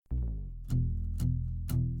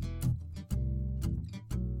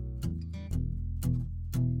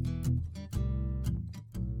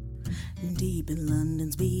deep in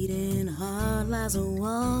London's beating heart lies a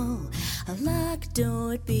wall. A locked door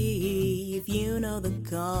would be if you know the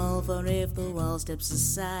call. For if the wall steps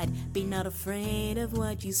aside, be not afraid of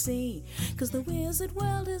what you see, 'cause the wizard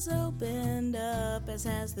world is opened up, as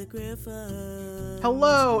has the griffin.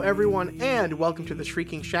 Hello, everyone, and welcome to the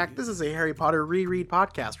Shrieking Shack. This is a Harry Potter reread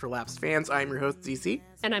podcast for lapsed fans. I'm your host, ZC.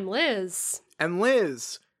 And I'm Liz. And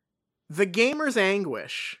Liz, the Gamer's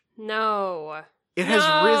Anguish. No. It has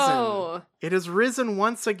risen. It has risen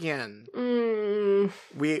once again. We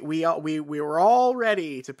were all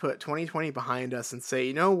ready to put 2020 behind us and say,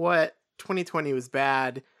 you know what? 2020 was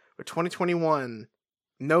bad, but 2021,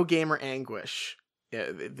 no Gamer Anguish.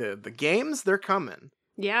 Yeah, the games, they're coming.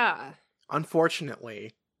 Yeah.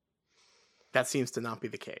 Unfortunately, that seems to not be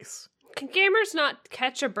the case. Can gamers not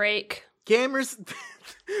catch a break? Gamers,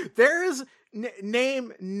 there is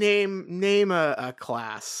name a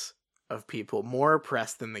class of people more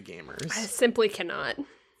oppressed than the gamers. I simply cannot.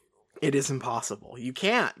 It is impossible. You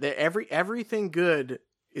can't. Everything good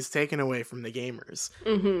is taken away from the gamers.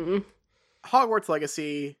 Mm-hmm. Hogwarts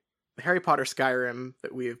Legacy, Harry Potter Skyrim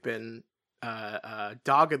that we have been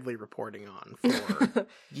doggedly reporting on for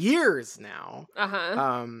years now,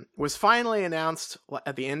 was finally announced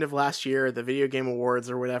at the end of last year, the Video Game Awards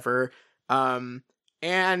or whatever,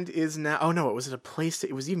 and is now, it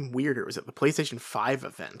was even weirder. It was at the PlayStation 5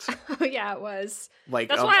 event. Oh yeah, it was. Like,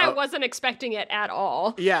 that's why I wasn't expecting it at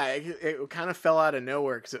all. Yeah, it kind of fell out of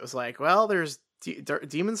nowhere, because it was like, well, there's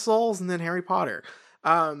Demon Souls and then Harry Potter.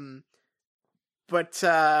 But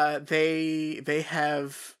they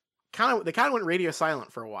kind of went radio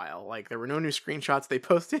silent for a while. Like, there were no new screenshots. They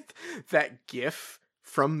posted that GIF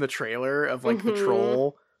from the trailer of like the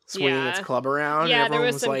troll swinging its club around. Yeah, there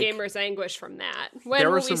was some like, Gamer's Anguish from that. When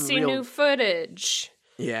will we see new footage?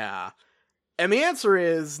 Yeah. And the answer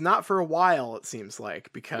is not for a while, it seems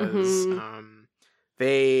like, because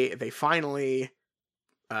they finally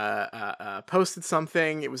posted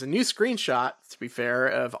something. It was a new screenshot, to be fair,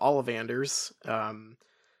 of Ollivanders.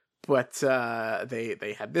 But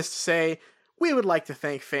they had this to say: "We would like to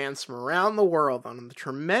thank fans from around the world on the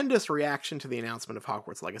tremendous reaction to the announcement of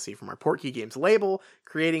Hogwarts Legacy from our Portkey Games label.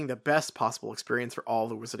 Creating the best possible experience for all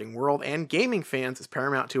the Wizarding world and gaming fans is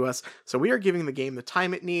paramount to us, so we are giving the game the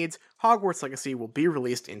time it needs. Hogwarts Legacy will be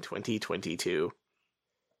released in 2022.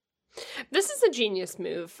 This is a genius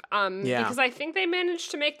move, because I think they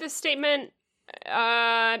managed to make this statement,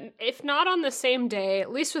 if not on the same day,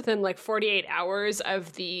 at least within like 48 hours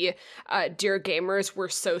of the Dear Gamers, We're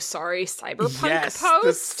So Sorry Cyberpunk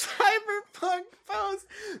post. The Cyberpunk post!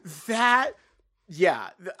 That, yeah,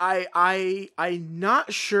 I'm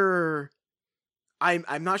not sure,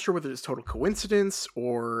 I'm not sure whether it's total coincidence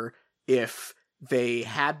or if they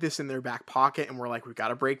had this in their back pocket and were like, we've got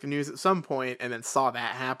to break the news at some point, and then saw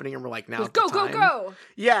that happening and we're like, now's the time. Go!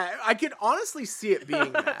 Yeah, I could honestly see it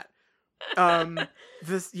being that. The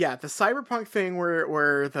Cyberpunk thing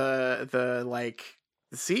where the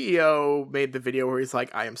CEO made the video where he's like,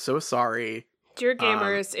 I am so sorry. Dear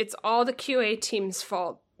gamers, it's all the QA team's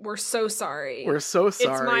fault. We're so sorry. We're so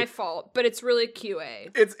sorry. It's my fault, but it's really QA.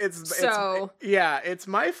 It's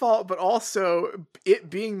my fault, but also it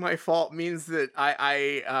being my fault means that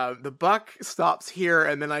I the buck stops here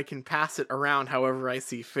and then I can pass it around however I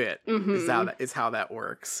see fit. Is how that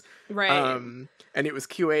works. Right. And it was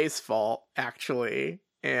QA's fault, actually.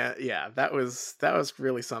 And yeah, that was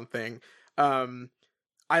really something.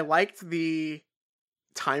 I liked the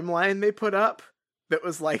timeline they put up. That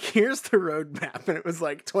was like, here's the roadmap, and it was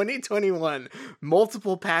like 2021,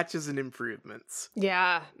 multiple patches and improvements.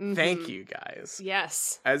 Yeah. Mm-hmm. Thank you, guys.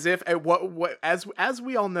 Yes. As if as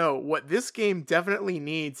we all know, what this game definitely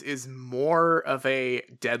needs is more of a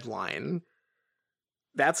deadline.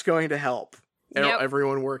 That's going to help.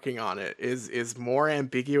 Everyone working on it is more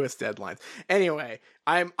ambiguous deadlines. Anyway,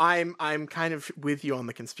 I'm kind of with you on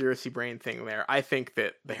the conspiracy brain thing there. I think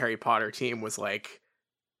that the Harry Potter team was like,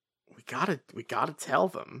 we gotta tell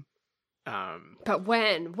them. But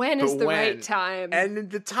when is the right time? And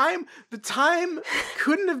the time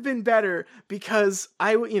couldn't have been better, because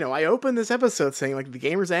I opened this episode saying like the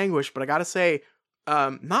Gamer's Anguish, but I gotta say,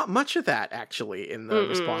 not much of that actually in the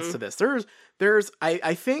response to this. There's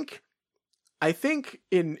I think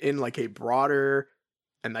in like a broader,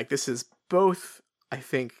 and like this is both I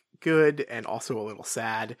think good and also a little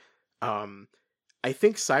sad. I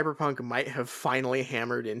think Cyberpunk might have finally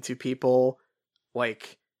hammered into people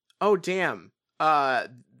like, oh damn,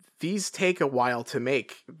 these take a while to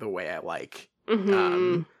make the way I like.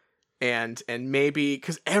 And maybe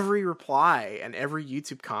because every reply and every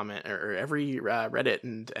YouTube comment or every Reddit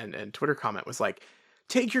and Twitter comment was like,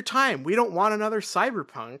 take your time, we don't want another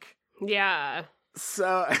Cyberpunk. Yeah.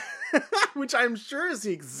 So, which I'm sure is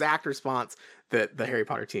the exact response that the Harry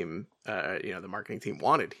Potter team, the marketing team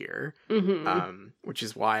wanted here. Mm-hmm. Which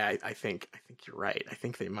is why I think you're right. I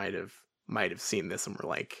think they might have seen this and were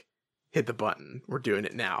like, hit the button. We're doing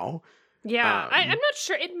it now. Yeah, I'm not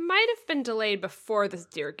sure. It might have been delayed before this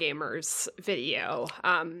Dear Gamers video.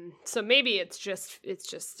 So maybe it's just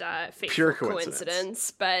fateful pure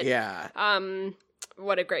coincidence. But yeah.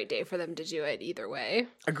 What a great day for them to do it either way.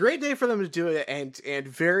 A great day for them to do it, and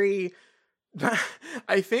very,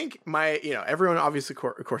 I think everyone obviously,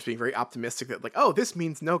 of course, being very optimistic that like, oh, this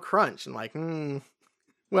means no crunch. And like,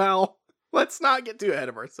 well, let's not get too ahead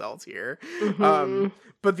of ourselves here. Mm-hmm.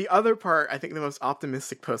 But the other part, I think the most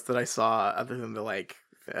optimistic post that I saw, other than the like,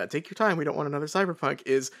 take your time, we don't want another Cyberpunk,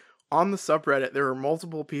 is on the subreddit, there were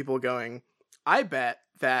multiple people going, I bet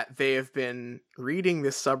that they have been reading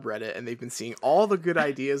this subreddit and they've been seeing all the good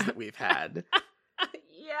ideas that we've had.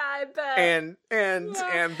 Yeah, I bet. And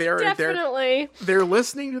they're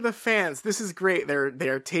listening to the fans. This is great.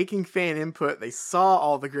 They're taking fan input. They saw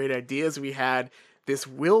all the great ideas we had. This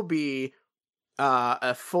will be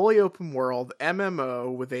a fully open world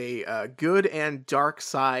MMO with a good and dark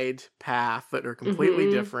side path that are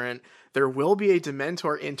completely different. There will be a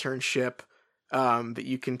Dementor internship that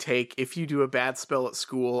you can take if you do a bad spell at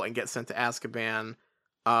school and get sent to Azkaban.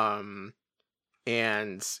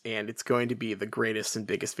 And it's going to be the greatest and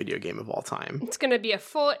biggest video game of all time. It's going to be a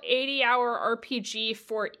full 80-hour RPG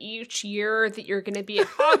for each year that you're going to be at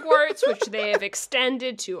Hogwarts, which they have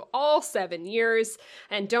extended to all 7 years.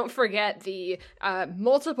 And don't forget the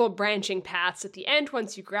multiple branching paths at the end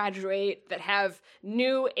once you graduate that have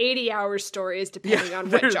new 80-hour stories depending on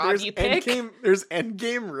what job you pick. There's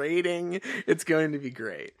endgame rating. It's going to be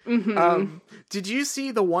great. Mm-hmm. Did you see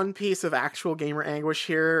the one piece of actual Gamer Anguish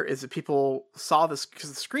here? Is that people saw this, because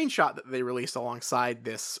the screenshot that they released alongside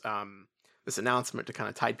this this announcement to kind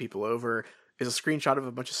of tide people over is a screenshot of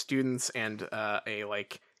a bunch of students and a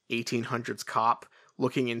like 1800s cop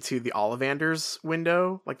looking into the Ollivanders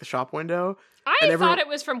window, like the shop window. I thought it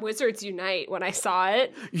was from Wizards Unite when I saw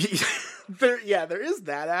it. there is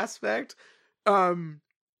that aspect.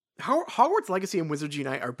 Hogwarts Legacy and Wizards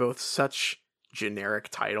Unite are both such generic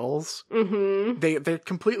titles. Mm-hmm. They're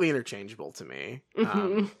completely interchangeable to me.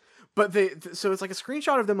 Mm-hmm. But so it's like a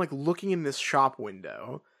screenshot of them like looking in this shop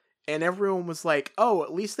window, and everyone was like, "Oh,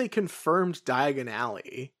 at least they confirmed Diagon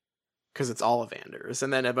Alley because it's Ollivanders."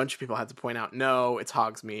 And then a bunch of people had to point out, "No, it's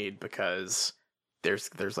Hogsmeade because there's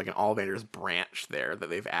like an Ollivanders branch there that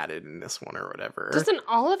they've added in this one or whatever." Does an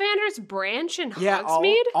Ollivanders branch in Hogsmeade? Yeah,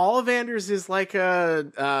 Ollivanders is like a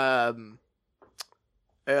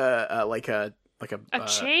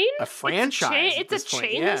chain, a franchise. It's a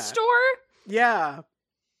chain yeah. store. Yeah.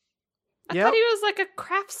 I thought he was like a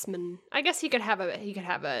craftsman. I guess he could have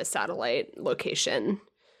a satellite location.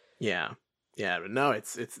 Yeah, but no,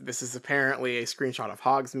 it's this is apparently a screenshot of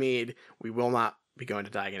Hogsmeade. We will not be going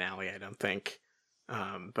to Diagon Alley, I don't think.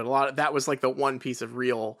 But a lot of that was like the one piece of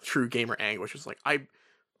real, true Gamer Anguish was like, I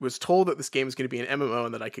was told that this game is going to be an MMO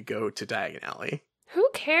and that I could go to Diagon Alley. Who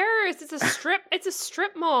cares? It's a strip. It's a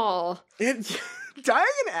strip mall. Diagon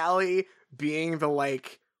Alley being the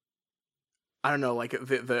like, I don't know, like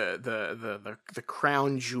the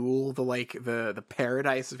crown jewel, the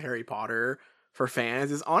paradise of Harry Potter for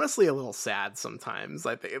fans is honestly a little sad sometimes.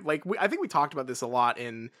 I think we talked about this a lot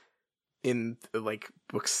in like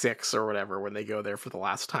book 6 or whatever when they go there for the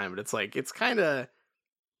last time. But it's like it's a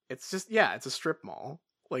strip mall.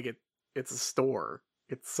 Like it's a store.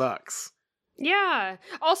 It sucks. Yeah.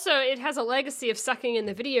 Also, it has a legacy of sucking in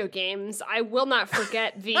the video games. I will not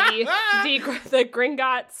forget the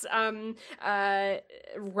Gringotts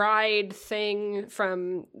ride thing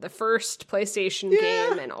from the first PlayStation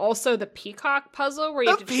game, and also the peacock puzzle where you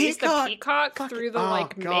have to chase the peacock through the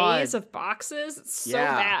maze of boxes. It's so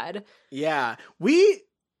bad. Yeah.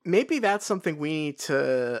 Maybe that's something we need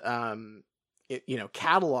to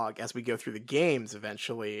catalog as we go through the games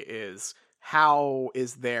eventually is how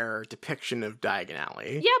is their depiction of Diagon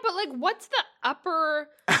Alley? Yeah, but like, what's the upper,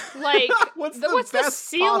 like, what's the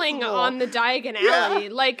ceiling possible on the Diagon Alley? Yeah.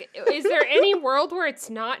 Like, is there any world where it's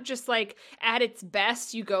not just like at its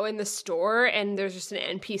best you go in the store and there's just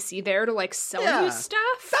an NPC there to like sell you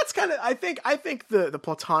stuff? That's kind of I think the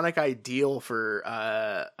platonic ideal for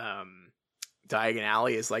Diagon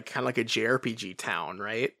Alley is like kind of like a JRPG town,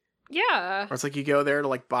 right? Yeah. Or it's like you go there to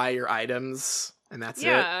like buy your items and that's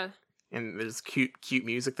it. And there's cute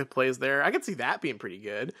music that plays there. I could see that being pretty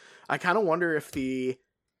good. I kind of wonder if the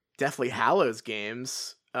Deathly Hallows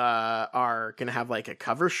games are going to have like a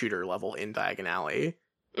cover shooter level in Diagon Alley.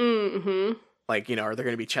 Mm-hmm. Like, you know, are there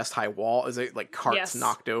going to be chest high wall? Is it like carts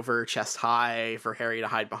knocked over chest high for Harry to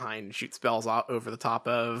hide behind and shoot spells out over the top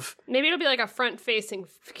of? Maybe it'll be like a front-facing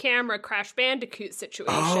camera Crash Bandicoot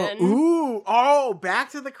situation.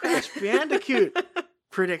 Back to the Crash Bandicoot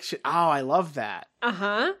prediction. Oh, I love that.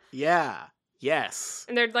 Uh-huh. Yeah. Yes.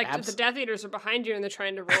 And they're like, the Death Eaters are behind you and they're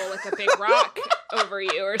trying to roll like a big rock over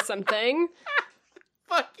you or something.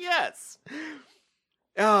 Fuck yes.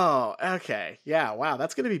 Oh, okay. Yeah, wow.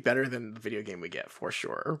 That's going to be better than the video game we get, for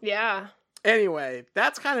sure. Yeah. Anyway,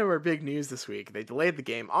 that's kind of our big news this week. They delayed the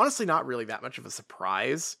game. Honestly, not really that much of a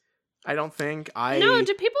surprise, I don't think. No,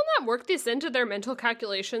 do people not work this into their mental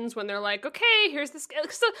calculations when they're like, okay, here's this...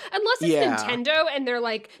 So, unless it's Nintendo and they're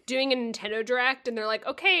like doing a Nintendo Direct and they're like,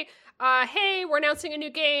 okay... hey, we're announcing a new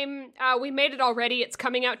game. We made it already. It's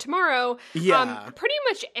coming out tomorrow. Yeah. Pretty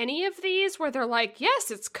much any of these where they're like, yes,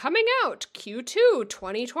 it's coming out Q2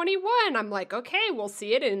 2021. I'm like, okay, we'll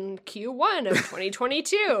see it in Q1 of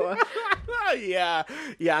 2022. Yeah,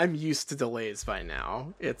 I'm used to delays by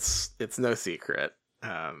now. It's no secret.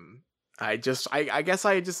 I guess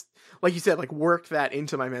I just, like you said, like worked that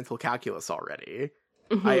into my mental calculus already.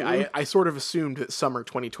 Mm-hmm. I sort of assumed that summer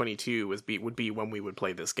 2022 would be when we would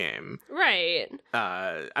play this game. Right.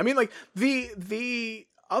 I mean, like, the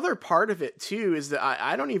other part of it, too, is that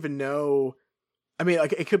I don't even know... I mean,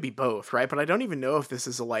 like, it could be both, right? But I don't even know if this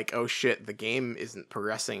is a, like, oh shit, the game isn't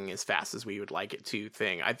progressing as fast as we would like it to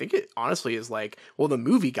thing. I think it honestly is like, well, the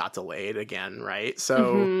movie got delayed again, right?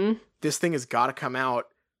 So this thing has got to come out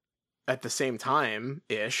at the same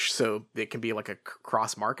time-ish, so it can be like a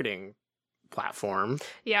cross-marketing platform.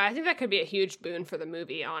 Yeah, I think that could be a huge boon for the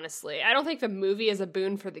movie, honestly. I don't think the movie is a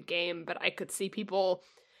boon for the game, but I could see people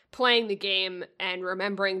playing the game and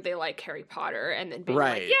remembering they like Harry Potter and then being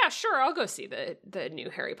like, yeah, sure, I'll go see the new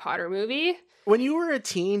Harry Potter movie. When you were a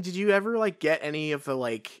teen, did you ever like get any of the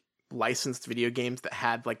like licensed video games that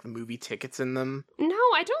had like the movie tickets in them? No,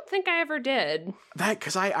 I don't think I ever did.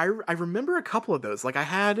 Because I remember a couple of those. Like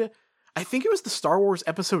I think it was the Star Wars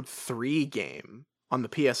Episode 3 game on the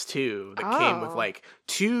PS2 that came with like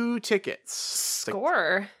 2 tickets.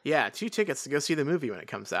 Score. Like, 2 tickets to go see the movie when it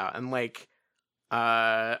comes out. And like,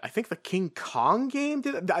 I think the King Kong game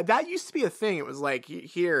did that used to be a thing. It was like,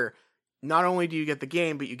 here, not only do you get the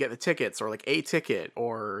game, but you get the tickets or like a ticket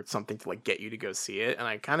or something to like get you to go see it. And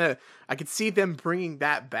I could see them bringing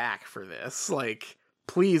that back for this. Like,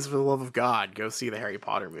 please, for the love of God, go see the Harry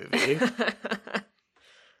Potter movie.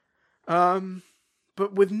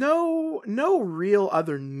 But with no real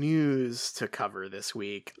other news to cover this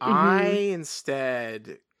week, I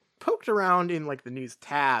instead poked around in like the news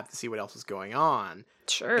tab to see what else was going on.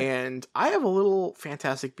 Sure. And I have a little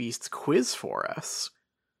Fantastic Beasts quiz for us.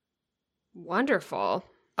 Wonderful.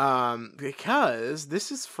 Because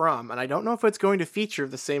this is from, and I don't know if it's going to feature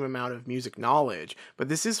the same amount of music knowledge, but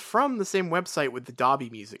this is from the same website with the Dobby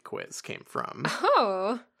music quiz came from.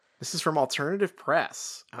 Oh. This is from Alternative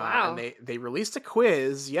Press. Wow. And they released a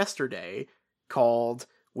quiz yesterday called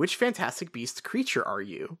Which Fantastic Beast Creature Are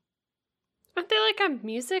You? Aren't they like a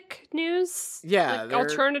music news? Yeah. Like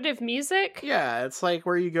alternative music? Yeah, it's like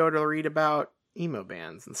where you go to read about emo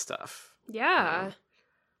bands and stuff. Yeah.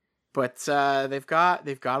 But they've got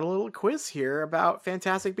a little quiz here about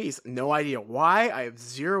Fantastic Beasts. No idea why. I have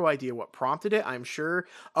zero idea what prompted it. I'm sure.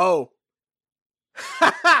 Oh,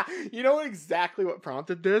 you know exactly what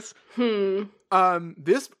prompted this?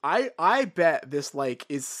 This I bet this like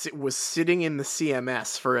was sitting in the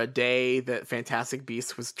CMS for a day that Fantastic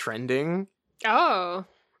Beasts was trending. Oh.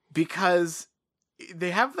 Because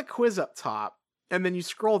they have the quiz up top, and then you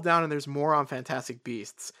scroll down and there's more on Fantastic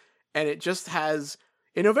Beasts, and it just has...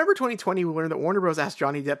 In November 2020, we learned that Warner Bros. Asked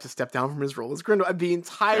Johnny Depp to step down from his role as Grindelwald. The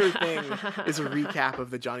entire thing is a recap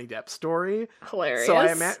of the Johnny Depp story. Hilarious. So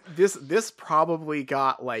I imagine this probably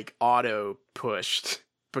got like auto pushed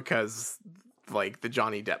because like the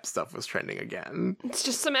Johnny Depp stuff was trending again. It's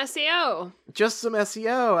just some SEO. Just some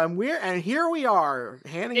SEO, and here we are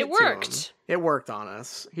handing it worked. To him. It worked on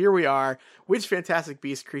us. Here we are. Which Fantastic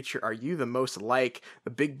Beast creature are you the most like? The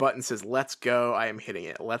big button says "Let's go." I am hitting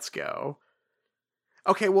it. Let's go.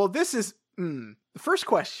 Okay, well, this is... the first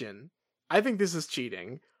question, I think this is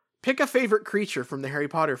cheating. Pick a favorite creature from the Harry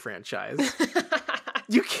Potter franchise.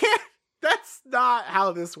 You can't... That's not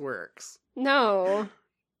how this works. No.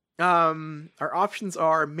 Our options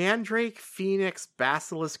are Mandrake, Phoenix,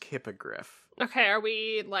 Basilisk, Hippogriff. Okay, are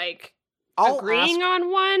we, like, agreeing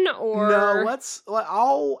on one, or... No,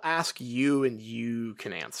 I'll ask you, and you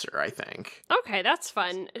can answer, I think. Okay, that's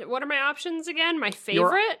fun. What are my options again? My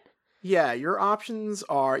favorite? Your options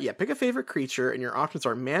are... Yeah, pick a favorite creature, and your options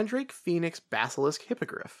are Mandrake, Phoenix, Basilisk,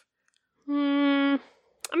 Hippogriff.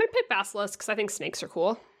 I'm gonna pick basilisk because I think snakes are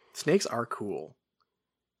cool. Snakes are cool.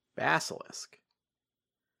 Basilisk.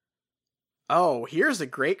 Oh, here's a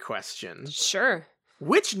great question. Sure.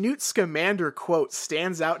 Which Newt Scamander quote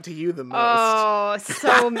stands out to you the most? Oh,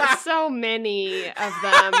 so many of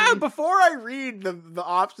them. Before I read the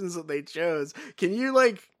options that they chose, can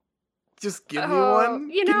you just give me one?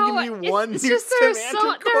 You can know, you give me one it's Newt just Scamander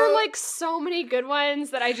quote? there are so many good ones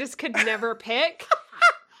that I just could never pick.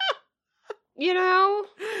 You know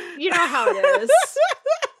how it is,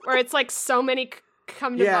 where it's so many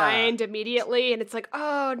come to mind immediately, and it's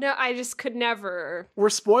oh no, I just could never. We're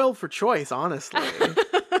spoiled for choice, honestly.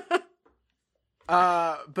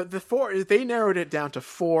 But they narrowed it down to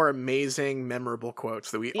 4 amazing, memorable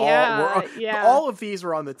quotes that we all of these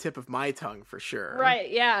were on the tip of my tongue for sure. Right,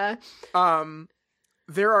 yeah.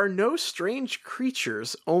 There are no strange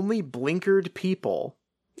creatures, only blinkered people.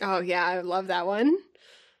 Oh yeah, I love that one.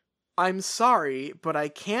 I'm sorry, but I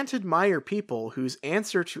can't admire people whose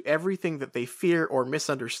answer to everything that they fear or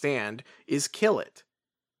misunderstand is kill it.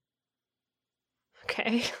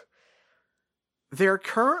 Okay. They're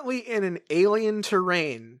currently in an alien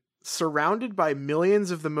terrain, surrounded by millions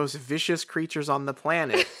of the most vicious creatures on the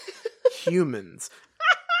planet, humans.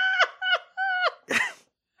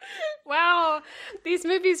 Wow, these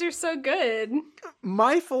movies are so good.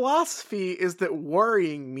 My philosophy is that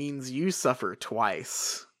worrying means you suffer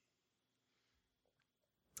twice.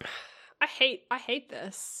 I hate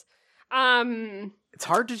this. It's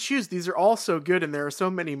hard to choose. These are all so good, and there are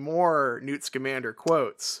so many more Newt Scamander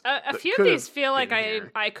quotes. A few of these feel like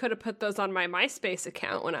I could have put those on my MySpace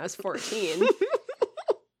account when I was 14.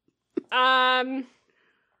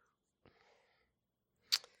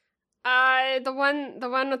 The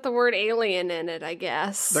one with the word alien in it, I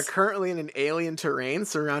guess. They're currently in an alien terrain,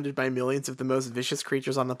 surrounded by millions of the most vicious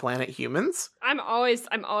creatures on the planet, humans. I'm always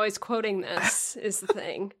quoting this is the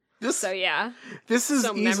thing. This is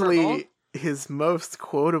so easily memorable. His most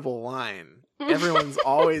quotable line. Everyone's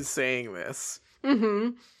always saying this.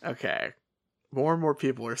 Mm-hmm. Okay. More and more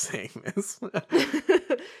people are saying this.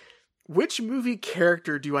 Which movie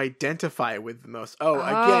character do you identify with the most?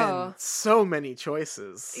 Again, so many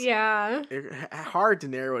choices. Yeah. Hard to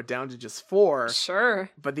narrow it down to just 4.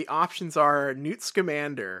 Sure. But the options are Newt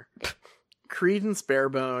Scamander, Credence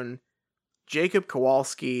Barebone, Jacob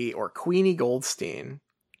Kowalski, or Queenie Goldstein.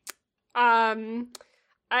 I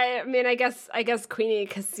mean, I guess Queenie,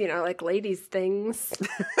 because, ladies' things.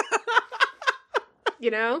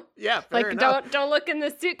 Yeah, fair enough. Don't look in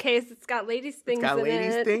the suitcase. It's got ladies' things in it. It's got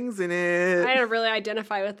ladies' things in it. I don't really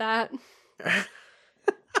identify with that.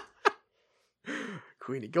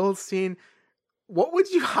 Queenie Goldstein. What would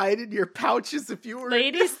you hide in your pouches if you were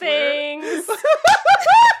ladies' things?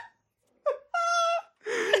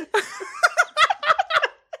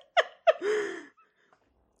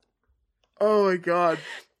 Oh my god.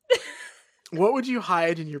 What would you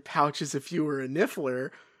hide in your pouches if you were a Niffler?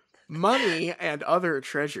 Money and other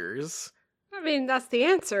treasures. I mean, that's the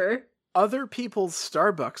answer. Other people's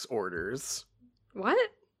Starbucks orders. What?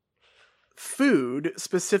 Food,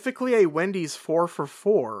 specifically a Wendy's 4 for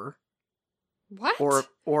 $4. What?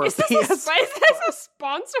 Or is this a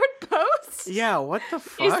sponsored post? Yeah, what the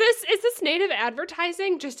fuck? Is this native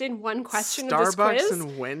advertising just in one question Starbucks of this quiz?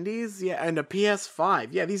 and Wendy's? Yeah, and a PS5.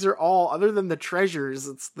 Yeah, these are all, other than the treasures,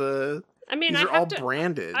 these are all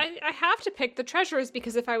branded. I have to pick the treasures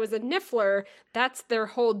because if I was a Niffler, that's their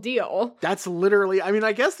whole deal. That's literally, I mean,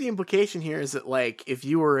 I guess the implication here is that, if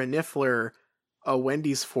you were a Niffler, a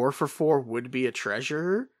Wendy's 4 for $4 would be a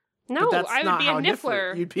treasure. No, I would be a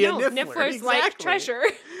Niffler. You'd be a Niffler. Nifflers exactly. like treasure.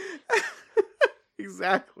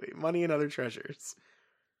 Exactly. Money and other treasures.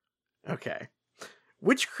 Okay.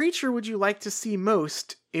 Which creature would you like to see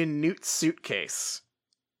most in Newt's suitcase?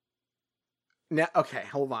 Now, okay,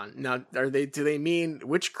 hold on. Now, do they mean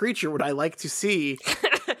which creature would I like to see?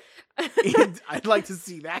 I'd like to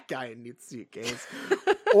see that guy in Newt's suitcase.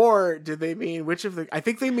 Or do they mean I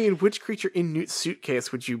think they mean which creature in Newt's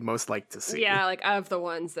suitcase would you most like to see? Yeah, of the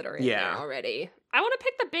ones that are in there already. I want to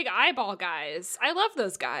pick the big eyeball guys. I love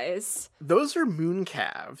those guys. Those are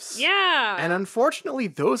mooncalves. Yeah. And unfortunately,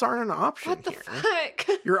 those aren't an option What the fuck?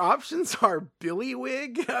 Your options are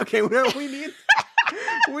Billywig. Okay, we need...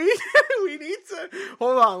 we need to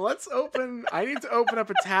hold on. I need to open up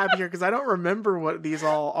a tab here because I don't remember what these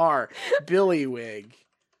all are. Billywig.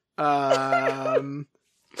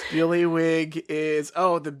 Billywig is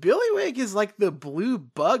the Billywig is like the blue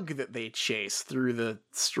bug that they chase through the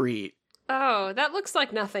street. Oh, that looks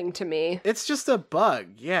like nothing to me. It's just a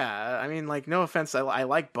bug. Yeah, I mean, no offense, I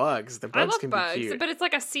like bugs. The bugs can be cute, but it's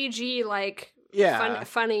like a CG yeah,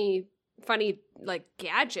 funny funny like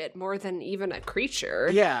gadget more than even a creature.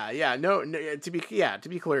 Yeah. No, to be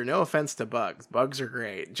clear, no offense to bugs. Bugs are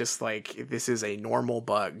great. Just like this is a normal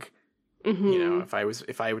bug. Mm-hmm. You know, if I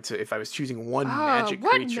was choosing one magic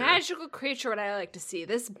creature. What magical creature would I like to see?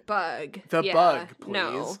 This bug. The bug, please.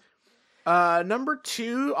 No. Number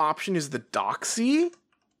 2 option is the Doxy.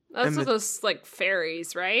 Those are those like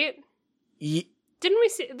fairies, right? Didn't we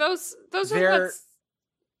see those? Those are what's...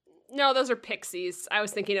 No, those are pixies. I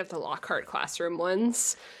was thinking of the Lockhart classroom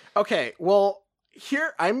ones. Okay, well,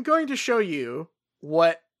 here I'm going to show you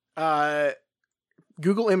what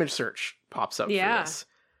Google image search pops up for this.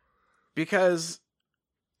 Because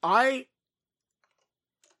what?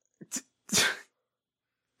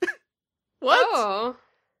 Oh.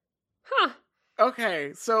 Huh.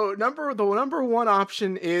 Okay, so the number 1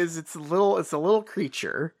 option is it's a little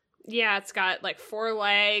creature. Yeah, it's got like 4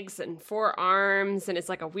 legs and 4 arms, and it's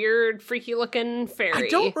like a weird, freaky looking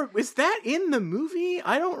fairy. Is that in the movie?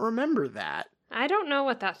 I don't remember that. I don't know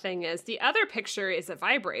what that thing is. The other picture is a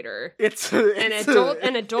vibrator. It's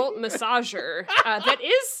an adult massager that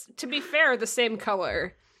is, to be fair, the same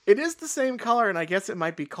color. It is the same color, and I guess it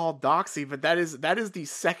might be called Doxy, but that is the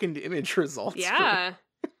second image results. Yeah.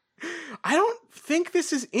 I don't think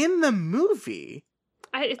this is in the movie.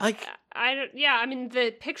 I mean,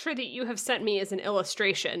 the picture that you have sent me is an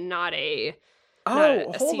illustration, not a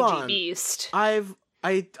CG beast. I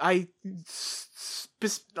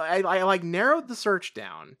like narrowed the search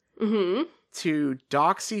down to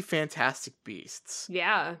Doxy Fantastic Beasts.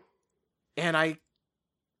 Yeah. And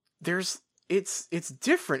it's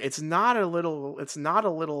different. It's not a little, I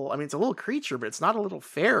mean, it's a little creature, but it's not a little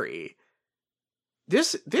fairy.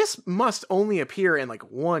 This must only appear in like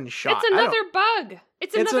one shot. It's another bug.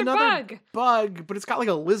 It's another bug, but it's got like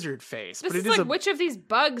a lizard face. This is like, which of these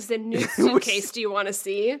bugs in Newt's suitcase do you want to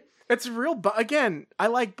see? It's a real bug. Again, I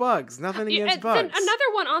like bugs. Nothing against bugs. Then another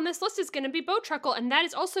one on this list is going to be Bowtruckle, and that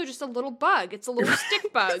is also just a little bug. It's a little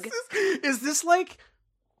stick bug. Is this like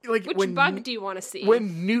which bug do you want to see?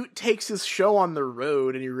 When Newt takes his show on the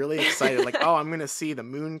road and you're really excited, like, oh, I'm going to see the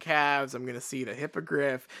moon calves, I'm going to see the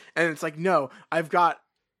hippogriff, and it's like, no, I've got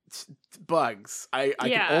bugs. I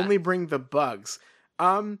can only bring the bugs.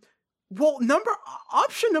 Well,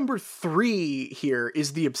 option number 3 here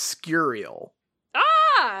is the Obscurial.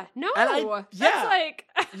 No, that's like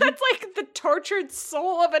the tortured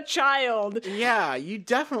soul of a child. Yeah, you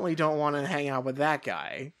definitely don't want to hang out with that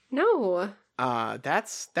guy. No.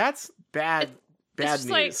 That's bad. Bad it's just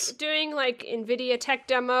news. Like doing like NVIDIA tech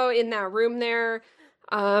demo in that room there.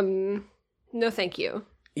 No, thank you.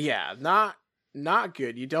 Yeah, not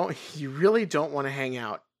good. You really don't want to hang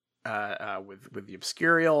out with the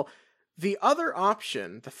Obscurial. The other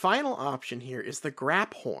option, the final option here, is the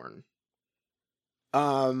Graphorn.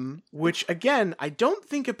 Which again, I don't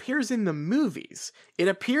think appears in the movies. It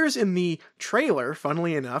appears in the trailer,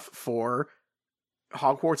 funnily enough, for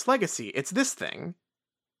Hogwarts Legacy. It's this thing.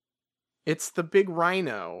 It's the big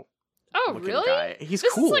rhino. Oh, really? Guy. He's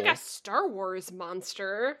this cool. This is like a Star Wars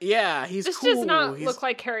monster. Yeah, he's this cool. This does not look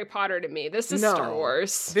like Harry Potter to me. This is Star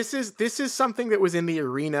Wars. This is something that was in the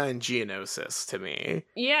arena in Geonosis to me.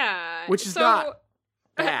 Yeah. Which is not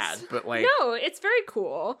bad, but like... No, it's very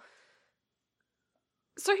cool.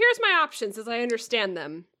 So here's my options as I understand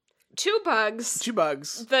them. 2 bugs.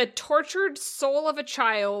 The tortured soul of a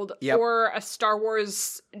child, or a Star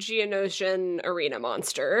Wars Geonosian arena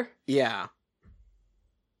monster. Yeah.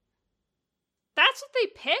 That's what they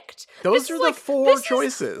picked? Those are the 4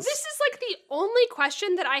 choices. This is like the only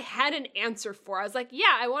question that I had an answer for. I was like,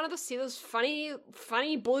 yeah, I wanted to see those funny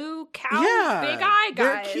blue cow big eye guys.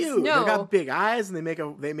 They're cute. No. They've got big eyes and they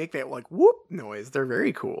make that like whoop noise. They're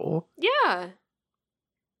very cool. Yeah.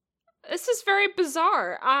 This is very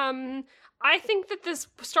bizarre. I think that this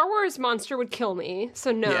Star Wars monster would kill me,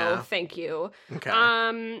 so no, thank you. Okay.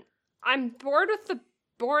 I'm bored with the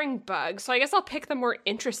boring bug, so I guess I'll pick the more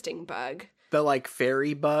interesting bug. The like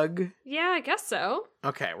fairy bug? Yeah, I guess so.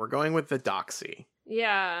 Okay, we're going with the Doxy.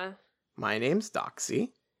 Yeah. My name's Doxy.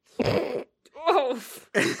 Oof.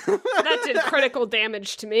 That did critical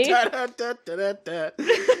damage to me.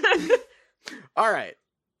 All right.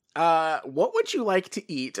 What would you like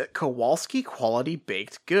to eat at Kowalski Quality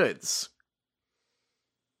Baked Goods?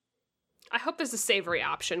 I hope there's a savory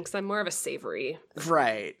option, because I'm more of a savory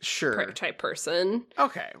type person.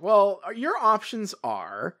 Okay, well, your options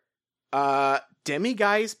are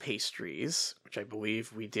Demiguise pastries, which I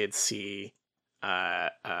believe we did see in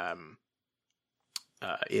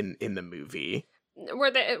the movie.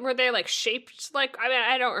 Were they like shaped like? I mean,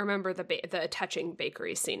 I don't remember the touching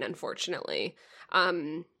bakery scene, unfortunately.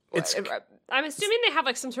 I'm assuming they have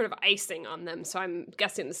like some sort of icing on them, so I'm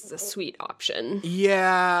guessing this is a sweet option.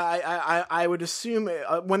 Yeah, I would assume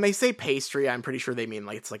when they say pastry, I'm pretty sure they mean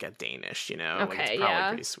like it's like a Danish, Okay, like it's probably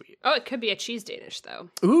pretty sweet. Oh, it could be a cheese Danish though.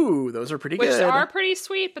 Ooh, those are pretty good. Which are pretty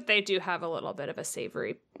sweet, but they do have a little bit of a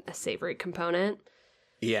savory component.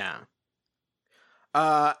 Yeah.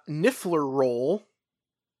 Niffler roll.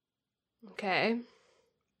 Okay.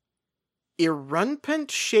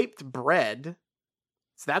 Irrunpent-shaped bread.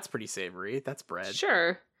 So that's pretty savory. That's bread.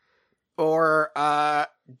 Sure. Or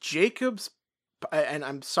Jacob's, and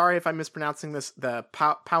I'm sorry if I'm mispronouncing this, the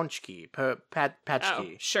Paunchki. Patchki. Oh,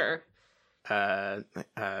 sure.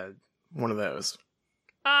 One of those.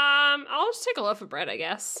 I'll just take a loaf of bread, I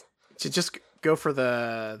guess. To just go for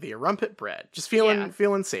the Irrumpet bread. Just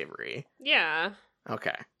feeling savory. Yeah.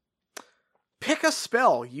 Okay. Pick a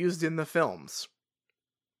spell used in the films.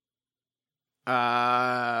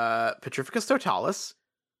 Petrificus Totalis,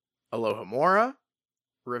 Alohomora,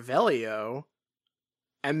 Revelio,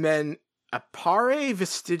 and then Appare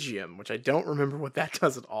Vestigium, which I don't remember what that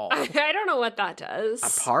does at all. I don't know what that does.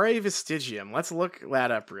 Appare Vestigium. Let's look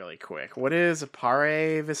that up really quick. What is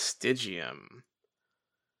Appare Vestigium?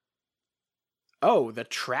 Oh, the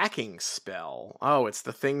tracking spell. Oh, it's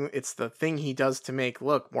the thing he does to make,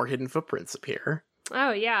 look, more hidden footprints appear. Oh,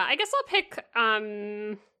 yeah. I guess I'll pick,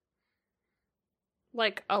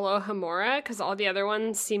 like, Alohomora, because all the other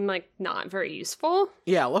ones seem, like, not very useful.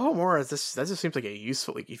 Yeah, Alohomora, that just seems like a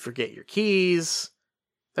useful, like, you forget your keys.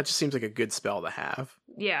 That just seems like a good spell to have.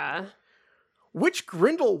 Yeah. Which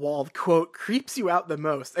Grindelwald quote creeps you out the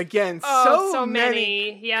most? Again, so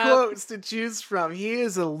many quotes to choose from. He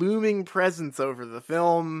is a looming presence over the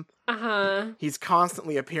film. Uh-huh. He's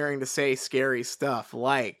constantly appearing to say scary stuff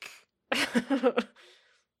like...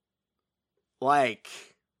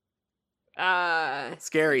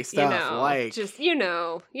 scary stuff, like... Just, you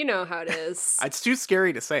know how it is. It's too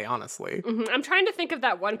scary to say, honestly. Mm-hmm. I'm trying to think of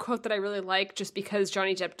that one quote that I really like, just because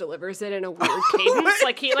Johnny Depp delivers it in a weird cadence,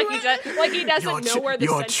 like he doesn't know where the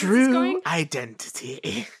sentence is going. Your true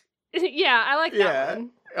identity. Yeah, I like that one.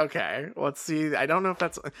 Okay, let's see. I don't know if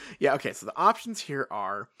that's... Yeah, okay, so the options here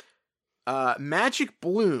are... magic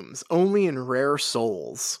blooms only in rare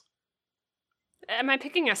souls. Am I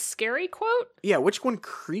picking a scary quote? Yeah, which one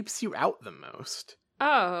creeps you out the most?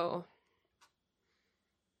 Oh.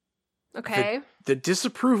 Okay. The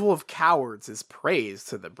disapproval of cowards is praise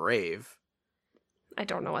to the brave. I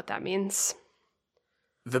don't know what that means.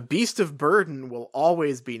 The beast of burden will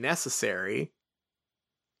always be necessary.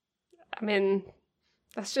 I mean,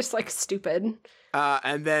 that's just, like, stupid.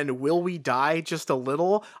 And then, will we die just a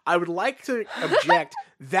little? I would like to object.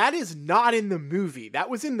 That is not in the movie. That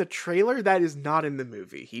was in the trailer. That is not in the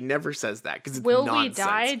movie. He never says that because it's will nonsense. We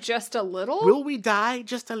die just a little? Will we die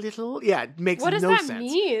just a little? Yeah, it makes no sense. What does that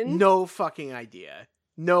mean? No fucking idea.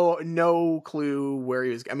 No clue where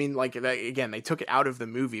he was. I mean, like, again, they took it out of the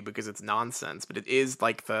movie because it's nonsense, but it is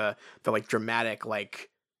like the like dramatic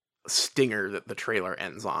like stinger that the trailer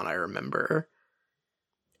ends on. I remember.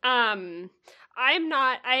 I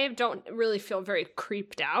don't really feel very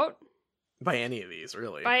creeped out. By any of these,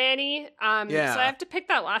 really. By any. Yeah. So I have to pick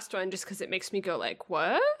that last one just because it makes me go like,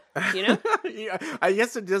 what? You know? Yeah, I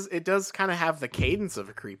guess it does kind of have the cadence of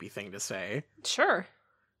a creepy thing to say. Sure.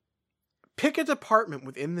 Pick a department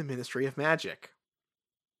within the Ministry of Magic.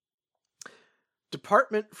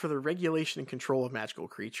 Department for the Regulation and Control of Magical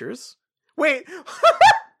Creatures. Wait!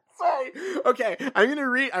 Sorry. Okay,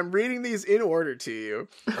 I'm reading these in order to you.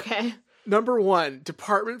 Okay. Number 1,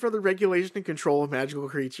 Department for the Regulation and Control of Magical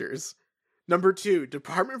Creatures. Number 2,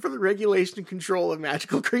 Department for the Regulation and Control of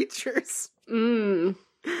Magical Creatures.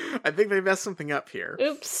 I think they messed something up here.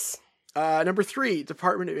 Oops. Number 3,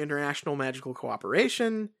 Department of International Magical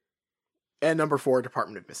Cooperation. And number 4,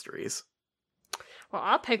 Department of Mysteries. Well,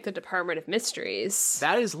 I'll pick the Department of Mysteries.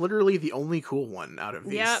 That is literally the only cool one out of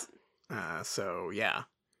these. Yep. So, yeah.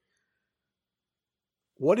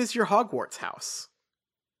 What is your Hogwarts house?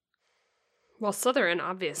 Well, Slytherin,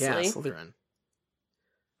 obviously. Yeah, Slytherin.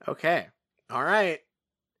 Okay. All right.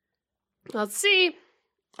 Let's see.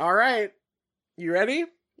 All right. You ready?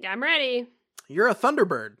 Yeah, I'm ready. You're a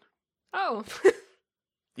Thunderbird. Oh.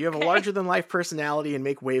 You have a larger-than-life personality and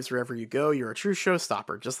make waves wherever you go. You're a true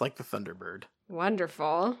showstopper, just like the Thunderbird.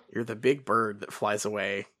 Wonderful. You're the big bird that flies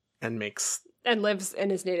away and makes... And lives in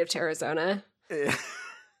his native Arizona. It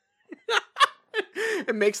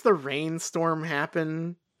makes the rainstorm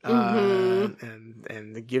happen.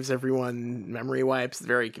 And it gives everyone memory wipes.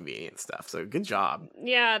 Very convenient stuff. So good job.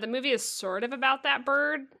 Yeah, the movie is sort of about that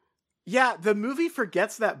bird. Yeah, the movie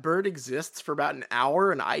forgets that bird exists for about an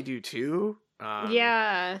hour, and I do too.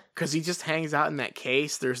 Yeah. Because he just hangs out in that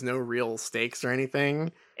case. There's no real stakes or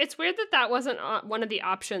anything. It's weird that wasn't one of the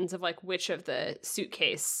options of, like, which of the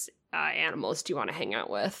suitcase animals do you want to hang out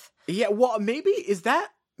with? Yeah, well, is that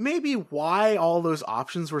why all those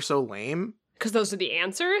options were so lame? Because those are the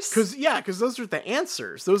answers? Because those are the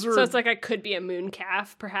answers. Those are... So it's like I could be a moon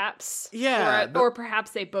calf, perhaps? Yeah. Or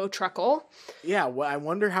perhaps a bowtruckle. Yeah, well, I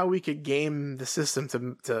wonder how we could game the system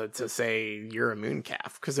to say you're a moon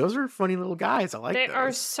calf. Because those are funny little guys. I like those. They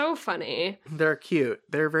are so funny. They're cute.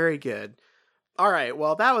 They're very good. All right,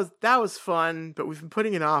 well, that was fun, but we've been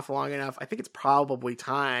putting it off long enough. I think it's probably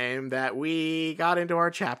time that we got into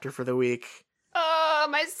our chapter for the week.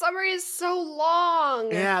 My summary is so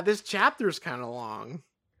long. Yeah, this chapter's kind of long.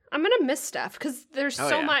 I'm gonna miss stuff because there's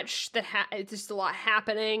so much that it's just a lot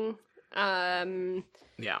happening.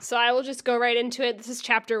 Yeah. So I will just go right into it. This is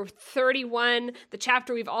chapter 31, the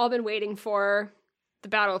chapter we've all been waiting for, the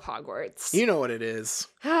Battle of Hogwarts. You know what it is.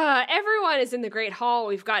 Everyone is in the Great Hall.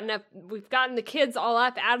 We've gotten the kids all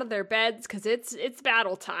up out of their beds because it's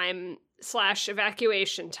battle time /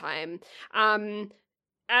 evacuation time.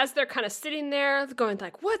 As they're kind of sitting there going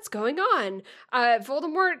like, what's going on?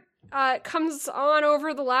 Voldemort comes on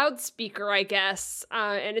over the loudspeaker, I guess,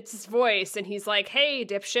 and it's his voice, and he's like, hey,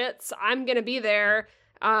 dipshits, I'm gonna be there.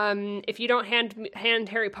 If you don't hand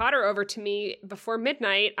Harry Potter over to me before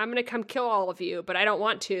midnight, I'm gonna come kill all of you, but I don't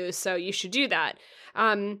want to, so you should do that.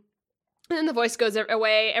 And then the voice goes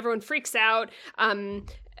away, everyone freaks out.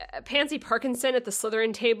 Pansy Parkinson at the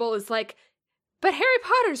Slytherin table is like, but Harry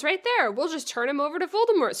Potter's right there. We'll just turn him over to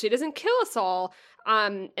Voldemort so he doesn't kill us all.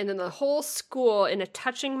 And then the whole school, in a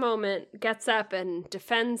touching moment, gets up and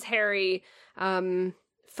defends Harry from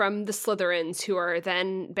the Slytherins, who are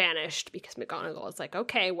then banished because McGonagall is like,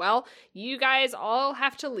 okay, well, you guys all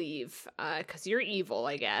have to leave because you're evil,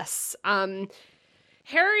 I guess.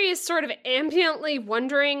 Harry is sort of ambiently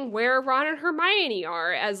wondering where Ron and Hermione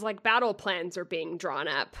are as, like, battle plans are being drawn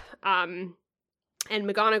up. And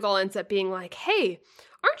McGonagall ends up being like, hey,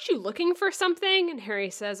 aren't you looking for something? And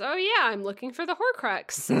Harry says, oh yeah, I'm looking for the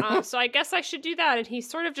Horcrux. So I guess I should do that. And he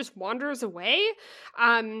sort of just wanders away.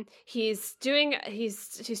 He's trying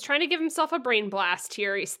to give himself a brain blast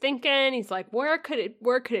here. He's thinking, he's like, where could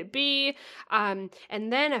it be? And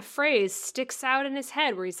then a phrase sticks out in his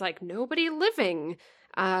head where he's like, nobody living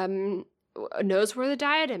knows where the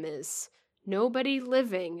diadem is. Nobody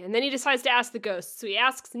living. And then he decides to ask the ghost. So he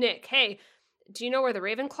asks Nick, hey, do you know where the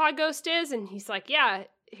Ravenclaw ghost is? And he's like, yeah,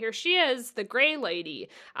 here she is, the Grey Lady.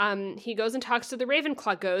 He goes and talks to the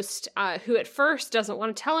Ravenclaw ghost, who at first doesn't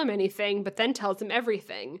want to tell him anything, but then tells him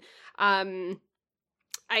everything. I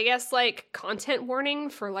guess, like, content warning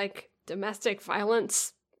for, like, domestic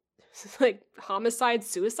violence, like, homicide,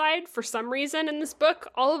 suicide, for some reason in this book,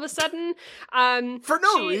 all of a sudden. For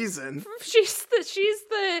no reason.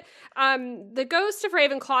 The ghost of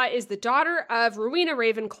Ravenclaw is the daughter of Rowena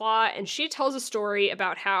Ravenclaw, and she tells a story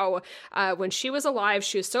about how when she was alive,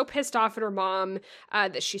 she was so pissed off at her mom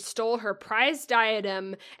that she stole her prized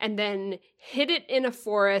diadem and then hid it in a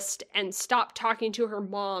forest and stopped talking to her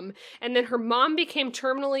mom. And then her mom became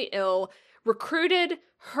terminally ill, recruited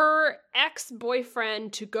her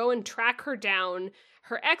ex-boyfriend to go and track her down.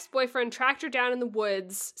 Her ex-boyfriend tracked her down in the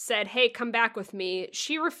woods, said, hey, come back with me.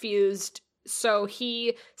 She refused, so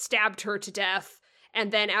he stabbed her to death,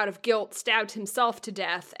 and then out of guilt stabbed himself to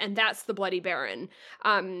death, and that's the Bloody Baron.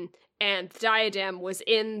 And the diadem was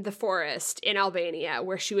in the forest in Albania,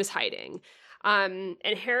 where she was hiding. And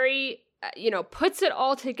Harry, puts it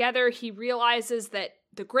all together. He realizes that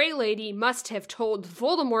the Grey Lady must have told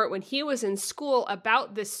Voldemort when he was in school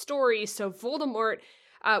about this story, so Voldemort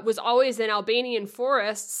was always in Albanian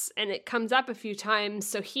forests, and it comes up a few times,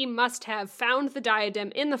 so he must have found the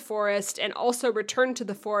diadem in the forest and also returned to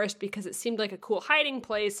the forest because it seemed like a cool hiding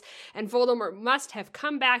place, and Voldemort must have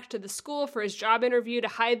come back to the school for his job interview to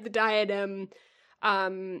hide the diadem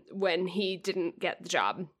when he didn't get the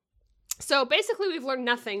job. So basically we've learned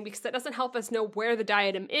nothing because that doesn't help us know where the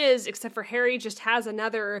diadem is, except for Harry just has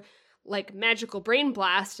another, like, magical brain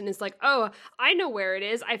blast and is like, oh, I know where it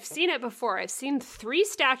is. I've seen it before. I've seen 3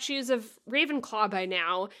 statues of Ravenclaw by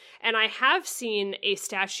now, and I have seen a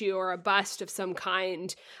statue or a bust of some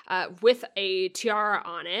kind with a tiara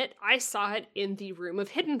on it. I saw it in the Room of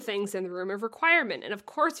Hidden Things in the Room of Requirement, and of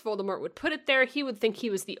course Voldemort would put it there. He would think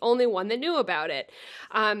he was the only one that knew about it.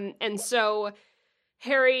 And so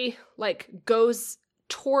Harry, like, goes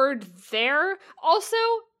toward there. Also,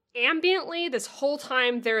 ambiently, this whole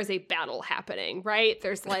time, there is a battle happening, right?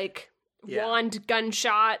 There's, like, wand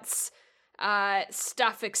gunshots,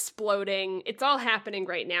 stuff exploding. It's all happening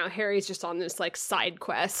right now. Harry's just on this, like, side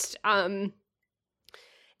quest. And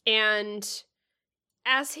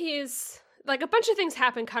as he's like, a bunch of things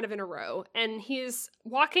happen kind of in a row, and he's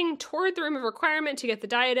walking toward the room of requirement to get the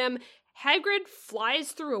diadem. Hagrid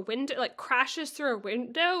flies through a window, like crashes through a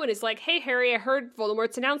window, and is like, "Hey, Harry, I heard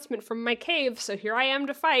Voldemort's announcement from my cave, so here I am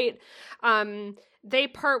to fight." They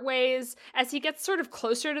part ways. As he gets sort of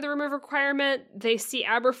closer to the room of requirement, they see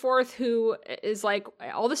Aberforth, who is like,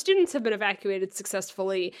 "All the students have been evacuated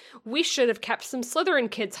successfully. We should have kept some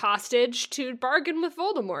Slytherin kids hostage to bargain with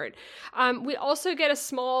Voldemort." We also get a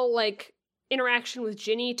small, like, interaction with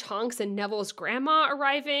Ginny, Tonks, and Neville's grandma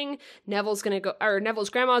arriving. Neville's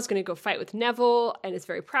grandma is gonna go fight with Neville and is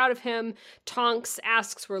very proud of him. Tonks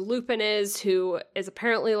asks where Lupin is, who is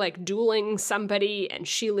apparently like dueling somebody, and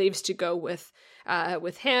she leaves to go with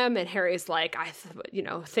him. And Harry's like,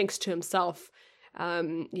 thinks to himself,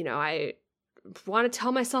 I want to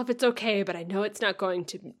tell myself it's okay, but I know it's not going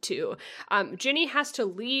to. Ginny has to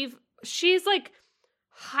leave. She's like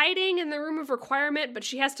hiding in the room of requirement, but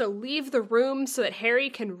she has to leave the room so that Harry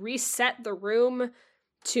can reset the room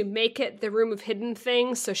to make it the room of hidden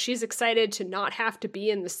things. So she's excited to not have to be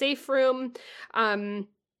in the safe room. Ron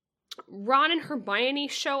and Hermione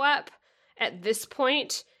show up at this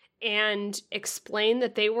point and explain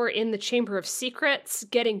that they were in the Chamber of Secrets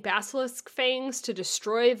getting basilisk fangs to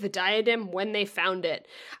destroy the diadem when they found it.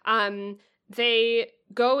 They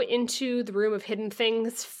go into the room of hidden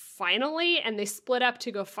things finally, and they split up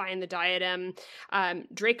to go find the diadem.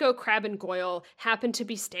 Draco, Crabbe, and Goyle happen to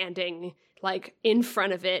be standing like in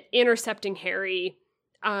front of it, intercepting Harry,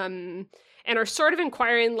 and are sort of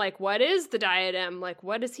inquiring, like, what is the diadem? Like,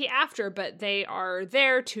 what is he after? But they are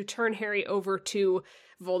there to turn Harry over to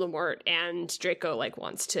Voldemort, and Draco like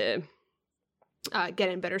wants to get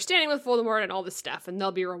in better standing with Voldemort and all this stuff, and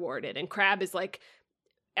they'll be rewarded. And Crabbe is like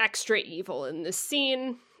extra evil in this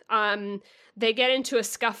scene. They get into a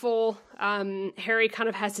scuffle. Harry kind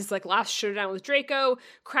of has his like last showdown with Draco.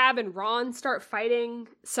 Crabbe and Ron start fighting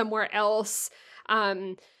somewhere else.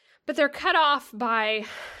 But they're cut off by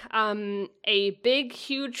a big,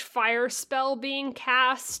 huge fire spell being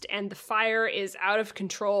cast, and the fire is out of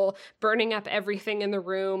control, burning up everything in the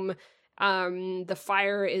room. The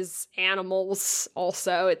fire is animals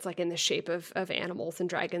also. It's like in the shape of animals and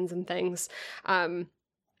dragons and things.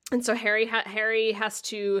 And so Harry has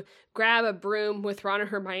to grab a broom with Ron and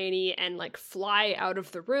Hermione and like fly out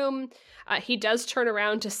of the room. He does turn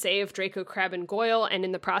around to save Draco, Crabbe, and Goyle, and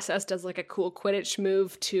in the process does like a cool Quidditch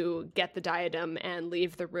move to get the diadem and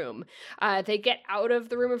leave the room. They get out of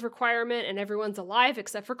the room of requirement, and everyone's alive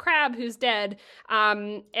except for Crabbe, who's dead.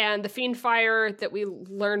 And the fiend fire that we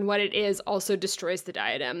learn what it is also destroys the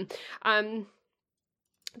diadem.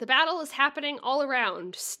 The battle is happening all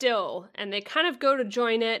around still, and they kind of go to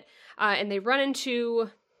join it, and they run into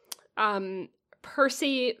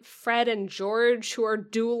Percy, Fred, and George, who are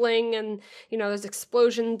dueling, and, there's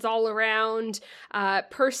explosions all around.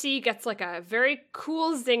 Percy gets like a very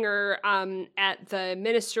cool zinger at the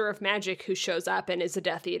Minister of Magic, who shows up and is a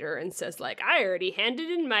Death Eater and says, like, I already handed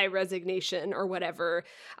in my resignation, or whatever.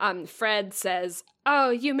 Fred says,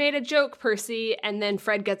 oh, you made a joke, Percy, and then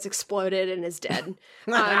Fred gets exploded and is dead.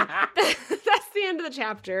 That's the end of the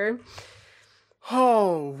chapter.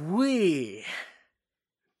 Oh,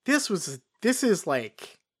 This was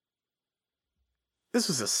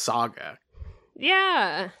a saga.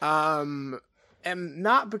 Yeah. And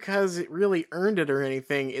not because it really earned it or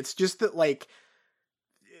anything. It's just that, like,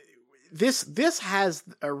 this has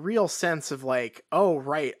a real sense of like, oh,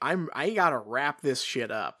 right, I gotta wrap this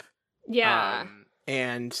shit up. Yeah.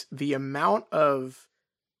 And the amount of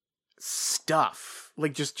stuff,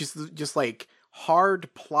 like just like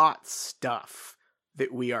hard plot stuff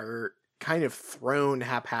that we are kind of thrown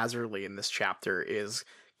haphazardly in this chapter is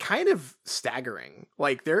kind of staggering.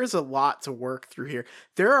 Like, there's a lot to work through here.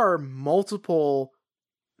 There are multiple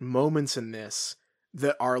moments in this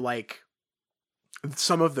that are like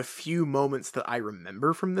some of the few moments that I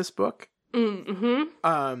remember from this book.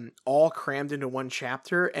 Mm-hmm. All crammed into one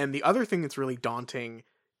chapter. And the other thing that's really daunting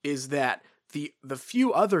is that the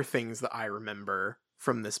few other things that I remember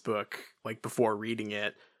from this book, like before reading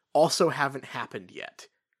it, also haven't happened yet.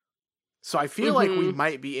 So I feel like we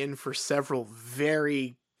might be in for several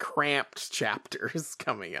very cramped chapters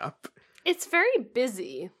coming up. It's very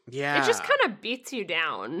busy. Yeah. It just kind of beats you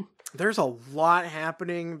down. There's a lot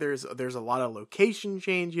happening. There's a lot of location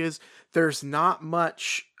changes. There's not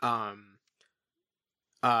much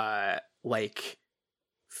like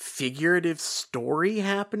figurative story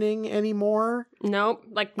happening anymore. Nope,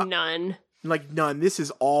 like none. Like none. This is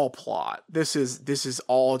all plot. This is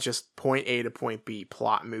all just point A to point B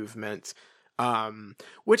plot movement.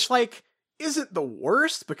 Which, like, isn't the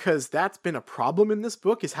worst, because that's been a problem in this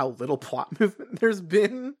book, is how little plot movement there's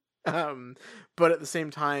been. But at the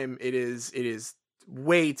same time, it is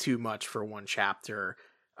way too much for one chapter.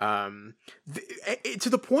 To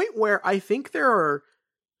the point where I think there are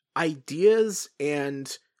ideas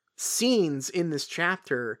and scenes in this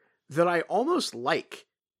chapter that I almost like,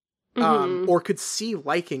 or could see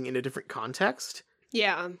liking in a different context.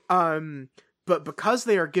 Yeah. But because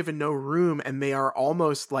they are given no room, and they are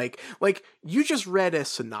almost like you just read a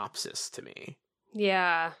synopsis to me.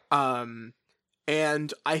 Yeah.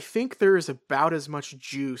 And I think there is about as much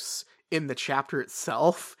juice in the chapter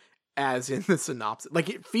itself as in the synopsis. Like,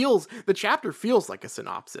 the chapter feels like a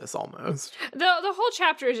synopsis almost. The whole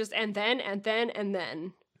chapter is just and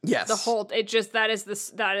then. Yes. That is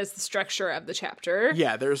the structure of the chapter.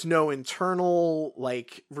 Yeah, there's no internal,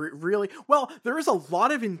 like, really. Well, there is a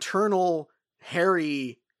lot of internal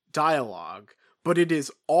Harry dialogue, but it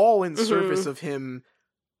is all in service of him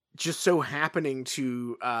just so happening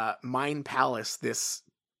to mind palace this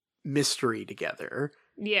mystery together.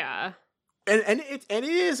 Yeah. And it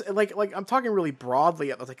is like I'm talking really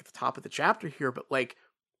broadly at the top of the chapter here, but like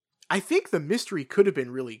I think the mystery could have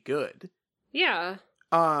been really good. Yeah.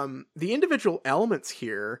 The individual elements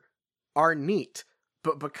here are neat,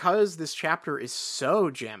 but because this chapter is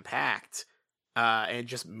so jam-packed, and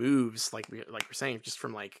just moves like we're saying, just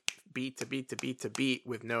from like beat to beat to beat to beat,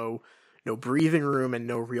 with no breathing room and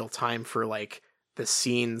no real time for like the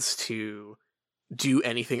scenes to do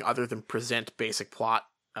anything other than present basic plot,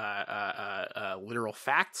 literal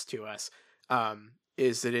facts to us,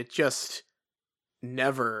 is that it just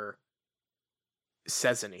never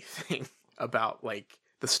says anything about like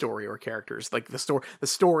the story or characters. Like the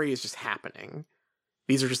story is just happening.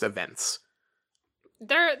 These are just events.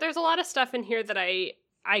 There's a lot of stuff in here that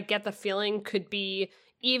I get the feeling could be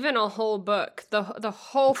even a whole book. The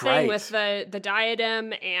whole thing Right. with the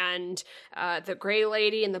diadem and the Grey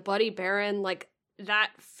Lady and the Bloody Baron, like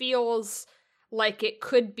that feels like it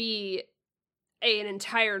could be an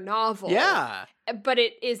entire novel. Yeah. But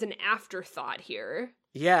it is an afterthought here.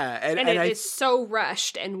 Yeah, and it is so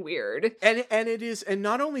rushed and weird. And it is, and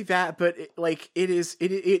not only that, but it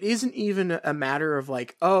isn't even a matter of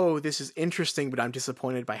like, oh, this is interesting, but I'm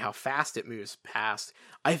disappointed by how fast it moves past.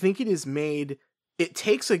 I think it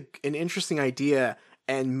takes an interesting idea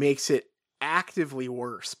and makes it actively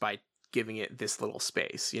worse by giving it this little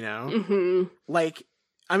space, you know? Mm-hmm. Like,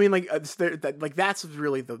 I mean, like, that's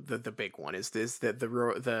really the big one, is that the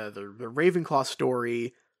Ravenclaw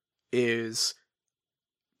story is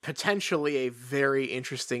potentially a very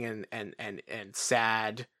interesting and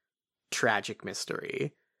sad, tragic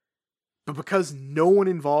mystery. But because no one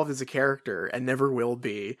involved is a character and never will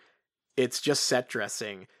be, it's just set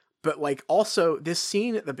dressing. But like also this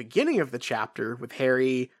scene at the beginning of the chapter with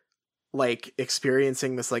Harry like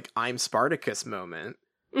experiencing this like I'm Spartacus moment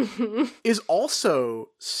is also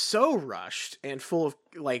so rushed and full of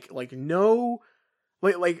like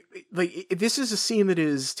this is a scene that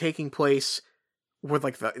is taking place with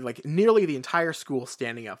like nearly the entire school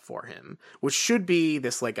standing up for him, which should be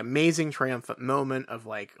this like amazing triumphant moment of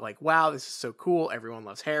like wow, this is so cool, everyone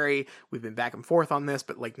loves Harry, we've been back and forth on this,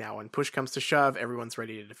 but like now when push comes to shove, everyone's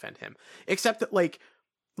ready to defend him. Except that like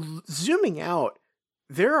zooming out,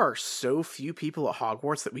 there are so few people at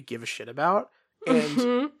Hogwarts that we give a shit about,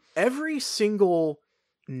 and every single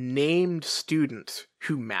named student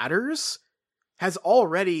who matters has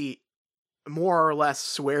already more or less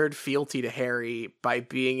sweared fealty to Harry by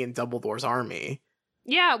being in Dumbledore's army.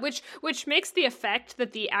 Yeah, which makes the effect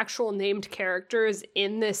that the actual named characters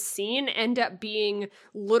in this scene end up being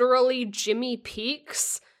literally Jimmy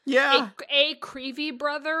Peaks. Yeah. A Creevy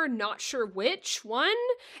brother, not sure which one,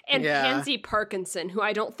 and Pansy Parkinson, who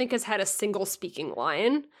I don't think has had a single speaking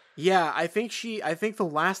line. Yeah, I think the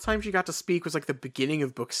last time she got to speak was like the beginning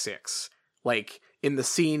of book 6. Like in the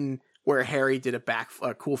scene where Harry did a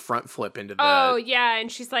cool front flip into the... Oh, yeah,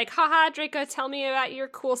 and she's like, haha, Draco, tell me about your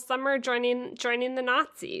cool summer joining the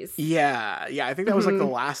Nazis. Yeah, I think that was like the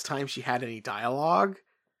last time she had any dialogue.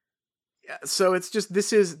 Yeah, so it's just, this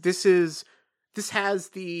has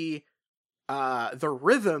the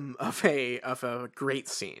rhythm of a great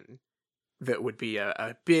scene that would be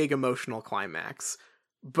a big emotional climax.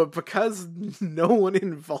 But because no one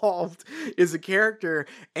involved is a character,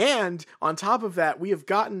 and on top of that, we have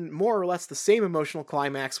gotten more or less the same emotional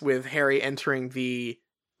climax with Harry entering the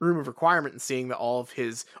Room of Requirement and seeing that all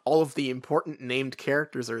of the important named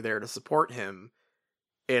characters are there to support him.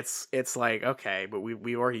 It's like, okay, but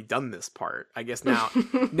we've already done this part. I guess now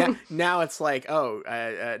now it's like,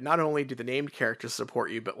 not only do the named characters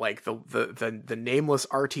support you, but like the nameless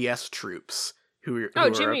RTS troops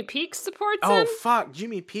Jimmy Peaks supports him? Oh, fuck.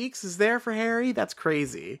 Jimmy Peaks is there for Harry? That's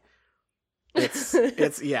crazy. It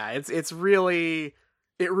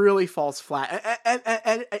really falls flat.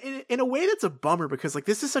 And in a way that's a bummer because, like,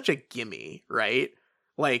 this is such a gimme, right?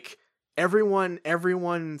 Like, everyone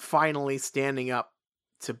finally standing up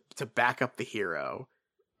to back up the hero.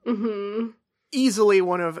 Mm-hmm. Easily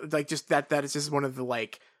one of, like, just that is just one of the,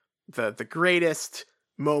 like, the greatest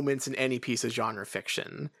moments in any piece of genre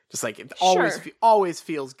fiction. Just like it always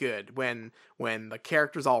feels good when the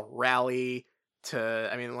characters all rally to,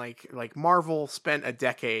 I mean, like Marvel spent a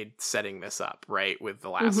decade setting this up, right? With the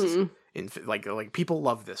last like people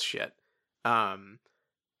love this shit. And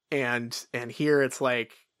here it's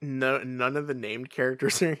like none of the named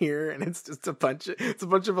characters are here, and it's just a bunch of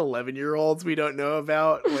 11-year-olds we don't know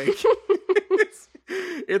about. Like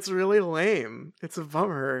it's really lame. It's a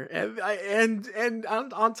bummer. And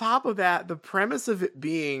on top of that, the premise of it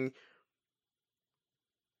being,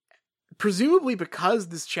 presumably because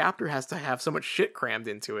this chapter has to have so much shit crammed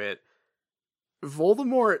into it,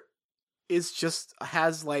 Voldemort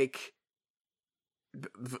has like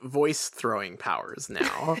voice throwing powers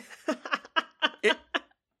now. It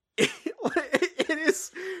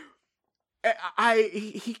is.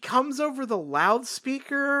 He comes over the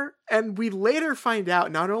loudspeaker, and we later find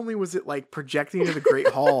out not only was it like projecting into the Great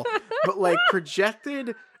Hall, but like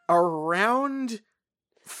projected around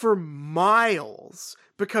for miles,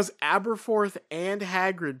 because Aberforth and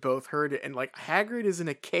Hagrid both heard it, and like Hagrid is in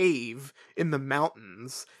a cave in the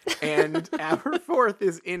mountains, and Aberforth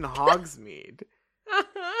is in Hogsmeade,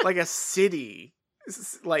 like a city,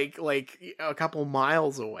 like a couple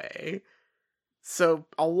miles away. So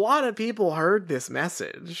a lot of people heard this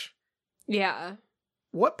message. Yeah.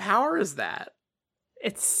 What power is that?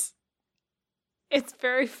 It's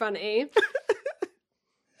very funny.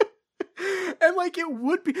 And like it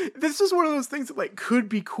would be, this is one of those things that like could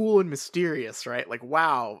be cool and mysterious, right? Like,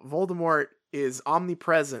 wow, Voldemort is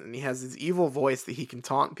omnipresent and he has his evil voice that he can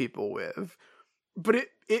taunt people with. But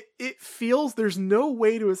it feels, there's no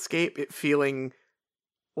way to escape it feeling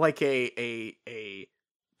like a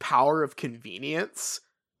power of convenience.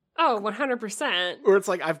 Oh, 100%. Or it's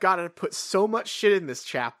like, I've got to put so much shit in this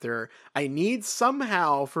chapter. I need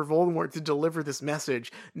somehow for Voldemort to deliver this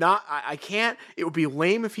message. I can't. It would be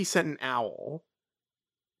lame if he sent an owl.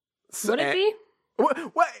 Would it be? What?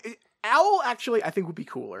 Owl, actually, I think would be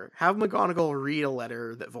cooler. Have McGonagall read a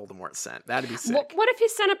letter that Voldemort sent. That'd be sick. What if he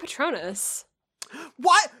sent a Patronus?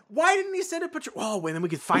 What? Why didn't he send a Patronus? Oh, wait, then we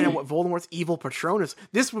could find out what Voldemort's evil Patronus.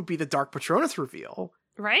 This would be the Dark Patronus reveal.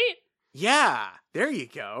 Right? Yeah, there you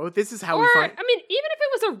go. This is how we find... I mean, even if it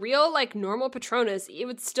was a real, like, normal Patronus, it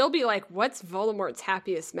would still be like, what's Voldemort's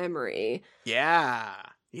happiest memory? Yeah.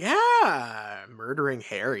 Murdering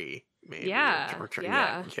Harry, maybe.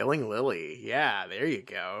 Yeah. Killing Lily. Yeah, there you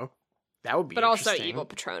go. That would be But interesting. also evil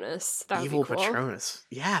Patronus. That would evil be cool. Patronus.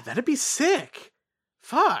 Yeah, that'd be sick.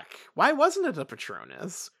 Fuck. Why wasn't it a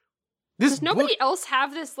Patronus? Does nobody else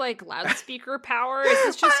have this, like, loudspeaker power? Is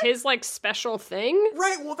this just his, like, special thing?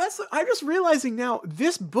 Right, well, I'm just realizing now,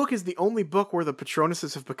 this book is the only book where the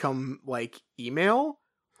Patronuses have become, like, email.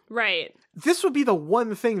 Right. This would be the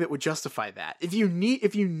one thing that would justify that. If you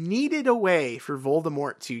needed a way for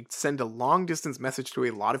Voldemort to send a long-distance message to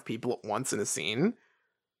a lot of people at once in a scene,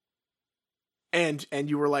 and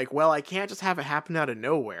you were like, well, I can't just have it happen out of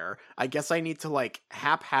nowhere. I guess I need to, like,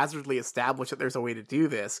 haphazardly establish that there's a way to do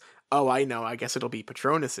this. Oh, I know. I guess it'll be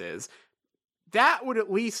Patronuses. That would at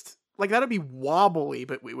least, like, that'd be wobbly,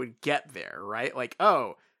 but we would get there, right? Like,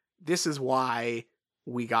 oh, this is why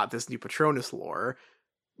we got this new Patronus lore.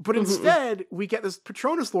 But instead, we get this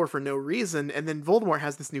Patronus lore for no reason, and then Voldemort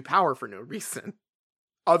has this new power for no reason,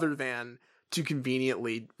 other than to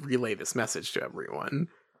conveniently relay this message to everyone.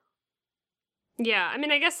 Yeah, I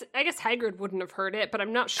mean, I guess Hagrid wouldn't have heard it, but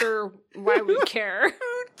I'm not sure why we'd care.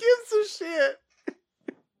 Who gives a shit?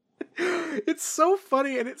 It's so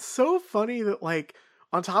funny, and it's so funny that, like,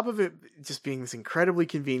 on top of it just being this incredibly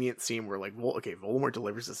convenient scene where, like, Voldemort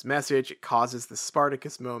delivers this message, it causes this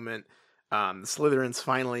Spartacus moment, the Slytherins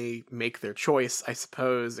finally make their choice, I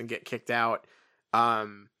suppose, and get kicked out,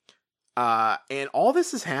 and all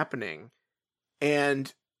this is happening,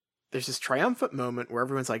 and there's this triumphant moment where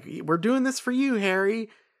everyone's like, we're doing this for you, Harry.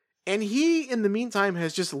 And he, in the meantime,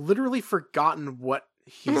 has just literally forgotten what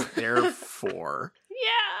he's there for.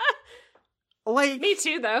 Yeah. Like, me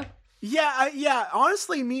too, though. Yeah,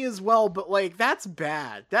 honestly, me as well, but, like, that's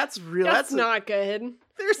bad. That's real. That's not good.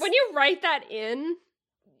 When you write that in,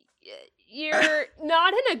 you're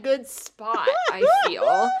not in a good spot, I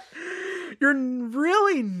feel. You're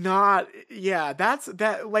really not. Yeah,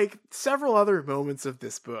 that, like, several other moments of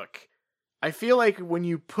this book I feel like when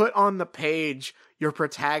you put on the page your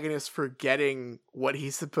protagonist forgetting what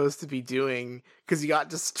he's supposed to be doing because he got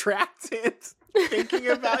distracted thinking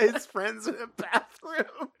about his friends in a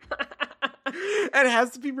bathroom. And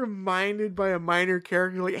has to be reminded by a minor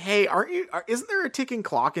character like, hey, isn't there a ticking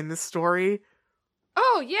clock in this story?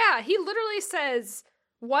 Oh, yeah. He literally says,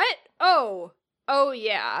 what? Oh,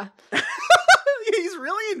 yeah. He's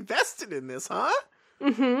really invested in this, huh?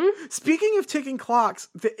 Mm-hmm. Speaking of ticking clocks,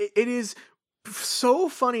 it is so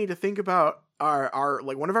funny to think about our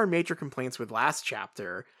like one of our major complaints with last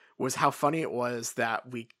chapter was how funny it was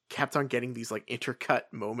that we kept on getting these like intercut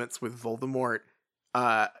moments with Voldemort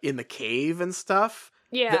in the cave and stuff.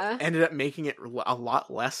 Yeah. That ended up making it a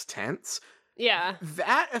lot less tense. Yeah.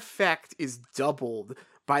 That effect is doubled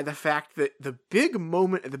by the fact that the big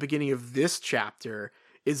moment at the beginning of this chapter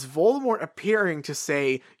is Voldemort appearing to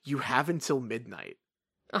say, you have until midnight.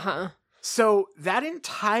 Uh-huh. So that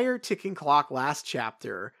entire ticking clock last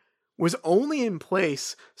chapter was only in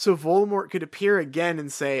place so Voldemort could appear again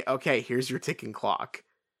and say, okay, here's your ticking clock.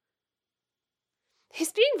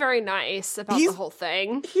 He's being very nice about the whole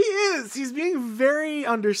thing. He is. He's being very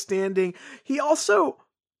understanding. He also,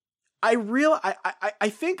 I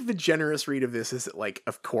think the generous read of this is that, like,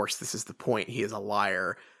 of course, this is the point. He is a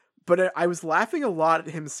liar. But I was laughing a lot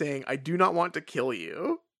at him saying, I do not want to kill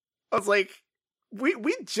you. I was like,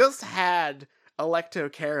 we just had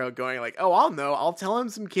Electo Caro going like, oh, I'll tell him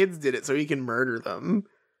some kids did it so he can murder them.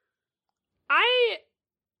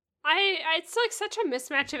 It's like such a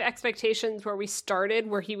mismatch of expectations where we started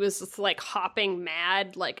where he was just like hopping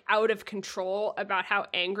mad, like out of control about how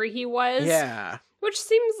angry he was. Yeah. Which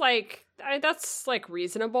seems like that's like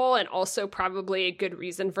reasonable and also probably a good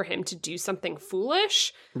reason for him to do something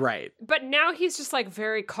foolish. Right. But now he's just like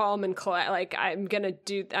very calm and like,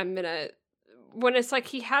 when it's like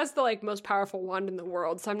he has the like most powerful wand in the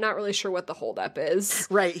world, so I'm not really sure what the holdup is.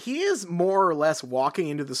 Right. He is more or less walking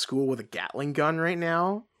into the school with a Gatling gun right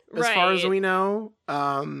now, as far as we know.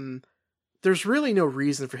 There's really no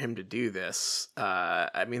reason for him to do this.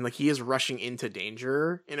 I mean, like, he is rushing into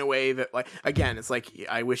danger in a way that, like, again, it's like,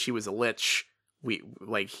 I wish he was a lich.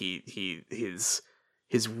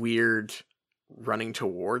 His weird running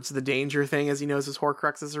towards the danger thing as he knows his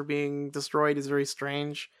Horcruxes are being destroyed is very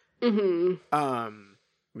strange.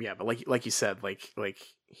 Mm-hmm. Yeah, but like you said, like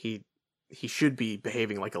he should be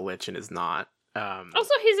behaving like a lich and is not.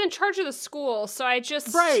 Also, he's in charge of the school, so I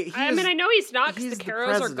know he's not because the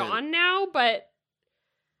Caros are gone now, but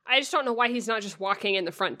I just don't know why he's not just walking in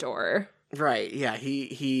the front door. Right? Yeah,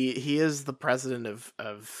 he is the president of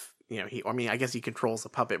I guess he controls the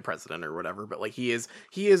puppet president or whatever, but like he is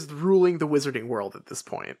ruling the wizarding world at this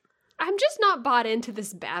point. I'm just not bought into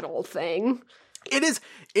this battle thing. It is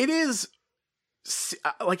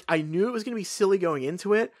like, I knew it was going to be silly going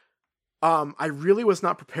into it. I really was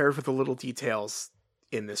not prepared for the little details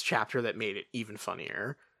in this chapter that made it even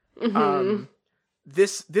funnier. Mm-hmm.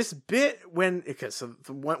 This bit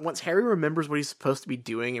once Harry remembers what he's supposed to be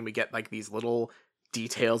doing and we get like these little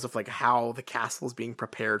details of like how the castle is being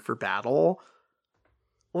prepared for battle.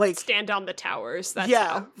 Like, stand on the towers. That's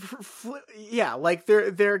like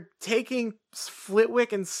they're taking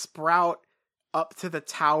Flitwick and Sprout up to the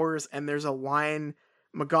towers, and there's a line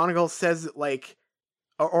McGonagall says like,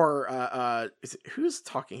 is it, who's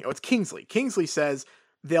talking? Oh, it's Kingsley. Kingsley says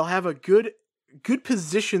they'll have a good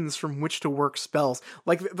positions from which to work spells.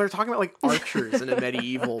 Like, they're talking about like archers in a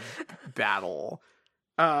medieval battle.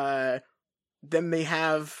 Then they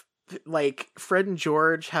have like Fred and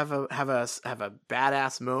George have a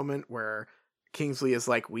badass moment where Kingsley is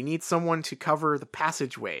like, we need someone to cover the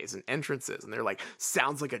passageways and entrances, and they're like,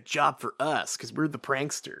 sounds like a job for us because we're the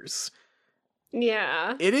pranksters.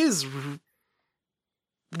 Yeah, it is.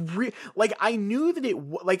 Like, I knew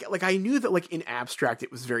that I knew that like in abstract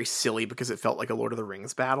it was very silly because it felt like a Lord of the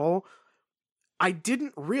Rings battle. I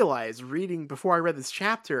didn't realize reading before I read this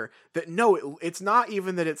chapter that no, it's not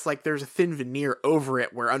even that it's like there's a thin veneer over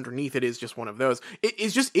it where underneath it is just one of those. It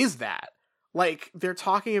is that. Like, they're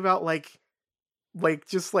talking about like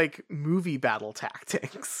just like movie battle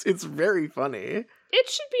tactics. It's very funny. It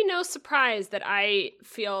should be no surprise that I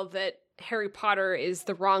feel that Harry Potter is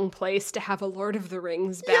the wrong place to have a Lord of the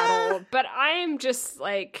Rings battle, but I am just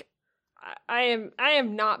like, I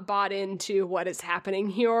am not bought into what is happening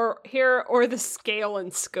here or the scale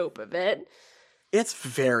and scope of it. It's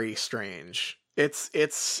very strange.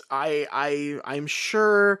 I'm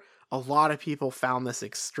sure a lot of people found this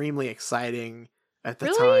extremely exciting at the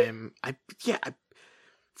time.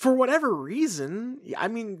 For whatever reason. I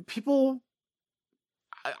mean, people,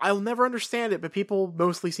 I'll never understand it, but people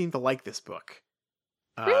mostly seem to like this book.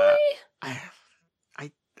 Really? I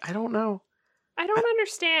don't know. don't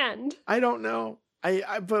understand. I don't know.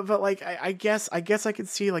 But like I guess I could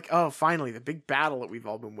see like, oh, finally the big battle that we've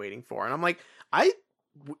all been waiting for, and I'm like,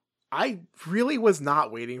 I really was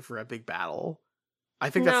not waiting for a big battle. I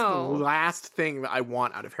think that's the last thing that I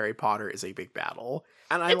want out of Harry Potter is a big battle,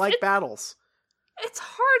 and I like battles. It's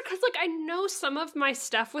hard because like I know some of my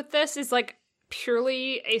stuff with this is like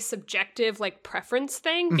purely a subjective like preference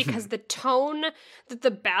thing because the tone that the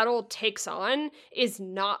battle takes on is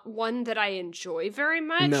not one that I enjoy very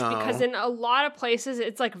much because in a lot of places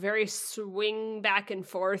it's like very swing back and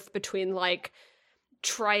forth between like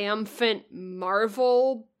triumphant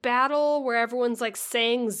Marvel battle where everyone's like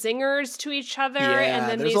saying zingers to each other and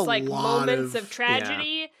then these like moments of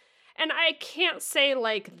tragedy. And I can't say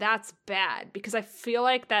like that's bad because I feel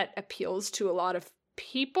like that appeals to a lot of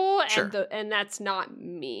people and that's not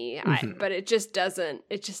me. But it just doesn't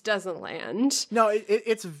land. No,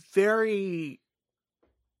 it's very,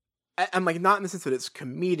 I'm like not in the sense that it's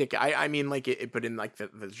comedic. I mean like it but in like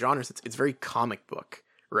the genres it's very comic book,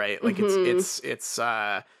 right? Like it's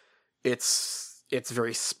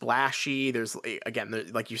very splashy. There's again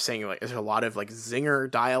like you're saying, like there's a lot of like zinger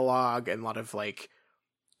dialogue and a lot of like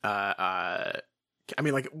I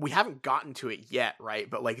mean, like, we haven't gotten to it yet, right?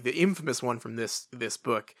 But, like, the infamous one from this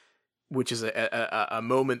book, which is a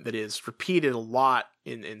moment that is repeated a lot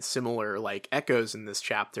in similar, like, echoes in this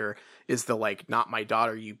chapter, is the, like, not my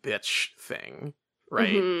daughter, you bitch thing,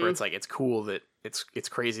 right? Where it's, like, it's cool that, it's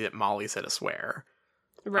crazy that Molly said a swear.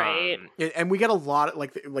 Right. And we get a lot of,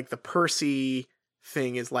 like the Percy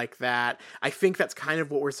thing is like that. I think that's kind of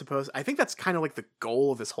what I think that's kind of, like, the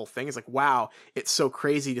goal of this whole thing, is, like, wow, it's so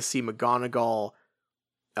crazy to see McGonagall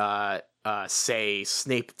say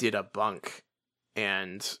Snape did a bunk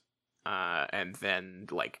and then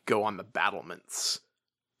like go on the battlements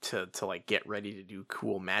to like get ready to do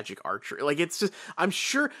cool magic archery. Like it's just I'm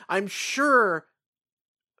sure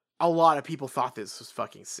a lot of people thought this was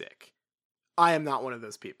fucking sick. I am not one of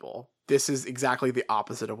those people. This is exactly the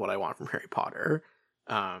opposite of what I want from Harry Potter.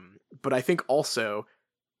 But I think also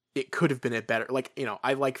it could have been a better, like, you know,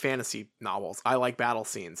 I like fantasy novels. I like battle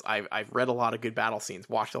scenes. I've read a lot of good battle scenes,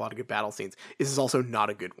 watched a lot of good battle scenes. This is also not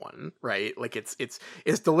a good one, right? Like it's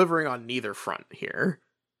delivering on neither front here.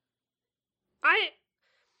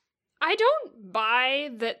 I don't buy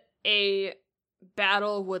that a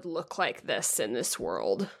battle would look like this in this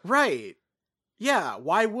world. Right. Yeah,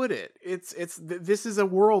 why would it? This is a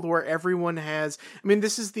world where everyone has, I mean,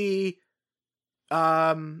 this is the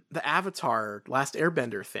Avatar Last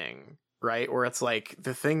Airbender thing, right? Where it's like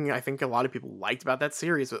the thing I think a lot of people liked about that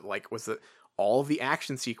series was that all of the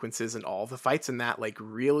action sequences and all of the fights in that like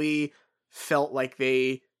really felt like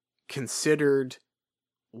they considered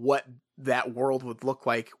what that world would look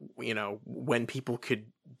like, you know, when people could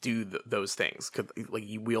do those things, could like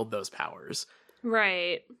you wield those powers.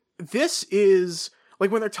 Right. This is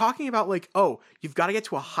like when they're talking about like, oh, you've got to get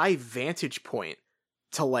to a high vantage point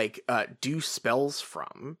to like do spells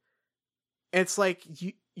from. It's like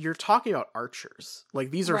you're talking about archers.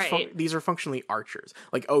 Like these are these are functionally archers.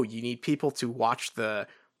 Like, oh, you need people to watch the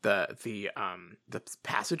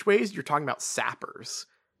passageways. You're talking about sappers.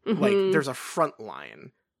 Like there's a front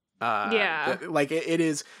line. Like it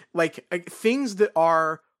is like things that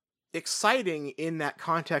are exciting in that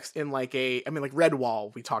context in like I mean like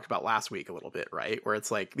Redwall we talked about last week a little bit, right? Where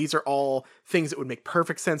it's like these are all things that would make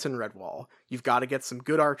perfect sense in Redwall. You've got to get some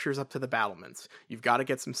good archers up to the battlements. You've got to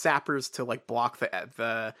get some sappers to like block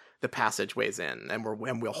the passageways in, and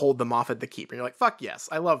we'll hold them off at the keep. And you're like, fuck yes,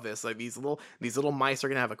 I love this. Like these little mice are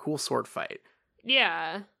gonna have a cool sword fight.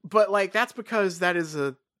 Yeah. But like that's because those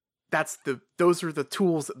are the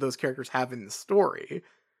tools that those characters have in the story.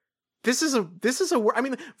 This is I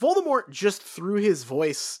mean, Voldemort just threw his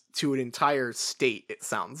voice to an entire state, it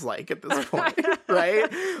sounds like, at this point,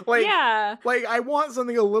 right? Like, yeah. Like, I want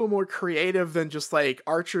something a little more creative than just, like,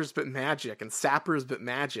 archers but magic, and sappers but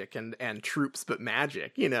magic, and troops but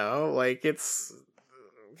magic, you know? Like,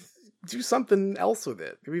 do something else with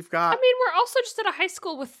it. We've got... I mean, we're also just at a high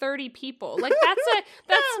school with 30 people. Like,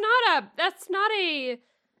 that's not a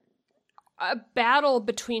battle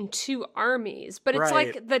between two armies, but it's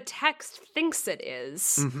like the text thinks it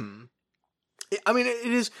is. Mm-hmm. I mean, it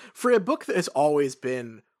is for a book that has always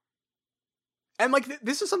been, and like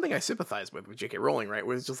this is something I sympathize with J.K. Rowling, right?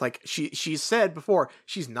 Where it's just like she's said before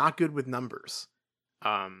she's not good with numbers.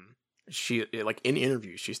 She like in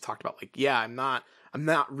interviews she's talked about like, yeah, I'm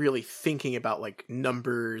not really thinking about like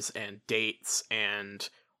numbers and dates and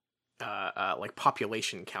like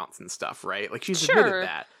population counts and stuff, right? Like she's admitted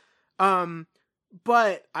that.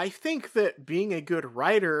 But I think that being a good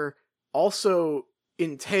writer also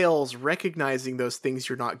entails recognizing those things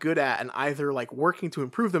you're not good at and either like working to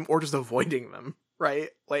improve them or just avoiding them, right?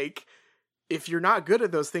 Like, if you're not good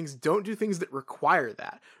at those things, don't do things that require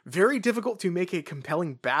that. Very difficult to make a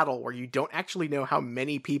compelling battle where you don't actually know how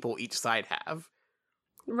many people each side have.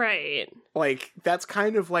 Right. Like, that's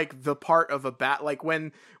kind of like the part of a like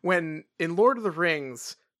when in Lord of the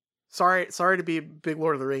Rings, sorry to be a big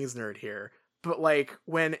Lord of the Rings nerd here, but like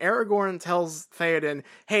when Aragorn tells Theoden,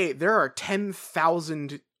 hey, there are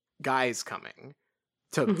 10,000 guys coming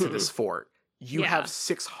to this fort. You have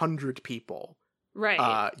 600 people.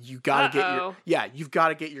 Right. You gotta you've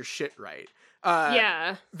gotta get your shit right.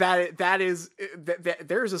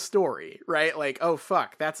 There's a story, right? Like, oh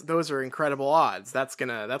fuck, those are incredible odds. That's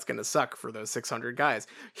gonna suck for those 600 guys.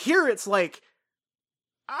 Here it's like,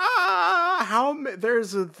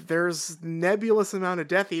 there's nebulous amount of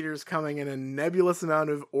Death Eaters coming and a nebulous amount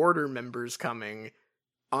of Order members coming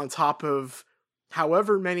on top of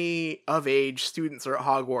however many of age students are at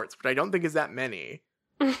Hogwarts, but I don't think is that many.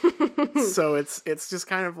 So it's just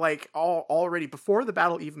kind of like already before the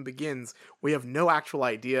battle even begins, we have no actual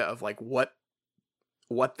idea of like what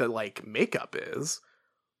the like makeup is.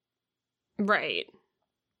 Right.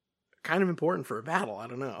 Kind of important for a battle. I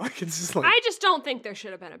don't know. It's just like, I just don't think there should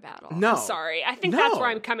have been a battle. No. I'm sorry. I think that's where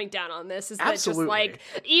I'm coming down on this. Is that Absolutely. just like,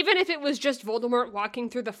 even if it was just Voldemort walking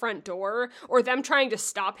through the front door or them trying to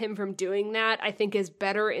stop him from doing that, I think is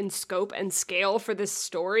better in scope and scale for this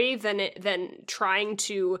story than trying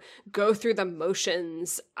to go through the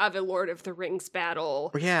motions of a Lord of the Rings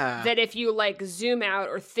battle. Yeah. That if you like zoom out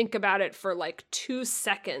or think about it for like 2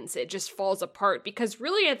 seconds, it just falls apart. Because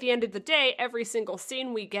really at the end of the day, every single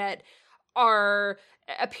scene we get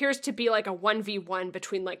appears to be like a 1v1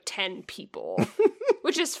 between like 10 people,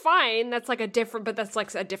 which is fine. That's like a different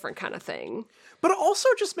kind of thing. But it also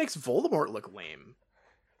just makes Voldemort look lame.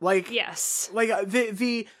 Like, yes, like I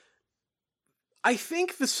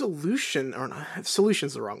think the solution, or not,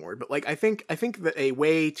 solution's the wrong word, but like I think that a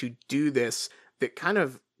way to do this that kind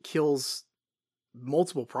of kills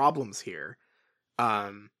multiple problems here,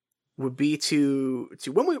 would be to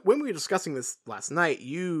when we were discussing this last night,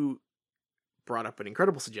 you brought up an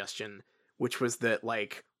incredible suggestion, which was that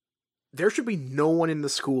like there should be no one in the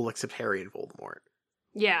school except Harry and Voldemort.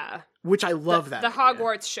 Yeah, which I love that the idea.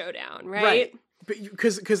 Hogwarts showdown, right? But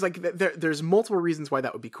because like there's multiple reasons why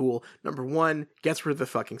that would be cool. Number one, gets rid of the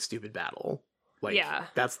fucking stupid battle. Like, yeah,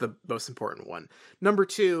 that's the most important one. Number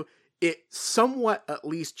two, it somewhat at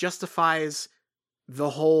least justifies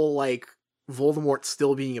the whole like Voldemort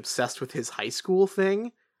still being obsessed with his high school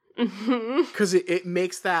thing. Because it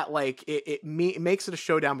makes that like it makes it a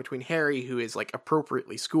showdown between Harry, who is like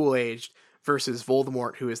appropriately school aged, versus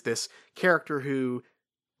Voldemort, who is this character who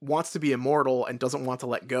wants to be immortal and doesn't want to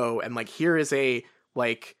let go. And like here is a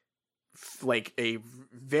like a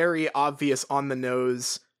very obvious on the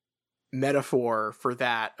nose metaphor for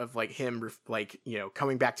that, of like him like, you know,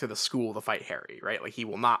 coming back to the school to fight Harry, right? Like he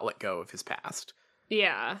will not let go of his past.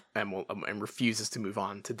 Yeah, and refuses to move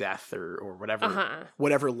on to death or whatever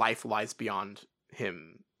whatever life lies beyond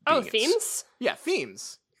him. Themes? Yeah,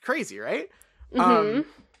 themes. Crazy, right? Mm-hmm.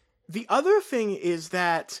 The other thing is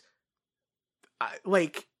that,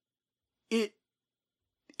 like, it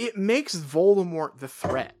makes Voldemort the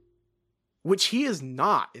threat, which he is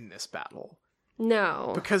not in this battle.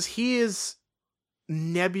 No, because he is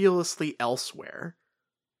nebulously elsewhere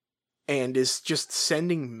and is just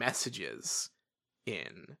sending messages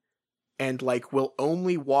in, and like will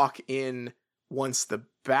only walk in once the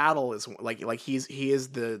battle is like he is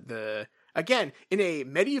the again, in a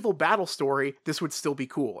medieval battle story, this would still be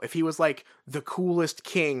cool if he was like the coolest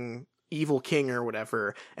king, evil king or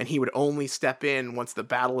whatever, and he would only step in once the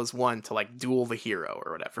battle is won to like duel the hero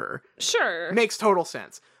or whatever. Sure, makes total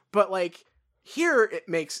sense. But like here it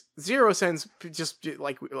makes zero sense, just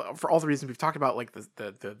like for all the reasons we've talked about, like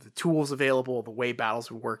the tools available, the way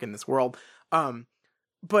battles would work in this world.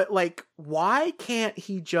 But like, why can't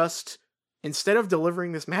he just, instead of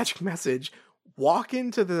delivering this magic message, walk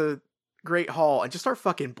into the Great Hall and just start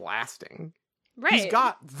fucking blasting? Right. He's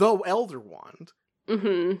got the Elder Wand.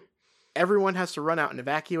 Mm-hmm. Everyone has to run out and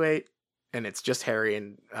evacuate, and it's just Harry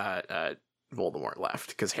and Voldemort left,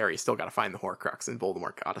 because Harry's still got to find the Horcrux, and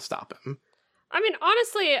Voldemort got to stop him. I mean,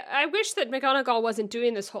 honestly, I wish that McGonagall wasn't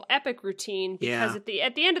doing this whole epic routine, because at the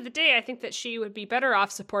end of the day, I think that she would be better off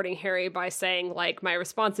supporting Harry by saying, like, my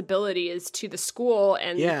responsibility is to the school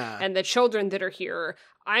and the children that are here.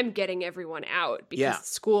 I'm getting everyone out because the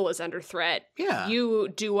school is under threat. Yeah. You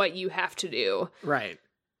do what you have to do. Right.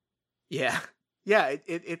 Yeah. Yeah,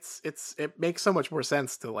 it makes so much more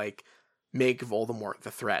sense to like make Voldemort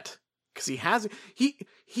the threat because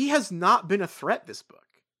he has not been a threat this book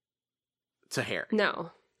to Harry.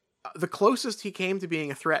 No. The closest he came to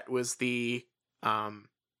being a threat was the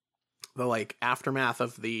like aftermath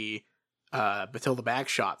of the Bathilda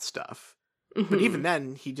Bagshot stuff. Mm-hmm. But even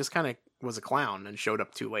then, he just kind of was a clown and showed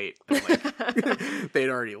up too late. And, like, they'd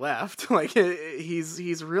already left. Like,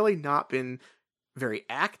 he's really not been very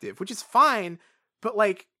active, which is fine. But,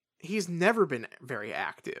 like, he's never been very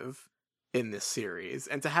active in this series.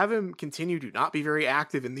 And to have him continue to not be very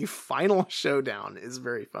active in the final showdown is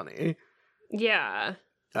very funny. Yeah.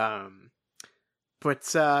 But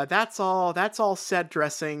that's all set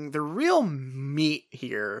dressing. The real meat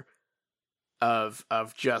here of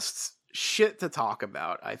just shit to talk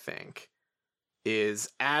about, I think, is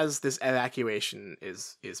as this evacuation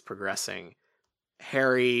is progressing,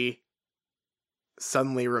 Harry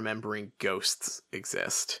suddenly remembering ghosts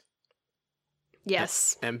exist.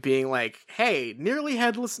 Yes. And being like, hey, nearly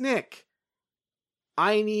headless Nick,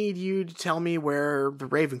 I need you to tell me where the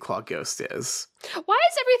Ravenclaw ghost is. Why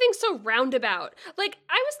is everything so roundabout? Like,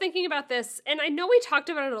 I was thinking about this, and I know we talked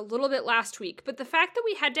about it a little bit last week, but the fact that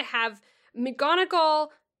we had to have McGonagall,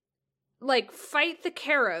 like, fight the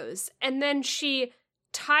Carrows, and then she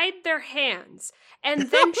tied their hands, and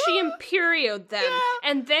then she imperioed them,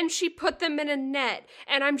 and then she put them in a net,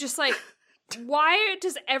 and I'm just like, why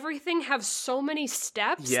does everything have so many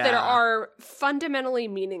steps that are fundamentally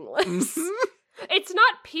meaningless? It's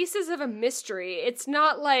not pieces of a mystery. It's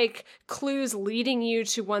not like clues leading you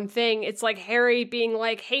to one thing. It's like Harry being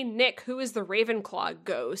like, hey, Nick, who is the Ravenclaw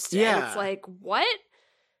ghost? Yeah. And it's like, what?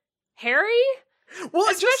 Harry? Well,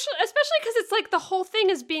 especially because it's like the whole thing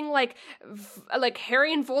is being like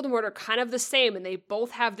Harry and Voldemort are kind of the same, and they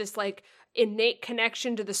both have this like innate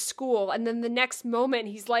connection to the school. And then the next moment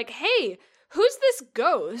he's like, hey, who's this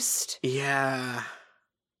ghost? Yeah.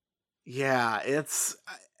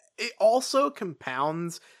 It also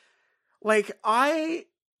compounds, like, I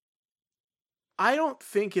don't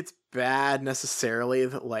think it's bad necessarily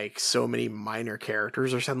that, like, so many minor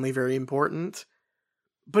characters are suddenly very important,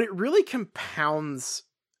 but it really compounds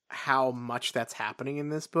how much that's happening in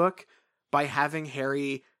this book by having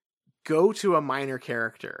Harry go to a minor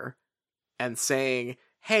character and saying,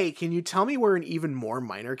 hey, can you tell me where an even more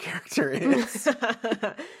minor character is?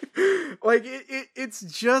 Like, it's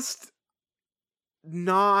just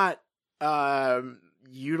not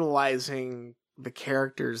utilizing the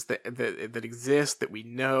characters that exist, that we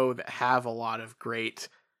know, that have a lot of great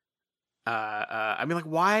I mean, like,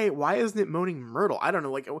 why isn't it Moaning Myrtle? I don't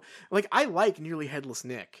know, like I like Nearly Headless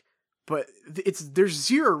Nick, but there's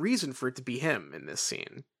zero reason for it to be him in this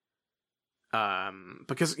scene,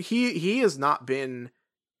 because he has not been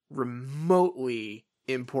remotely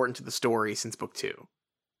important to the story since book 2.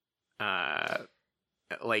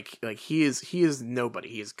 Like he is nobody.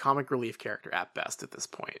 He is comic relief character at best at this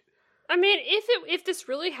point. I mean, if this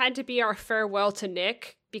really had to be our farewell to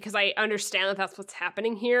Nick, because I understand that that's what's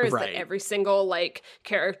happening here, is that every single like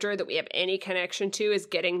character that we have any connection to is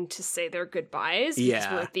getting to say their goodbyes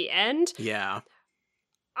because we're at the end. Yeah.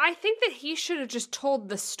 I think that he should have just told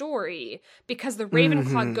the story, because the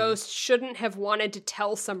Ravenclaw ghost shouldn't have wanted to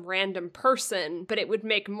tell some random person, but it would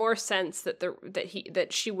make more sense that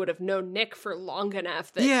she would have known Nick for long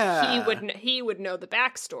enough that he would know the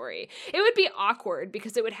backstory. It would be awkward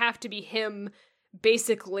because it would have to be him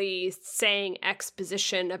basically saying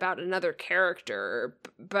exposition about another character,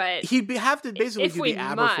 but he'd have to basically do the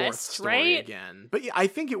Aberforth story again. But yeah, I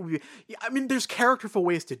think it would be. I mean, there's characterful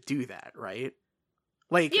ways to do that, right?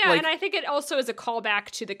 And I think it also is a callback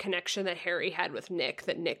to the connection that Harry had with Nick,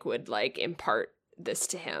 that Nick would, like, impart this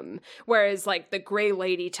to him. Whereas, like, the Grey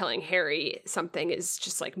Lady telling Harry something is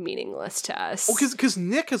just, like, meaningless to us. Well, because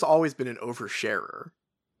Nick has always been an oversharer.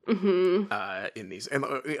 Mm-hmm. In these, and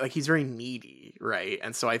like, he's very needy, right?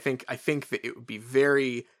 And so I think that it would be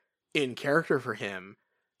very in character for him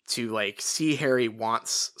to, like, see Harry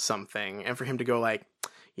wants something, and for him to go, like,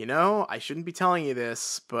 you know, I shouldn't be telling you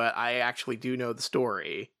this, but I actually do know the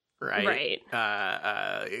story, right?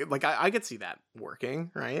 Right. Like, I could see that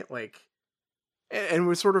working, right? Like, and it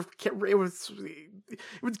was it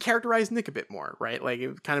would characterize Nick a bit more, right? Like, it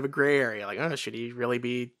was kind of a gray area. Like, oh, should he really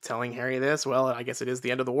be telling Harry this? Well, I guess it is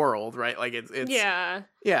the end of the world, right? Like, it's yeah.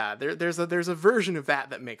 There's a version of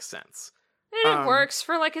that makes sense. And it works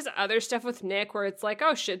for, like, his other stuff with Nick, where it's like,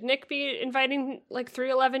 oh, should Nick be inviting, like, 3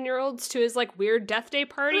 11-year-olds to his, like, weird death day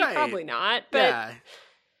party? Right. Probably not, but... Yeah.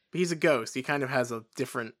 He's a ghost. He kind of has a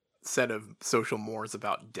different set of social mores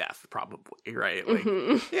about death, probably, right? Like,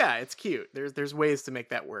 yeah, it's cute. There's ways to make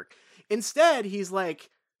that work. Instead, he's like,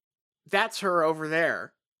 that's her over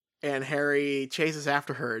there. And Harry chases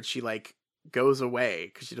after her, and she, like, goes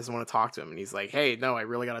away because she doesn't want to talk to him, and he's like, hey, no, I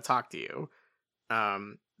really got to talk to you.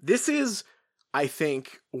 This is, I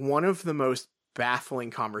think, one of the most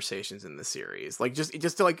baffling conversations in the series. Like, just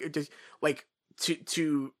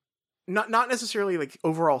to not necessarily like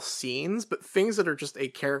overall scenes, but things that are just a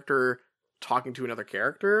character talking to another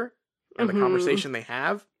character and the conversation they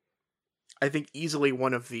have. I think easily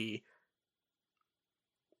one of the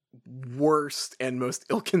worst and most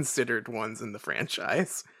ill-considered ones in the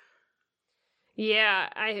franchise. Yeah,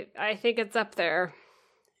 I think it's up there.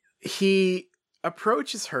 He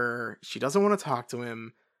approaches her. She doesn't want to talk to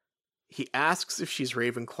him. He asks if she's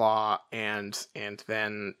Ravenclaw, and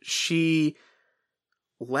then she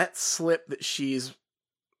lets slip that she's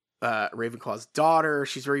Ravenclaw's daughter.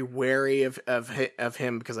 She's very wary of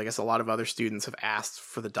him because I guess a lot of other students have asked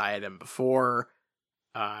for the diadem before.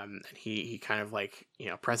 And he kind of like,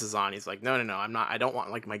 presses on. He's like, no, I'm not. I don't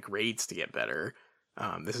want like my grades to get better.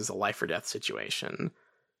 This is a life or death situation.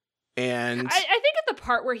 And I think at the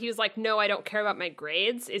part where he was like, no, I don't care about my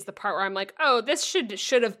grades is the part where I'm like, oh, this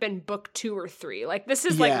should have been book 2 or 3. Like, this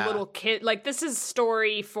is like little kid, like this is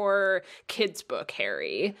story for kids book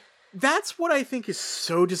Harry. That's what I think is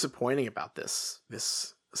so disappointing about this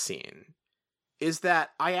scene, is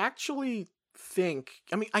that I actually think,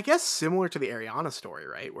 I mean, I guess similar to the Ariana story,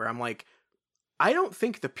 right? Where I'm like, I don't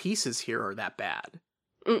think the pieces here are that bad.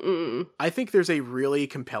 I think there's a really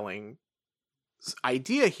compelling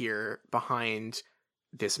idea here behind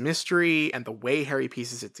this mystery and the way Harry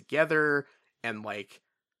pieces it together and like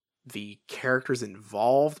the characters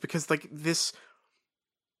involved, because like this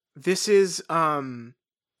is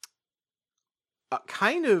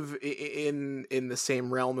kind of in the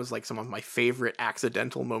same realm as like some of my favorite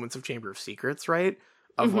accidental moments of Chamber of Secrets, right?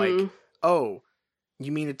 Of like, oh,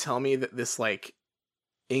 you mean to tell me that this like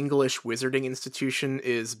English wizarding institution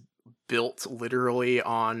is built literally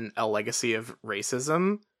on a legacy of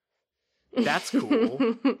racism? That's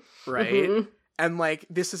cool. Right? And like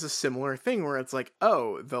this is a similar thing where it's like,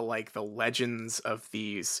 oh, the legends of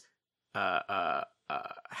these house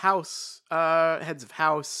heads of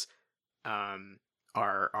house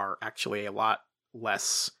are actually a lot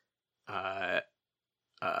less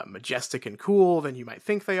majestic and cool than you might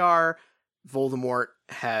think they are. Voldemort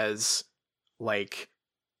has like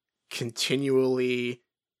continually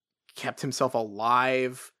kept himself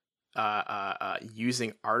alive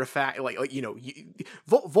using artifact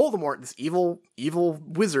Voldemort, this evil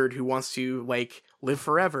wizard who wants to like live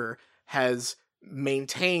forever, has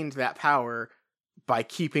maintained that power by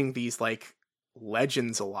keeping these like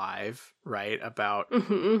legends alive, right? About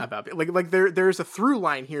like there's a through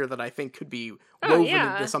line here that I think could be woven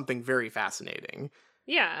into something very fascinating.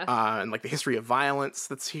 Yeah. And like the history of violence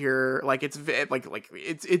that's here, like it's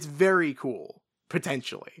it's very cool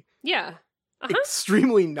potentially. Yeah.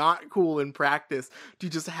 Extremely not cool in practice to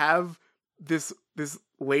just have this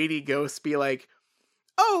lady ghost be like,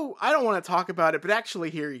 oh, I don't want to talk about it, but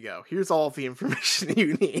actually here you go. Here's all of the information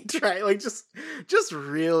you need, right? Like just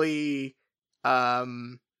really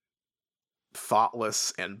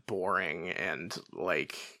thoughtless and boring and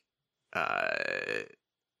like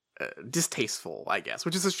distasteful, I guess,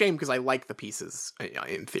 which is a shame because I like the pieces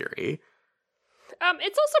in theory.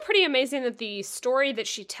 It's also pretty amazing that the story that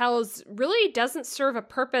she tells really doesn't serve a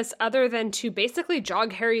purpose other than to basically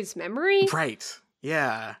jog Harry's memory. Right.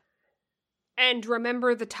 Yeah. And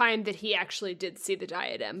remember the time that he actually did see the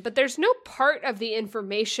diadem. But there's no part of the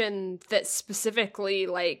information that specifically,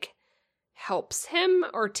 like, helps him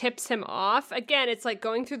or tips him off. Again, it's like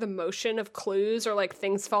going through the motion of clues or, like,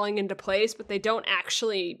 things falling into place, but they don't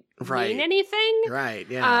actually mean anything. Right,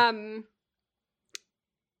 yeah.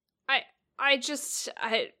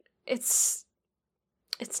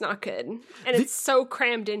 It's not good. And it's so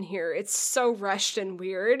crammed in here. It's so rushed and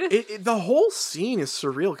weird. The whole scene is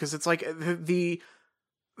surreal because it's like the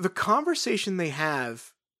conversation they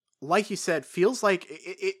have, like you said, feels like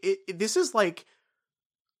this is like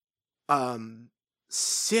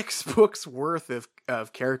 6 books worth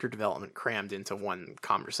of character development crammed into one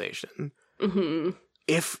conversation.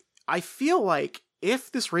 I feel like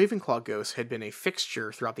if this Ravenclaw ghost had been a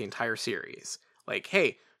fixture throughout the entire series, like,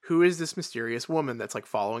 hey, who is this mysterious woman that's like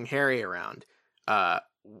following Harry around?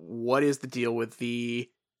 What is the deal with the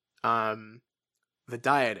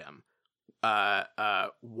diadem?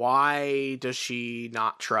 Why does she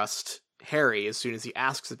not trust Harry as soon as he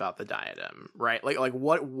asks about the diadem? Right? Like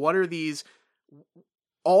what are these?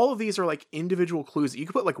 All of these are like individual clues that you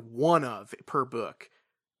could put like one of per book,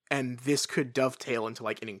 and this could dovetail into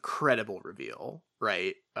like an incredible reveal,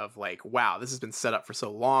 right? Of like, wow, this has been set up for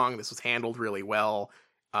so long. This was handled really well.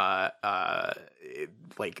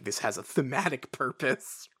 Like this has a thematic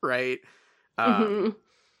purpose, right?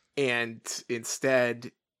 And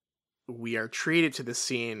instead, we are treated to the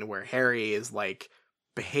scene where Harry is like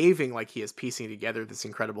behaving like he is piecing together this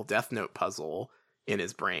incredible Death Note puzzle in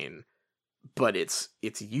his brain, but it's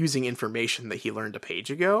using information that he learned a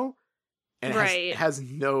page ago, and has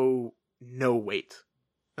no weight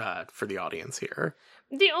for the audience here.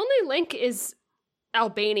 The only link is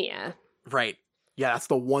Albania. Right. Yeah, that's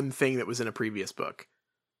the one thing that was in a previous book.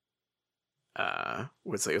 It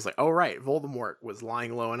was like, oh right, Voldemort was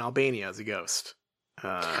lying low in Albania as a ghost.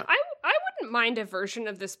 I wouldn't mind a version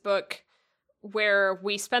of this book where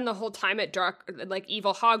we spend the whole time at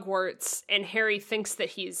Evil Hogwarts, and Harry thinks that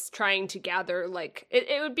he's trying to gather, like,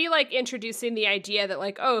 it would be like introducing the idea that,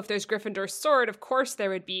 like, oh, if there's Gryffindor's sword, of course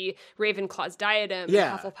there would be Ravenclaw's diadem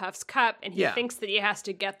and Hufflepuff's cup, and he thinks that he has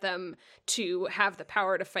to get them to have the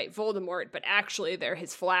power to fight Voldemort, but actually they're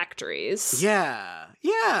his phylacteries. Yeah,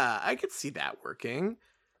 I could see that working.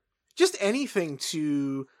 Just anything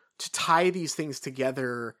to tie these things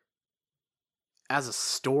together as a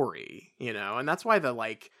story, you know, and that's why the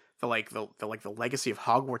legacy of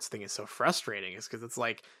Hogwarts thing is so frustrating, is because it's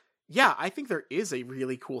like, yeah, I think there is a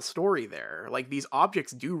really cool story there. Like, these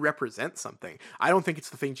objects do represent something. I don't think it's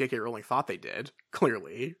the thing J.K. Rowling thought they did,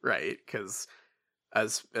 clearly, right? Because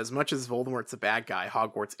as much as Voldemort's a bad guy,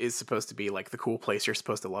 Hogwarts is supposed to be like the cool place you're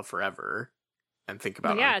supposed to love forever. And think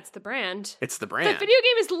about it. Yeah, it's the brand. It's the brand. The video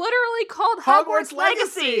game is literally called Hogwarts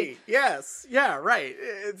Legacy. Yes. Yeah, right.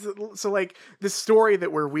 So like this story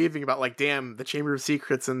that we're weaving about, like, damn, the Chamber of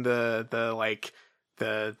Secrets and the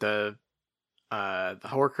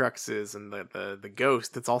Horcruxes and the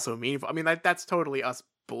ghost, it's also meaningful. I mean, that's totally us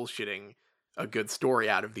bullshitting a good story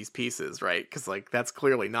out of these pieces, right? Because, like, that's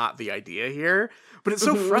clearly not the idea here. But it's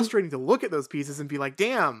so frustrating to look at those pieces and be like,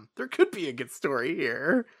 damn, there could be a good story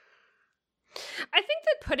here. I think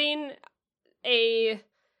that putting a,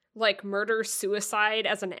 like, murder-suicide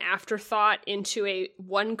as an afterthought into a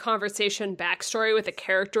one conversation backstory with a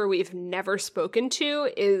character we've never spoken to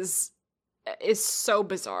is so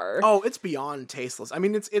bizarre. Oh, it's beyond tasteless. I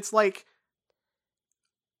mean, it's like,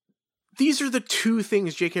 these are the two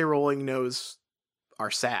things J.K. Rowling knows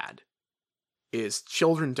are sad, is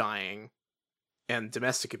children dying and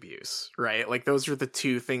domestic abuse, right? Like, those are the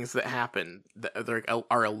two things that happen that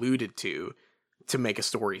are alluded to make a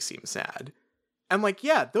story seem sad. And, like,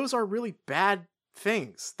 yeah, those are really bad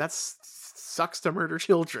things. That sucks to murder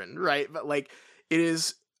children, right? But, like, it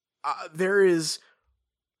is, there is,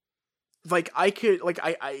 like, I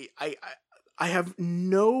have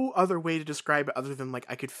no other way to describe it other than, like,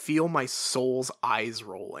 I could feel my soul's eyes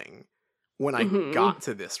rolling when I got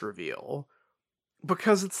to this reveal.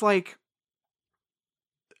 Because it's like,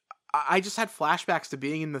 I just had flashbacks to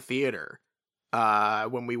being in the theater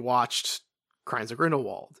when we watched Crimes of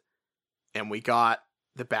Grindelwald, and we got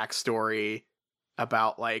the backstory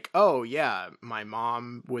about, like, oh yeah, my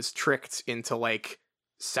mom was tricked into, like,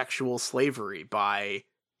 sexual slavery by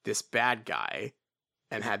this bad guy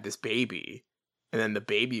and had this baby, and then the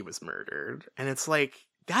baby was murdered, and it's like,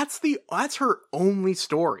 that's her only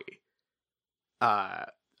story. So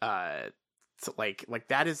like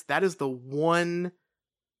that is the one,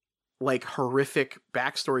 like, horrific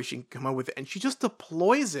backstory she can come up with, and she just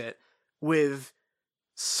deploys it with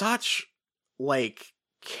such, like,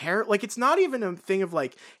 care. Like, it's not even a thing of,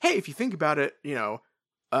 like, hey, if you think about it, you know,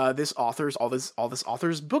 all this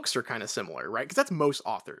author's books are kind of similar, right? Because that's most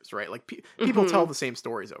authors, right? Like, people tell the same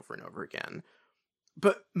stories over and over again,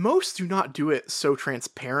 but most do not do it so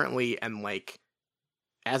transparently and, like,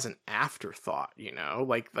 as an afterthought, you know?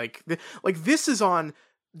 Like this is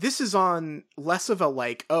on less of a,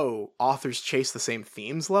 like, oh, authors chase the same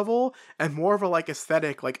themes level, and more of a, like,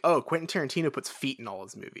 aesthetic, like, oh, Quentin Tarantino puts feet in all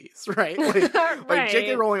his movies, right? Like, right. Like,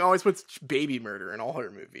 J.K. Rowling always puts baby murder in all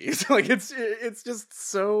her movies. Like, it's just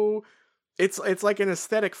so, it's like an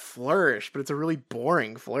aesthetic flourish, but it's a really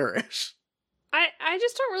boring flourish. I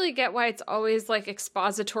just don't really get why it's always, like,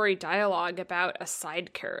 expository dialogue about a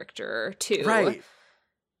side character, too. Right.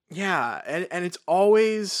 Yeah, and it's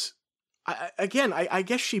always, I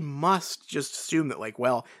guess she must just assume that, like,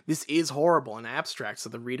 well, this is horrible and abstract, so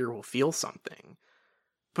the reader will feel something.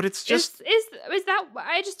 But it's just... Is that...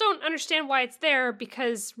 I just don't understand why it's there,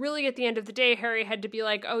 because really at the end of the day, Harry had to be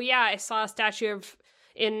like, oh yeah, I saw a statue of...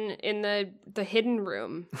 in the hidden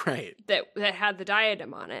room. Right. That had the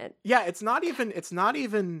diadem on it. Yeah, it's not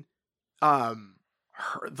even her,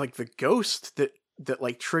 like, the ghost that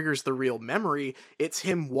like triggers the real memory. It's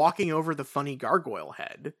him walking over the funny gargoyle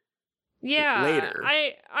head. Yeah. Later.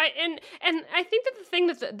 I think that the thing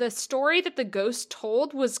that the story that the ghost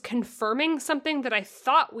told was confirming something that I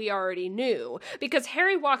thought we already knew, because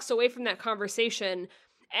Harry walks away from that conversation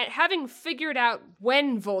having figured out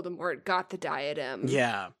when Voldemort got the diadem.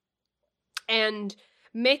 Yeah. And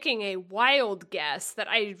making a wild guess that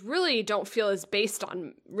I really don't feel is based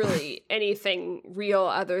on really anything real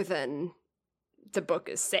other than the book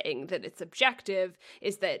is saying that it's objective,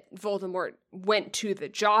 is that Voldemort went to the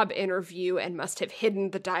job interview and must have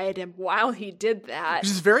hidden the diadem while he did that.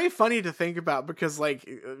 Which is very funny to think about because, like,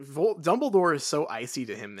 Dumbledore is so icy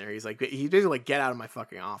to him there. He's like, he did, like, get out of my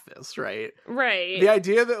fucking office, right? Right. The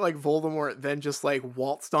idea that, like, Voldemort then just, like,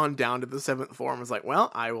 waltzed on down to the 7th floor and was like,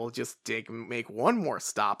 well, I will just make one more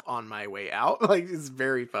stop on my way out. Like, it's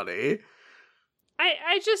very funny.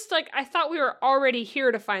 I just, like, I thought we were already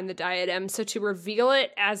here to find the diadem, so to reveal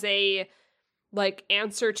it as a, like,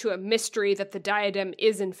 answer to a mystery that the diadem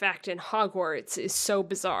is, in fact, in Hogwarts is so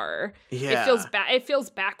bizarre. Yeah. It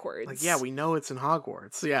feels backwards. Like, yeah, we know it's in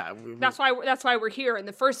Hogwarts. Yeah. That's why we're here in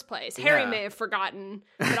the first place. Harry may have forgotten,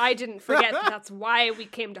 but I didn't forget that that's why we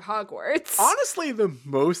came to Hogwarts. Honestly, the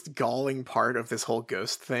most galling part of this whole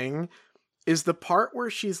ghost thing is the part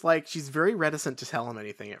where she's very reticent to tell him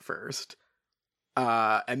anything at first.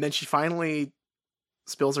 And then she finally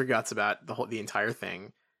spills her guts about the entire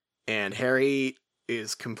thing, and Harry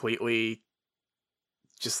is completely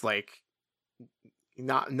just like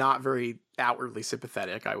not very outwardly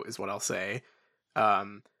sympathetic, is what I'll say.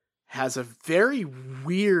 Has a very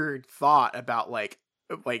weird thought about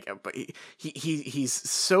he's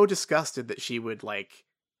so disgusted that she would, like,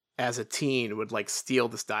 as a teen would, like, steal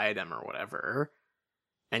this diadem or whatever.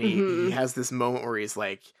 And he has this moment where he's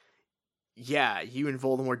like, yeah, you and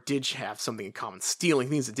Voldemort did have something in common, stealing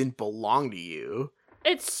things that didn't belong to you.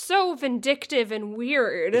 It's so vindictive and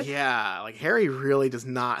weird. Yeah, like, Harry really does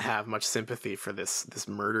not have much sympathy for this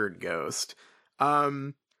murdered ghost.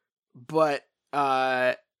 But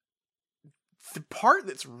the part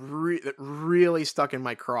that really stuck in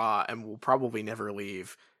my craw and will probably never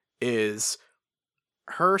leave is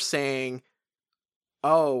her saying,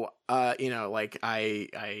 I've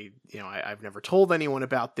never told anyone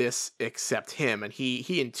about this except him, and he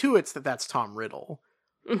intuits that that's Tom Riddle,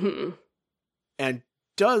 and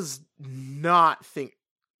does not think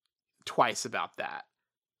twice about that.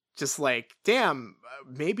 Just like, damn,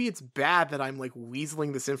 maybe it's bad that I'm, like,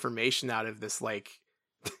 weaseling this information out of this, like,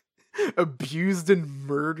 abused and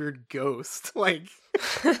murdered ghost. Like,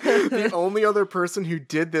 the only other person who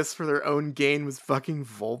did this for their own gain was fucking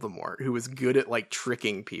Voldemort, who was good at, like,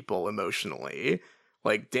 tricking people emotionally.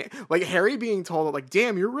 Like, like, Harry being told, like,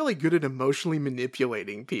 damn, you're really good at emotionally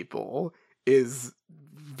manipulating people is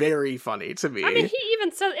very funny to me. I mean, he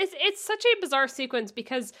even says it's such a bizarre sequence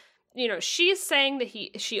because, you know, she's saying that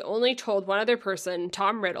she only told one other person,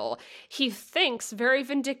 Tom Riddle. He thinks very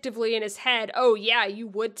vindictively in his head, oh yeah, you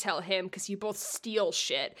would tell him because you both steal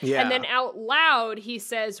shit. Yeah. And then out loud he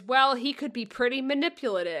says, well, he could be pretty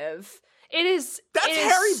manipulative. That's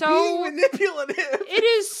Harry being manipulative. It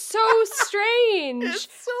is so strange. It's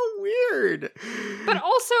so weird. But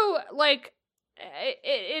also, like,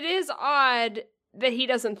 it is odd that he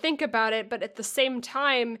doesn't think about it, but at the same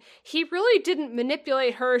time, he really didn't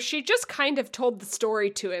manipulate her. She just kind of told the story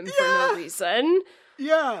to him for no reason.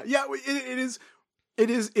 Yeah, it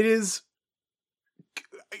is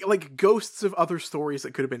like ghosts of other stories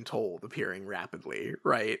that could have been told appearing rapidly,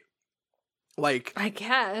 right? Like, I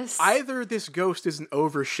guess either this ghost is an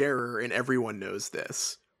oversharer and everyone knows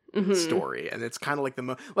this story, and it's kind of like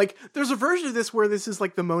like there's a version of this where this is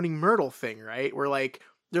like the Moaning Myrtle thing, right? Where, like,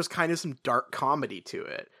 there's kind of some dark comedy to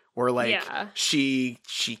it, where, like, she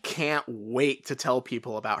can't wait to tell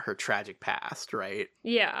people about her tragic past, right?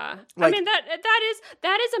 Yeah. Like, I mean,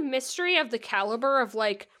 that is a mystery of the caliber of,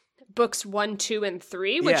 like, books 1, 2, and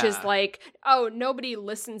 3, which is like, oh,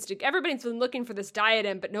 everybody's been looking for this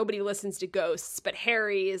diadem, but nobody listens to ghosts. But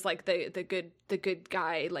Harry is like the good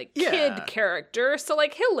guy, like, kid character, so,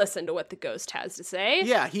 like, he'll listen to what the ghost has to say.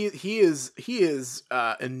 Yeah, he is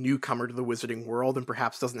a newcomer to the wizarding world and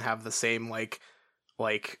perhaps doesn't have the same like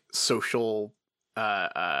social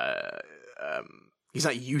he's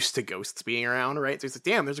not used to ghosts being around, right? So he's like,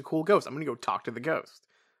 damn, there's a cool ghost, I'm gonna go talk to the ghost.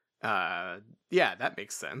 Yeah, that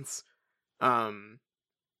makes sense.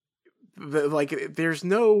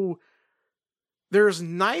 There's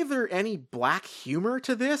neither any black humor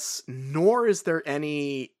to this, nor is there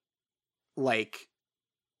any, like,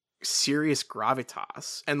 serious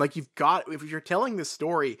gravitas. And, like, if you're telling this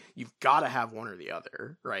story, you've got to have one or the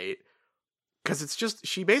other, right? Because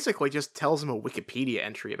she basically just tells him a Wikipedia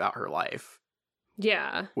entry about her life.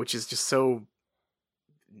 Yeah. Which is just so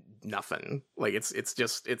nothing. Like, it's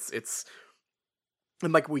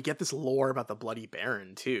and, like, we get this lore about the Bloody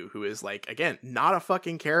Baron too, who is, like, again, not a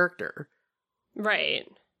fucking character. Right.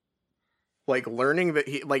 like learning that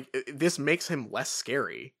he like this makes him less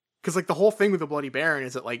scary. Because like the whole thing with the Bloody Baron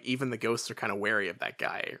is that like even the ghosts are kind of wary of that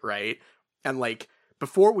guy, right? And like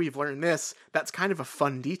before we've learned this, that's kind of a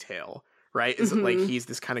fun detail, right? Is that like he's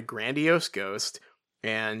this kind of grandiose ghost,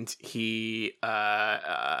 and he's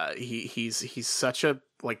such a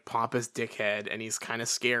like pompous dickhead, and he's kind of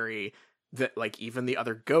scary that like even the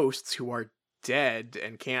other ghosts who are dead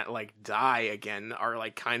and can't like die again are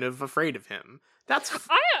like kind of afraid of him. That's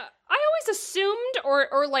I always assumed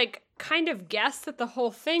or like kind of guessed that the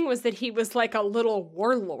whole thing was that he was like a little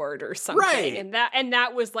warlord or something, right. and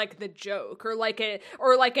that was like the joke, or like an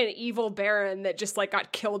evil baron that just like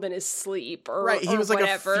got killed in his sleep, or right. He was like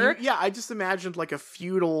whatever. I just imagined like a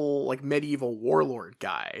feudal like medieval warlord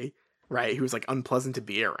guy, right? Who was like unpleasant to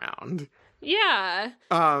be around. Yeah.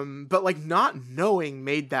 But like not knowing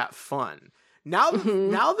made that fun. Now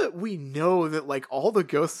that we know that like all the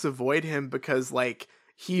ghosts avoid him because like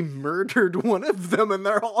he murdered one of them and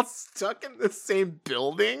they're all stuck in the same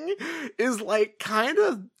building, is like kind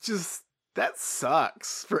of just, that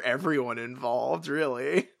sucks for everyone involved,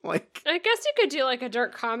 really. Like, I guess you could do like a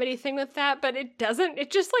dark comedy thing with that, but it doesn't.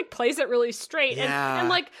 It just like plays it really straight. Yeah. And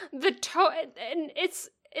like the and it's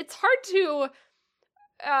hard to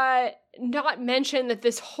not mention that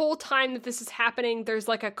this whole time that this is happening, there's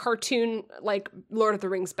like a cartoon like Lord of the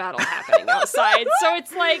Rings battle happening outside. So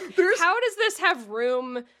it's like, how does this have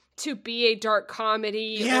room to be a dark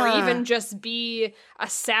comedy or even just be a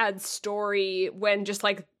sad story when just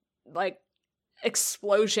like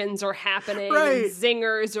explosions are happening and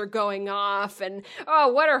zingers are going off, and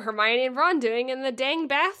what are Hermione and Ron doing in the dang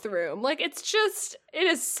bathroom? Like, it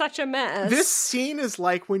is such a mess. This scene is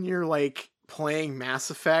like when you're like playing Mass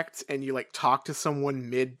Effect and you like talk to someone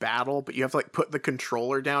mid-battle, but you have to like put the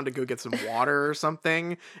controller down to go get some water or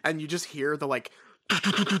something, and you just hear the like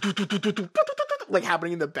like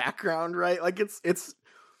happening in the background, right? Like it's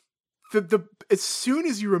the as soon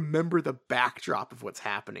as you remember the backdrop of what's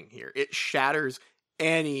happening here, it shatters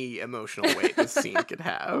any emotional weight this scene could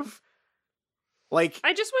have. Like,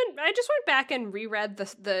 I just went back and reread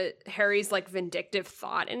the Harry's like vindictive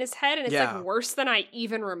thought in his head, and it's like worse than I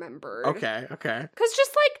even remembered. Okay. Because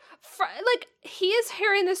just like he is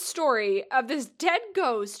hearing this story of this dead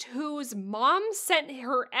ghost whose mom sent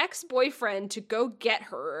her ex-boyfriend to go get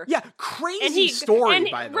her. Yeah, crazy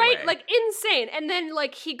story, by the way. Right, like insane. And then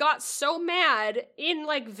like he got so mad in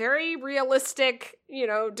like very realistic,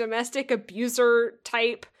 domestic abuser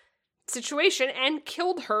type situation and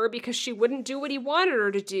killed her because she wouldn't do what he wanted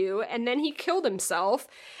her to do, and then he killed himself.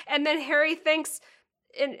 And then Harry thinks,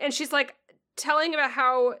 and she's like telling about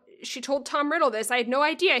how she told Tom Riddle this. I had no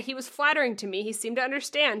idea. He was flattering to me. He seemed to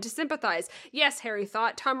understand, to sympathize. Yes, Harry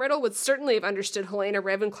thought, Tom Riddle would certainly have understood Helena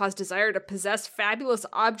Ravenclaw's desire to possess fabulous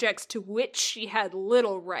objects to which she had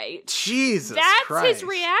little right. Jesus That's Christ. His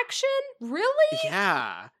reaction? Really?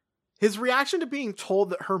 Yeah. His reaction to being told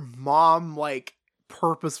that her mom, like,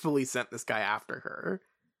 purposefully sent this guy after her.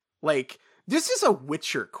 Like, this is a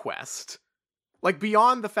Witcher quest. Like,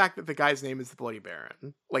 beyond the fact that the guy's name is the Bloody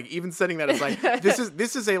Baron. Like, even setting that aside,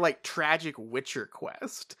 this is a like tragic Witcher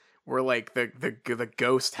quest where like the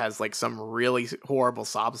ghost has like some really horrible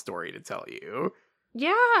sob story to tell you.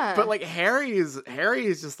 Yeah. But like Harry is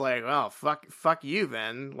just like, well, fuck you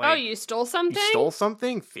then. Like, you stole something? You stole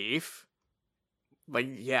something, thief. Like,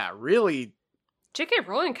 yeah, really. J.K.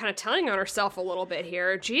 Rowling kind of telling on herself a little bit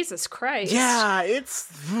here. Jesus Christ. Yeah,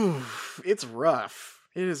 it's rough.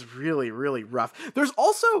 It is really, really rough. There's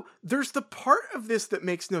the part of this that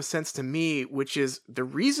makes no sense to me, which is the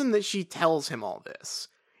reason that she tells him all this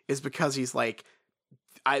is because he's like,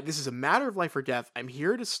 this is a matter of life or death. I'm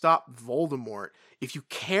here to stop Voldemort. If you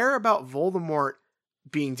care about Voldemort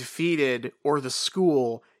being defeated or the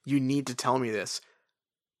school, you need to tell me this.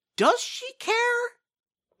 Does she care?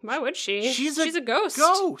 Why would she? She's a ghost.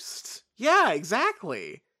 Ghost. Yeah,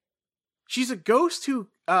 exactly. She's a ghost who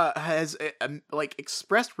has like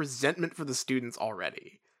expressed resentment for the students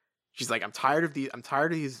already. She's like, I'm tired of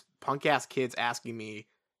these punk ass kids asking me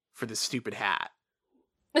for this stupid hat.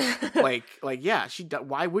 like yeah,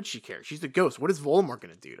 why would she care? She's a ghost. What is Voldemort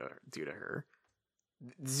going to do to her?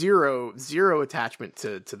 Zero attachment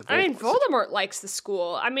to the Voldemort. I mean, Voldemort likes the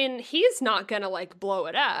school. I mean, he's not gonna like blow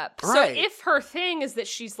it up. Right. So if her thing is that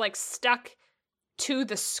she's like stuck to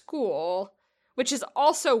the school, which is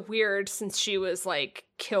also weird since she was like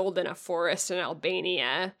killed in a forest in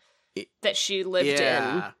Albania that she lived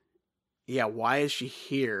in. Yeah, why is she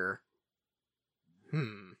here?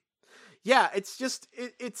 Yeah, it's just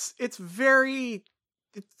it's very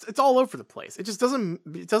it's all over the place. It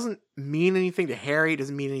doesn't mean anything to Harry. It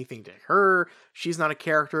doesn't mean anything to her. She's not a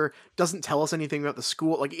character. Doesn't tell us anything about the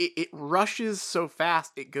school. Like, it rushes so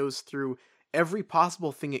fast. It goes through every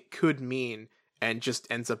possible thing it could mean and just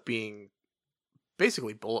ends up being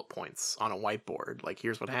basically bullet points on a whiteboard. Like,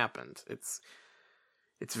 here's what happened. It's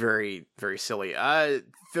very, very silly.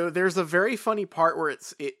 There's a very funny part where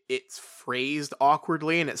it's phrased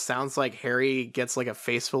awkwardly and it sounds like Harry gets like a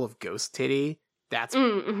face full of ghost titty. That's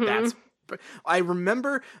I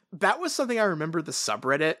remember that was something I remember the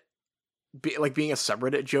subreddit being a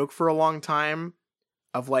subreddit joke for a long time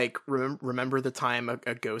of like remember the time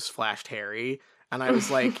a ghost flashed Harry, and I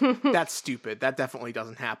was like, that's stupid. That definitely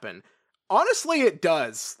doesn't happen. Honestly, it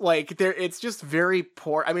does. Like, it's just very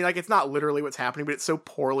poor. I mean, like, it's not literally what's happening, but it's so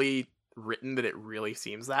poorly written that it really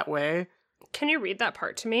seems that way. Can you read that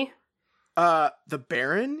part to me? The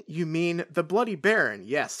Baron? You mean the Bloody Baron?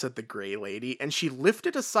 Yes, said the Grey Lady, and she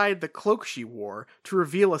lifted aside the cloak she wore to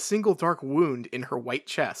reveal a single dark wound in her white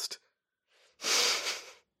chest.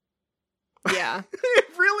 Yeah. It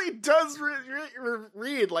really does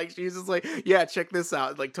read like she's just like, yeah, check this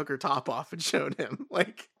out. Like, took her top off and showed him.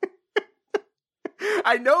 Like,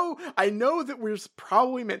 I know that we're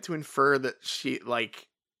probably meant to infer that she, like,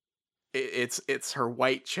 it's her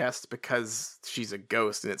white chest because she's a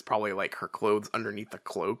ghost, and it's probably like her clothes underneath the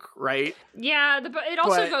cloak, right? Yeah, but it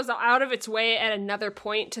also goes out of its way at another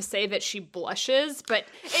point to say that she blushes, but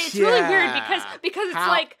it's really weird because it's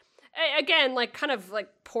like, again, like, kind of like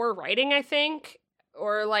poor writing, I think,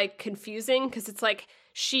 or like confusing, because it's like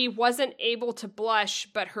she wasn't able to blush,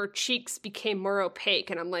 but her cheeks became more opaque,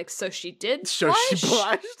 and I'm like, so she did blush? She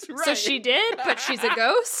blushed, right. So she did, but she's a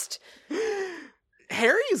ghost?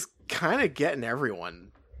 Harry's kind of getting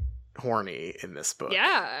everyone horny in this book.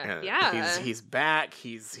 Yeah. He's back.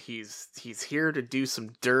 He's here to do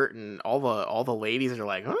some dirt, and all the ladies are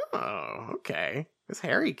like, oh, okay, this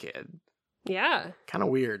Harry kid. Yeah. Kind of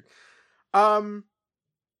weird.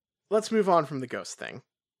 Let's move on from the ghost thing.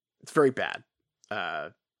 It's very bad.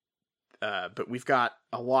 But we've got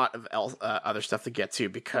a lot of other stuff to get to,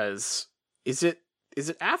 because is it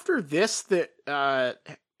after this that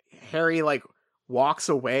Harry like walks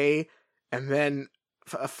away and then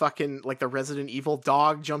a fucking like the Resident Evil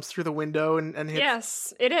dog jumps through the window and hits?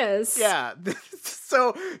 Yes, it is. Yeah.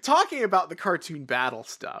 So talking about the cartoon battle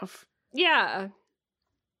stuff. Yeah.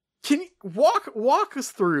 Can you walk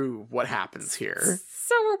us through what happens here?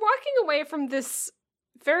 So we're walking away from this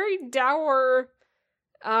very dour,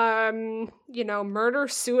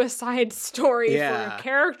 murder-suicide story for a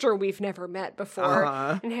character we've never met before.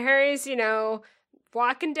 And Harry's,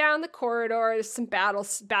 walking down the corridor. There's some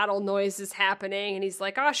battle noises happening, and he's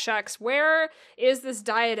like, "Oh shucks, where is this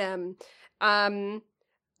diadem?"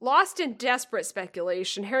 Lost in desperate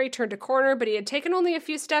speculation, Harry turned a corner, but he had taken only a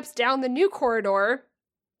few steps down the new corridor.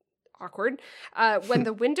 Awkward. When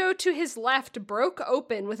the window to his left broke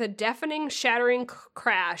open with a deafening, shattering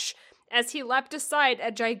crash. As he leapt aside,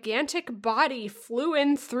 a gigantic body flew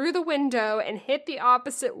in through the window and hit the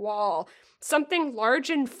opposite wall. Something large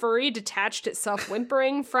and furry detached itself,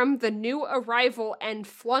 whimpering from the new arrival, and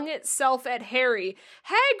flung itself at Harry.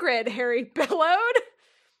 "Hagrid!" Harry bellowed.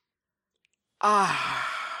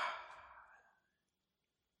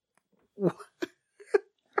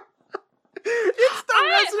 It's the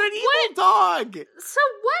Resident Evil dog! So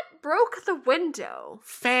what broke the window?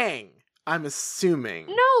 Fang, I'm assuming.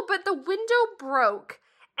 No, but the window broke,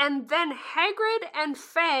 and then Hagrid and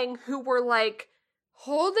Fang, who were like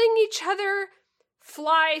holding each other,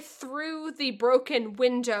 fly through the broken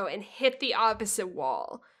window and hit the opposite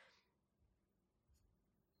wall.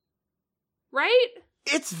 Right?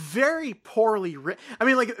 It's very poorly written. I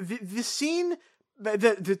mean, like, the scene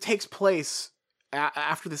that takes place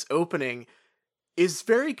after this opening is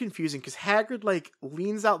very confusing, because Hagrid, like,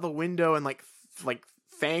 leans out the window and, like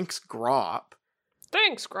thanks Grop.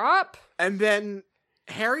 Thanks, Grop. And then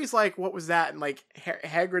Harry's like, what was that? And, like,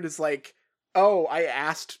 Hagrid is like, oh, I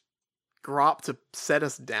asked Grop to set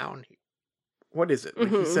us down. What is it? Like,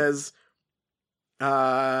 he says,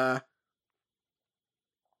 Grop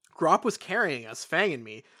was carrying us, Fang and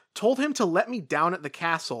me, told him to let me down at the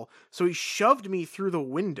castle, so he shoved me through the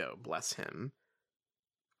window, bless him.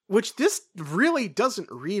 Which this really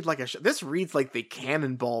doesn't read like this reads like they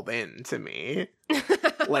cannonballed in to me.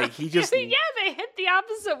 Like, he just... yeah, they hit the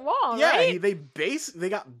opposite wall, yeah, right? They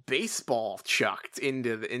got baseball chucked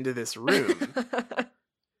into this room.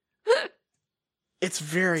 It's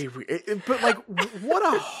very weird. But, like,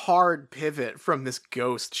 what a hard pivot from this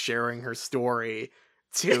ghost sharing her story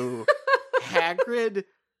to Hagrid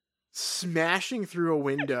smashing through a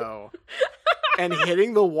window and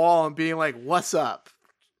hitting the wall and being like, "What's up?"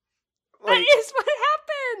 That is what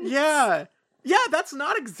happened! Yeah. Yeah, that's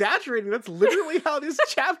not exaggerating. That's literally how this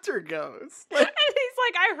chapter goes. And he's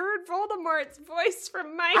like, I heard Voldemort's voice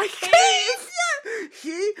from my cave.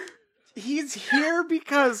 Yeah. He's here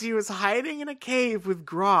because he was hiding in a cave with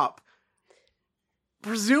Grop.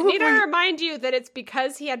 Presumably, I need to remind you that it's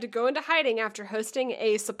because he had to go into hiding after hosting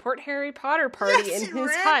a support Harry Potter party in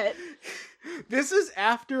his hut. This is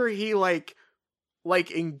after he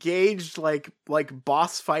engaged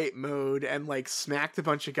boss fight mode and smacked a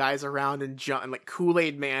bunch of guys around and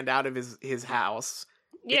Kool-Aid manned out of his house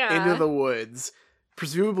into the woods.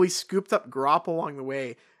 Presumably scooped up Grop along the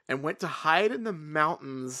way and went to hide in the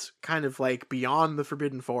mountains, kind of beyond the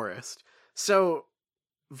Forbidden Forest. So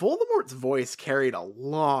Voldemort's voice carried a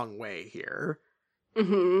long way here.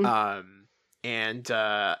 Mm-hmm. And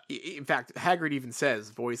in fact, Hagrid even says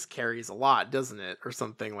voice carries a lot, doesn't it? Or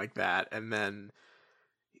something like that. And then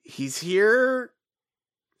he's here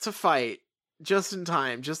to fight just in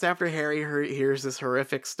time, just after Harry hears this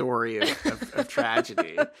horrific story of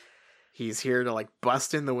tragedy. He's here to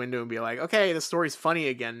bust in the window and be like, okay, the story's funny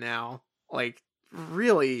again now.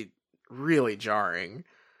 Really, really jarring.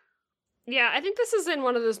 Yeah, I think this is in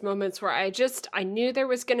one of those moments where I knew there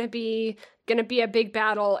was gonna be a big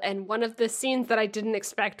battle, and one of the scenes that I didn't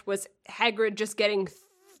expect was Hagrid just getting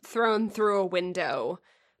thrown through a window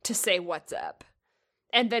to say what's up,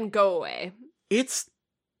 and then go away.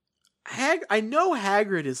 I know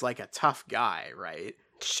Hagrid is a tough guy, right?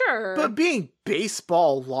 Sure. But being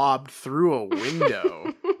baseball lobbed through a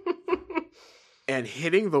window and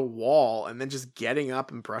hitting the wall and then just getting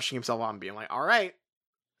up and brushing himself off and being like, all right,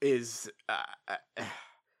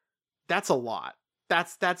 that's a lot.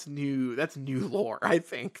 That's new lore, I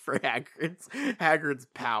think, for Hagrid's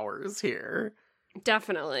powers here.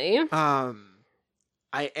 Definitely. I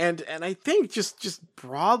think just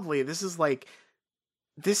broadly, this is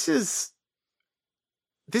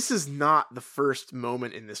not the first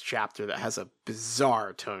moment in this chapter that has a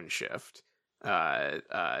bizarre tone shift.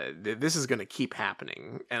 This is going to keep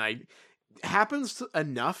happening, and happens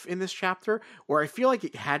enough in this chapter where I feel like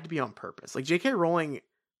it had to be on purpose. J.K. Rowling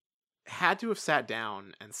had to have sat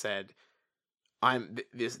down and said,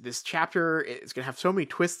 this chapter is going to have so many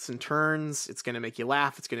twists and turns. It's going to make you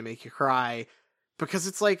laugh. It's going to make you cry, because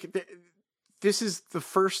it's this is the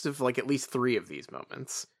first of at least 3 of these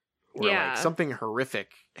moments where something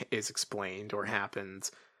horrific is explained or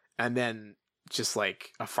happens, and then just a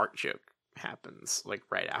fart joke happens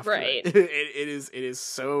right after. Right. It is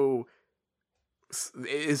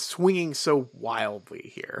swinging so wildly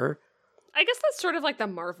here. I guess that's sort of the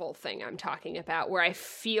Marvel thing I'm talking about, where I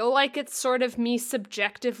feel like it's sort of me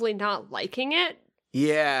subjectively not liking it.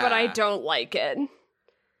 Yeah. But I don't like it.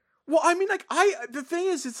 Well, I mean, the thing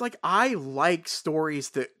is, it's I like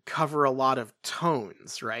stories that cover a lot of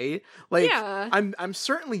tones, right? Yeah. I'm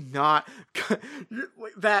certainly not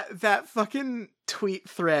that fucking tweet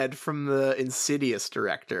thread from the Insidious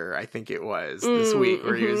director, I think it was, this week,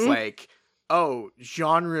 where he was like, oh,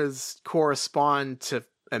 genres correspond to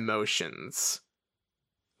emotions.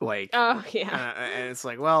 Oh, yeah. And it's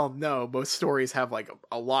well, no, most stories have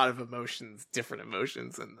a lot of emotions, different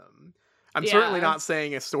emotions in them. I'm certainly not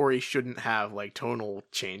saying a story shouldn't have tonal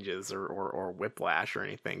changes or whiplash or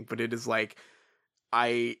anything, but it is I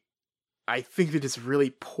think that it's really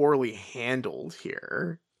poorly handled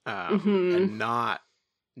here, and not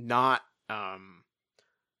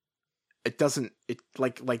it doesn't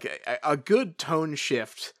a good tone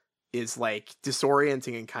shift is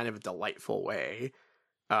disorienting in kind of a delightful way,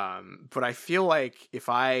 but I feel if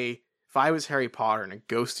I was Harry Potter and a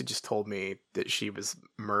ghost had just told me that she was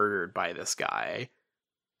murdered by this guy,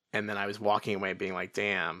 and then I was walking away being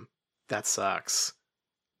damn, that sucks.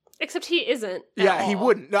 Except he isn't. Yeah, he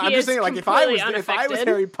wouldn't. No, I'm just saying, if I was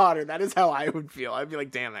Harry Potter, that is how I would feel. I'd be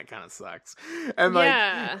damn, that kind of sucks. And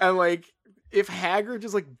if Hagrid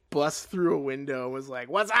just busts through a window and was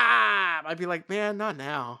what's up? I'd be man, not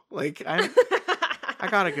now. I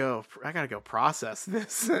gotta go process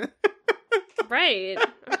this. Right.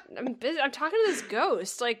 I'm busy. I'm talking to this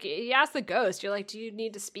ghost. You ask the ghost, you're do you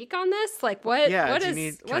need to speak on this? What? Yeah, what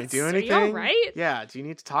can I do anything? Are you all right? Yeah, do you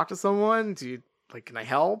need to talk to someone? Do you, can I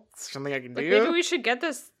help? Is there something I can do? Maybe we should get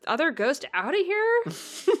this other ghost out of here?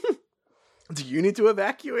 Do you need to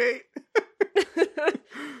evacuate?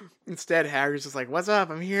 Instead, Hagrid's just what's up?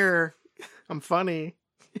 I'm here. I'm funny.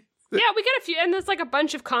 Yeah, we get a few, and there's a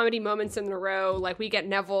bunch of comedy moments in a row. We get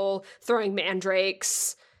Neville throwing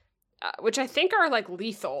mandrakes, which I think are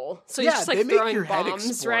lethal. So he's just they throwing make your bombs, head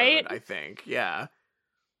explode, right? I think, yeah.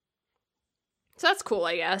 So that's cool,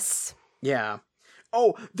 I guess. Yeah.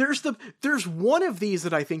 Oh, there's one of these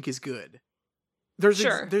that I think is good.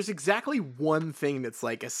 there's exactly one thing that's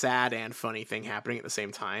like a sad and funny thing happening at the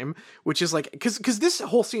same time, which is like because this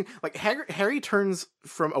whole scene, like Harry turns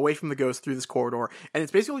away from the ghost through this corridor, and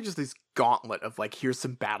it's basically just this gauntlet of like, here's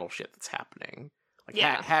some battle shit that's happening. Like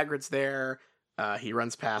Hagrid's there, he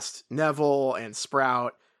runs past Neville and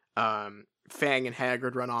Sprout, Fang and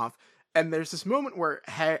Hagrid run off, and there's this moment where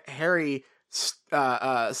Harry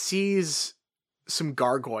sees some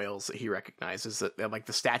gargoyles that he recognizes that like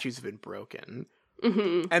the statues have been broken.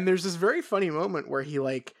 Mm-hmm. And there's this very funny moment where he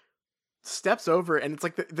like steps over, and it's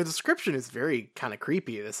like the description is very kind of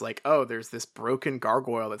creepy. It's like, oh, there's this broken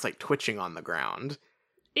gargoyle that's like twitching on the ground.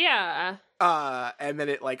 Yeah. And then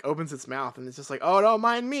it like opens its mouth, and it's just like, oh, don't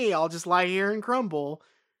mind me, I'll just lie here and crumble,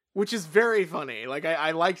 which is very funny. Like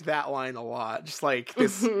I liked that line a lot. Just like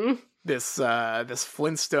this this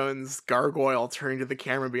Flintstones gargoyle turning to the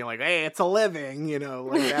camera being like, hey, it's a living, you know,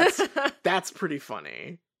 like that's pretty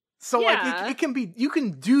funny. So like it can be, you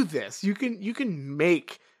can do this. You can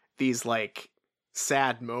make these like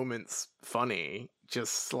sad moments funny.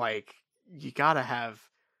 Just like you gotta have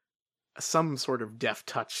some sort of deft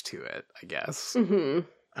touch to it, I guess.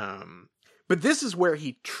 Mm-hmm. But this is where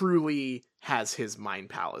he truly has his Mind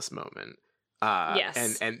Palace moment.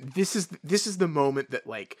 Yes. And this is the moment that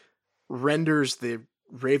like renders the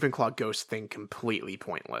Ravenclaw ghost thing completely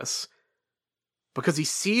pointless. Because he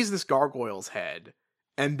sees this gargoyle's head,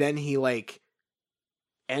 and then he like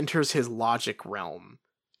enters his logic realm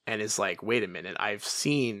and is like, wait a minute, I've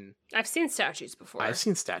seen statues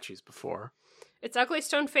before. Its ugly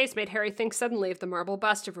stone face made Harry think suddenly of the marble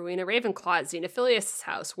bust of Rowena Ravenclaw at Xenophilius'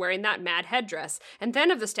 house, wearing that mad headdress, and then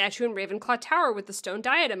of the statue in Ravenclaw Tower with the stone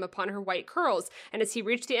diadem upon her white curls, and as he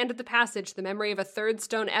reached the end of the passage, the memory of a third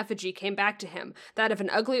stone effigy came back to him, that of an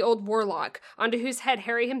ugly old warlock, onto whose head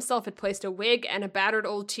Harry himself had placed a wig and a battered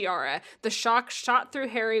old tiara. The shock shot through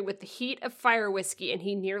Harry with the heat of fire whiskey, and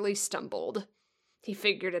he nearly stumbled. He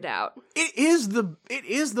figured it out. It is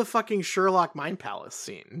the fucking Sherlock Mind Palace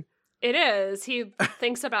scene. It is. He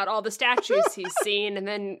thinks about all the statues he's seen and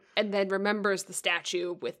then remembers the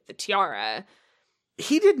statue with the tiara.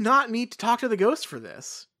 He did not need to talk to the ghost for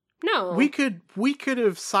this. No. We could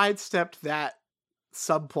have sidestepped that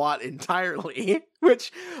subplot entirely,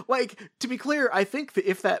 which, like, to be clear, I think that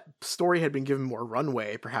if that story had been given more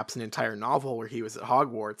runway, perhaps an entire novel where he was at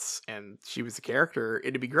Hogwarts and she was a character,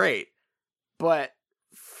 it'd be great. But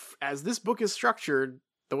as this book is structured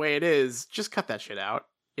the way it is, just cut that shit out.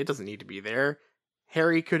 It doesn't need to be there.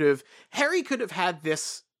 Harry could have had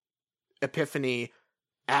this epiphany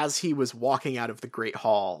as he was walking out of the Great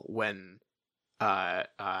Hall when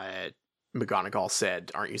McGonagall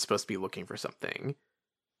said, "Aren't you supposed to be looking for something?"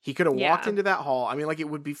 He could have walked into that hall. I mean, like, it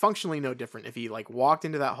would be functionally no different if he like walked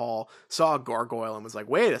into that hall, saw a gargoyle, and was like,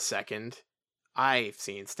 "Wait a second, I've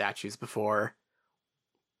seen statues before."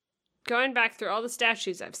 Going back through all the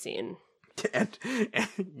statues I've seen. And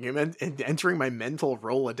entering my mental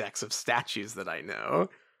Rolodex of statues that I know.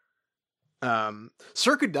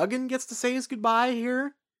 Sir Cadogan gets to say his goodbye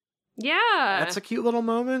here. Yeah. That's a cute little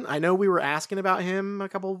moment. I know we were asking about him a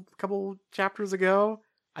couple chapters ago.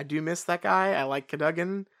 I do miss that guy. I like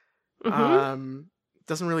Cadogan. Mm-hmm.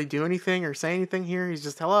 Doesn't really do anything or say anything here. He's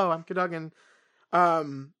just, hello, I'm Cadogan.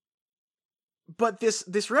 But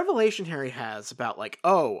this revelation Harry has about like,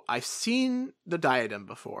 oh, I've seen the diadem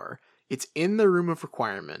before. It's in the room of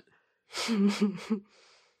requirement.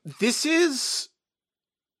 This is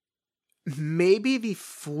maybe the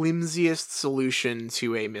flimsiest solution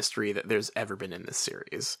to a mystery that there's ever been in this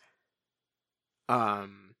series. I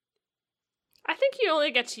think you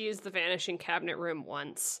only get to use the vanishing cabinet room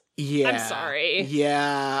once. Yeah. I'm sorry.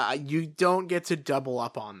 Yeah, you don't get to double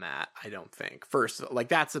up on that, I don't think. First, like,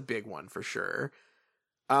 that's a big one for sure.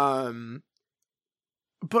 But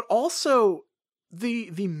also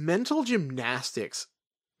the mental gymnastics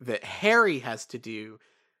that Harry has to do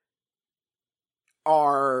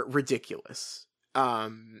are ridiculous.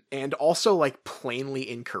 And also like plainly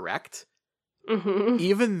incorrect. Mm-hmm.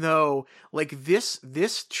 Even though like this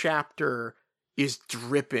chapter is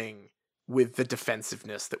dripping with the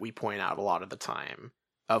defensiveness that we point out a lot of the time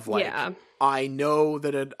of like, I know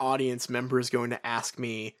that an audience member is going to ask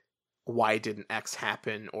me, why didn't X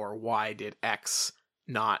happen? Or why did X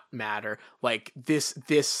not matter? Like this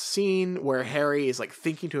scene where Harry is like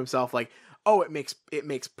thinking to himself like, oh, it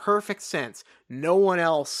makes perfect sense. No one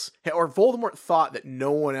else, or Voldemort thought that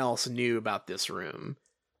no one else knew about this room.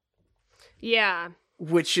 Yeah.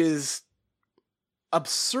 Which is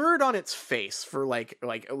absurd on its face for like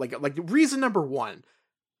reason number one,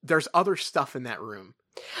 there's other stuff in that room.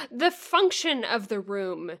 The function of the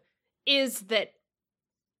room is that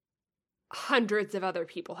hundreds of other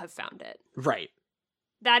people have found it. Right.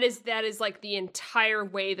 that is like the entire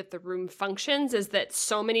way that the room functions, is that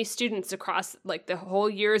so many students across like the whole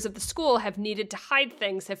years of the school have needed to hide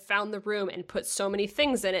things, have found the room and put so many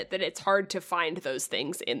things in it that it's hard to find those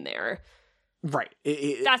things in there. Right.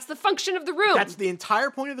 That's the function of the room. That's the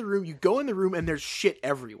entire point of the room. You go in the room and there's shit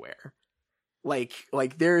everywhere. Like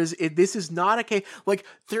this is not a case. Like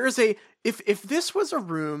there's if this was a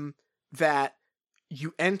room that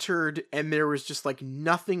you entered and there was just like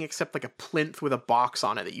nothing except like a plinth with a box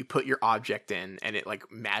on it that you put your object in and it like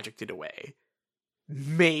magicked it away,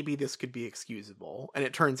 maybe this could be excusable. And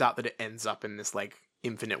it turns out that it ends up in this like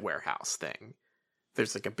infinite warehouse thing.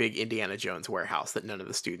 There's like a big Indiana Jones warehouse that none of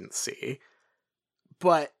the students see.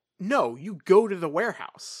 But no, you go to the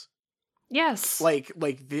warehouse. Yes. Like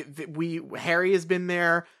Harry has been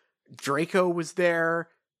there. Draco was there.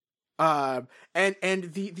 And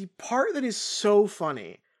the part that is so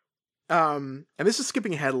funny, and this is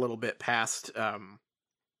skipping ahead a little bit past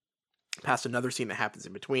another scene that happens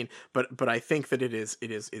in between, but I think that it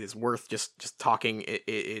is worth just talking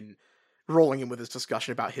in rolling in with this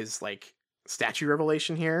discussion about his like statue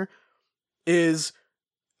revelation here is,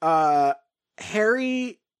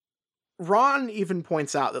 Ron even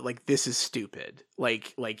points out that like this is stupid.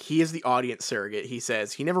 Like he is the audience surrogate. He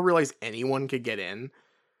says he never realized anyone could get in.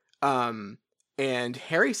 And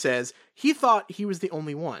Harry says he thought he was the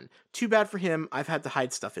only one. Too bad for him. I've had to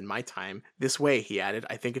hide stuff in my time. This way, he added.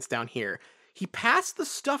 I think it's down here. He passed the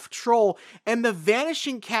stuffed troll and the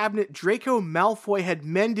vanishing cabinet Draco Malfoy had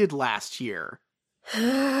mended last year.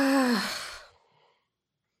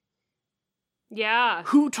 Yeah.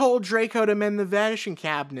 Who told Draco to mend the vanishing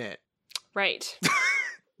cabinet? Right.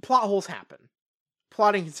 Plot holes happen.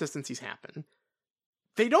 Plot inconsistencies happen.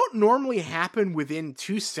 They don't normally happen within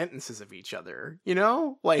 2 sentences of each other, you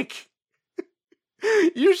know? Like,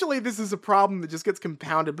 usually this is a problem that just gets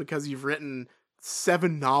compounded because you've written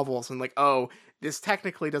 7 novels and like, oh, this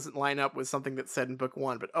technically doesn't line up with something that's said in book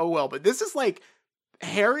 1, but oh well. But this is like,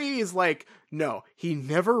 Harry is like, no, he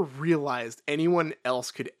never realized anyone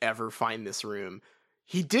else could ever find this room.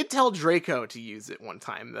 He did tell Draco to use it one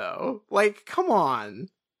time, though. Like, come on.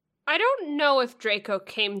 I don't know if Draco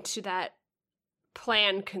came to that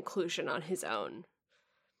planned conclusion on his own.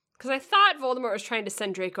 Because I thought Voldemort was trying to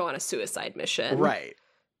send Draco on a suicide mission. Right.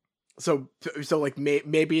 So like,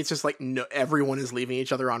 maybe it's just like, no, everyone is leaving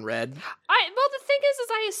each other on red. Well, the thing is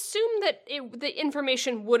I assume that the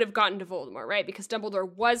information would have gotten to Voldemort, right? Because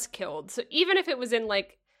Dumbledore was killed. So even if it was in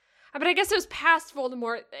like, but I guess it was past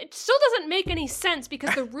Voldemort, it still doesn't make any sense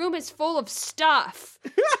because the room is full of stuff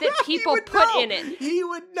that people put in it. He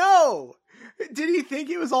would know. Did he think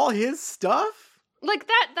it was all his stuff? Like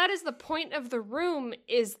that is the point of the room,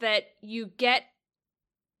 is that you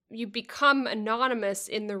become anonymous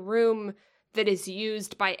in the room that is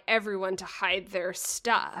used by everyone to hide their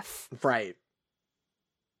stuff. Right.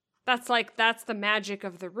 That's the magic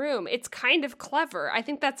of the room. It's kind of clever. I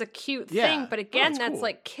think that's a cute thing, but again, that's cool.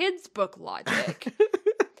 Like kids' book logic.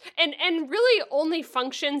 and really only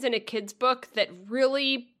functions in a kids' book that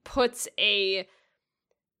really puts a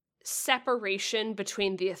separation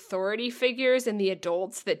between the authority figures and the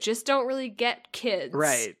adults that just don't really get kids.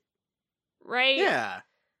 Right.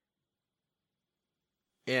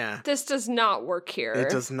 Yeah. This does not work here.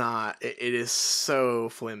 It does not. It is so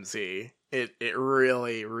flimsy. It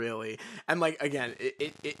really, really, and like again,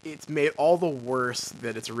 it's made all the worse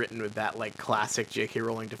that it's written with that like classic J.K.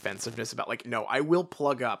 Rowling defensiveness about like, no, I will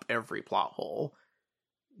plug up every plot hole.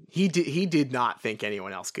 He did not think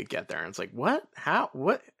anyone else could get there, and it's like, what? How?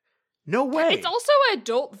 What? No way. It's also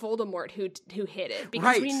adult Voldemort who hit it,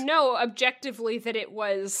 because we know objectively that it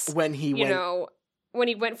was when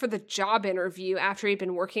he went for the job interview after he'd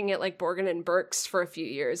been working at like Borgin and Burke's for a few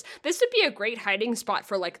years. This would be a great hiding spot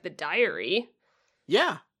for like the diary.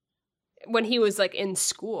 Yeah. When he was like in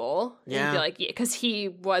school. Yeah. Like, because he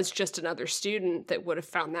was just another student that would have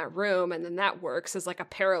found that room, and then that works as like a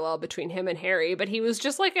parallel between him and Harry. But he was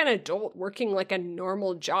just like an adult working like a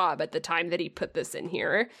normal job at the time that he put this in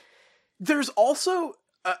here. There's also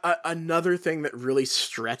another thing that really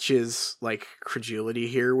stretches like credulity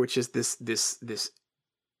here, which is this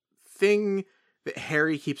thing that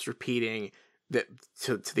Harry keeps repeating that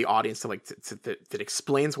to the audience that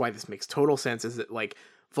explains why this makes total sense, is that like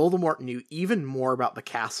Voldemort knew even more about the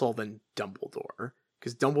castle than Dumbledore,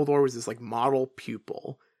 because Dumbledore was this like model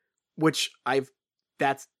pupil, which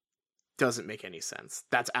that doesn't make any sense.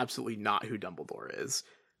 That's absolutely not who Dumbledore is.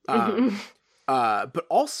 But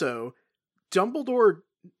also Dumbledore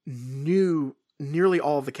knew nearly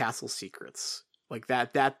all of the castle's secrets. Like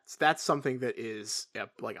that's something that is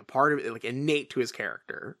like a part of it, like innate to his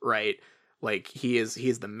character, right? Like he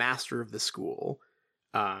is the master of the school.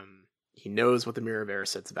 He knows what the Mirror of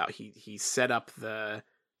Erised's about. He set up the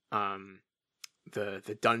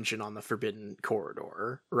dungeon on the Forbidden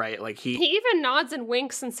Corridor, right? Like he even nods and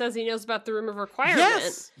winks and says he knows about the Room of Requirement.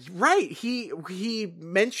 Yes, right. He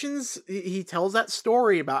mentions, he tells that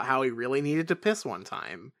story about how he really needed to piss one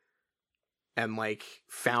time, and like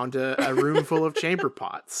found a room full of chamber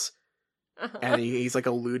pots, and he's like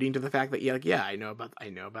alluding to the fact that I know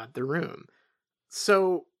about the room.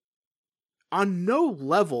 So on no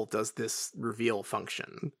level does this reveal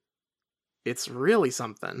function. It's really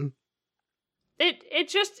something. It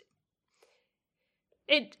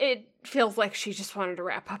feels like she just wanted to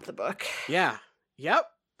wrap up the book. Yeah. Yep.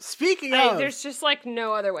 Speaking of... There's just, like,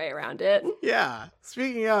 no other way around it. Yeah.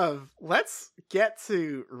 Speaking of, let's get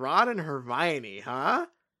to Ron and Hermione, huh?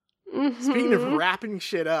 Mm-hmm. Speaking of wrapping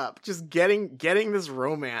shit up, just getting this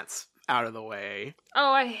romance out of the way.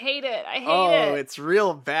 Oh, I hate it. I hate it. Oh, it's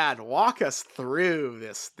real bad. Walk us through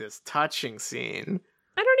this touching scene.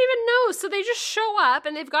 I don't even know. So they just show up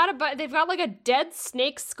and they've got like a dead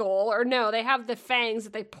snake skull, or no, they have the fangs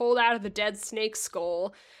that they pulled out of the dead snake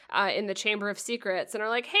skull in the Chamber of Secrets, and are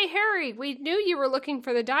like, "Hey, Harry, we knew you were looking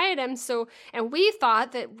for the diadem, and we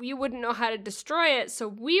thought that you wouldn't know how to destroy it, so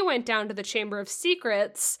we went down to the Chamber of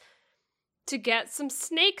Secrets to get some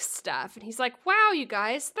snake stuff." And he's like, "Wow, you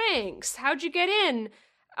guys, thanks. How'd you get in?"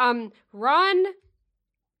 Ron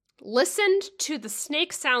listened to the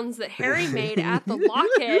snake sounds that Harry made at the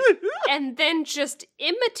locket and then just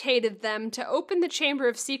imitated them to open the Chamber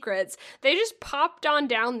of Secrets. They just popped on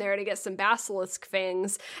down there to get some basilisk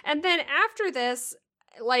fangs. And then after this,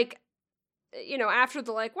 like, after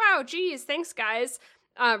the like, "Wow, geez, thanks guys,"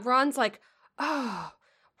 Ron's like, "Oh,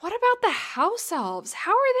 what about the house elves?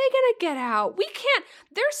 How are they gonna get out? We can't,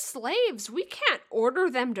 they're slaves. We can't order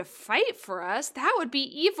them to fight for us. That would be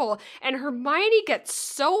evil." And Hermione gets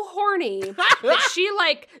so horny that she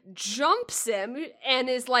like jumps him and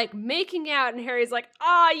is like making out, and Harry's like,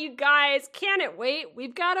 "Ah, you guys, can't it wait?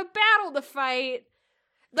 We've got a battle to fight."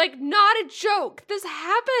 Like, not a joke. This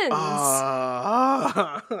happens.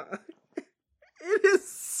 It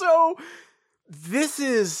is so, this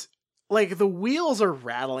is... like, the wheels are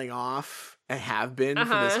rattling off, and have been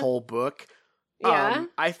for this whole book. Yeah.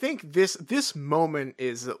 I think this moment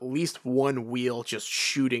is at least one wheel just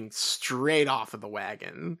shooting straight off of the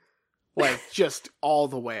wagon. Like, just all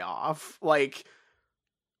the way off. Like,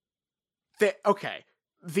 the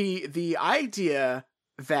idea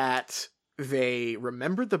that they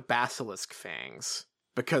remembered the basilisk fangs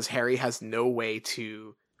because Harry has no way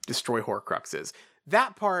to destroy Horcruxes.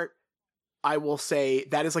 That part... I will say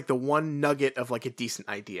that is like the one nugget of like a decent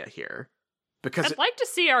idea here, because I'd like to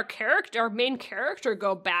see our main character,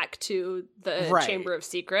 go back to the Chamber of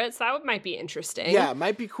Secrets. That might be interesting. Yeah, it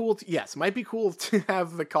might be cool. Might be cool to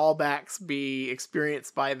have the callbacks be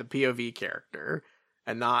experienced by the POV character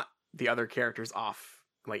and not the other characters off,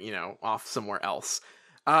 like, off somewhere else.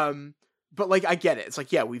 But, like, I get it. It's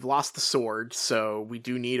like, yeah, we've lost the sword, so we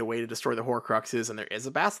do need a way to destroy the Horcruxes, and there is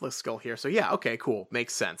a basilisk skull here. So, yeah, okay, cool.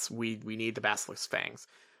 Makes sense. We need the basilisk fangs.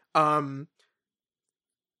 So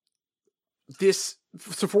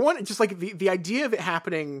for one, just, like, the idea of it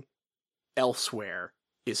happening elsewhere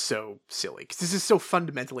is so silly, because this is so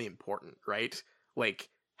fundamentally important, right? Like,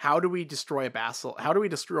 how do we destroy a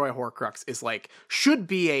Horcrux is, like, should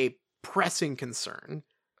be a pressing concern.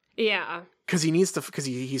 Yeah. Because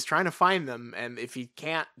he's trying to find them, and if he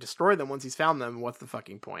can't destroy them once he's found them, what's the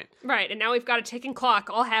fucking point? Right, and now we've got a ticking clock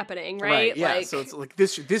all happening, right? Yeah, so it's like,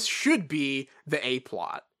 this should be the A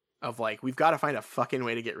plot of, like, we've got to find a fucking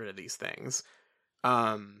way to get rid of these things.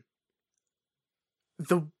 The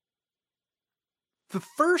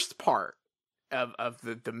first part of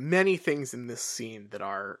the many things in this scene that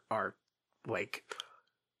are like,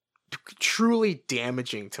 truly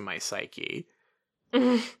damaging to my psyche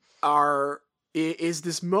is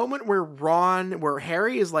this moment where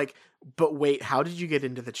Harry is like, "But wait, how did you get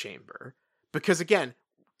into the chamber?" Because again,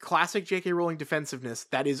 classic J.K. Rowling defensiveness,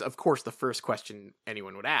 that is, of course, the first question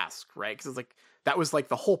anyone would ask, right? Because it's like, that was like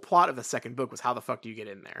the whole plot of the second book was, how the fuck do you get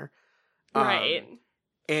in there? Right.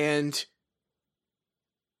 And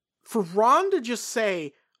for Ron to just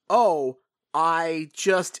say, "Oh, I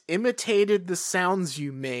just imitated the sounds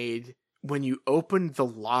you made when you opened the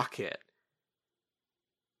locket,"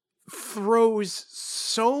 throws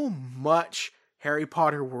so much Harry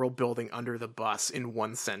Potter world building under the bus in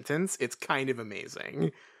one sentence. It's kind of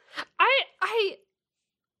amazing. I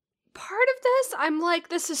part of this, I'm like,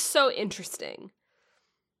 this is so interesting.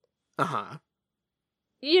 Uh-huh.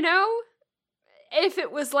 If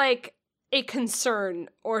it was like a concern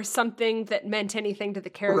or something that meant anything to the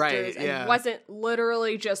characters and wasn't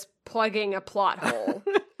literally just plugging a plot hole.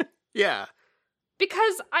 Yeah.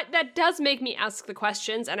 Because that does make me ask the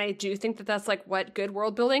questions, and I do think that that's like what good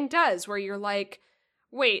world building does, where you're like,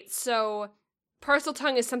 wait, so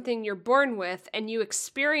Parseltongue is something you're born with and you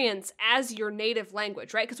experience as your native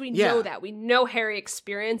language, right? Because we know that. We know Harry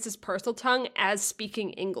experiences Parseltongue as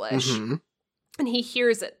speaking English. Mm-hmm. And he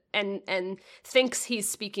hears it and thinks he's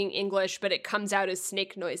speaking English, but it comes out as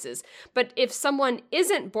snake noises. But if someone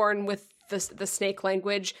isn't born with the snake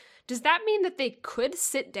language, does that mean that they could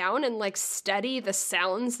sit down and like study the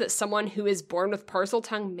sounds that someone who is born with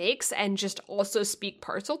Parseltongue makes and just also speak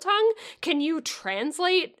Parseltongue? Can you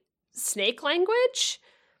translate snake language?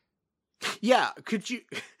 Yeah, could you...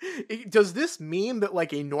 Does this mean that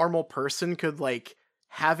like a normal person could like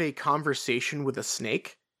have a conversation with a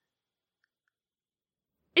snake?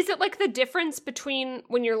 Is it like the difference between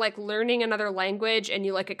when you're like learning another language and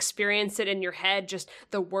you like experience it in your head, just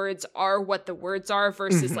the words are what the words are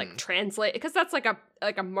versus like translate? Because that's like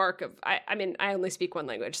a mark of, I mean, I only speak one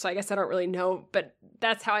language, so I guess I don't really know, but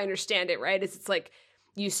that's how I understand it, right? It's like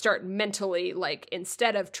you start mentally, like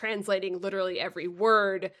instead of translating literally every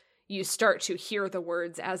word, you start to hear the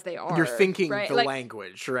words as they are. You're thinking right? the like,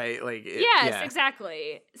 language, right? Like yes,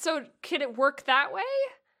 exactly. So could it work that way?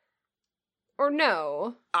 Or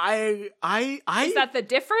no? I Is that the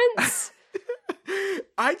difference?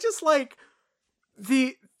 I just like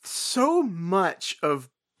so much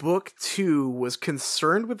of book 2 was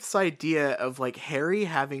concerned with this idea of like Harry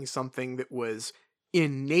having something that was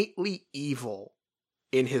innately evil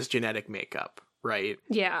in his genetic makeup, right?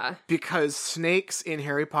 Yeah. Because snakes in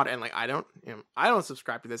Harry Potter, and like I don't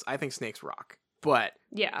subscribe to this. I think snakes rock, but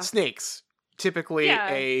snakes typically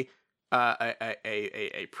a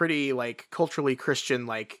pretty like culturally Christian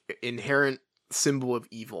like inherent symbol of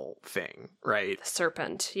evil thing, right? The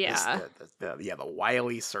serpent, yeah. The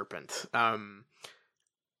wily serpent.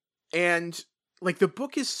 And like the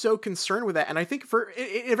book is so concerned with that, and I think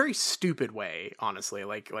in a very stupid way, honestly.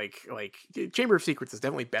 Like Chamber of Secrets is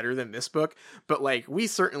definitely better than this book, but like we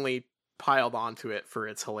certainly piled onto it for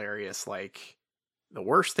its hilarious like the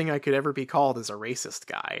worst thing I could ever be called is a racist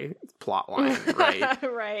guy plotline, right?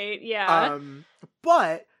 Right, yeah.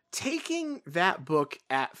 But taking that book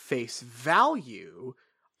at face value,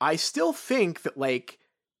 I still think that like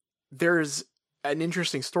there's an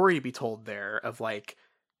interesting story to be told there of like,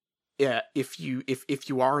 if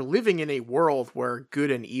you are living in a world where good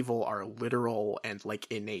and evil are literal and like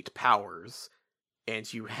innate powers,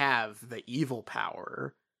 and you have the evil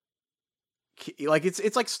power, like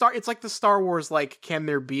it's like the Star Wars like can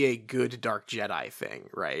there be a good dark Jedi thing,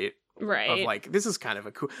 right? Right. Of like this is kind of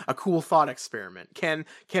a cool thought experiment. Can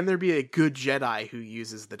there be a good Jedi who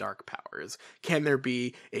uses the dark powers? Can there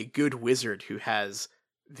be a good wizard who has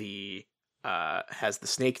the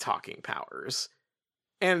snake talking powers?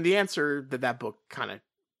 And the answer that book kind of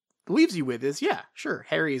leaves you with is yeah, sure,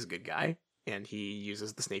 Harry is a good guy and he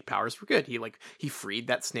uses the snake powers for good. He freed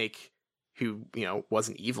that snake who, you know,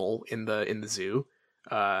 wasn't evil in the zoo.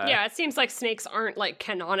 Yeah, it seems like snakes aren't like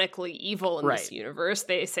canonically evil in this universe.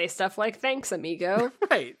 They say stuff like "Thanks, amigo."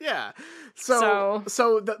 Right? Yeah. So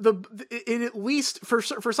it at least for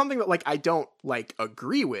something that like I don't like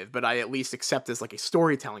agree with, but I at least accept as like a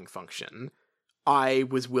storytelling function. I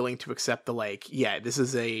was willing to accept the like, yeah, this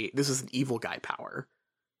is an evil guy power,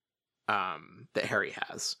 that Harry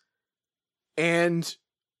has, and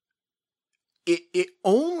it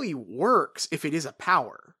only works if it is a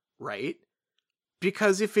power, right?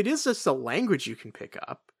 Because if it is just a language you can pick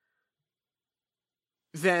up,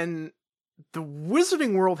 then the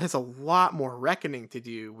wizarding world has a lot more reckoning to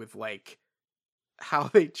do with, like, how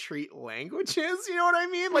they treat languages, you know what I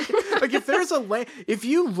mean? Like if there's if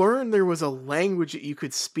you learn there was a language that you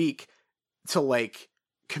could speak to, like,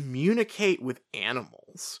 communicate with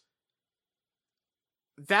animals,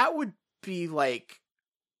 that would be, like,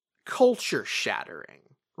 culture shattering,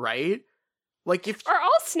 right? Like are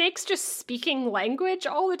all snakes just speaking language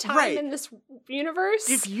all the time in this universe?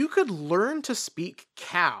 If you could learn to speak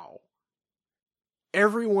cow,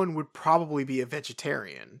 everyone would probably be a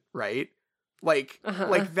vegetarian, right? Like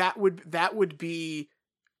like that would be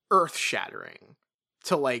earth-shattering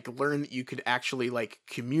to like learn that you could actually like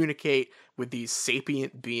communicate with these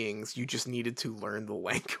sapient beings. You just needed to learn the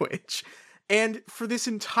language. And for this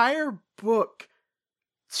entire book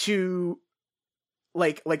to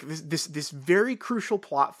like this very crucial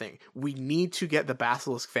plot thing, we need to get the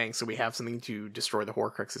basilisk fang so we have something to destroy the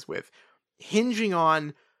Horcruxes with, hinging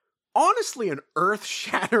on honestly an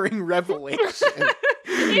earth-shattering revelation.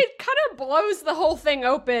 It kind of blows the whole thing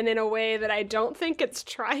open in a way that I don't think it's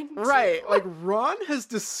trying to. Right, like Ron has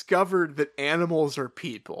discovered that animals are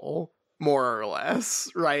people, more or less,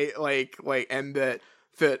 right? Like, and that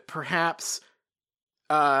perhaps,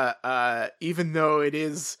 even though it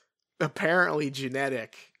is apparently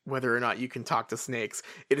genetic, whether or not you can talk to snakes,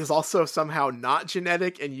 it is also somehow not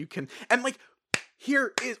genetic, and you can, and like,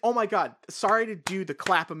 here is, oh my god, sorry to do the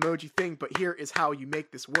clap emoji thing, but here is how you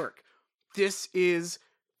make this work. This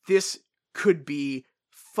could be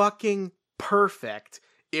fucking perfect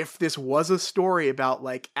if this was a story about,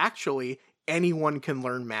 like, actually anyone can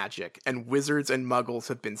learn magic and wizards and muggles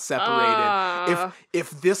have been separated. If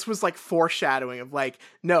this was like foreshadowing of like,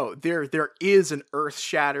 no, there is an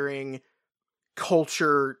earth-shattering,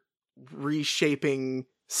 culture reshaping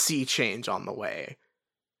sea change on the way.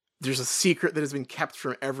 There's a secret that has been kept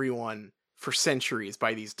from everyone for centuries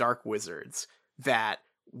by these dark wizards that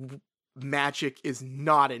magic is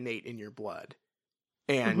not innate in your blood.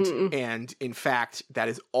 And in fact, that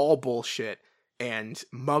is all bullshit, and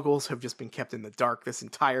muggles have just been kept in the dark this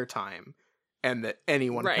entire time, and that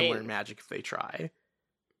anyone can learn magic if they try.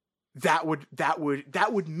 That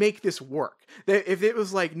would make this work. If it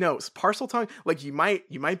was like, no, Parseltongue, like you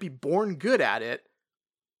might be born good at it,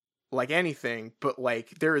 like anything, but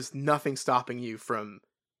like there is nothing stopping you from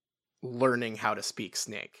learning how to speak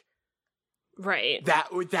snake. Right.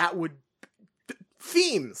 That would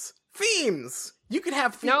themes. You could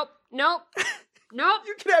have Nope.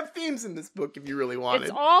 You could have themes in this book if you really wanted.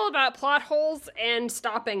 It's all about plot holes and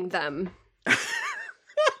stopping them.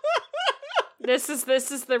 This is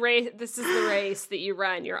the race that you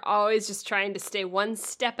run. You're always just trying to stay one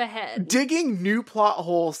step ahead. Digging new plot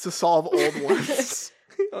holes to solve old ones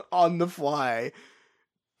on the fly.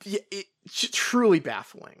 Yeah, it's truly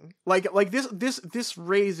baffling. Like this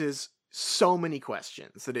raises so many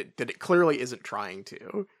questions that it clearly isn't trying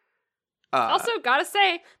to. Also, gotta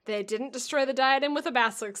say, they didn't destroy the diadem with a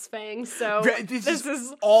basilisk's fang, so this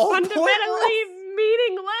is all fundamentally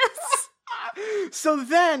meaningless.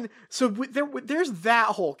 There's that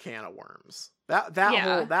whole can of worms.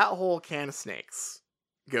 That whole can of snakes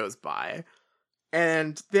goes by.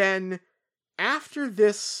 And then after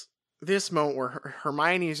this moment where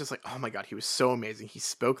Hermione is just like, oh my god, he was so amazing. He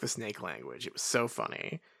spoke the snake language. It was so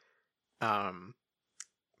funny.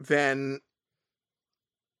 Then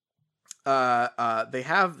they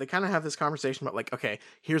kind of have this conversation about like, okay,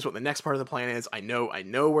 here's what the next part of the plan is. I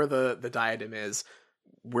know where the diadem is.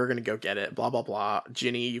 We're gonna go get it. Blah blah blah.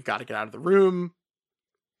 Ginny, you've got to get out of the room.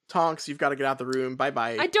 Tonks, you've got to get out of the room. Bye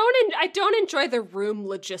bye. I don't enjoy the room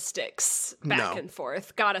logistics back and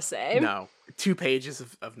forth. Gotta say, no, 2 pages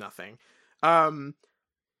of nothing. But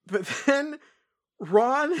then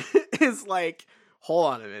Ron is like,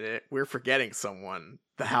 hold on a minute, we're forgetting someone.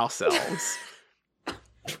 The house elves.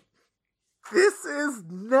 This is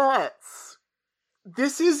nuts.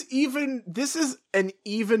 This is an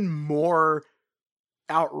even more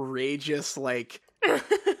outrageous, like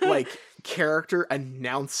character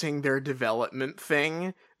announcing their development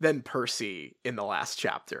thing than Percy in the last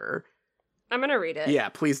chapter. I'm gonna read it. Yeah,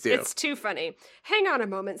 please do. It's too funny. Hang on a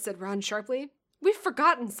moment, said Ron sharply. We've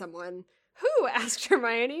forgotten someone. Who? Asked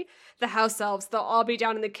Hermione. The house elves. They'll all be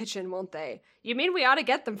down in the kitchen, won't they? You mean we ought to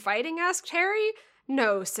get them fighting? Asked Harry.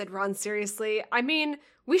 No, said Ron seriously. I mean,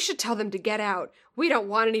 we should tell them to get out. We don't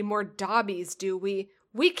want any more Dobbies, do we?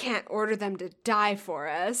 We can't order them to die for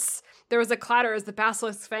us. There was a clatter as the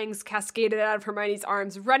basilisk's fangs cascaded out of Hermione's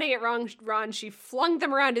arms. Running at Ron, she flung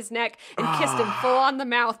them around his neck and kissed him full on the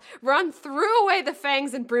mouth. Ron threw away the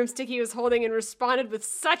fangs and broomstick he was holding and responded with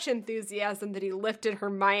such enthusiasm that he lifted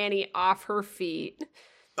Hermione off her feet.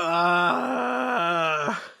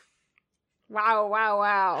 Wow.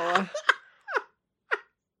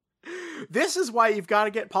 This is why you've got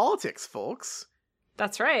to get politics, folks.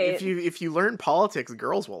 That's right. If you learn politics,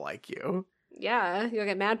 girls will like you. Yeah, you'll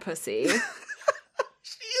get mad pussy.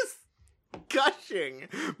 She is gushing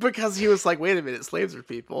because he was like, wait a minute, slaves are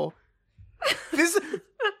people. This is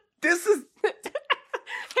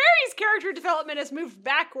Harry's character development has moved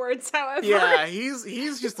backwards, however. Yeah,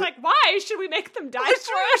 he's just like, why should we make them die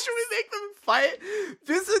for us? Should we make them fight?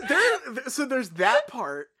 So there's that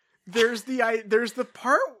part. There's the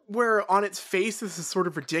part where on its face this is sort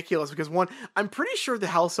of ridiculous because one, I'm pretty sure the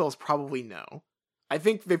house elves probably know. I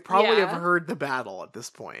think they probably have heard the battle at this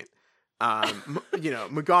point.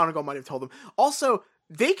 McGonagall might have told them. Also,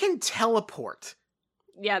 they can teleport.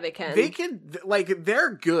 Yeah, they can. They can, like,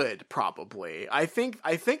 they're good, probably. I think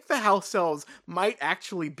the house elves might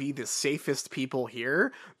actually be the safest people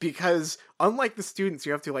here because unlike the students,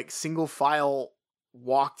 you have to, like, single file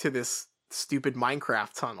walk to this stupid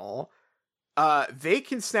Minecraft tunnel, they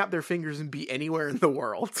can snap their fingers and be anywhere in the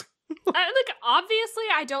world. Obviously,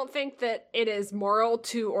 I don't think that it is moral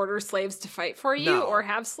to order slaves to fight for you or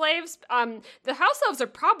have slaves. The house elves are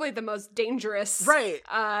probably the most dangerous, right?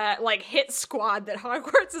 Hit squad that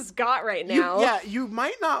Hogwarts has got right now. You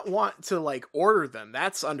might not want to order them.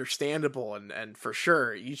 That's understandable, and for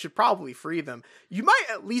sure, you should probably free them. You might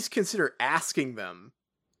at least consider asking them.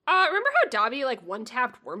 Remember how Dobby,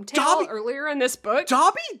 one-tapped Wormtail earlier in this book?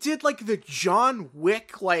 Dobby did, the John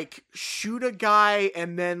Wick, shoot a guy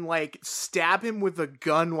and then, stab him with a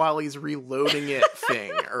gun while he's reloading it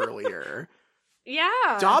thing earlier.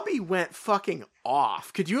 Yeah. Dobby went fucking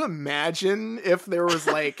off. Could you imagine if there was,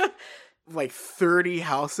 30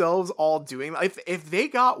 house elves all doing that? If they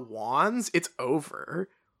got wands, it's over.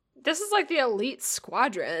 This is the elite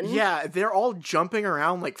squadron. Yeah, they're all jumping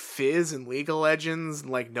around like Fizz and League of Legends,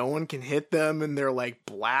 and no one can hit them, and they're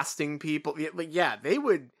blasting people. Yeah, they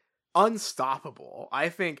would unstoppable. I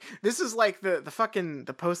think this is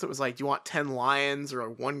the post that was do you want 10 lions or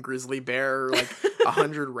 1 grizzly bear or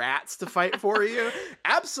 100 rats to fight for you?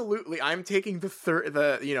 Absolutely, I'm taking the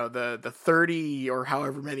 30 or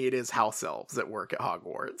however many it is house elves that work at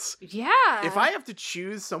Hogwarts. Yeah. If I have to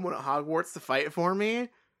choose someone at Hogwarts to fight for me,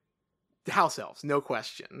 house elves, no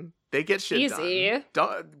question. They get shit easy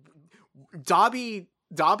done. Dobby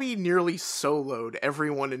nearly soloed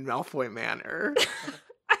everyone in Malfoy Manor. He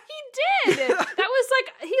did. That was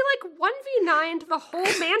he 1v9'd the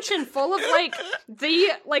whole mansion full of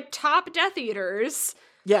the top Death Eaters.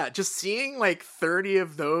 Yeah, just seeing 30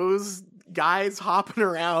 of those guys hopping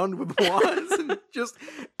around with wands and just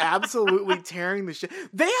absolutely tearing the shit.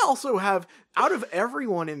 They also have, out of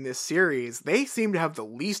everyone in this series, they seem to have the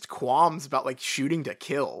least qualms about shooting to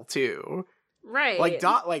kill too. Right.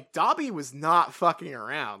 Dobby was not fucking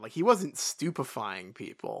around. He wasn't stupefying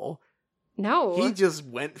people. No. He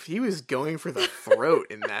was going for the throat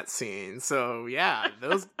in that scene. So yeah,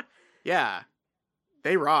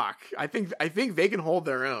 they rock. I think they can hold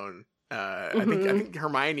their own. I think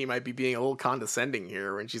Hermione might be being a little condescending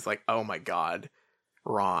here when she's like, "Oh my god,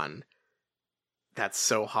 Ron, that's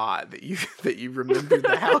so hot that you remembered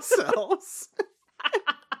the house elves."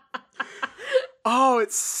 Oh,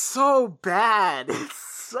 it's so bad. It's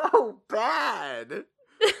so bad.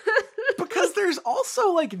 Because there's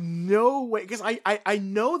also no way, because I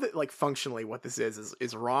know that functionally what this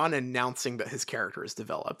is Ron announcing that his character is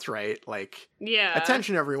developed, right? Yeah.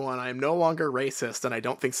 Attention everyone, I am no longer racist and I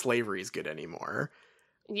don't think slavery is good anymore.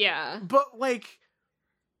 Yeah. But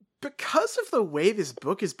because of the way this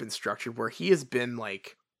book has been structured, where he has been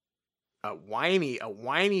a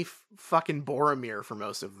whiny fucking Boromir for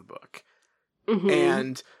most of the book. Mm-hmm.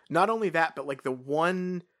 And not only that, but the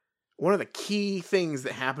one of the key things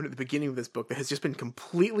that happened at the beginning of this book that has just been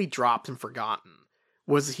completely dropped and forgotten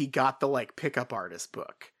was he got the pickup artist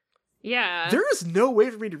book. Yeah. There is no way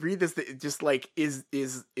for me to read this that it just is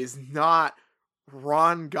not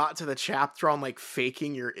Ron got to the chapter on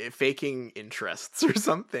faking interests or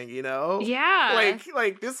something, you know? Yeah.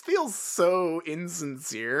 This feels so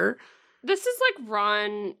insincere. This is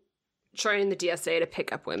Ron joining the DSA to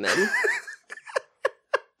pick up women.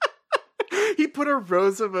 He put a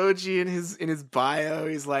rose emoji in his bio.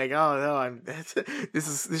 He's like, "Oh no,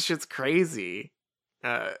 this shit's crazy."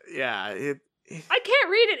 I can't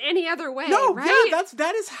read it any other way. No, right? Yeah,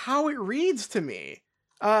 that is how it reads to me.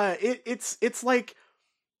 It's and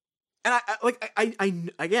I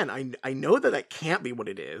know that can't be what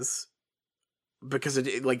it is, because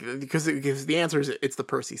because the answer is it's the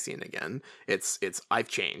Percy scene again. It's I've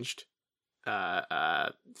changed.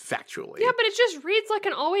 Factually. Yeah, but it just reads like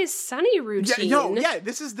an Always Sunny routine.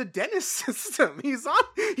 This is the Dennis system. He's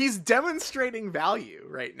demonstrating value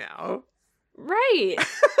right now. Right.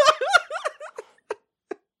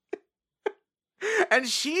 And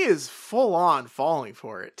she is full on falling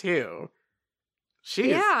for it too.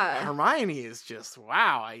 Hermione is just,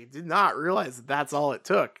 wow, I did not realize that's all it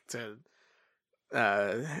took to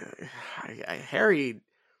Harry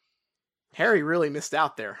really missed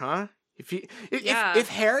out there, huh? If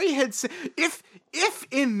Harry had said, if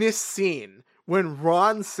in this scene when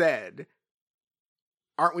Ron said,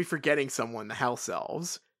 "Aren't we forgetting someone, the house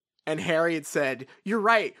elves?" and Harry had said, "You're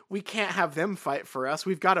right, we can't have them fight for us,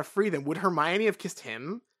 we've got to free them," would Hermione have kissed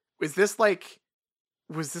him? Was this a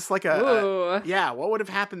what would have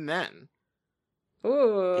happened then?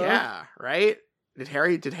 Ooh. Yeah, right? Did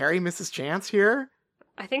Harry miss his chance here?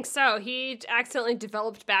 I think so. He accidentally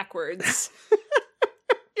developed backwards.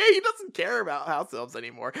 Yeah, he doesn't care about house elves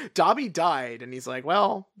anymore. Dobby died, and he's like,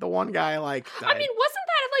 well, the one guy, died. I mean, wasn't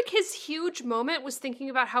that, his huge moment was thinking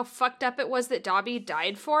about how fucked up it was that Dobby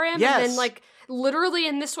died for him. Yes. And then, like, literally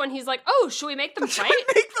in this one, he's like, oh, should we make them fight? Should we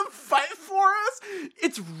make them fight for us?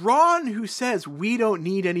 It's Ron who says, we don't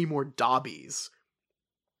need any more Dobbies.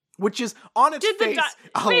 Which is, on its face,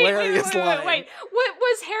 a hilarious line. Wait. What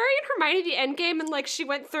was Harry and Hermione the Endgame, and, like, she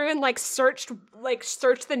went through and, like, searched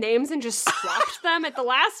the names and just swapped them at the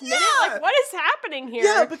last minute? Like, what is happening here?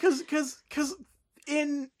 Yeah, because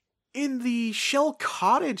in the Shell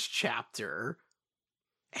Cottage chapter,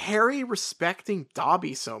 Harry respecting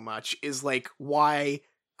Dobby so much is, like, why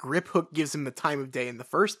Griphook gives him the time of day in the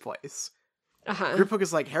first place. Uh-huh. Griphook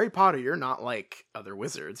is like, Harry Potter, you're not like other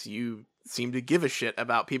wizards. You seem to give a shit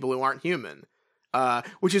about people who aren't human.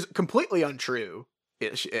 Which is completely untrue,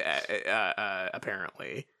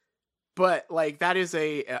 apparently. But, like, that is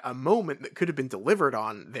a moment that could have been delivered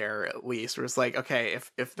on there, at least, where it's like, okay,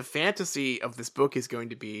 if the fantasy of this book is going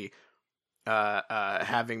to be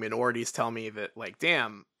having minorities tell me that, like,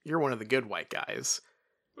 damn, you're one of the good white guys,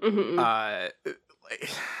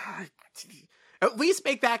 at least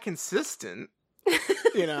make that consistent,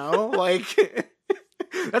 you know? Like,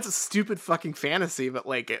 that's a stupid fucking fantasy, but,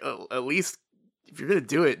 like, at least, if you're gonna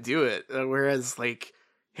do it, do it. Whereas, like,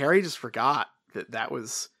 Harry just forgot that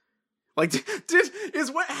was... Like,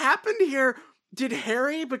 is what happened here, did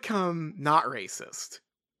Harry become not racist?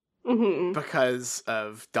 Because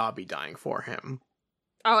of Dobby dying for him?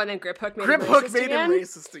 Oh, and then Griphook made him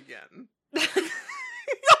racist again?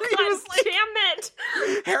 He was like, damn it!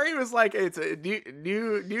 Harry was like, "It's a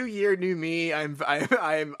new year, new me.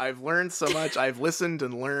 I've learned so much. I've listened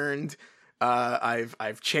and learned.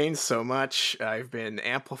 I've changed so much. I've been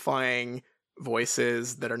amplifying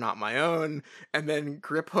voices that are not my own." And then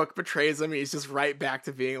Griphook betrays him. And he's just right back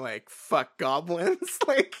to being like, "Fuck goblins!"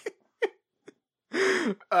 Like,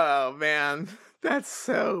 oh man. That's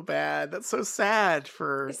so bad. That's so sad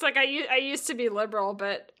for... It's like, I used to be liberal,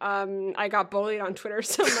 but I got bullied on Twitter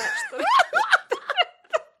so much that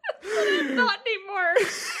not anymore.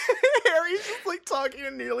 Harry's just, like, talking to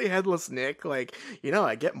nearly headless Nick, like, you know,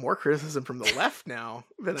 I get more criticism from the left now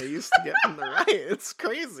than I used to get from the right. It's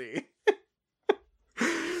crazy.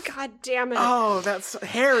 God damn it. Oh, that's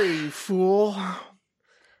Harry, you fool.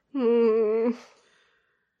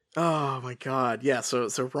 Oh my god. Yeah, so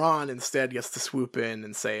Ron instead gets to swoop in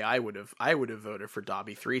and say, I would have voted for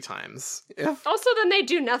Dobby 3 times. Also, then they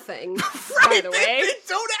do nothing. Right, by the way. They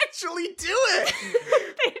don't actually do it.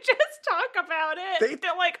 They just talk about it.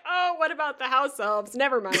 They're like, oh, what about the house elves?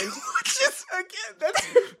 Never mind. Which is, again, that's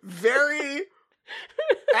very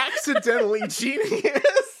accidentally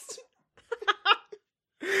genius.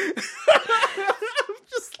 I'm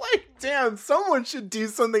just like, damn, someone should do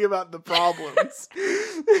something about the problems.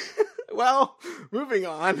 Well, moving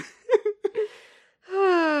on.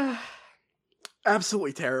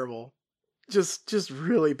 Absolutely terrible. Just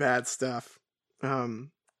really bad stuff.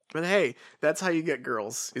 But hey, that's how you get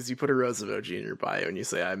girls, is you put a rose emoji in your bio and you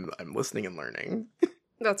say, I'm listening and learning.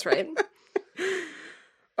 That's right.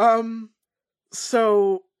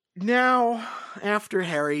 So now, after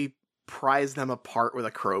Harry pries them apart with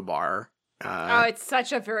a crowbar. It's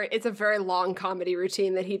a very long comedy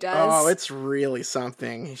routine that he does. Oh, it's really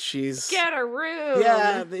something. She's... Get a room!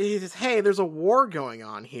 Yeah, hey, there's a war going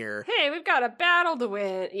on here. Hey, we've got a battle to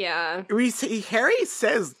win. Yeah. Harry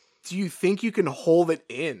says, do you think you can hold it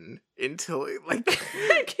in until, like... Keep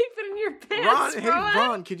it in your pants,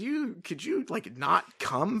 Ron, could you, like, not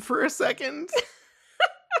come for a second?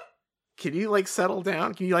 Can you, like, settle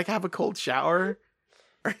down? Can you, like, have a cold shower?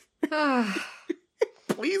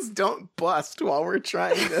 Please don't bust while we're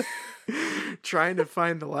trying to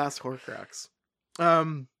find the last Horcrux.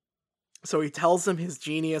 So he tells him his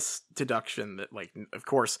genius deduction that, like, of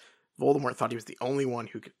course, Voldemort thought he was the only one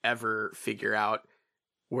who could ever figure out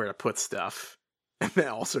where to put stuff, and then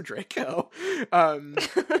also Draco. And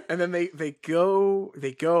then they go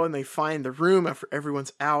and they find the room after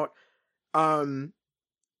everyone's out.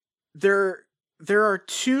 There are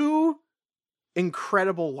 2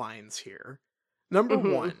 incredible lines here. Number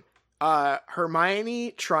 1,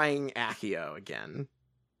 Hermione trying Accio again.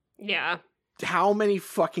 Yeah. How many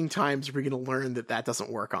fucking times are we going to learn that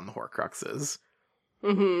doesn't work on the Horcruxes?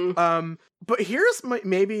 But here's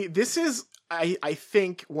this is, I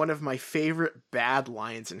think, one of my favorite bad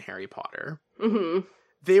lines in Harry Potter.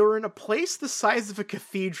 They were in a place the size of a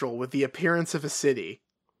cathedral with the appearance of a city.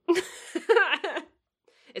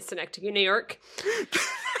 It's Synecdoche, New York.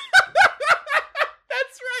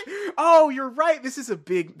 Oh, you're right. This is a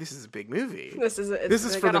big movie. This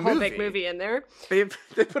is for the whole movie. Big movie in there. They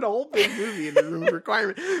put a whole big movie in the room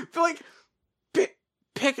requirement. But like,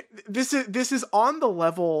 this is on the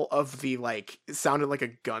level of the, like, it sounded like a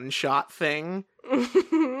gunshot thing.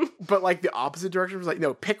 But, like, the opposite direction was like,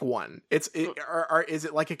 no, pick one. Is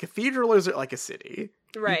it like a cathedral or is it like a city?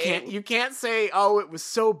 Right. You can't say, oh, it was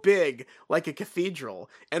so big like a cathedral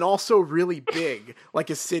and also really big like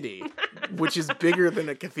a city, which is bigger than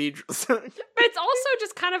a cathedral. But it's also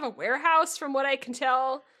just kind of a warehouse from what I can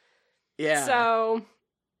tell. Yeah. So.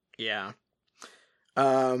 Yeah.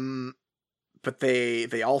 But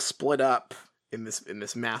they all split up in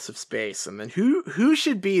this massive space, and then who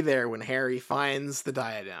should be there when Harry finds the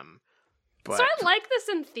diadem? But, so I like this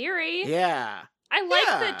in theory. Yeah. I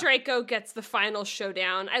like that Draco gets the final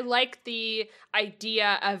showdown. I like the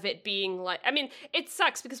idea of it being like, I mean, it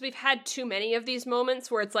sucks because we've had too many of these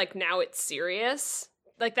moments where it's like, now it's serious.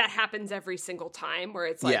 Like, that happens every single time where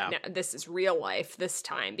it's like, no, this is real life this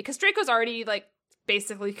time. Because Draco's already, like,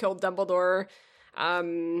 basically killed Dumbledore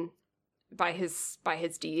by his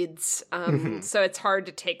deeds. So it's hard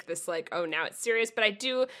to take this, like, oh, now it's serious. But I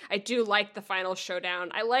do like the final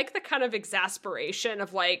showdown. I like the kind of exasperation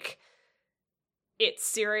of, like, it's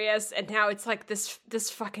serious, and now it's like this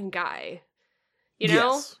fucking guy, you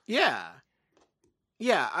know? Yes.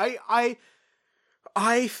 Yeah.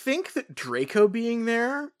 I think that Draco being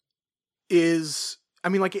there is, I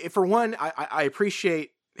mean, like, for one, I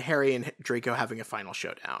appreciate Harry and Draco having a final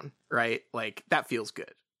showdown, right? Like, that feels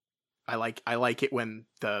good. I like it when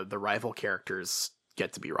the rival characters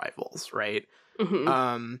get to be rivals, right?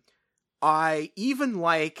 Mm-hmm. I even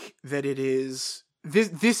like that it is.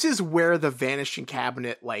 This is where the vanishing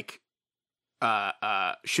cabinet, like,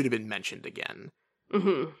 should have been mentioned again.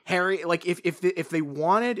 Mm-hmm. Harry, like, if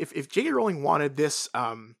J.K. Rowling wanted this,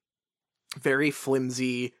 very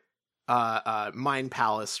flimsy, Mind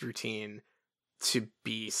Palace routine to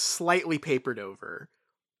be slightly papered over,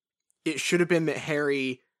 it should have been that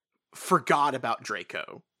Harry forgot about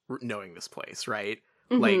Draco knowing this place, right?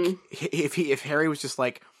 Mm-hmm. Like, if Harry was just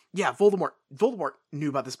like, yeah, Voldemort knew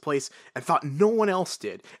about this place and thought no one else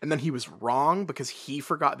did, and then he was wrong because he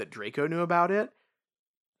forgot that Draco knew about it,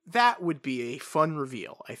 that would be a fun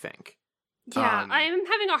reveal, I think. Yeah, I'm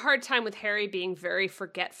having a hard time with Harry being very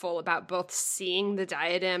forgetful about both seeing the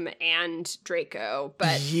diadem and Draco,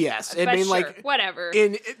 but yes, I mean, sure, like, whatever.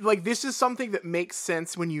 Like, this is something that makes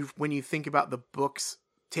sense when you think about the books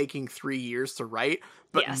taking 3 years to write,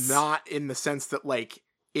 but not in the sense that, like,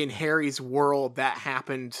 in Harry's world, that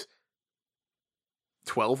happened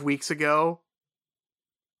 12 weeks ago.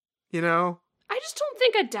 You know? I just don't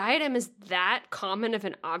think a diadem is that common of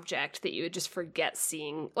an object that you would just forget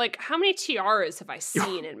seeing. Like, how many tiaras have I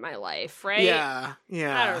seen in my life, right? Yeah.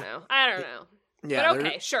 I don't know. Yeah, but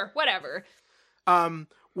okay, sure, whatever.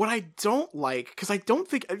 What I don't like, because I don't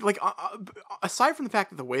think, like, aside from the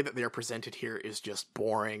fact that the way that they're presented here is just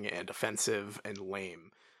boring and offensive and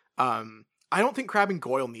lame, I don't think Crabbe and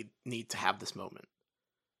Goyle need to have this moment.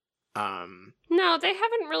 No, they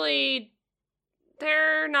haven't really.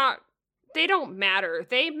 They don't matter.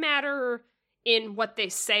 They matter in what they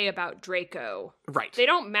say about Draco. Right. They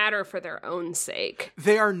don't matter for their own sake.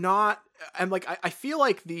 They are not, and, like, I feel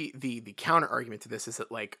like the counter argument to this is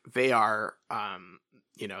that, like, they are,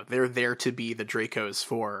 they're there to be the Dracos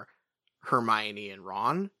for Hermione and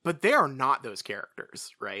Ron, but they are not those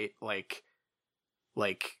characters, right? Like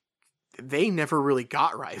they never really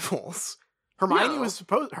got rivals. Hermione was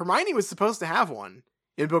supposed to have one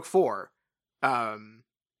in book 4.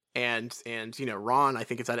 And Ron, I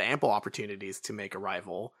think, it's had ample opportunities to make a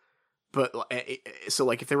rival. But so,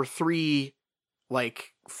 like, if there were 3,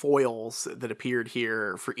 like, foils that appeared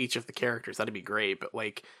here for each of the characters, that'd be great. But,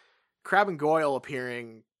 like, Crabbe and Goyle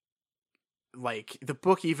appearing, like, the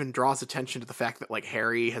book even draws attention to the fact that, like,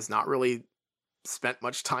 Harry has not really spent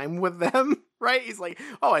much time with them, right? He's like,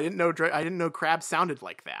 oh, I didn't know Crabbe sounded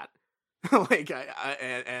like that. Like,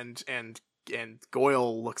 and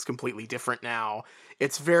Goyle looks completely different now.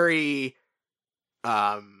 It's very,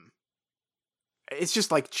 it's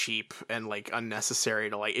just, like, cheap and, like, unnecessary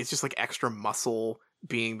to, like, it's just, like, extra muscle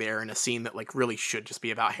being there in a scene that, like, really should just be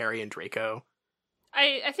about Harry and Draco.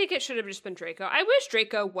 I think it should have just been Draco. I wish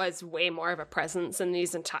Draco was way more of a presence in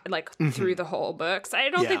these through the whole books. I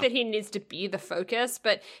don't think that he needs to be the focus,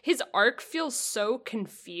 but his arc feels so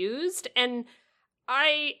confused, and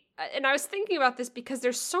I was thinking about this because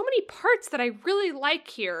there's so many parts that I really like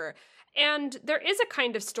here, and there is a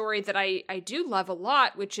kind of story that I do love a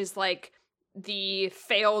lot, which is, like, the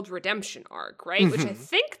failed redemption arc, right? Which I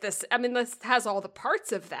think this has all the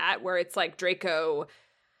parts of that, where it's like Draco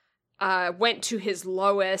went to his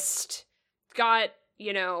lowest, got,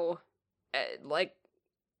 like,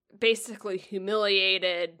 basically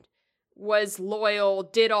humiliated, was loyal,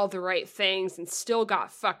 did all the right things, and still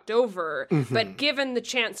got fucked over. Mm-hmm. But given the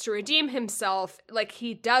chance to redeem himself, like,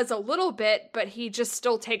 he does a little bit, but he just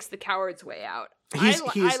still takes the coward's way out. He's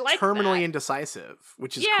I like terminally that. indecisive,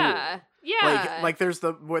 which is cool. Yeah. Like there's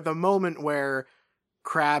the moment where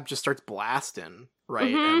Crabbe just starts blasting,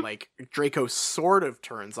 right? Mm-hmm. And like Draco sort of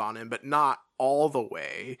turns on him, but not all the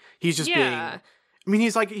way. He's just being, I mean,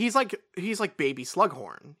 he's like baby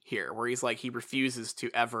Slughorn here, where he's like, he refuses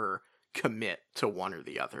to ever commit to one or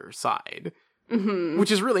the other side,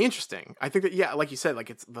 which is really interesting. I think that, like you said, like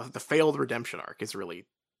it's the failed redemption arc is really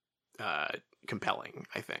compelling,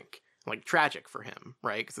 I think. Like tragic for him,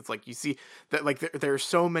 right? Because it's like you see that like there are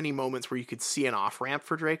so many moments where you could see an off ramp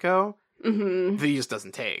for Draco that he just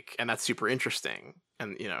doesn't take, and that's super interesting.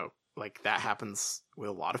 And like that happens with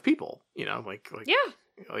a lot of people.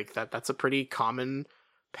 Like that's a pretty common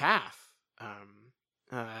path.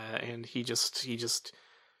 And he just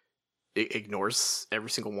ignores every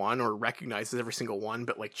single one, or recognizes every single one,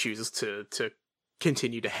 but like chooses to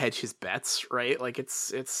continue to hedge his bets, right? Like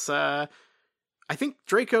it's I think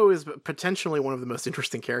Draco is potentially one of the most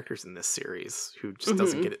interesting characters in this series, who just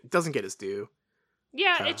doesn't get his due.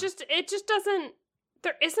 Yeah, it just doesn't.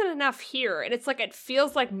 There isn't enough here, and it's like it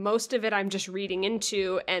feels like most of it I'm just reading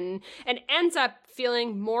into, and ends up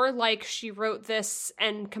feeling more like she wrote this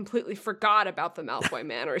and completely forgot about the Malfoy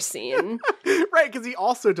Manor scene. Right, because he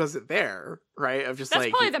also does it there, right? Of just that's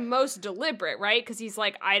like, probably the most deliberate, right? Because he's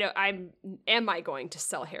like, am I going to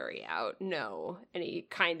sell Harry out? No, and he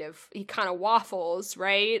kind of waffles,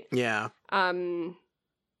 right? Yeah.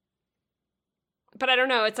 But I don't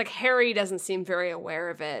know. It's like Harry doesn't seem very aware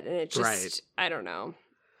of it, and it just, right. I don't know.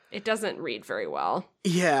 It doesn't read very well.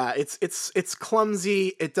 Yeah, it's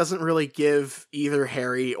clumsy. It doesn't really give either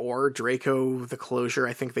Harry or Draco the closure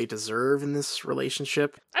I think they deserve in this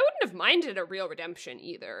relationship. I wouldn't have minded a real redemption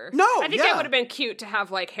either. No, I think it would have been cute to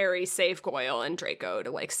have like Harry save Goyle and Draco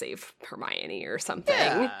to like save Hermione or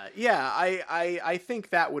something. Yeah. I think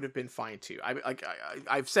that would have been fine too.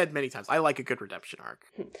 I've said many times I like a good redemption arc.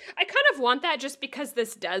 I kind of want that just because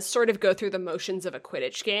this does sort of go through the motions of a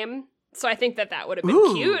Quidditch game. So I think that would have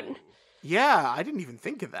been cute. Yeah, I didn't even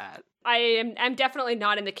think of that. I'm definitely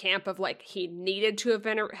not in the camp of like he needed to have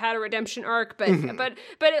had a redemption arc, but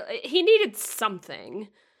he needed something,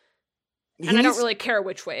 and I don't really care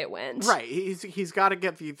which way it went. Right, he's got to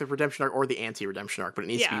get the redemption arc or the anti-redemption arc, but it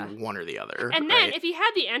needs to be one or the other. And then if he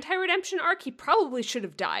had the anti-redemption arc, he probably should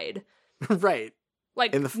have died. Right.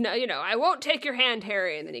 Like, no, I won't take your hand,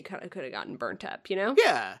 Harry, and then he could have gotten burnt up,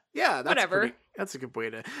 Yeah, that's whatever. That's a good way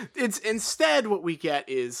to. It's instead what we get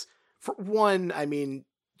is, for one, I mean,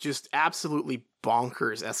 just absolutely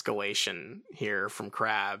bonkers escalation here from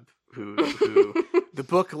Crabbe, who the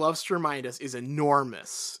book loves to remind us is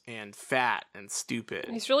enormous and fat and stupid.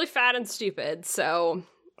 He's really fat and stupid, so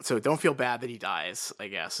don't feel bad that he dies, I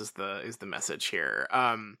guess, is the message here.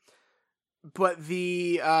 But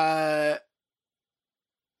the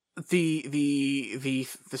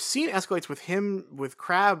scene escalates with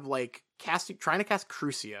Crabbe like trying to cast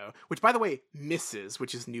Crucio, which by the way misses,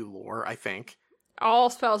 which is new lore, I think.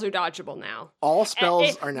 All spells are dodgeable now. All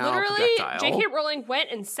spells are now projectile. J.K. Rowling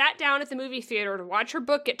went and sat down at the movie theater to watch her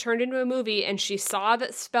book get turned into a movie, and she saw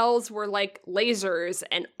that spells were like lasers,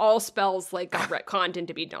 and all spells like got retconned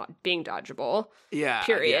into being dodgeable. Yeah.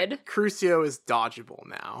 Period. Yeah. Crucio is dodgeable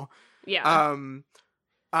now. Yeah.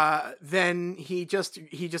 Then he just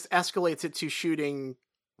escalates it to shooting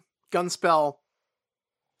Gunspell,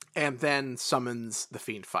 and then summons the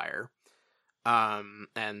Fiend Fire.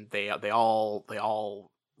 And they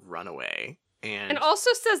all run away, and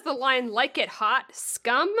also says the line "Like it hot,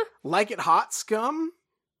 scum." Like it hot, scum.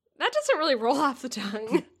 That doesn't really roll off the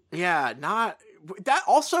tongue. Yeah, not that.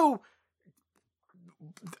 Also,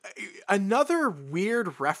 another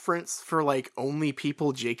weird reference for like only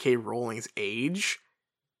people J.K. Rowling's age.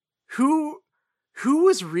 Who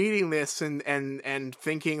was reading this and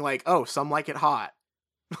thinking like, oh, some like it hot.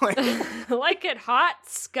 Like it hot,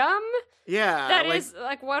 scum? Yeah. That is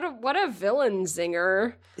like what a villain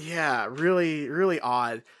zinger. Yeah, really, really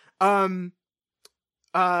odd. But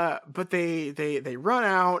they run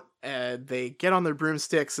out, they get on their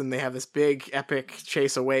broomsticks, and they have this big epic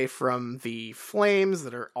chase away from the flames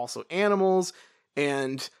that are also animals,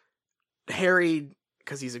 and Harry,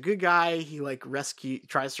 because he's a good guy, he like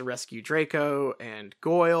tries to rescue Draco and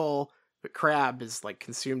Goyle, but Crabbe is like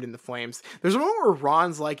consumed in the flames. There's a moment where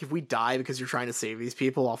Ron's like, if we die because you're trying to save these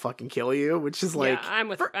people, I'll fucking kill you, which is like, yeah, I'm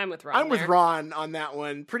with Ron. I'm with Ron on that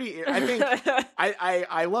one. I think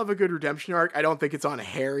I love a good redemption arc. I don't think it's on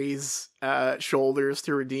Harry's shoulders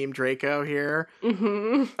to redeem Draco here.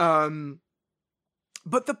 Mm-hmm.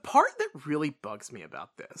 But the part that really bugs me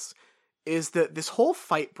about this is that this whole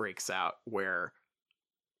fight breaks out where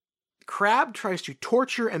Crabbe tries to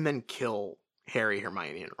torture and then kill Harry,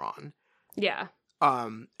 Hermione, and Ron. Yeah.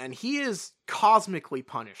 And he is cosmically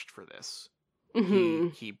punished for this. Mm-hmm.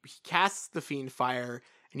 He casts the fiend fire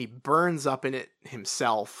and he burns up in it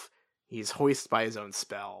himself. He's hoisted by his own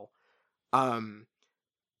spell.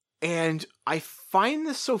 And I find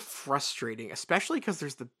this so frustrating, especially because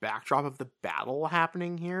there's the backdrop of the battle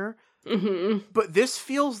happening here. Mm-hmm. But this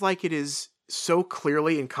feels like it is so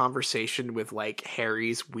clearly in conversation with, like,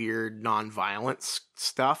 Harry's weird non-violence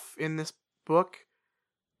stuff in this book.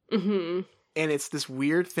 Mm-hmm. And it's this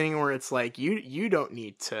weird thing where it's like, you don't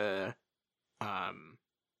need to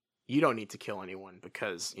kill anyone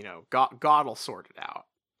because, you know, God will sort it out.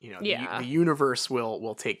 You know, the universe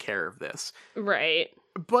will take care of this. Right.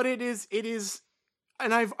 But it is,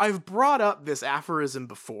 and I've brought up this aphorism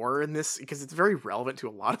before in this because it's very relevant to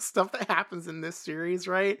a lot of stuff that happens in this series,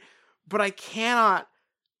 right? But I cannot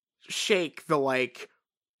shake the, like,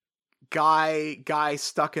 guy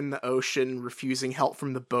stuck in the ocean refusing help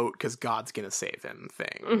from the boat because God's gonna save him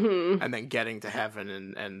thing. Mm-hmm. And then getting to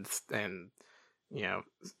heaven and you know,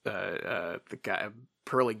 the guy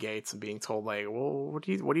pearly gates and being told, like, well,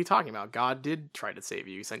 what are you talking about? God did try to save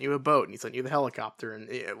you. He sent you a boat and he sent you the helicopter and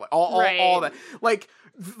all that. Like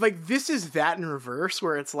this is that in reverse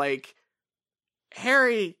where it's like,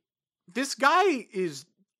 Harry, this guy is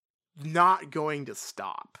not going to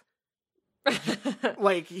stop.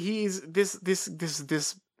 Like, he's this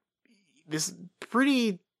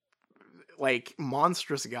pretty, like,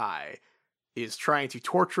 monstrous guy is trying to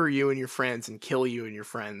torture you and your friends and kill you and your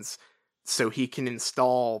friends so he can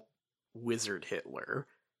install Wizard Hitler.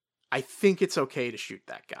 I think it's okay to shoot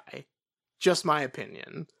that guy. Just my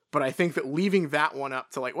opinion. But I think that leaving that one up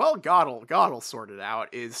to, like, well, God'll sort it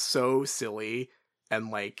out is so silly and,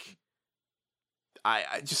 like,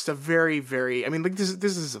 I just a very, very, I mean, like, this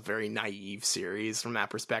is a very naive series from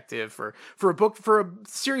that perspective for a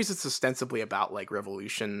series that's ostensibly about, like,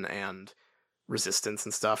 revolution and resistance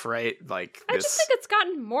and stuff, right? Like, I just think it's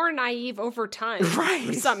gotten more naive over time,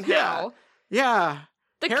 right? Somehow, yeah.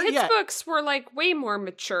 The kids' books were, like, way more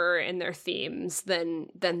mature in their themes than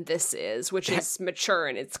this is, which is mature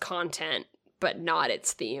in its content, but not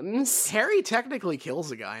its themes. Harry technically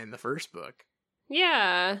kills a guy in the first book.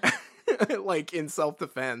 Yeah. Like, in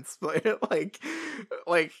self-defense, but like,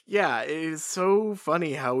 yeah, it is so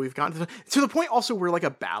funny how we've gotten to the point also where, like, a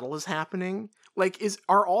battle is happening. Like,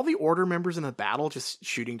 are all the Order members in a battle just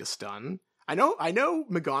shooting to stun? I know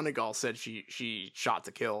McGonagall said she shot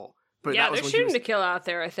to kill, but yeah, that was they're shooting to kill out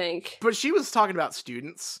there, I think. But she was talking about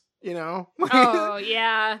students, you know? Oh,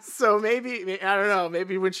 yeah. So maybe, I don't know,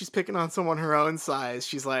 maybe when she's picking on someone her own size,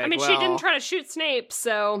 she's like, I mean, she didn't try to shoot Snape,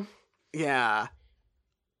 so... Yeah.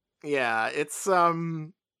 Yeah, it's,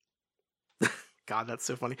 God, that's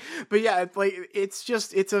so funny. But yeah,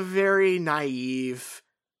 it's a very naive,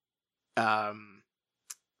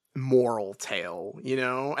 moral tale, you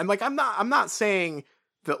know? And, like, I'm not saying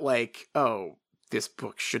that, like, oh, this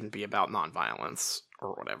book shouldn't be about nonviolence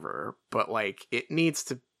or whatever, but, like, it needs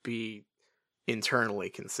to be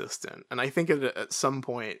internally consistent. And I think at some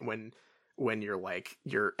point when you're, like,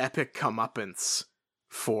 your epic comeuppance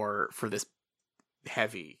for this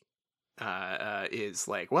heavy is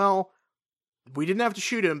like, well, we didn't have to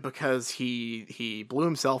shoot him because he blew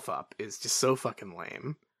himself up, is just so fucking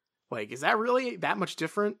lame. Like, is that really that much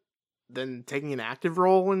different than taking an active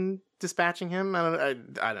role in dispatching him? I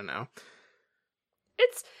don't know.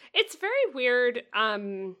 It's very weird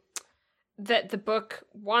that the book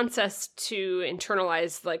wants us to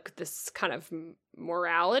internalize, like, this kind of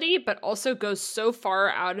morality, but also goes so far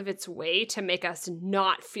out of its way to make us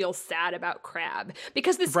not feel sad about Crabbe.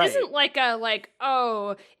 Because this isn't like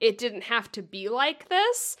oh, it didn't have to be like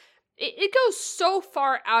this. It goes so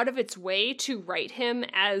far out of its way to write him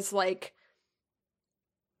as, like,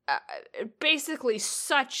 basically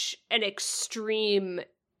such an extreme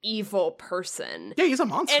evil person. Yeah, he's a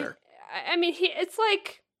monster. And, I mean, it's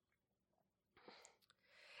like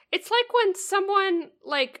when someone,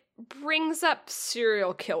 like, brings up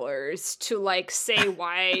serial killers to, like, say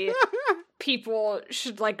why people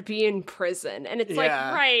should, like, be in prison. And it's like,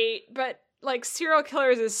 right, but, like, serial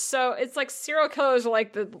killers it's like serial killers are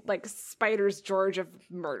like the, like, Spider's George of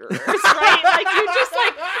murderers, right? Like, you just,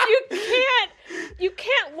 like, you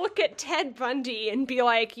can't look at Ted Bundy and be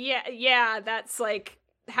like, yeah, that's, like,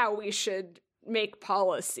 how we should make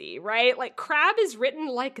policy, right? Like, Crabbe is written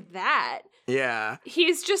like that. Yeah.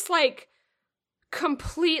 He's just, like,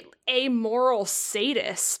 complete amoral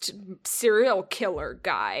sadist serial killer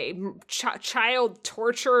guy, child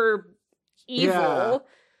torture, evil.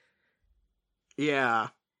 Yeah.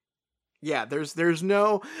 There's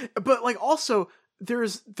no, but like also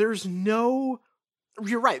there's no.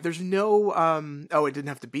 You're right. There's no. It didn't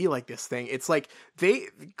have to be like this thing. It's like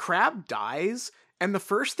Crabbe dies, and the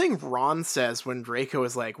first thing Ron says when Draco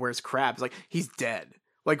is like, "Where's Crabbe?" is like, "He's dead."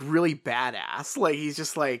 Like really badass. Like he's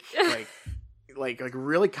just like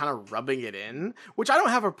really kind of rubbing it in, which I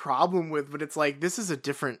don't have a problem with. But it's like this is a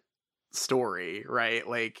different story, right?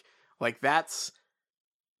 Like that's.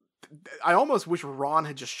 I almost wish Ron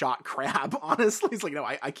had just shot Crabbe, honestly. He's like, no,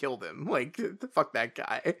 I killed him. Like, fuck that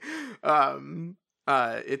guy.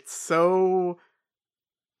 It's so...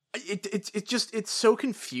 It's so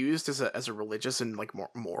confused as a religious and, like,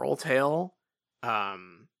 moral tale,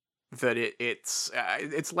 that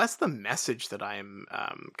it's less the message that I'm,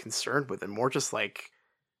 concerned with, and more just, I'm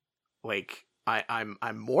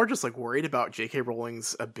more just, like, worried about J.K.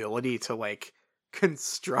 Rowling's ability to, like,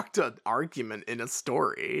 construct an argument in a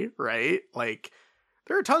story, right? Like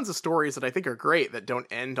there are tons of stories that I think are great that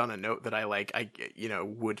don't end on a note that I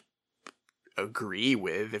would agree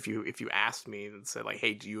with if you asked me and said like,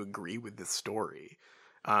 hey, do you agree with this story?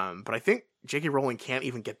 But I think J.K. Rowling can't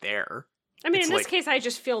even get there. I mean, in this case, I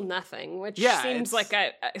just feel nothing, which seems like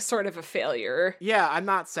a sort of a failure. Yeah, I'm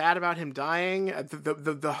not sad about him dying.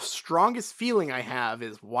 The strongest feeling I have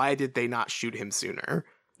is why did they not shoot him sooner?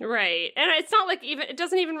 Right. And it's not like it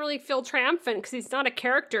doesn't even really feel triumphant because he's not a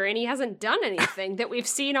character and he hasn't done anything that we've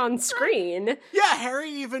seen on screen. Yeah, Harry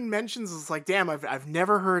even mentions, it's like, damn, I've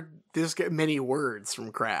never heard this many words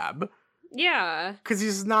from Crabbe. Yeah. Because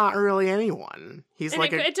he's not really anyone. He's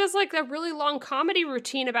and it does like a really long comedy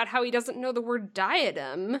routine about how he doesn't know the word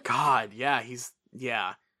diadem. God, yeah,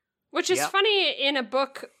 Which is funny in a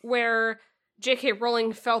book where J.K.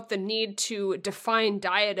 Rowling felt the need to define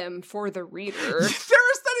diadem for the reader.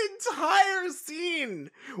 Entire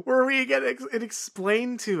scene where we get it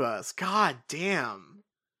explained to us. God damn.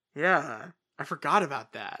 Yeah, I forgot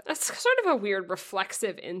about that. That's sort of a weird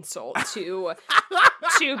reflexive insult to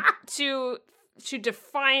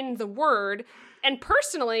define the word. And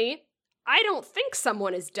personally, I don't think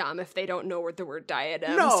someone is dumb if they don't know the word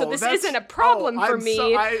diadem. No, so this isn't a problem for me.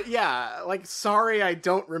 Sorry I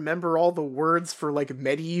don't remember all the words for, like,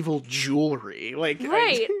 medieval jewelry. Like,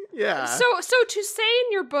 right. Yeah. So to say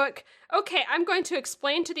in your book, okay, I'm going to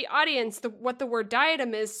explain to the audience what the word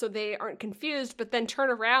diadem is so they aren't confused, but then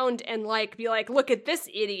turn around and, like, be like, look at this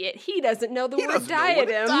idiot. He doesn't know the word diadem.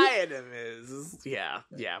 Know what a diadem is. Yeah,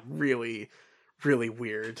 really, really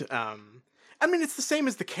weird. I mean, it's the same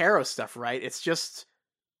as the Caro stuff, right? It's just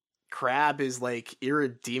Crabbe is, like,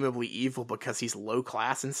 irredeemably evil because he's low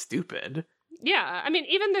class and stupid. Yeah, I mean,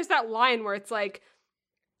 even there's that line where it's like,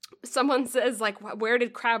 someone says, like, where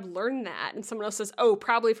did Crabbe learn that? And someone else says, oh,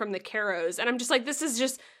 probably from the Caros. And I'm just like, this is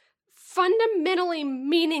just fundamentally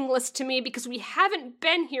meaningless to me because we haven't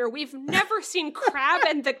been here. We've never seen Crabbe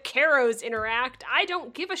and the Caros interact. I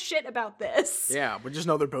don't give a shit about this. Yeah, we just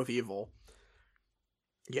know they're both evil.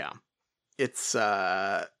 Yeah. It's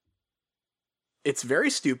very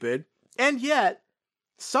stupid, and yet,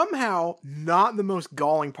 somehow, not the most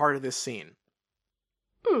galling part of this scene.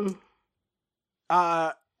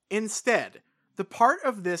 Instead, the part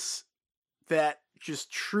of this that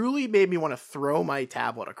just truly made me want to throw my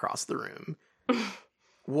tablet across the room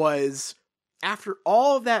was, after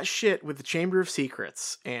all of that shit with the Chamber of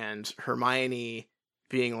Secrets, and Hermione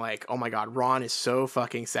being like, oh my god, Ron is so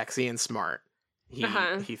fucking sexy and smart.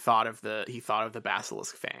 He thought of the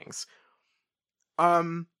basilisk fangs.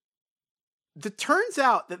 It turns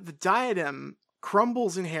out that the diadem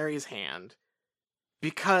crumbles in Harry's hand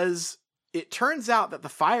because it turns out that the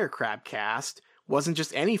fire Crabbe cast wasn't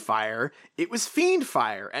just any fire, it was fiend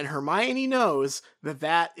fire, and Hermione knows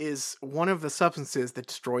that is one of the substances that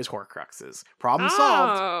destroys Horcruxes. Problem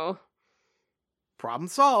solved. Problem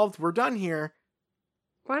solved. We're done here.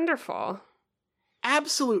 Wonderful.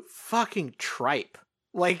 Absolute fucking tripe.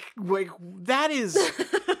 Like that is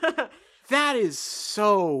that is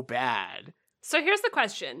so bad. So here's the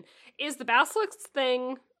question. Is the basilisk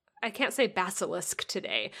thing, I can't say basilisk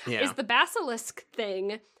today. Yeah. Is the basilisk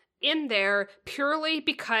thing in there purely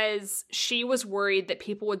because she was worried that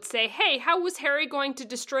people would say, hey, how was Harry going to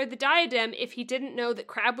destroy the diadem if he didn't know that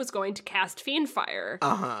Crabbe was going to cast fiend fire?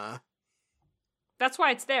 Uh-huh. That's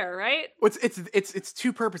why it's there, right? It's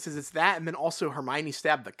two purposes. It's that, and then also Hermione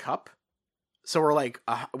stabbed the cup. So we're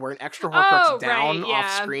an extra Horcrux down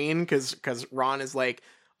off screen because Ron is like,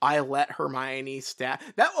 I let Hermione stab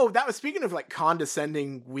that. Oh, that was speaking of like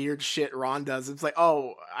condescending weird shit Ron does. It's like,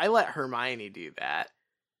 oh, I let Hermione do that.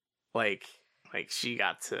 Like she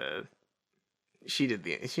got to she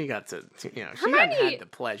got to, you know, Hermione, she had the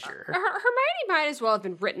pleasure. Hermione might as well have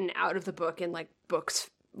been written out of the book in like book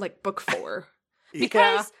 4.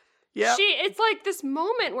 Because it's like this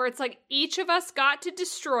moment where it's like each of us got to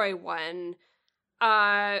destroy one.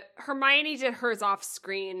 Hermione did hers off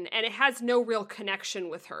screen, and it has no real connection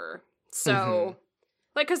with her. So,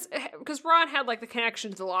 like, because Ron had like the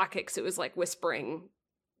connection to the locket, because it was like whispering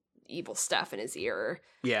evil stuff in his ear.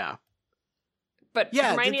 Yeah, but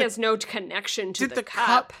Hermione has no connection to the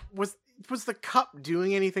cup. Was the cup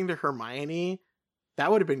doing anything to Hermione?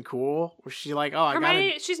 That would have been cool. Was she like, oh,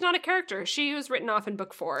 Hermione? She's not a character. She was written off in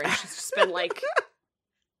book 4, and she's just been like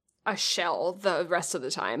a shell the rest of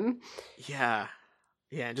the time. Yeah.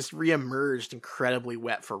 Yeah, just reemerged incredibly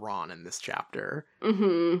wet for Ron in this chapter.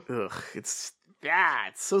 Ugh, it's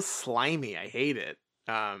so slimy. I hate it.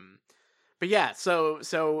 But yeah, so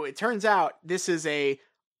it turns out this is a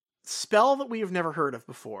spell that we have never heard of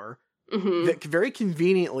before that very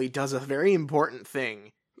conveniently does a very important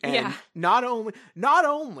thing. And not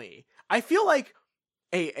only I feel like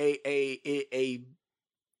a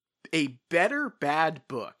better bad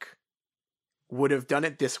book would have done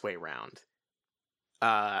it this way round.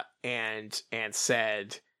 And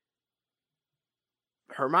said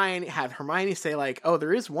Hermione say like, oh,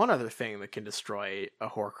 there is one other thing that can destroy a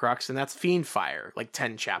Horcrux, and that's fiend fire, like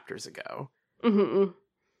 10 chapters ago. And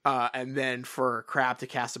then for Crabbe to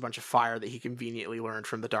cast a bunch of fire that he conveniently learned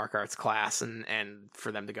from the dark arts class, and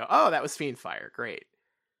for them to go, oh, that was fiend fire, great.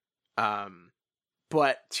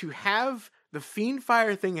 But to have the fiend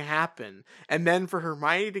fire thing happen, and then for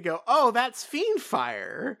Hermione to go, oh, that's fiend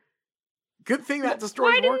fire. Good thing that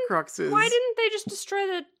destroys Horcruxes. Why didn't they just destroy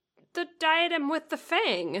the diadem with the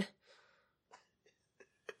fang?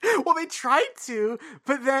 Well, they tried to,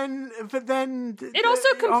 but then it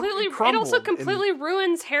also completely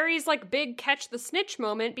ruins Harry's like big catch the snitch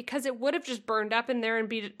moment, because it would have just burned up in there and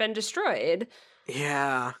been destroyed.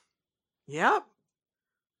 Yeah. Yep.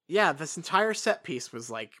 Yeah, this entire set piece was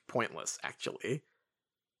like pointless, actually.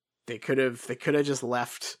 They could have just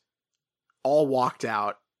left, all walked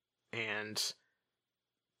out, and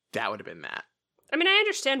that would have been that. I mean, I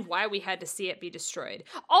understand why we had to see it be destroyed.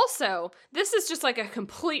 Also, this is just like a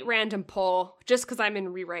complete random pull, just because I'm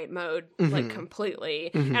in rewrite mode, like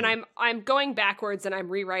completely. And I'm going backwards and I'm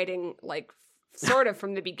rewriting like sort of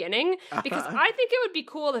from the beginning, because I think it would be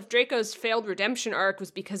cool if Draco's failed redemption arc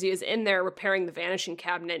was because he was in there repairing the vanishing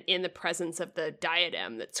cabinet in the presence of the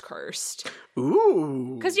diadem that's cursed.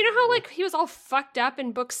 Ooh. Because you know how like he was all fucked up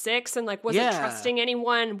in book 6 and like wasn't trusting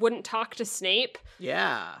anyone, wouldn't talk to Snape?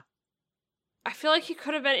 Yeah. I feel like he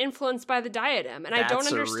could have been influenced by the diadem, and That's I don't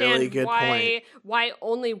understand really why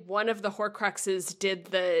only one of the Horcruxes did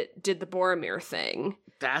the Boromir thing.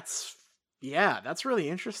 That's really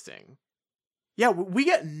interesting. Yeah, we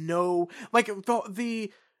get no, like,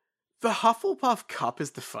 the Hufflepuff cup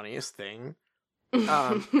is the funniest thing.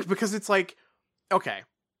 Because it's like, okay,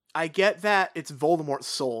 I get that it's Voldemort's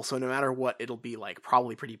soul, so no matter what, it'll be, like,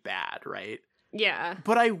 probably pretty bad, right? Yeah.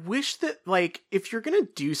 But I wish that, like, if you're gonna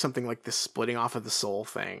do something like this splitting off of the soul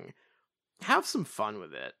thing, have some fun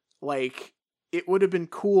with it. Like, it would have been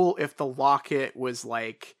cool if the locket was,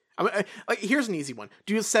 like, like, here's an easy one.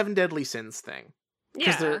 Do a 7 deadly sins thing.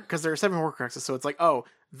 Because there are 7 Horcruxes, so it's like, oh,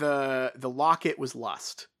 the locket was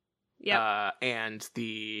lust. Yeah. And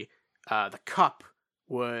the cup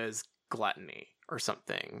was gluttony or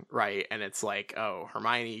something, right? And it's like, oh,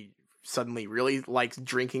 Hermione suddenly really likes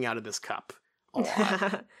drinking out of this cup a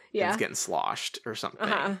lot. Yeah. It's getting sloshed or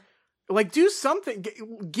something. Like, do something.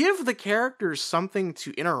 Give the characters something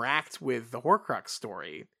to interact with the Horcrux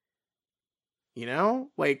story. You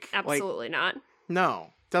know? Like, absolutely not.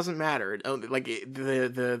 No. Doesn't matter. Like,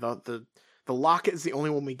 the locket is the only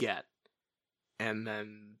one we get, and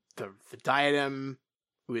then the diadem,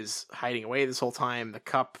 who is hiding away this whole time. The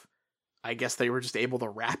cup, I guess they were just able to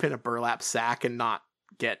wrap in a burlap sack and not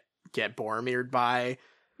get Boromir'd by.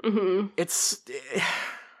 It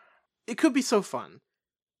could be so fun.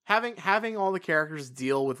 Having all the characters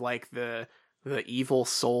deal with like the evil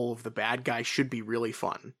soul of the bad guy should be really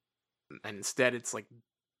fun, and instead it's like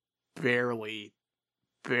barely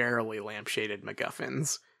lampshaded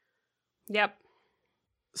MacGuffins. Yep.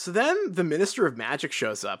 So then the Minister of Magic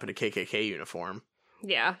shows up in a KKK uniform.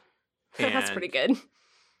 Yeah. That's pretty good.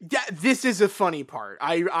 Yeah, this is a funny part.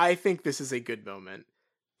 I think this is a good moment.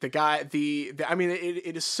 The guy, I mean,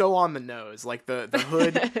 it is so on the nose. Like the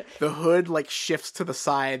hood, the hood like shifts to the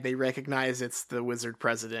side. They recognize it's the wizard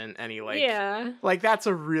president, and he like that's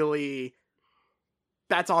on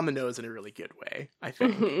the nose in a really good way. I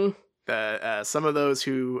think some of those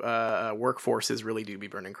who work forces really do be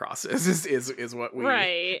burning crosses is what we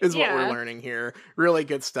right. what we're learning here. Really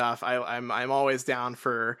good stuff. I'm always down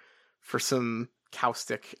for some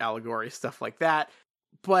caustic allegory stuff like that,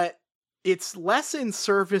 but it's less in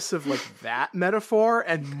service of like that metaphor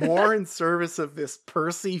and more in service of this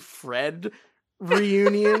Percy Fred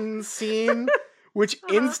reunion scene, which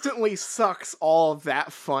instantly sucks all of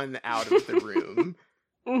that fun out of the room.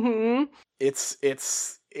 Mm-hmm.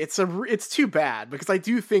 It's too bad, because I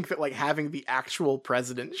do think that like having the actual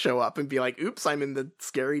president show up and be like, oops, I'm in the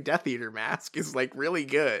scary Death Eater mask is like really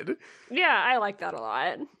good. Yeah, I like that a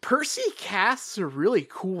lot. Percy casts a really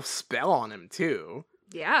cool spell on him too.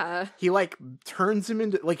 Yeah. He like turns him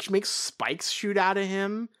into like makes spikes shoot out of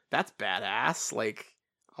him. That's badass. Like,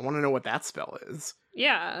 I want to know what that spell is.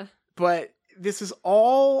 Yeah. But this is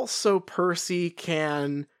all so Percy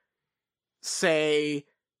can say,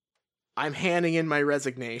 I'm handing in my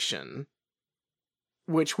resignation,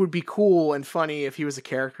 which would be cool and funny if he was a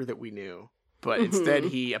character that we knew. But instead,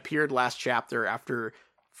 he appeared last chapter after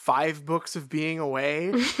 5 books of being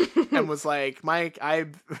away and was like, Mike,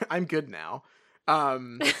 I'm good now.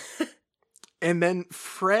 And then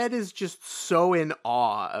Fred is just so in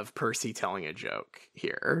awe of Percy telling a joke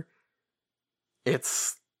here.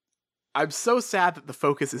 I'm so sad that the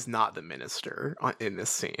focus is not the minister in this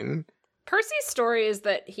scene. Percy's story is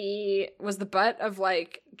that he was the butt of,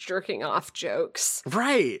 like, jerking off jokes.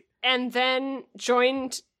 Right. And then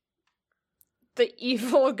joined the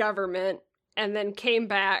evil government and then came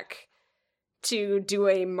back to do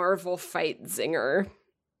a Marvel fight zinger.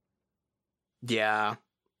 Yeah.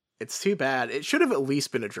 It's too bad. It should have at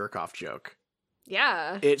least been a jerk-off joke.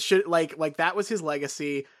 Yeah. It should, like that was his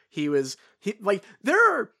legacy.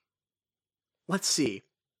 Let's see.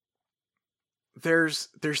 There's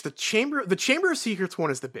the Chamber of Secrets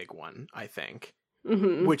one is the big one, I think.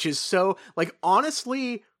 Mm-hmm. Which is so, like,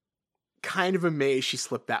 honestly, kind of amazed she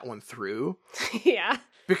slipped that one through. Yeah.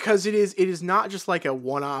 Because it is not just like a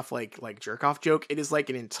one-off, like jerk-off joke. It is like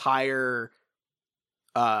an entire,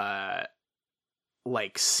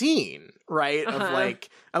 like scene, right? Uh-huh. Of like,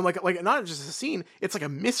 I'm like not just a scene, it's like a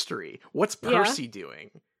mystery. What's Percy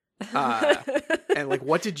doing? And like,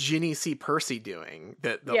 what did Ginny see Percy doing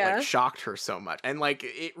that like shocked her so much? And like,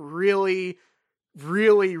 it really,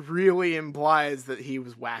 really, really implies that he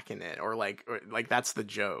was whacking it, or like that's the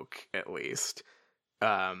joke, at least.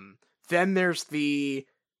 Then there's the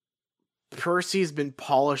Percy's been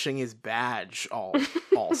polishing his badge all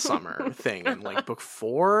summer thing in like book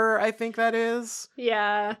 4, I think that is.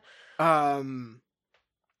 Yeah. And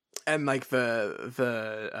like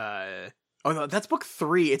oh no, that's book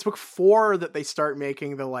 3. It's book 4 that they start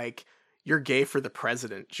making the like, you're gay for the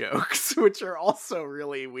president jokes, which are also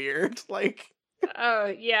really weird. Like, oh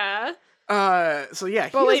yeah. So yeah,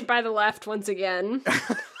 bullied by the left once again.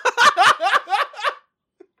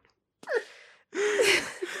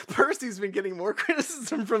 Percy's been getting more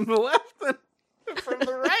criticism from the left than from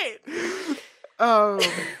the right. Oh,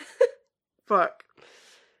 fuck.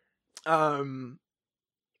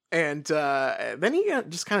 And then he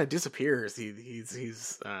just kind of disappears.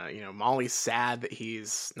 He's Molly's sad that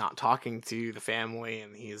he's not talking to the family,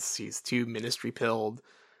 and he's too ministry pilled.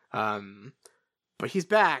 But he's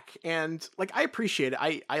back, and like, I appreciate it.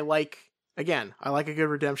 I like a good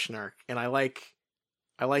redemption arc, and I like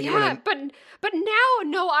it. But now,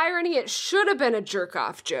 no irony, it should have been a jerk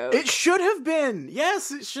off joke. It should have been.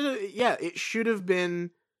 Yes, it should. Yeah, it should have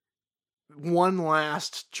been one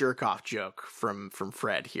last jerk off joke from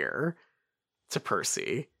Fred here to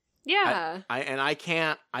Percy. Yeah.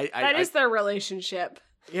 That is their relationship.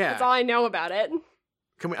 Yeah. That's all I know about it.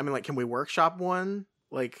 Can we workshop one?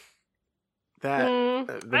 Like that?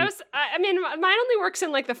 Mine only works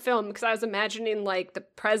in like the film, because I was imagining like the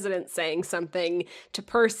president saying something to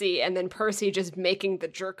Percy and then Percy just making the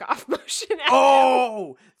jerk off motion at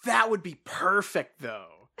him. That would be perfect though.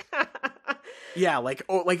 Yeah,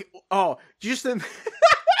 just imagine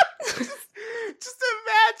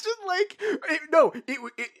like,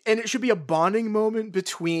 and it should be a bonding moment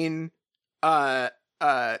between Fred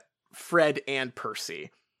and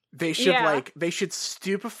Percy. They should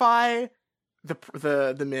stupefy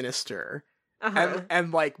the minister,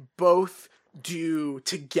 and like both do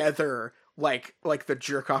together like the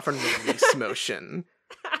jerk off and release motion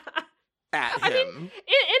at him. I mean,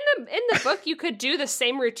 in the book, you could do the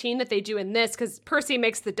same routine that they do in this, because Percy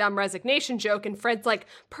makes the dumb resignation joke, and Fred's like,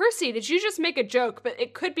 Percy, did you just make a joke? But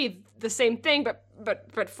it could be the same thing,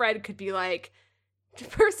 but Fred could be like,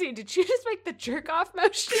 Percy, did you just make the jerk off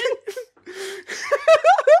motion?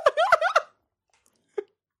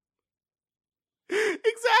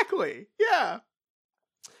 Exactly. Yeah.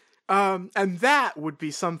 And that would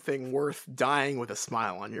be something worth dying with a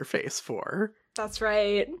smile on your face for. That's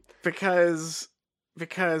right. Because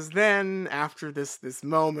then after this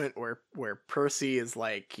moment where Percy is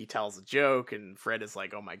like, he tells a joke and Fred is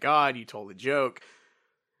like, oh my god, you told a joke,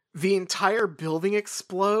 the entire building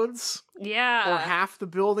explodes. Yeah. Or half the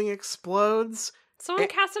building explodes. Someone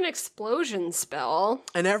casts an explosion spell.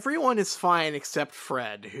 And everyone is fine except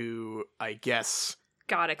Fred, who I guess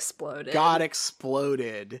got exploded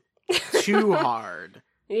too hard.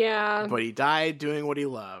 Yeah. But he died doing what he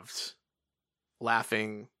loved.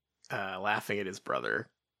 Laughing at his brother,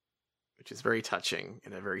 which is very touching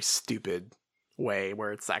in a very stupid way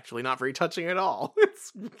where it's actually not very touching at all.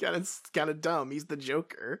 It's kind of dumb. He's the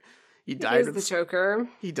Joker. He died with the Joker.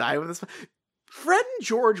 He died with his... Fred and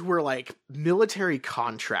George were like military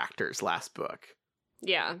contractors last book.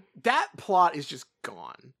 Yeah. That plot is just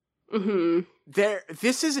gone.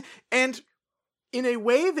 This is, and in a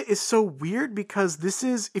way that is so weird because this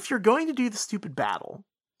is, if you're going to do the stupid battle,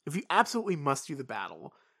 if you absolutely must do the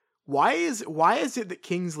battle, why is it that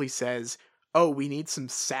Kingsley says, oh, we need some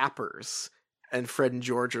sappers, and Fred and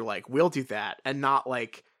George are like, we'll do that, and not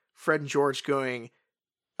like Fred and George going,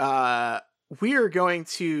 we are going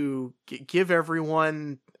to give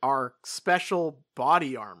everyone our special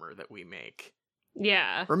body armor that we make.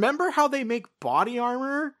 Yeah. Remember how they make body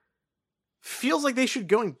armor? Feels like they should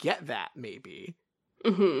go and get that, maybe.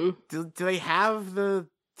 Do they have the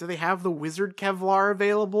wizard Kevlar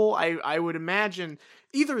available? I would imagine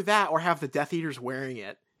either that or have the Death Eaters wearing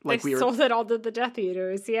it. Like they sold it all to the Death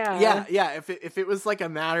Eaters, yeah. If it was like a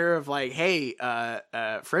matter of like, hey,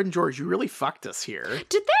 Fred and George, you really fucked us here.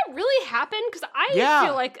 Did that really happen? Because I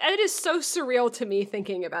feel like it is so surreal to me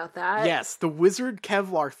thinking about that. Yes, the wizard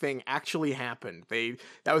Kevlar thing actually happened.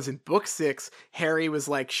 That was in book 6. Harry was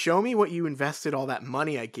like, show me what you invested all that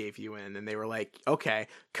money I gave you in, and they were like, okay,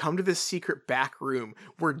 come to this secret back room.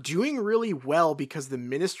 We're doing really well because the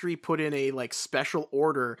Ministry put in a like special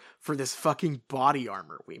order for this fucking body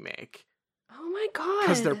armor we make. Oh my god.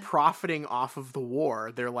 Because they're profiting off of the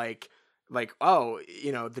war. They're like, oh,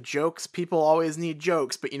 the jokes, people always need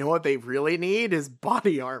jokes, but you know what they really need is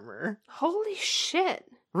body armor. Holy shit.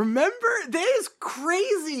 Remember? That is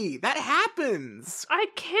crazy. That happens. I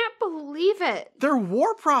can't believe it. They're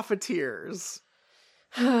war profiteers.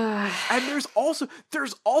 And there's also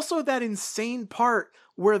that insane part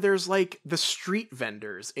where there's like the street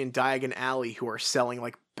vendors in Diagon Alley who are selling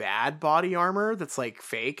like bad body armor that's like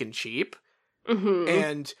fake and cheap.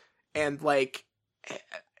 And like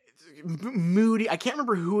Moody, I can't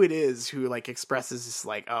remember who it is who like expresses this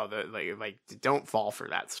like, oh, like don't fall for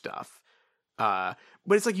that stuff. But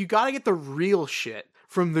it's like you gotta get the real shit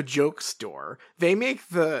from the joke store. They make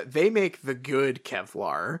the good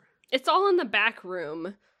Kevlar. It's all in the back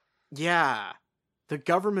room. Yeah. The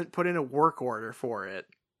government put in a work order for it.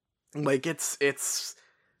 Like, it's...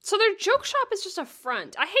 So their joke shop is just a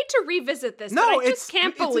front. I hate to revisit this, but I just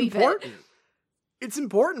can't believe it. It's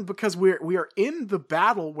important because we are in the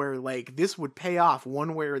battle where, like, this would pay off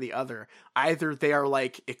one way or the other. Either they are,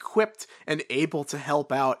 like, equipped and able to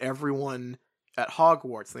help out everyone at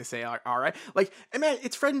Hogwarts, and they say, all right, like, and man,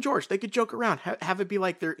 it's Fred and George. They could joke around, have it be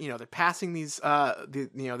like they're passing these,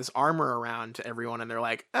 this armor around to everyone, and they're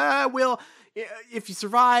like, well, if you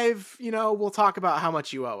survive, we'll talk about how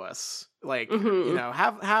much you owe us. Like,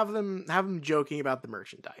 have them joking about the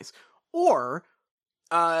merchandise, or,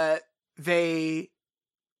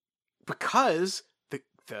 because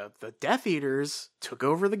the Death Eaters took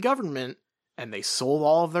over the government and they sold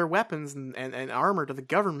all of their weapons and armor to the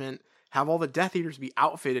government. Have all the Death Eaters be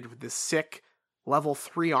outfitted with this sick level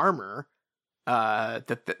 3 armor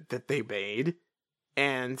that they made,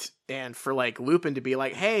 and for like Lupin to be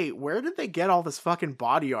like, hey, where did they get all this fucking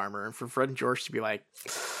body armor? And for Fred and George to be like,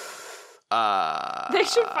 they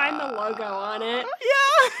should find the logo on it.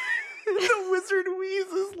 Yeah, the Wizard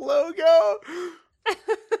Wheezes logo.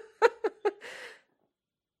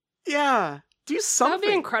 Yeah, do something.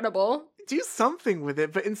 That'd be incredible. Do something with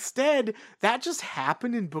it, but instead that just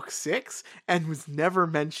happened in book 6 and was never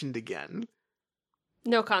mentioned again.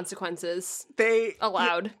 No consequences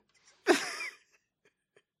allowed.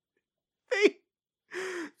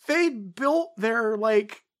 They built their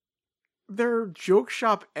joke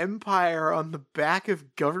shop empire on the back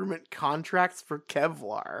of government contracts for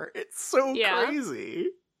Kevlar. It's so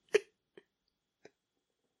crazy.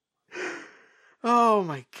 Oh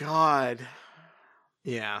my god.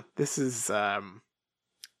 Yeah, this is,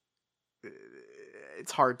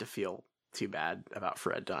 it's hard to feel too bad about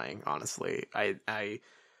Fred dying, honestly. I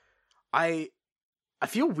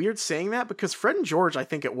feel weird saying that because Fred and George, I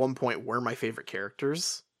think at one point were my favorite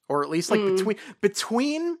characters, or at least like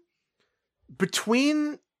between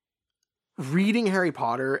between reading Harry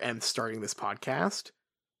Potter and starting this podcast,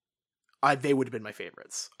 they would have been my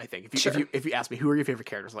favorites. I think if you ask me who are your favorite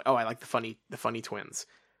characters, like, oh, I like the funny twins.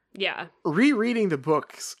 Yeah. Rereading the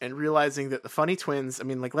books and realizing that the funny twins, I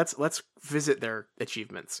mean, like, let's visit their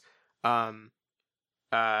achievements.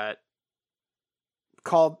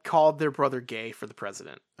 Called their brother gay for the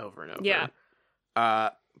president over and over. Yeah.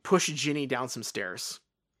 Push Ginny down some stairs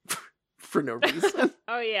for no reason.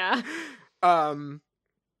 Oh yeah.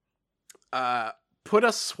 Put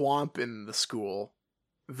a swamp in the school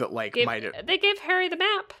that they gave Harry the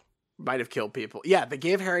map. Might have killed people. Yeah, they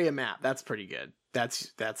gave Harry a map. That's pretty good.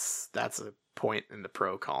 That's a point in the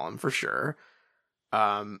pro column for sure.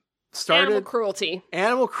 Animal cruelty.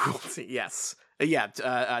 Yes.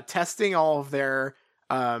 Testing all of their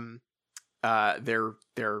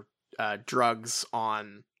drugs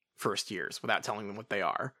on first years without telling them what they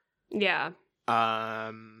are. Yeah.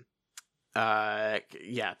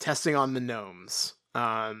 Testing on the gnomes.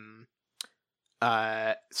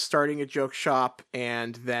 Starting a joke shop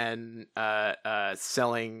and then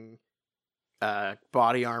selling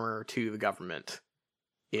body armor to the government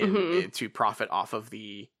to profit off of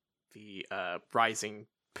the rising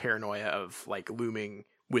paranoia of like looming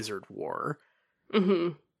wizard war.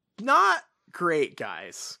 Not great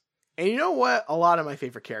guys. And you know what? A lot of my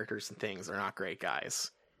favorite characters and things are not great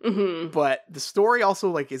guys. But the story also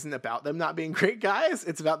like isn't about them not being great guys.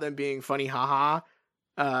 It's about them being funny, haha.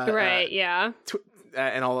 Yeah.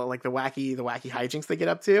 And all like the wacky hijinks they get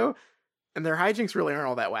up to. And their hijinks really aren't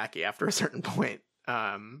all that wacky after a certain point.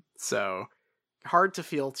 So hard to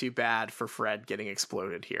feel too bad for Fred getting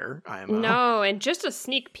exploded here, IMO. No, and just a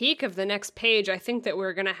sneak peek of the next page, I think that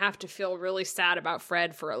we're going to have to feel really sad about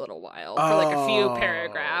Fred for a little while. For like a few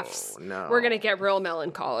paragraphs. No. We're going to get real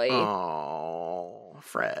melancholy. Oh,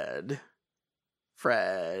 Fred.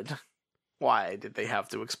 Why did they have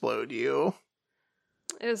to explode you?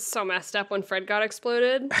 It was so messed up when Fred got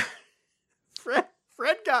exploded.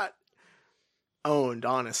 Fred got owned,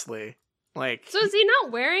 honestly. Like, so is he not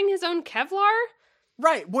wearing his own Kevlar?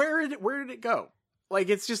 Right. Where did it go? Like,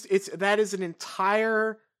 that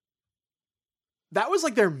was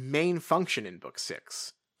like their main function in book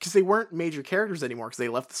 6. Because they weren't major characters anymore because they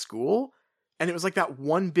left the school. And it was like that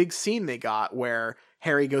one big scene they got where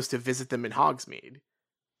Harry goes to visit them in Hogsmeade.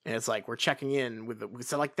 And it's like, we're checking in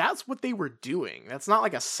so like, that's what they were doing. That's not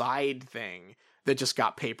like a side thing that just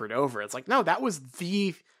got papered over. It's like, no, that was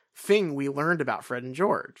the thing we learned about Fred and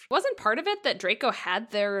George. Wasn't part of it that Draco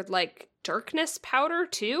had their, like, darkness powder,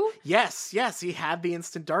 too? Yes, he had the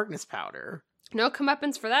instant darkness powder. No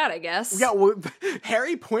comeuppance for that, I guess. Yeah, well,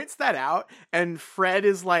 Harry points that out, and Fred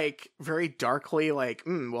is, like, very darkly like,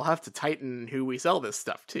 we'll have to tighten who we sell this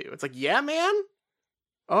stuff to. It's like, yeah, man?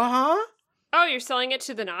 Uh-huh. Oh, you're selling it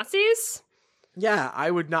to the Nazis? Yeah,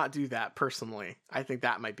 I would not do that, personally. I think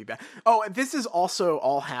that might be bad. Oh, this is also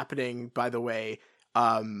all happening, by the way,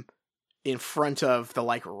 in front of the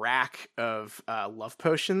like rack of love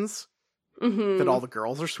potions that all the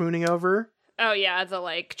girls are swooning over. Oh yeah, the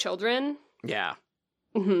like children. Yeah.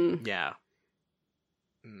 Yeah.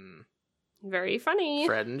 Very funny.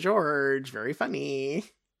 Fred and George, very funny.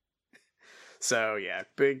 So yeah,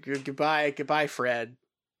 goodbye, Fred.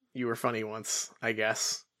 You were funny once, I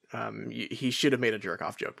guess. He should have made a jerk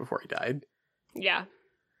off joke before he died. Yeah.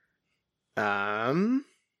 God.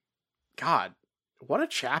 What a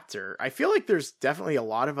chapter. I feel like there's definitely a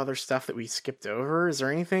lot of other stuff that we skipped over. Is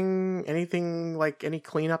there anything like any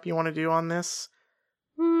cleanup you want to do on this?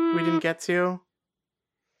 We didn't get to?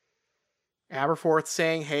 Aberforth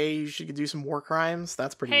saying, hey, you should do some war crimes.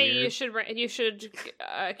 That's pretty weird. Hey, you should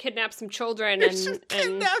kidnap some children and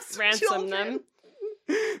ransom them.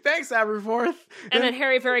 Thanks, Aberforth. And then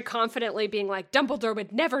Harry very confidently being like, Dumbledore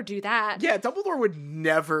would never do that. Yeah, Dumbledore would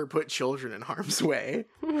never put children in harm's way.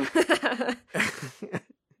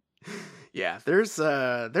 Yeah, there's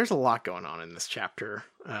a lot going on in this chapter.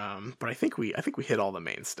 But I think we hit all the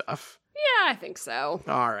main stuff. Yeah, I think so.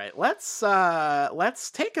 All right, let's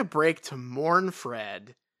take a break to mourn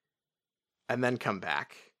Fred and then come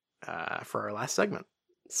back for our last segment.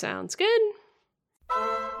 Sounds good.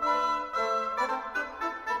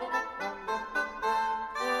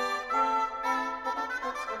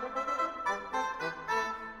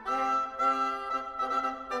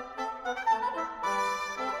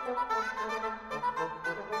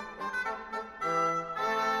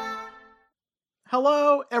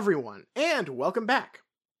 Hello, everyone, and welcome back.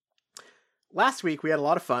 Last week, we had a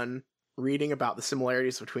lot of fun reading about the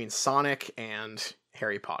similarities between Sonic and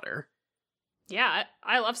Harry Potter. Yeah,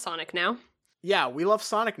 I love Sonic now. Yeah, we love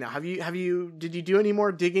Sonic now. Did you do any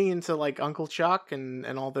more digging into like Uncle Chuck and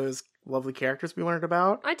all those lovely characters we learned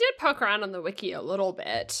about. I did poke around on the wiki a little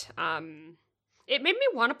bit. It made me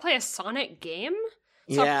want to play a Sonic game.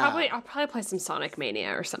 So Yeah. I'll probably play some Sonic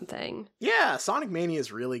Mania or something. Yeah, Sonic Mania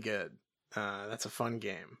is really good. That's a fun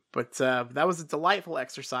game. But that was a delightful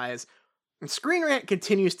exercise. And Screenrant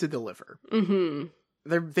continues to deliver. Mm-hmm.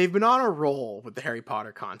 They've been on a roll with the Harry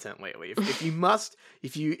Potter content lately. If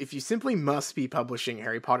you simply must be publishing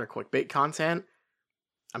Harry Potter clickbait content,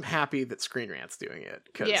 I'm happy that Screenrant's doing it,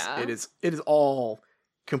 because it is all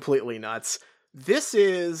completely nuts. This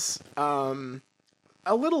is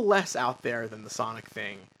a little less out there than the Sonic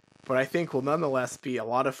thing, but I think will nonetheless be a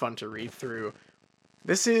lot of fun to read through.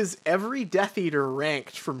 This is every Death Eater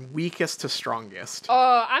ranked from weakest to strongest.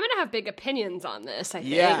 Oh, I'm gonna have big opinions on this, I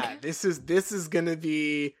think. Yeah, this is gonna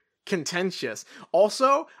be contentious.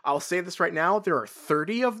 Also, I'll say this right now, there are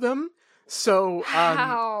 30 of them, so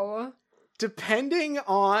Wow. Depending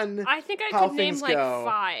on I think I how could name things like go,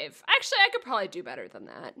 5. Actually, I could probably do better than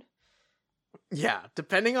that. Yeah,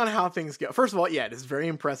 depending on how things go. First of all, yeah, it is very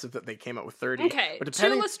impressive that they came up with 30. Okay, but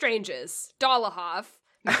two Lestranges, Dolohov,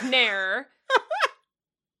 McNair,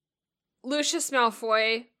 Lucius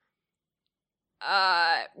Malfoy,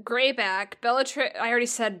 Greyback, Bellatrix. I already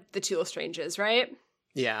said the two Lestranges, right?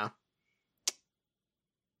 Yeah.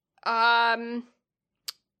 Oh.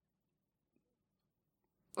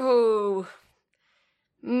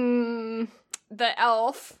 The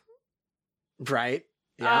elf. Right.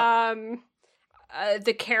 Yeah.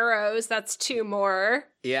 The Carrows, that's 2 more.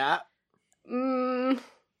 Yeah.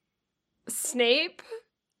 Snape?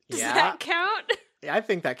 Does Yeah. that count? Yeah, I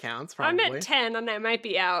think that counts, probably. I'm at 10 and I might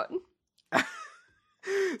be out.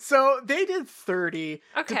 So they did 30.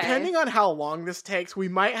 Okay. Depending on how long this takes,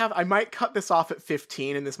 I might cut this off at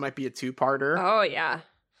 15 and this might be a 2-parter. Oh, yeah.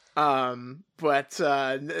 But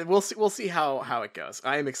we'll see how it goes.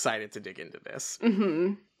 I am excited to dig into this.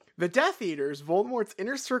 Mm-hmm. The Death Eaters, Voldemort's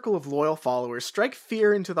inner circle of loyal followers, strike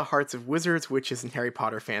fear into the hearts of wizards, witches, and Harry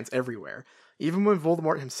Potter fans everywhere. Even when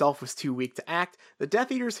Voldemort himself was too weak to act, the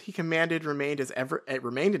Death Eaters he commanded remained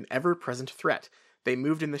an ever-present threat. They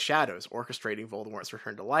moved in the shadows, orchestrating Voldemort's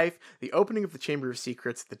return to life, the opening of the Chamber of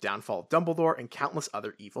Secrets, the downfall of Dumbledore, and countless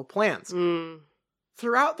other evil plans.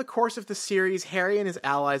 Throughout the course of the series, Harry and his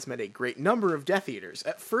allies met a great number of Death Eaters.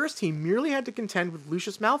 At first, he merely had to contend with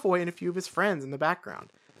Lucius Malfoy and a few of his friends in the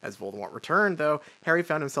background. As Voldemort returned, though, Harry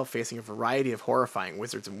found himself facing a variety of horrifying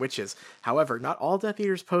wizards and witches. However, not all Death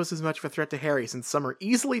Eaters pose as much of a threat to Harry, since some are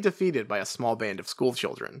easily defeated by a small band of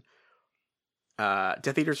schoolchildren.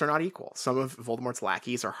 Death Eaters are not equal. Some of Voldemort's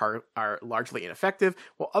lackeys are largely ineffective,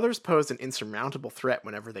 while others posed an insurmountable threat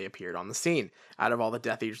whenever they appeared on the scene. Out of all the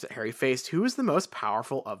Death Eaters that Harry faced, who was the most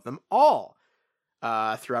powerful of them all?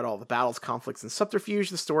 Throughout all the battles, conflicts, and subterfuge,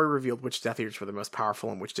 the story revealed which Death Eaters were the most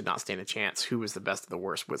powerful and which did not stand a chance. Who was the best of the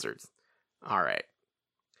worst wizards? All right.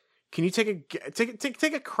 Can you take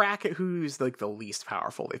a crack at who's like the least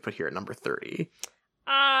powerful? They put here at number 30.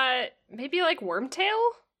 Maybe like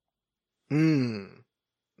Wormtail?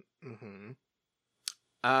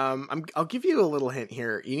 I'll give you a little hint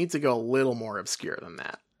here. You need to go a little more obscure than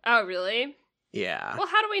that. Oh, really? Yeah. Well,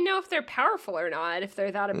 how do we know if they're powerful or not, if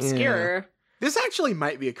they're that obscure? Yeah. This actually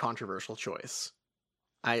might be a controversial choice.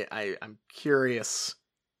 I'm curious.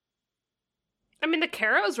 I mean, the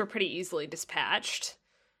Carrows were pretty easily dispatched.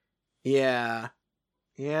 Yeah.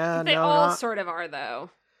 Yeah, They all sort of are,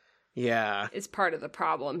 though. Yeah. Is part of the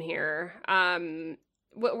problem here.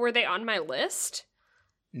 Were they on my list?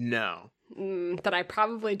 No. That I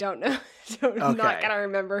probably don't know. I'm Okay. not gonna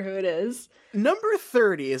remember who it is. Number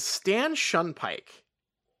 30 is Stan Shunpike.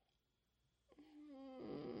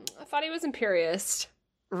 I thought he was Imperious.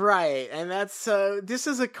 Right, and that's this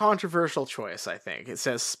is a controversial choice, I think. It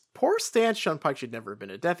says, poor Stan Shunpike should never have been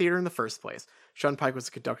a Death Eater in the first place. Shunpike was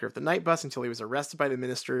the conductor of the night bus until he was arrested by the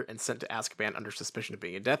Minister and sent to Azkaban under suspicion of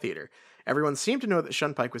being a Death Eater. Everyone seemed to know that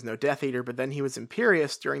Shunpike was no Death Eater, but then he was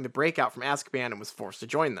Imperious during the breakout from Azkaban and was forced to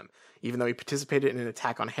join them. Even though he participated in an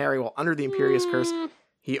attack on Harry while under the Imperious curse,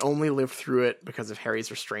 he only lived through it because of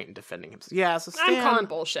Harry's restraint in defending himself. Yeah, so Stan, I'm calling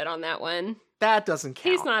bullshit on that one. That doesn't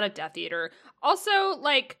count. He's not a Death Eater. Also,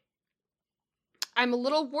 like, I'm a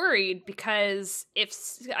little worried because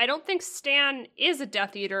I don't think Stan is a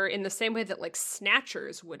Death Eater in the same way that, like,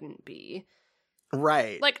 Snatchers wouldn't be.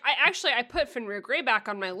 Right. Like, I put Fenrir Greyback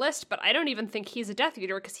on my list, but I don't even think he's a Death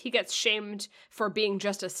Eater because he gets shamed for being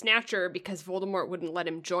just a Snatcher because Voldemort wouldn't let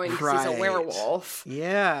him join because he's a werewolf.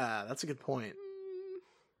 Yeah, that's a good point.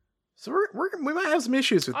 So we might have some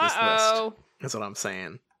issues with this list. That's what I'm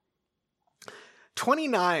saying.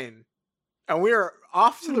 29. And we are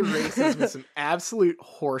off to the races with some absolute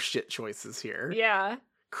horseshit choices here. Yeah.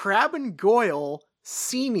 Crabbe and Goyle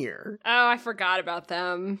Sr. Oh, I forgot about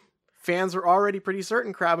them. Fans were already pretty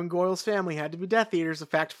certain Crabbe and Goyle's family had to be Death Eaters, a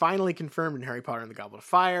fact finally confirmed in Harry Potter and the Goblet of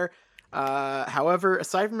Fire. However,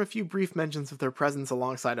 aside from a few brief mentions of their presence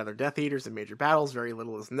alongside other Death Eaters in major battles, very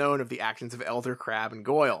little is known of the actions of Elder Crabbe and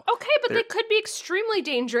Goyle. Okay, but they could be extremely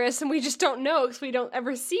dangerous, and we just don't know because we don't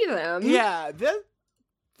ever see them. Yeah,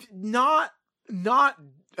 not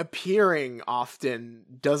appearing often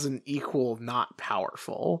doesn't equal not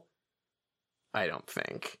powerful. I don't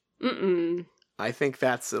think. I think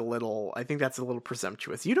that's a little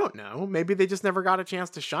presumptuous. You don't know. Maybe they just never got a chance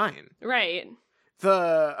to shine. Right.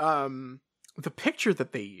 The picture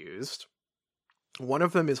that they used, one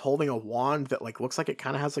of them is holding a wand that like looks like it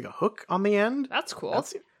kind of has like a hook on the end. That's cool.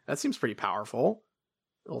 That seems pretty powerful.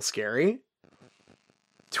 A little scary.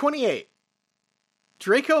 28.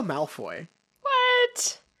 Draco Malfoy.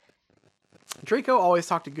 What? Draco always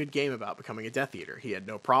talked a good game about becoming a Death Eater. He had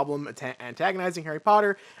no problem antagonizing Harry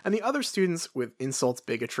Potter and the other students with insults,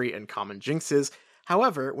 bigotry, and common jinxes.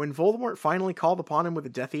 However, when Voldemort finally called upon him with a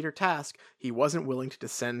Death Eater task, he wasn't willing to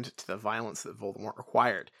descend to the violence that Voldemort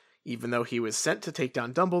required. Even though he was sent to take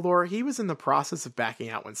down Dumbledore, he was in the process of backing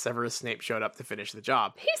out when Severus Snape showed up to finish the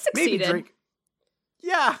job. He succeeded.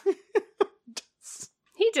 Yeah.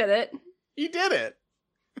 He did it. He did it.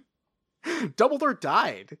 Dumbledore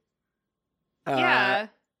died. Yeah.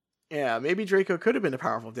 Yeah, maybe Draco could have been a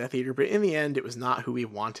powerful Death Eater, but in the end, it was not who he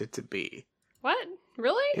wanted to be. What?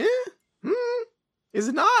 Really? Yeah. Is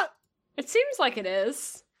it not? It seems like it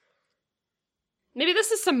is. Maybe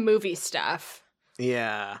this is some movie stuff.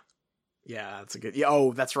 Yeah. Yeah, that's a good... Yeah,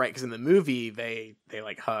 oh, that's right, because in the movie, they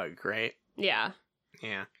like hug, right? Yeah.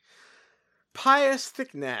 Yeah. Pius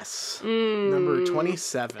Thickness, number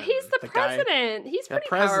 27. He's the president. He's pretty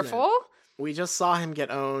powerful. We just saw him get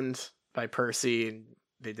owned by Percy, and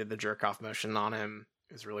they did the jerk-off motion on him.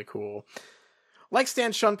 It was really cool. Like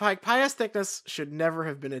Stan Shunpike, Pius Thickness should never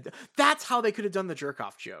have been That's how they could have done the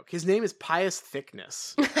jerk-off joke. His name is Pius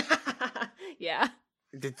Thickness. Yeah.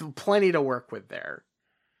 Plenty to work with there.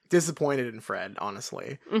 Disappointed in Fred,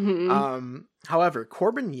 honestly. However,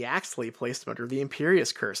 Corbin Yaxley placed him under the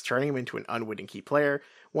Imperious Curse, turning him into an unwitting key player.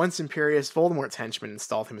 Once Imperious, Voldemort's henchman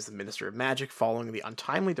installed him as the Minister of Magic, following the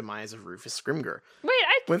untimely demise of Rufus Scrimgeour. Wait,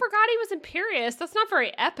 I forgot he was Imperious. That's not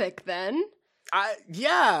very epic, then.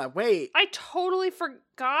 Yeah, wait. I totally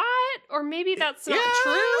forgot, or maybe that's not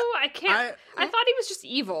true. I thought he was just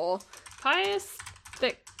evil. Pius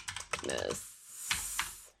Thickness.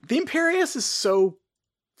 The Imperious is so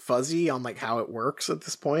fuzzy on like how it works at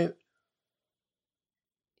this point.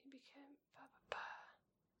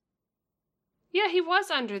 Yeah, he was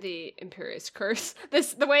under the Imperious Curse.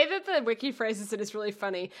 The way that the wiki phrases it is really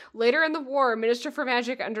funny. Later in the war, Minister for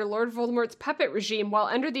Magic under Lord Voldemort's puppet regime, while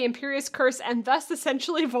under the Imperious Curse, and thus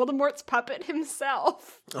essentially Voldemort's puppet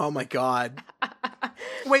himself. Oh my god.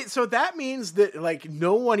 Wait, so that means that like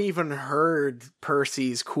no one even heard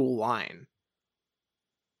Percy's cool line.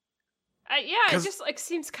 Yeah, it just like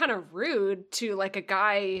seems kind of rude to like a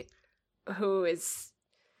guy who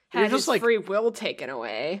had his free will taken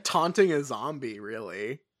away. Taunting a zombie,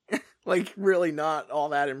 really. Like, really not all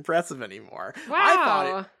that impressive anymore.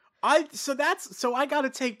 Wow. So I gotta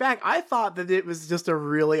take back. I thought that it was just a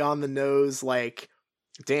really on the nose, like,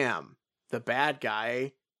 damn, the bad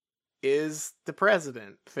guy is the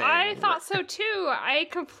president thing. I thought so too. I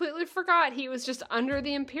completely forgot he was just under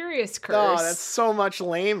the Imperious Curse. Oh, that's so much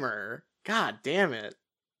lamer. God damn it.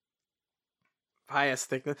 Pius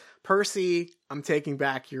Thickness. Percy, I'm taking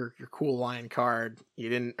back your cool line card. You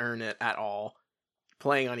didn't earn it at all.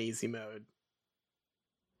 Playing on easy mode.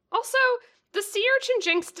 Also, the sea urchin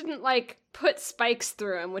jinx didn't like put spikes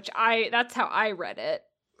through him, that's how I read it.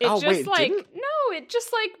 It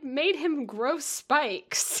just like made him grow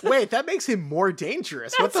spikes. Wait, that makes him more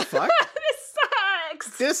dangerous. What the fuck? This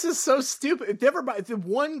sucks. This is so stupid. The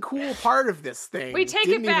one cool part of this thing. We take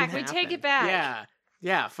it back.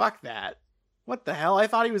 Yeah, fuck that. What the hell? I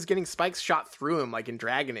thought he was getting spikes shot through him like in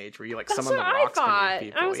Dragon Age, where you like summon the rocks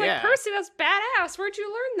beneath people. I was like, Percy, that's badass. Where'd you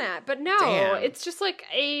learn that? But no, It's just like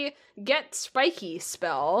a get spiky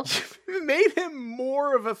spell. It made him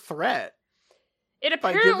more of a threat. It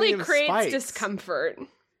apparently creates discomfort.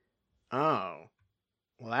 Oh.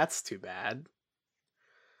 Well, that's too bad.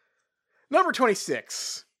 Number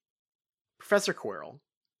 26. Professor Quirrell.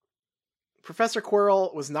 Professor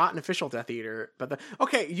Quirrell was not an official Death Eater, but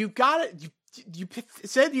you got it. You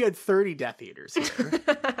said you had 30 Death Eaters here.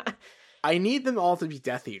 I need them all to be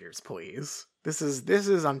Death Eaters, please. This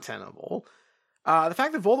is untenable. The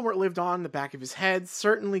fact that Voldemort lived on in the back of his head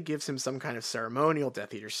certainly gives him some kind of ceremonial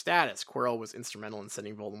Death Eater status. Quirrell was instrumental in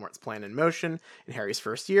setting Voldemort's plan in motion in Harry's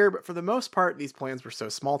first year, but for the most part, these plans were so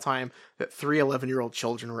small-time that 3 11-year-old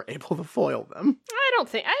children were able to foil them. I don't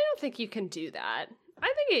think you can do that.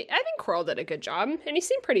 I think Quirrell did a good job, and he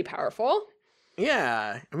seemed pretty powerful.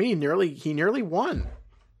 Yeah, I mean, he nearly won.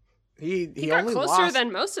 He got only closer lost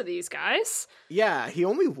than most of these guys. Yeah, he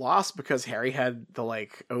only lost because Harry had the,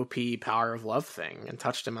 OP power of love thing and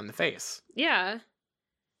touched him on the face. Yeah.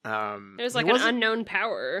 It was like an unknown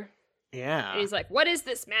power. Yeah. And he's like, what is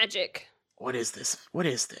this magic? What is this? What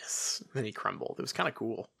is this? And then he crumbled. It was kind of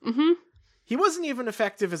cool. Mm-hmm. He wasn't even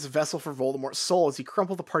effective as a vessel for Voldemort's soul, as he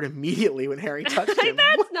crumpled apart immediately when Harry touched him.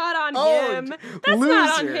 That's not on him. That's loser.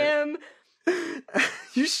 not on him.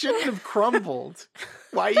 You shouldn't have crumbled.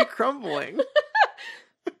 Why are you crumbling?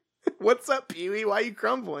 What's up, Pee-wee? Why are you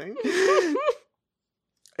crumbling?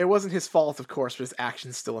 It wasn't his fault, of course, but his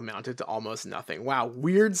actions still amounted to almost nothing. Wow,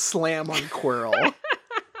 weird slam on Quirrell.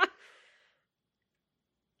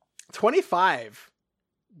 25.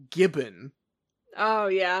 Gibbon. Oh,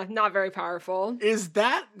 yeah, not very powerful. Is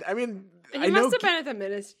that, I mean... He must have been at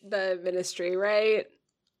the ministry, right?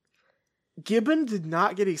 Gibbon did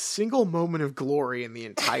not get a single moment of glory in the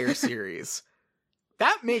entire series.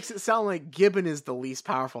 That makes it sound like Gibbon is the least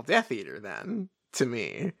powerful Death Eater, then, to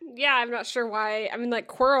me. Yeah, I'm not sure why. I mean,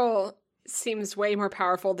 Quirrell seems way more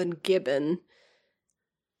powerful than Gibbon.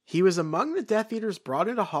 He was among the Death Eaters brought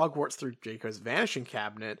into Hogwarts through Draco's vanishing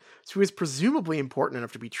cabinet, so he was presumably important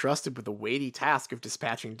enough to be trusted with the weighty task of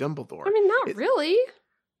dispatching Dumbledore. I mean, not really.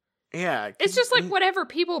 Yeah. It's just whatever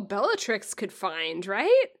people Bellatrix could find,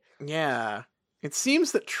 right? Yeah. It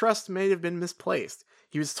seems that trust may have been misplaced.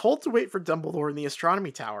 He was told to wait for Dumbledore in the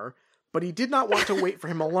astronomy tower, but he did not want to wait for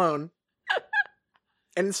him alone,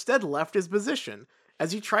 and instead left his position.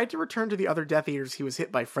 As he tried to return to the other Death Eaters, he was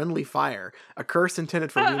hit by friendly fire, a curse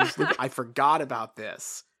intended for Remus Lupin. I forgot about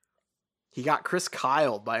this. He got Chris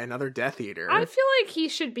Kyled by another Death Eater. I feel like he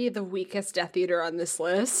should be the weakest Death Eater on this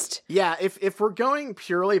list. Yeah, if we're going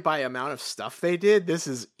purely by amount of stuff they did, this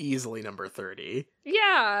is easily number 30.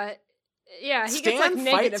 Yeah. Yeah, he Stan gets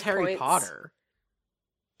negative fights Harry points. Potter.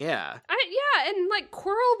 Yeah. And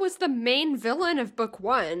Quirrell was the main villain of book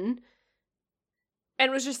 1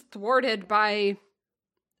 and was just thwarted by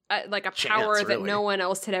a power that no one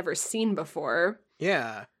else had ever seen before.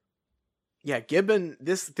 Yeah. Yeah, Gibbon,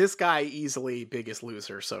 this guy easily biggest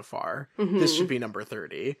loser so far. Mm-hmm. This should be number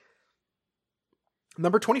 30.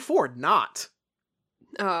 Number 24, Nott.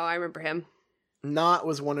 Oh, I remember him. Nott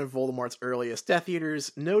was one of Voldemort's earliest Death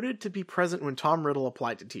Eaters, noted to be present when Tom Riddle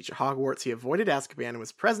applied to teach at Hogwarts. He avoided Azkaban and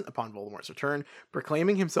was present upon Voldemort's return,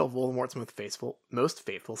 proclaiming himself Voldemort's most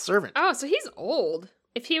faithful servant. Oh, so he's old.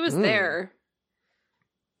 If he was there.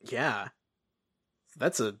 Yeah.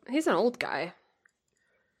 He's an old guy.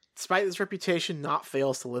 Despite this reputation, Nott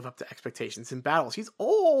fails to live up to expectations in battles. He's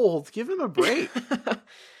old! Give him a break!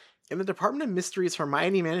 In the Department of Mysteries,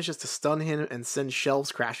 Hermione manages to stun him and send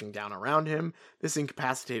shelves crashing down around him. This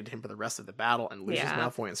incapacitated him for the rest of the battle, and Lucius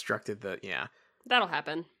Malfoy instructed that, That'll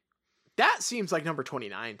happen. That seems like number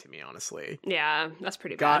 29 to me, honestly. Yeah, that's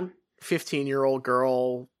pretty Got bad. 15-year-old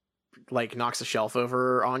girl, knocks a shelf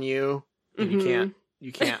over on you, and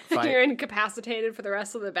you can't fight. You're incapacitated for the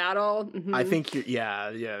rest of the battle. Mm-hmm. I think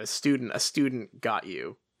a student got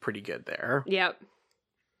you pretty good there. Yep.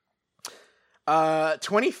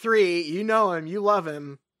 23, you know him, you love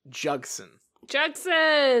him, Jugson.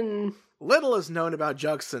 Little is known about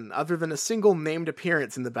Jugson, other than a single named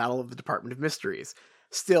appearance in the Battle of the Department of Mysteries.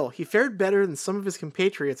 Still, he fared better than some of his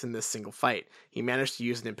compatriots in this single fight. He managed to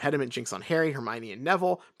use an impediment jinx on Harry, Hermione, and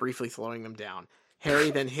Neville, briefly slowing them down.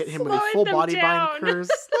 Harry then hit him with a full body bind curse.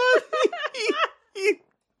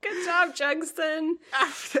 Good job, Jugson.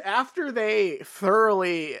 After they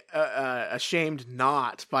thoroughly ashamed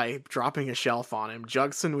Nott by dropping a shelf on him,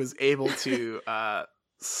 Jugson was able to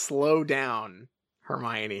slow down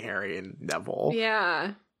Hermione, Harry, and Neville.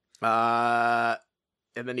 Yeah.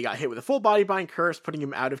 And then he got hit with a full body bind curse, putting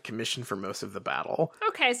him out of commission for most of the battle.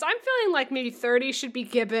 Okay, so I'm feeling like maybe 30 should be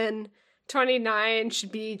Gibbon, 29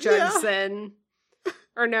 should be Jugson. Yeah.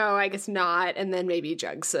 Or no, I guess not, and then maybe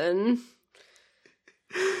Jugson.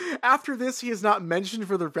 After this, he is not mentioned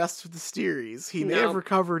for the rest of the series. He may have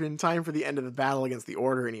recovered in time for the end of the battle against the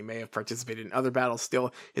Order, and he may have participated in other battles.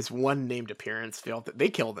 Still, his one named appearance failed. They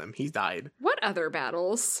killed him. He died. What other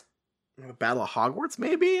battles? The Battle of Hogwarts,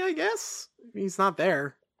 maybe, I guess? He's not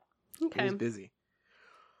there. Okay. He's busy.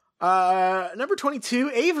 Number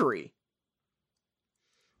 22, Avery.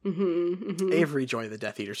 Avery joined the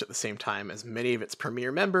Death Eaters at the same time as many of its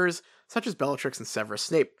premier members, such as Bellatrix and Severus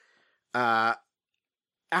Snape.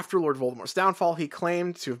 After Lord Voldemort's downfall, he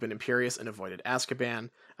claimed to have been imperious and avoided Azkaban.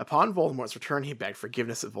 Upon Voldemort's return, he begged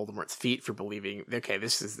forgiveness at Voldemort's feet for believing, okay,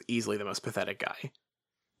 this is easily the most pathetic guy.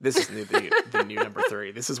 This is the new number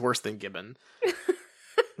 3. This is worse than Gibbon.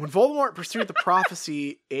 When Voldemort pursued the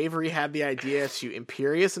prophecy, Avery had the idea to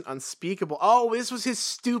imperious and unspeakable. Oh, this was his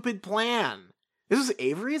stupid plan. This was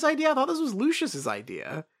Avery's idea? I thought this was Lucius's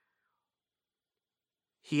idea.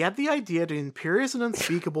 He had the idea to imperious and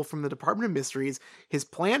unspeakable from the Department of Mysteries. His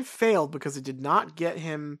plan failed because it did not get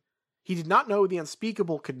him. He did not know the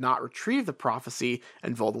unspeakable could not retrieve the prophecy,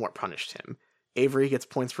 and Voldemort punished him. Avery gets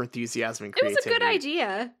points for enthusiasm and creativity. It was a good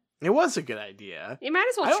idea. It was a good idea. You might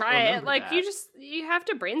as well try it. Like, you have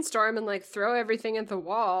to brainstorm and, like, throw everything at the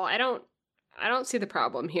wall. I don't see the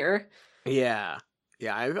problem here. Yeah.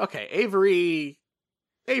 Yeah, okay. Avery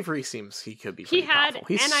seems he could be pretty powerful.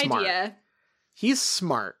 He's an smart. Idea. He's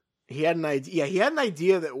smart. He had an idea. Yeah, he had an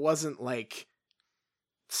idea that wasn't, like,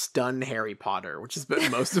 stun Harry Potter, which is what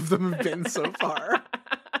most of them have been so far.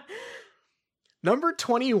 Number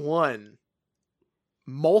 21.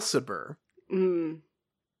 Mulciber.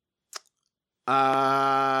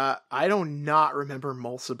 I do not remember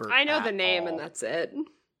Mulciber. I know the name, and that's it.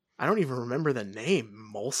 I don't even remember the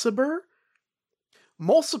name. Mulciber?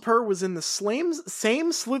 Mulciber was in the same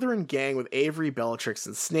Slytherin gang with Avery, Bellatrix,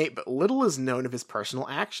 and Snape, but little is known of his personal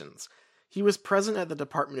actions. He was present at the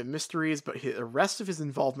Department of Mysteries, but the rest of his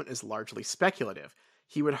involvement is largely speculative.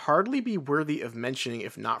 He would hardly be worthy of mentioning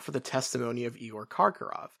if not for the testimony of Igor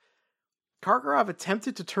Karkaroff. Karkaroff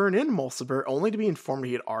attempted to turn in Mulciber, only to be informed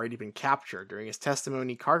he had already been captured. During his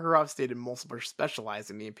testimony, Karkaroff stated Mulciber specialized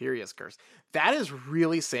in the Imperious Curse. That is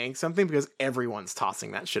really saying something, because everyone's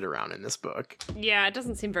tossing that shit around in this book. Yeah, it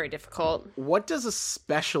doesn't seem very difficult. What does a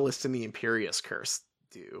specialist in the Imperious Curse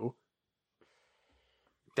do?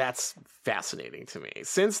 That's fascinating to me.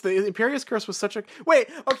 Since the Imperious Curse was such a... Wait,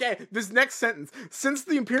 okay, this next sentence. Since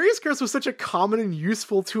the Imperious Curse was such a common and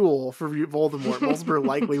useful tool for Voldemort, Mulciber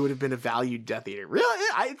likely would have been a valued Death Eater.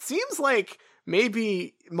 Really? It seems like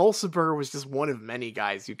maybe Mulciber was just one of many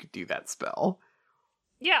guys who could do that spell.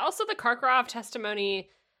 Yeah, also the Karkaroff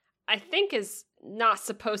testimony, I think, is not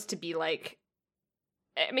supposed to be like...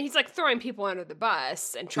 I mean, he's like throwing people under the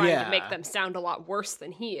bus and trying to make them sound a lot worse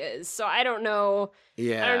than he is. So I don't know.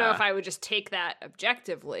 Yeah. I don't know if I would just take that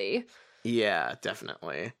objectively. Yeah,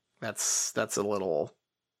 definitely. That's a little,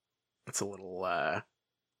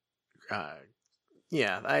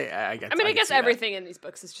 yeah, I guess everything in these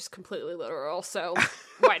books is just completely literal. So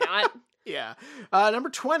why not? Yeah. Number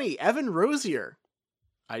 20, Evan Rosier.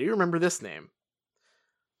 I do remember this name.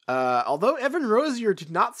 Although Evan Rosier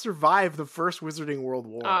did not survive the First Wizarding World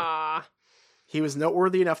War, he was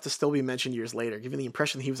noteworthy enough to still be mentioned years later, giving the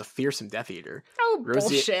impression that he was a fearsome Death Eater. Oh,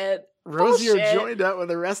 bullshit. Rosier joined up with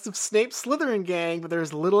the rest of Snape's Slytherin gang, but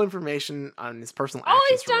there's little information on his personal actions. All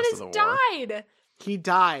he's done is died. He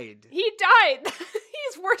died.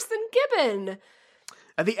 He's worse than Gibbon.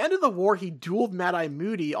 At the end of the war, he dueled Mad-Eye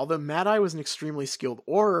Moody. Although Mad-Eye was an extremely skilled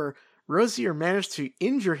Auror, Rosier managed to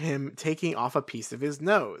injure him, taking off a piece of his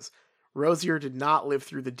nose. Rosier did not live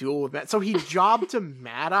through the duel with so he jobbed to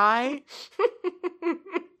Mad-Eye?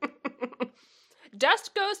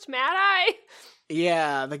 Dust Ghost Mad-Eye?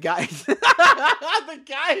 Yeah, the guy the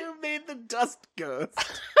guy who made the Dust Ghost.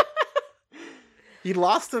 He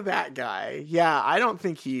lost to that guy. Yeah, I don't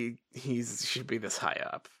think he should be this high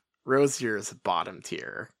up. Rosier is a bottom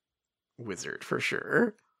tier wizard for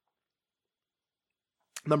sure.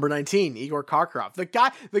 Number 19, Igor Karkaroff.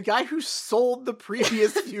 The guy who sold the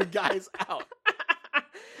previous few guys out.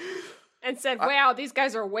 And said, wow, these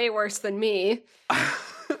guys are way worse than me.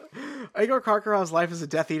 Igor Karkaroff's life as a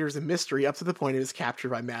Death Eater is a mystery up to the point of his capture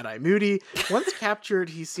by Mad-Eye Moody. Once captured,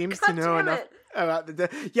 he seems to know enough about the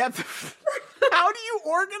death. Yeah, how do you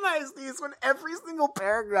organize these when every single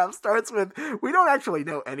paragraph starts with, we don't actually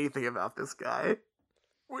know anything about this guy.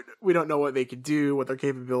 We don't know what they could do, what their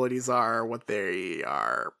capabilities are, what they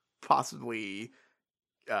are possibly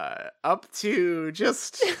up to.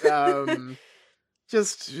 Just I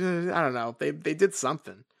don't know. They did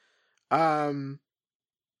something. In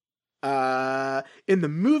the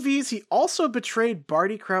movies, he also betrayed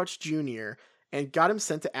Barty Crouch Jr. and got him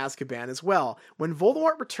sent to Azkaban as well. When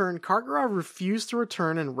Voldemort returned, Karkaroff refused to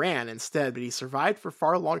return and ran instead, but he survived for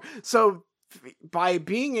far longer. So, by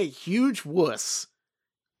being a huge wuss,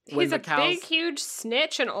 he's a big, huge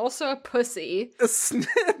snitch and also a pussy. A snitch.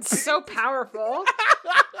 So powerful.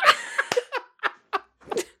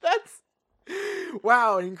 That's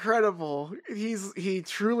wow, incredible. He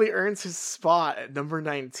truly earns his spot at number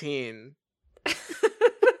 19.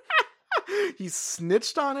 He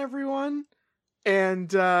snitched on everyone. And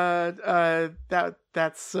that's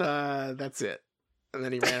it. And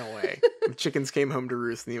then he ran away. The chickens came home to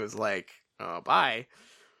roost, and he was like, "Oh, bye."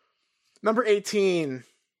 Number 18,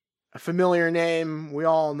 a familiar name we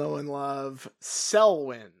all know and love,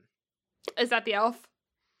 Selwyn. Is that the elf?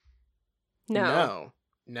 No.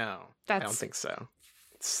 I don't think so.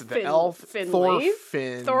 It's the elf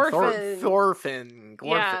Thorfinn. Thorfinn.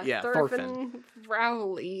 Yeah, Thorfinn.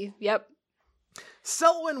 Rowley. Yep.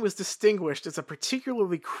 Selwyn was distinguished as a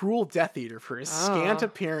particularly cruel Death Eater for his scant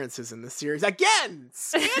appearances in the series. Again,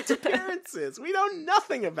 scant appearances. We know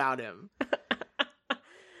nothing about him.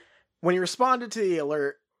 When he responded to the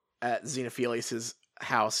alert at Xenophilius'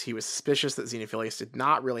 house, he was suspicious that Xenophilius did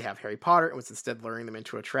not really have Harry Potter and was instead luring them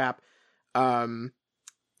into a trap.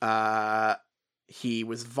 He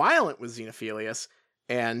was violent with Xenophilius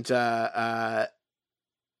and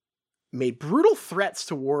made brutal threats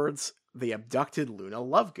towards the abducted Luna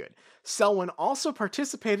Lovegood. Selwyn also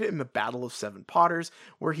participated in the Battle of Seven Potters,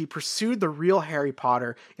 where he pursued the real Harry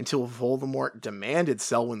Potter until Voldemort demanded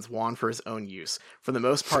Selwyn's wand for his own use. For the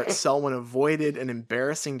most part, Selwyn avoided an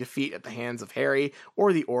embarrassing defeat at the hands of Harry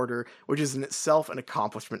or the Order, which is in itself an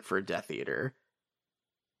accomplishment for a Death Eater.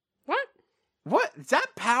 What? Is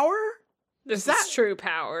that power? This is true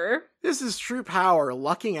power. This is true power,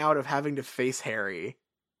 lucking out of having to face Harry.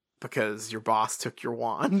 Because your boss took your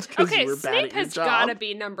wand. Okay, you were bad Snape has got to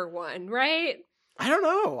be number one, right? I don't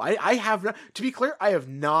know. I have not. To be clear, I have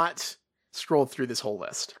not scrolled through this whole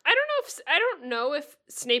list. I don't know if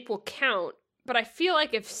Snape will count, but I feel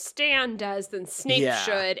like if Stan does, then Snape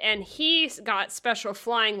should, and he got special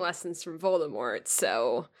flying lessons from Voldemort.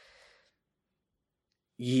 So,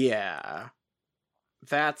 yeah,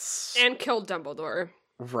 that's and killed Dumbledore.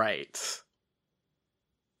 Right.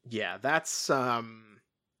 Yeah, that's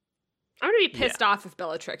I'm gonna be pissed off if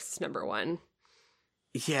Bellatrix is number one.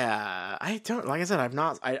 Yeah, I don't. Like I said,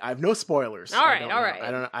 I have no spoilers. All right.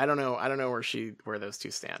 I don't know where those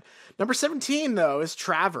two stand. Number 17 though is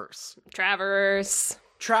Travers. Travers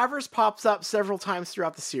pops up several times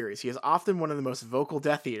throughout the series. He is often one of the most vocal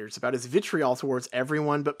Death Eaters about his vitriol towards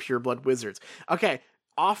everyone but pureblood wizards. Okay,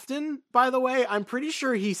 often, by the way, I'm pretty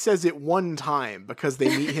sure he says it one time because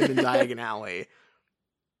they meet him in Diagon Alley.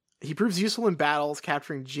 He proves useful in battles,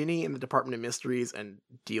 capturing Ginny in the Department of Mysteries and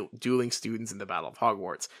dueling students in the Battle of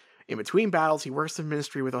Hogwarts. In between battles, he works the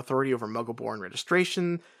Ministry with authority over Muggle-born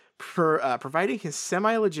registration, providing his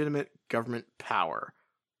semi-legitimate government power.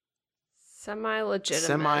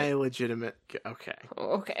 Semi-legitimate. Okay.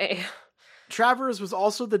 Okay. Travers was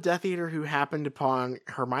also the Death Eater who happened upon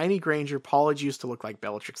Hermione Granger Polyjuice to look like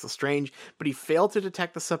Bellatrix Lestrange, but he failed to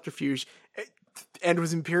detect the subterfuge and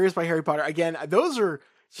was imperiously by Harry Potter. Again,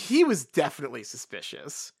 he was definitely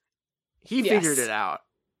suspicious. He figured it out.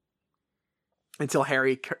 Until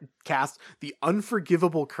Harry cast the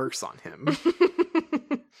unforgivable curse on him.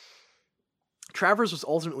 Travers was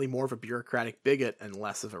ultimately more of a bureaucratic bigot and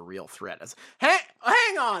less of a real threat. Hang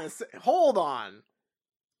on! Hold on!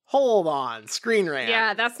 Screenrant.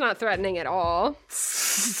 Yeah, that's not threatening at all.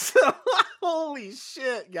 Holy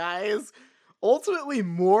shit, guys. Ultimately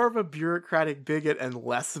more of a bureaucratic bigot and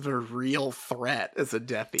less of a real threat as a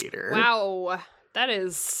Death Eater. Wow. That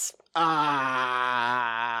is...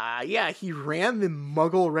 yeah, he ran the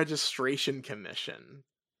Muggle Registration Commission.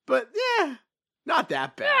 But, not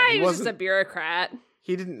that bad. Yeah, he was just a bureaucrat.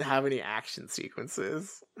 He didn't have any action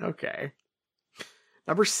sequences. Okay.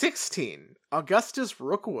 Number 16, Augustus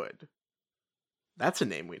Rookwood. That's a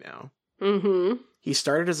name we know. Mm-hmm. He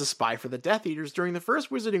started as a spy for the Death Eaters. During the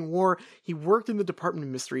First Wizarding War, he worked in the Department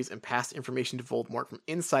of Mysteries and passed information to Voldemort from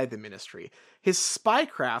inside the Ministry. His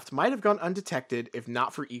spycraft might have gone undetected if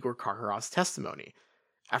not for Igor Karkaroff's testimony.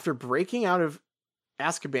 After breaking out of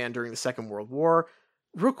Azkaban during the Second World War,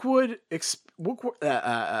 Rookwood's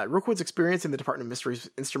experience in the Department of Mysteries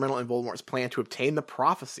was instrumental in Voldemort's plan to obtain the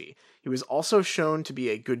prophecy. He was also shown to be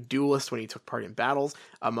a good duelist when he took part in battles.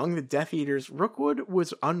 Among the Death Eaters, Rookwood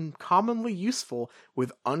was uncommonly useful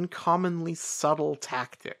with uncommonly subtle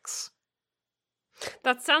tactics.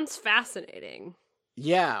 That sounds fascinating.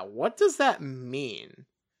 Yeah, what does that mean?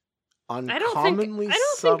 I don't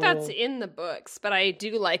think that's in the books, but I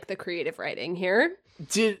do like the creative writing here.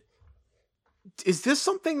 Is this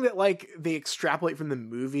something that, like, they extrapolate from the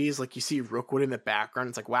movies? Like, you see Rookwood in the background,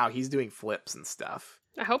 it's like, wow, he's doing flips and stuff.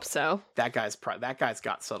 I hope so. That guy's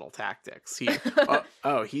got subtle tactics. He's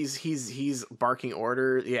barking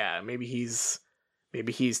order. Yeah, maybe he's one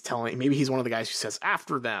of the guys who says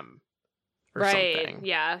after them, or something.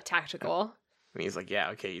 Yeah, tactical. And he's like,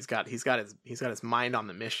 yeah, okay, he's got his mind on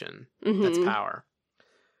the mission. Mm-hmm. That's power.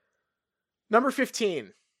 Number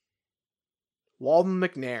 15, Walden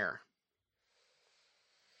McNair.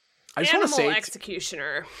 I just want to say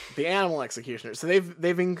executioner. The animal executioner. So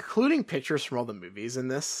they've including pictures from all the movies in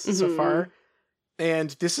this so far.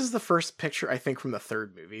 And this is the first picture, I think, from the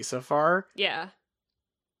third movie so far. Yeah.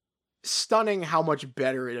 Stunning how much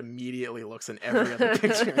better it immediately looks than every other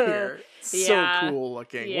picture here. So cool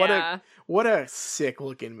looking. Yeah. What a sick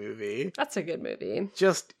looking movie. That's a good movie.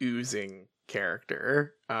 Just oozing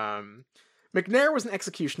character. McNair was an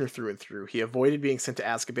executioner through and through. He avoided being sent to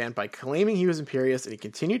Azkaban by claiming he was Imperious, and he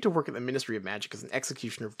continued to work at the Ministry of Magic as an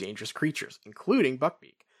executioner of dangerous creatures, including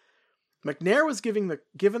Buckbeak. McNair was given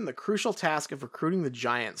the crucial task of recruiting the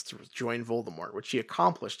Giants to join Voldemort, which he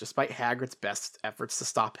accomplished despite Hagrid's best efforts to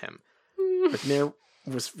stop him.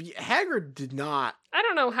 Hagrid did not... I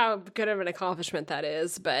don't know how good of an accomplishment that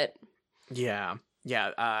is, but... Yeah.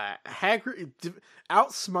 Hagrid...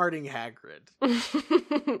 Outsmarting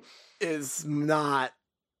Hagrid is not...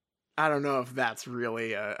 I don't know if that's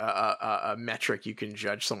really a metric you can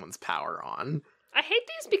judge someone's power on. I hate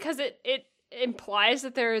these because it implies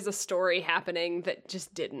that there is a story happening that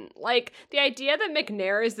just didn't. Like, the idea that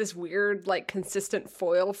McNair is this weird, like, consistent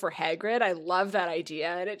foil for Hagrid, I love that idea,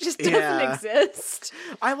 and it just doesn't exist.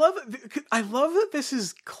 I love that this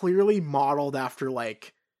is clearly modeled after,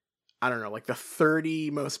 like, I don't know, like the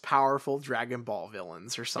 30 most powerful Dragon Ball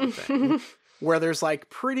villains or something, where there's a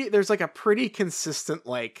pretty consistent,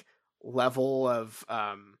 like, level of,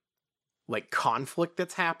 like, conflict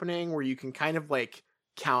that's happening, where you can kind of, like,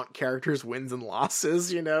 count characters' wins and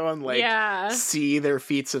losses, you know, and like see their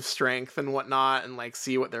feats of strength and whatnot, and like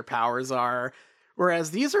see what their powers are.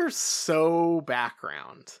 Whereas these are so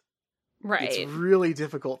background. Right. It's really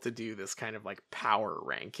difficult to do this kind of like power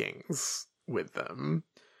rankings with them.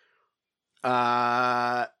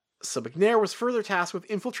 So McNair was further tasked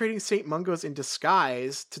with infiltrating St. Mungo's in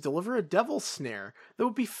disguise to deliver a devil's snare that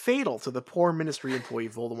would be fatal to the poor Ministry employee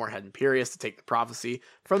Voldemort had Imperious to take the prophecy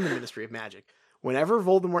from the Ministry of Magic. Whenever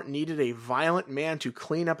Voldemort needed a violent man to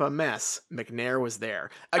clean up a mess, McNair was there.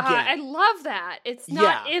 Again, I love that. It's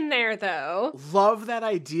not in there, though. Love that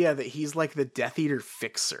idea that he's like the Death Eater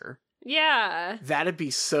fixer. Yeah. That'd be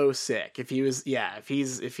so sick if he was, if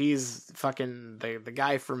he's fucking the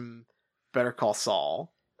guy from Better Call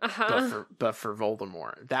Saul, but for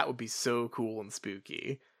Voldemort. That would be so cool and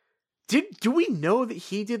spooky. Do we know that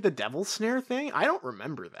he did the Devil Snare thing? I don't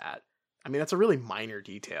remember that. I mean, that's a really minor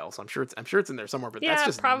detail, so I'm sure it's in there somewhere, but that's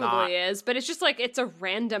just it probably is, but it's just like, it's a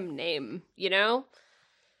random name, you know?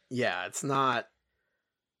 Yeah, it's not...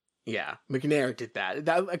 Yeah, McNair did that.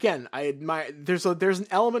 Again, I admire... There's an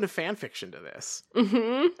element of fan fiction to this.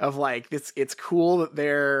 Mm-hmm. Of like, it's cool that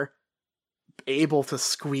they're able to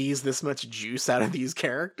squeeze this much juice out of these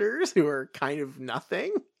characters who are kind of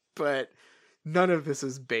nothing, but none of this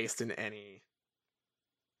is based in anything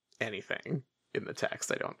in the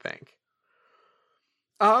text, I don't think.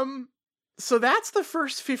 So that's the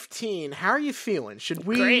first 15. How are you feeling?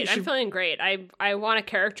 Great. I'm feeling great. I want a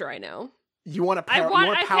character I know. You want to power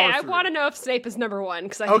I want to know if Snape is number 1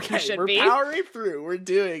 because I think he should be. We're powering through. We're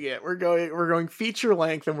doing it. We're going feature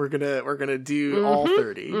length, and we're gonna do all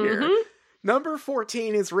 30 here. Number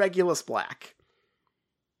 14 is Regulus Black.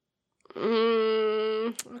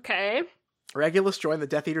 Okay. Regulus joined the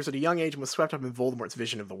Death Eaters at a young age and was swept up in Voldemort's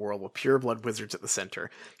vision of the world with pure-blood wizards at the center.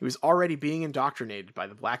 He was already being indoctrinated by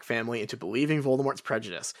the Black family into believing Voldemort's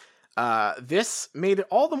prejudice. This made it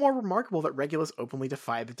all the more remarkable that Regulus openly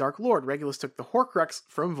defied the Dark Lord. Regulus took the Horcrux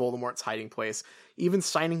from Voldemort's hiding place, even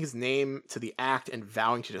signing his name to the act and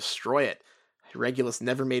vowing to destroy it. Regulus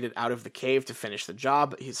never made it out of the cave to finish the job,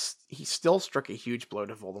 but he still struck a huge blow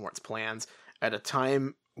to Voldemort's plans at a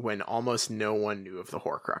time when almost no one knew of the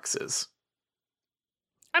Horcruxes.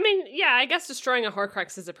 I mean, yeah, I guess destroying a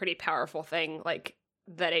Horcrux is a pretty powerful thing, like,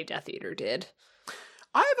 that a Death Eater did.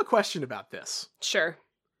 I have a question about this. Sure.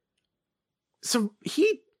 So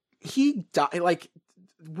he died, like,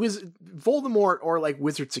 Voldemort or, like,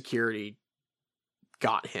 Wizard Security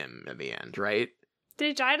got him in the end, right? Did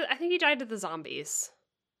he die? I think he died to the zombies.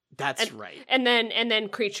 That's right. And then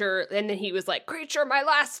Creature, and then he was like, Creature, my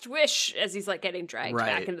last wish, as he's like getting dragged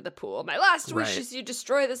back into the pool. My last wish is you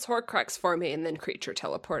destroy this Horcrux for me. And then Creature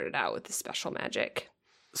teleported out with the special magic.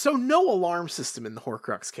 So no alarm system in the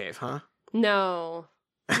Horcrux cave, huh? No.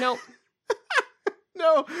 Nope.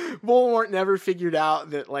 No, Voldemort never figured out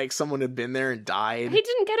that like someone had been there and died. He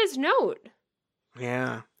didn't get his note.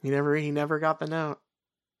 Yeah, he never got the note.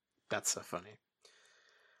 That's so funny.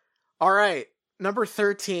 All right. Number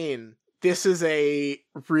 13. This is a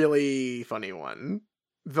really funny one.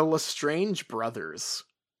 The Lestrange brothers.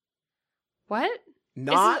 What?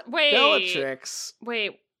 Not Bellatrix.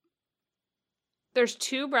 Wait. There's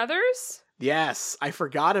 2 brothers? Yes, I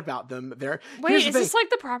forgot about them. Wait, is this like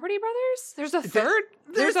the Property Brothers? There's a third?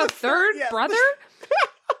 There's a third brother?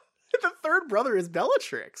 The third brother is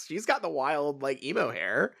Bellatrix. She's got the wild, like, emo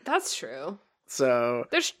hair. That's true. So...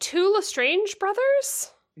 There's 2 Lestrange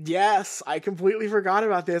brothers? Yes, I completely forgot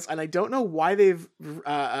about this, and I don't know why they've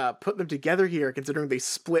put them together here, considering they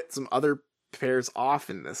split some other pairs off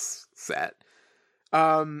in this set.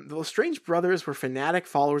 The Lestrange brothers were fanatic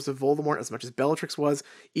followers of Voldemort as much as Bellatrix was,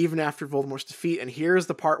 even after Voldemort's defeat, and here's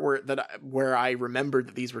the part where I remembered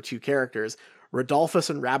that these were 2 characters. Rodolphus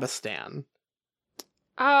and Rabastan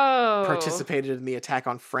participated in the attack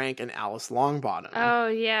on Frank and Alice Longbottom. Oh,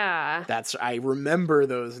 yeah. I remember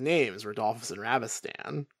those names, Rodolphus and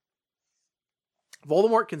Rabastan.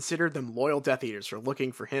 Voldemort considered them loyal Death Eaters for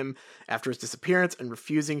looking for him after his disappearance and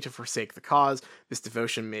refusing to forsake the cause. This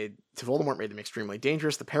devotion to Voldemort made them extremely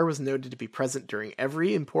dangerous. The pair was noted to be present during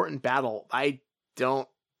every important battle.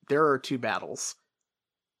 There are 2 battles.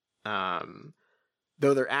 Though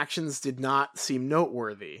their actions did not seem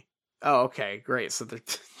noteworthy. Oh, okay, great. So they're...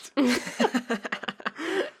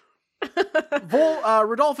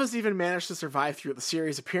 Rodolphus even managed to survive throughout the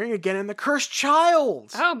series, appearing again in The Cursed Child!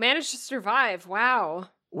 Oh, managed to survive. Wow.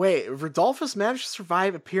 Wait, Rodolphus managed to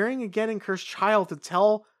survive, appearing again in Cursed Child to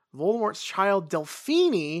tell Voldemort's child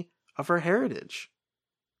Delphine of her heritage.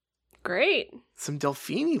 Great. Some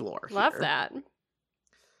Delphine lore here. Love that.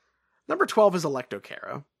 Number 12 is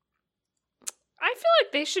Electocaro. I feel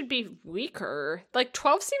like they should be weaker. Like,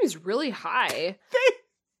 12 seems really high.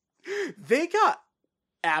 They got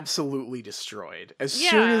absolutely destroyed. As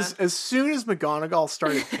soon as McGonagall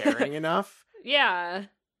started caring enough. Yeah.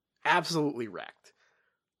 Absolutely wrecked.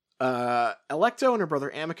 Electo and her brother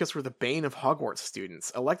Amicus were the bane of Hogwarts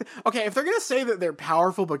students. Okay, if they're gonna say that they're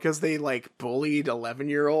powerful because they, like, bullied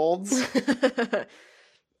 11-year-olds,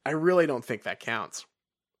 I really don't think that counts.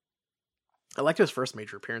 Electo's first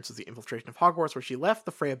major appearance was the infiltration of Hogwarts, where she left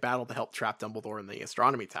the fray of battle to help trap Dumbledore in the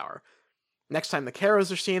Astronomy Tower. Next time the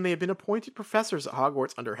Carrows are seen, they had been appointed professors at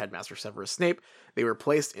Hogwarts under Headmaster Severus Snape. They were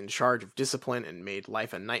placed in charge of discipline and made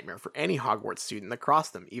life a nightmare for any Hogwarts student that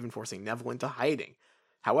crossed them, even forcing Neville into hiding.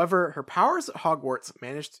 However, her powers at Hogwarts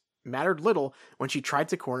mattered little when she tried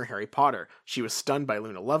to corner Harry Potter. She was stunned by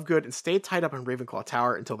Luna Lovegood and stayed tied up in Ravenclaw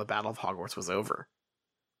Tower until the Battle of Hogwarts was over.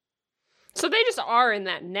 So they just are in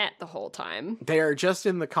that net the whole time. They are just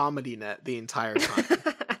in the comedy net the entire time.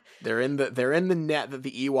 They're in the net that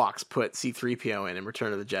the Ewoks put C-3PO in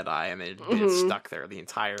Return of the Jedi, and they've been stuck there the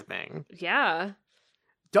entire thing. Yeah.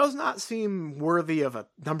 Does not seem worthy of a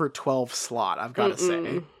number 12 slot, I've got to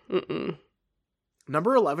say.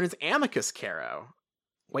 Number 11 is Amicus Caro.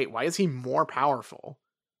 Wait, why is he more powerful?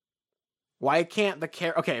 Why can't the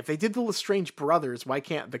Caro... Okay, if they did the Lestrange brothers, why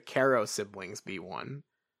can't the Caro siblings be one?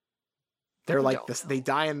 They're like this. They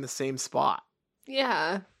die in the same spot.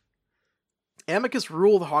 Yeah. Amicus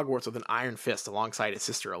ruled Hogwarts with an iron fist alongside his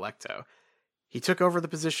sister Electo. He took over the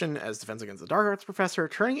position as Defense Against the Dark Arts professor,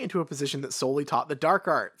 turning it into a position that solely taught the dark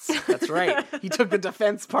arts. That's right. He took the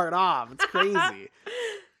defense part off. It's crazy.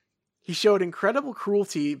 He showed incredible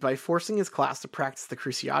cruelty by forcing his class to practice the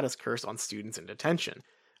Cruciatus Curse on students in detention.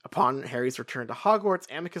 Upon Harry's return to Hogwarts,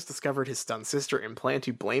 Amicus discovered his stunned sister and planned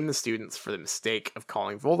to blame the students for the mistake of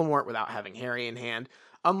calling Voldemort without having Harry in hand,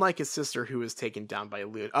 unlike his sister who was taken down by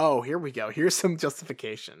Luna. Oh, here we go. Here's some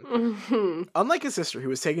justification. Unlike his sister who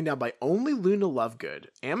was taken down by only Luna Lovegood,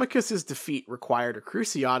 Amicus's defeat required a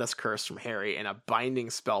Cruciatus Curse from Harry and a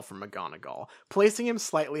binding spell from McGonagall, placing him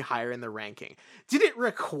slightly higher in the ranking. Did it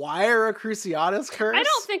require a Cruciatus Curse? I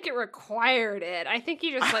don't think it required it. I think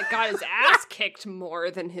he just got his ass kicked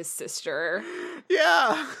more than his sister.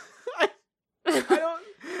 Yeah.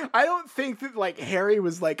 I don't think that Harry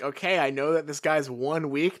was like, okay, I know that this guy's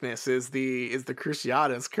one weakness is the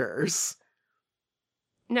Cruciatus Curse.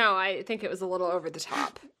 No, I think it was a little over the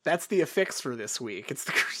top. That's the affix for this week. It's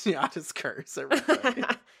the Cruciatus Curse, everybody.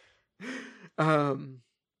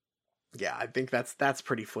 Yeah, I think that's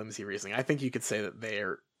pretty flimsy reasoning. I think you could say that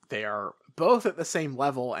they are both at the same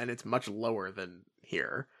level, and it's much lower than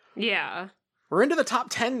here. Yeah. We're into the top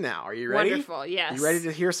 10 now. Are you ready? Wonderful, yes. You ready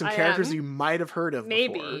to hear some characters you might have heard of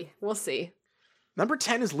Maybe. before? We'll see. Number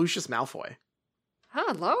 10 is Lucius Malfoy.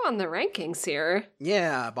 Huh, low on the rankings here.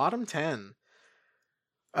 Yeah, bottom 10.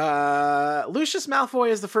 Lucius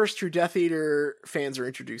Malfoy is the first true Death Eater fans are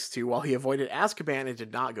introduced to. While he avoided Azkaban and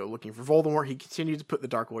did not go looking for Voldemort, he continued to put the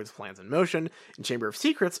Dark Lord's plans in motion. In Chamber of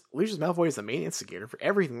Secrets, Lucius Malfoy is the main instigator for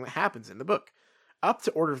everything that happens in the book. Up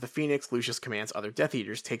to Order of the Phoenix, Lucius commands other Death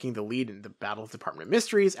Eaters, taking the lead in the Battle of the Department of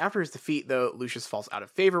Mysteries. After his defeat, though, Lucius falls out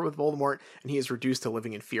of favor with Voldemort, and he is reduced to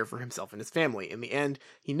living in fear for himself and his family. In the end,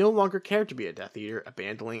 he no longer cared to be a Death Eater,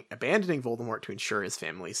 abandoning Voldemort to ensure his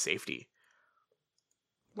family's safety.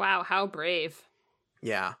 Wow, how brave.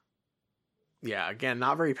 Yeah. Yeah, again,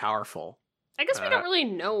 not very powerful. I guess we don't really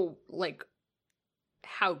know, like,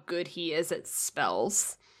 how good he is at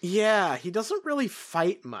spells. Yeah, he doesn't really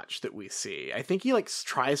fight much that we see. I think he, like,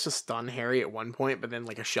 tries to stun Harry at one point, but then,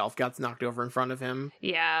 like, a shelf gets knocked over in front of him.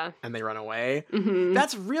 Yeah. And they run away. Mm-hmm.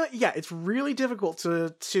 That's really, yeah, it's really difficult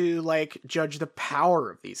to, like, judge the power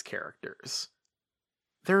of these characters.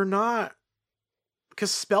 They're not,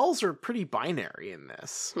 because spells are pretty binary in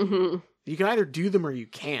this. Mm-hmm. You can either do them or you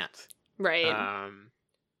can't. Right.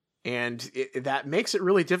 And that makes it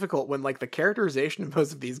really difficult when, like, the characterization of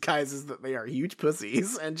most of these guys is that they are huge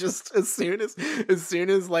pussies, and just as soon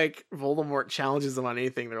as like Voldemort challenges them on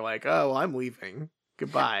anything, they're like, "Oh, well, I'm leaving.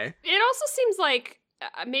 Goodbye." It also seems like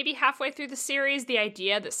maybe halfway through the series, the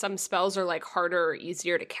idea that some spells are like harder or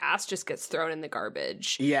easier to cast just gets thrown in the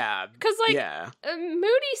garbage. Yeah, because like yeah.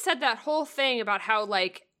 Moody said that whole thing about how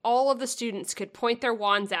like all of the students could point their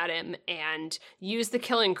wands at him and use the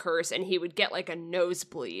killing curse, and he would get like a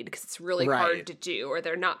nosebleed because it's really hard to do, or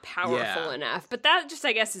they're not powerful enough. But that just,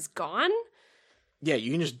 I guess, is gone. Yeah, you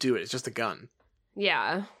can just do it. It's just a gun.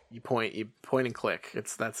 Yeah. You point and click.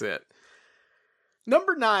 That's it.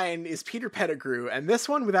 Number 9 is Peter Pettigrew, and this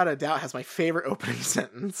one, without a doubt, has my favorite opening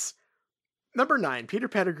sentence. Number 9, Peter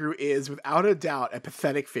Pettigrew is, without a doubt, a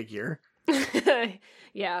pathetic figure.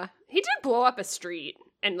 Yeah. He did blow up a street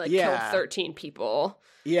and like killed 13 people.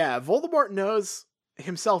 Yeah, Voldemort knows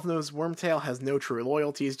Wormtail has no true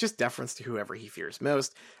loyalties, just deference to whoever he fears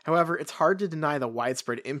most. However, it's hard to deny the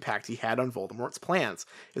widespread impact he had on Voldemort's plans.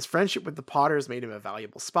 His friendship with the Potters made him a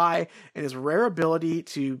valuable spy, and his rare ability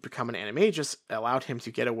to become an animagus allowed him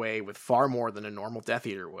to get away with far more than a normal Death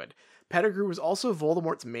Eater would. Pettigrew was also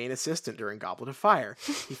Voldemort's main assistant during Goblet of Fire.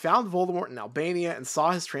 He found Voldemort in Albania and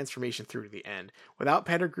saw his transformation through to the end. Without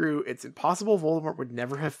Pettigrew, it's impossible Voldemort would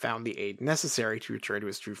never have found the aid necessary to return to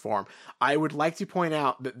his true form. I would like to point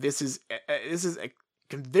out that this is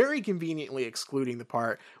very conveniently excluding the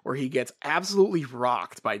part where he gets absolutely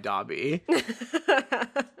rocked by Dobby.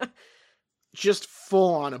 Just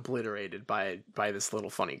full on obliterated by this little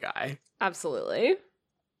funny guy. Absolutely.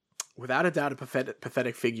 Without a doubt, a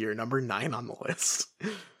pathetic figure, number 9 on the list.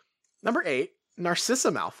 Number 8,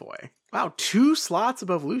 Narcissa Malfoy. Wow, 2 slots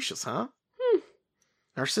above Lucius, huh?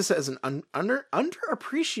 Narcissa is an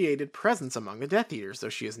underappreciated presence among the Death Eaters. Though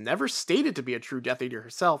she is never stated to be a true Death Eater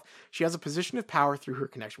herself, she has a position of power through her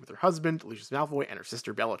connection with her husband, Lucius Malfoy, and her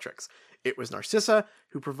sister Bellatrix. It was Narcissa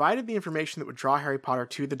who provided the information that would draw Harry Potter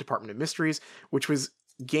to the Department of Mysteries, which was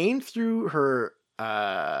gained through her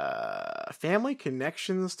family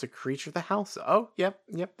connections to Creature the House. Oh, yep,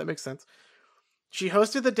 that makes sense. She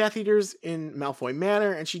hosted the Death Eaters in Malfoy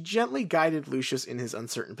Manor, and she gently guided Lucius in his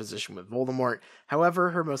uncertain position with Voldemort.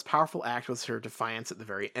 However, her most powerful act was her defiance at the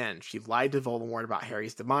very end. She lied to Voldemort about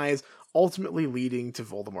Harry's demise, ultimately leading to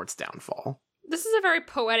Voldemort's downfall. This is a very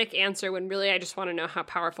poetic answer when really I just want to know how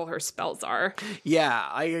powerful her spells are. Yeah,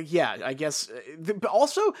 I guess. But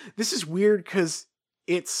also, this is weird because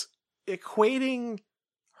it's equating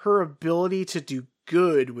her ability to do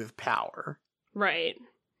good with power. Right.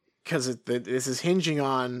 Because this is hinging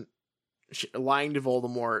on lying to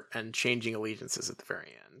Voldemort and changing allegiances at the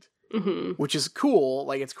very end. Mm-hmm. Which is cool.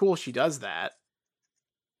 Like, it's cool she does that.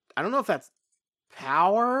 I don't know if that's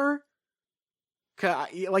power.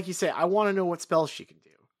 Like you say, I want to know what spells she can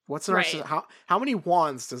do. What's Narcissa? Right. How many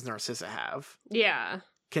wands does Narcissa have? Yeah.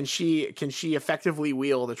 Can she effectively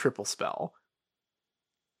wield a triple spell?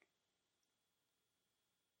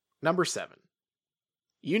 Number 7.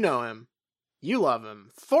 You know him. You love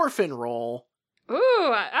him. Thorfinn Roll.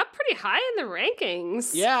 Ooh, up pretty high in the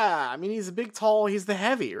rankings. Yeah, I mean, he's a big, tall, he's the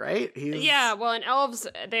heavy, right? Yeah, well, in elves,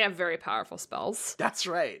 they have very powerful spells. That's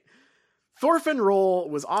right. Thorfinn Roll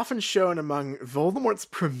was often shown among Voldemort's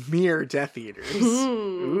premier Death Eaters.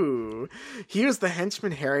 Ooh. He was the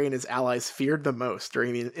henchman Harry and his allies feared the most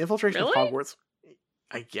during the infiltration of Hogwarts.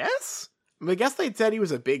 I guess? I guess they said he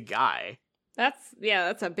was a big guy. That's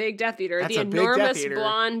a big Death Eater. The enormous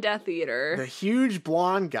blonde Death Eater. The huge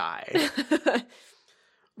blonde guy.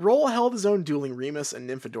 Roll held his own dueling Remus and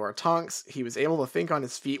Nymphadora Tonks. He was able to think on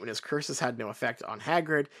his feet when his curses had no effect on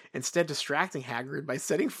Hagrid, instead distracting Hagrid by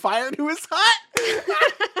setting fire to his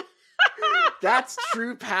hut. That's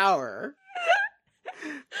true power.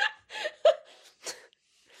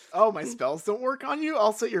 Oh, my spells don't work on you?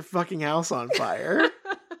 I'll set your fucking house on fire.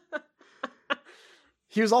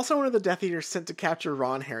 He was also one of the Death Eaters sent to capture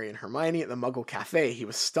Ron, Harry, and Hermione at the Muggle Cafe. He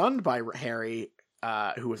was stunned by Harry,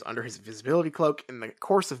 who was under his invisibility cloak. In the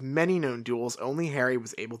course of many known duels, only Harry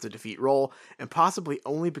was able to defeat Roll, and possibly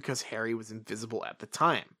only because Harry was invisible at the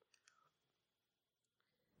time.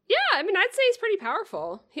 Yeah, I mean, I'd say he's pretty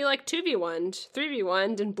powerful. He, 2v1'd,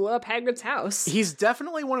 3v1'd, and blew up Hagrid's house. He's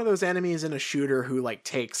definitely one of those enemies in a shooter who,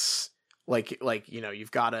 takes,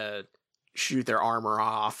 you've got to shoot their armor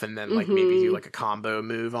off and then, maybe do, a combo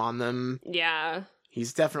move on them. Yeah.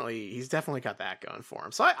 He's definitely got that going for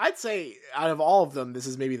him. So I'd say, out of all of them, this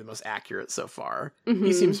is maybe the most accurate so far.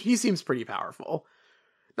 Mm-hmm. He seems pretty powerful.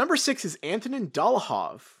 Number 6 is Antonin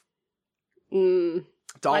Dolohov.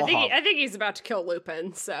 I think he's about to kill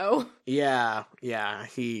Lupin, so... Yeah,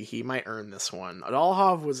 he might earn this one.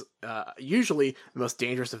 Dolohov was usually the most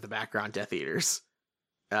dangerous of the background Death Eaters.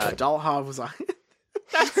 Dolohov was...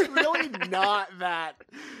 That's really not that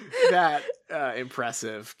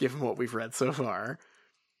impressive, given what we've read so far.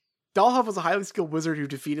 Dolohov was a highly skilled wizard who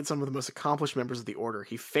defeated some of the most accomplished members of the Order.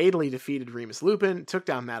 He fatally defeated Remus Lupin, took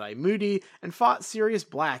down Mad-Eye Moody, and fought Sirius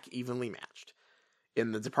Black evenly matched.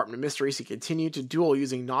 In the Department of Mysteries, he continued to duel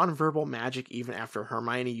using non-verbal magic even after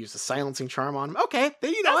Hermione used a silencing charm on him. Okay,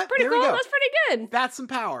 there you go. That's pretty cool. That's pretty good. That's some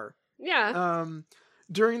power. Yeah.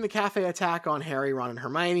 During the cafe attack on Harry, Ron, and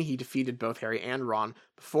Hermione, he defeated both Harry and Ron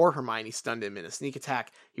before Hermione stunned him in a sneak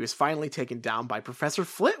attack. He was finally taken down by Professor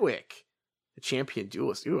Flitwick, the champion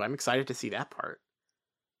duelist. Ooh, I'm excited to see that part.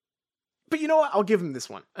 But you know what? I'll give him this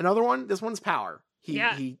one. Another one. This one's power. He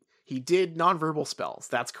did nonverbal spells.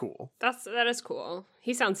 That's cool. That is cool.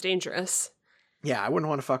 He sounds dangerous. Yeah, I wouldn't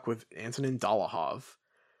want to fuck with Antonin Dolohov.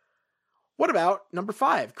 What about number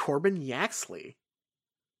 5, Corbin Yaxley?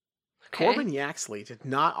 Okay. Corbin Yaxley did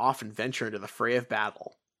not often venture into the fray of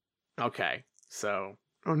battle. Okay, so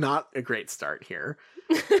not a great start here.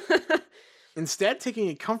 Instead, taking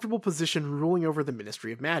a comfortable position ruling over the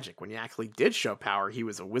Ministry of Magic. When Yaxley did show power, he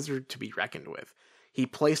was a wizard to be reckoned with. He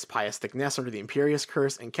placed Pius Thickness under the Imperius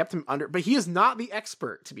Curse and kept him under... But he is not the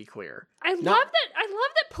expert, to be clear. I love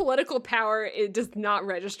that political power does not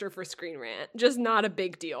register for Screenrant. Just not a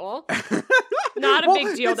big deal. Not a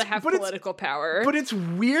big deal to have political power. But it's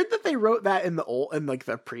weird that they wrote that in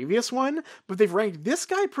the previous one, but they've ranked this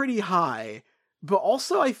guy pretty high. But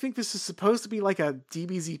also, I think this is supposed to be like a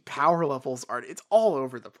DBZ power levels art. It's all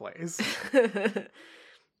over the place.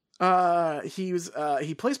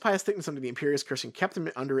 He placed Pius Thickness under the Imperius Curse and kept him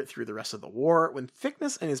under it through the rest of the war. When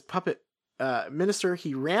Thickness and his puppet minister,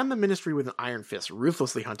 he ran the ministry with an iron fist,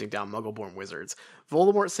 ruthlessly hunting down Muggle-born wizards.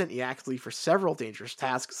 Voldemort sent Yaxley for several dangerous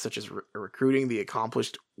tasks, such as recruiting the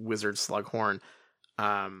accomplished wizard Slughorn.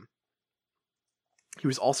 He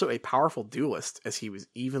was also a powerful duelist, as he was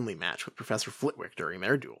evenly matched with Professor Flitwick during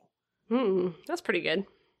their duel. That's pretty good.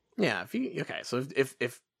 Yeah. So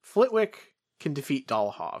if Flitwick can defeat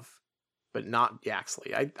Dolohov, but not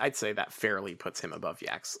Yaxley, I'd say that fairly puts him above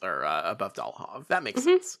above Dolohov. That makes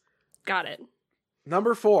sense. Got it.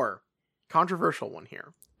 Number 4, controversial one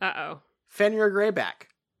here. Uh-oh. Fenrir Greyback.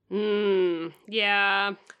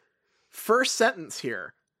 Yeah. First sentence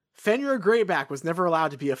here. Fenrir Greyback was never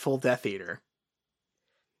allowed to be a full Death Eater.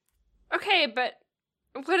 Okay, but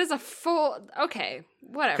what is a full... Okay,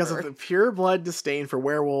 whatever. Because of the pure blood disdain for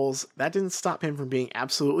werewolves, that didn't stop him from being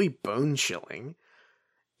absolutely bone-chilling.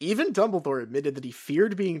 Even Dumbledore admitted that he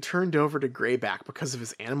feared being turned over to Greyback because of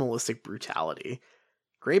his animalistic brutality.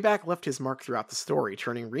 Greyback left his mark throughout the story,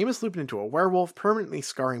 turning Remus Lupin into a werewolf, permanently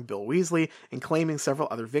scarring Bill Weasley, and claiming several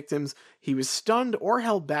other victims. He was stunned or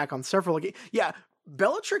held back on several... Yeah,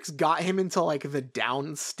 Bellatrix got him into, the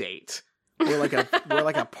down state, where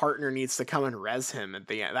a partner needs to come and res him at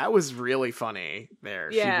the end. That was really funny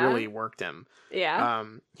there. Yeah. She really worked him. Yeah.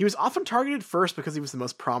 He was often targeted first because he was the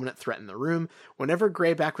most prominent threat in the room. Whenever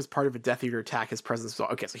Greyback was part of a Death Eater attack, his presence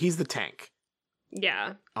was... Okay, so he's the tank.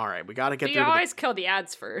 Yeah. All right, we gotta get but you always kill the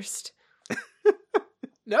ads first.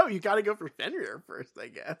 No, you gotta go for Fenrir first, I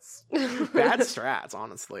guess. Bad strats,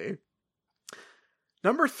 honestly.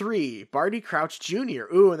 Number 3, Barty Crouch Jr.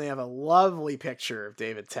 Ooh, and they have a lovely picture of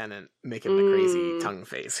David Tennant making the crazy tongue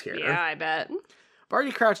face here. Yeah, I bet.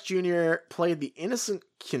 Barty Crouch Jr. played the innocent,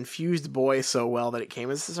 confused boy so well that it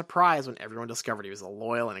came as a surprise when everyone discovered he was a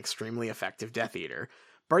loyal and extremely effective Death Eater.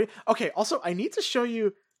 Okay, also, I need to show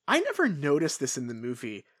you... I never noticed this in the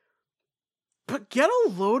movie, but get a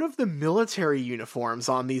load of the military uniforms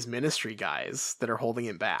on these ministry guys that are holding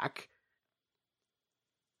him back.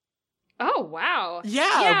 Oh, wow. Yeah.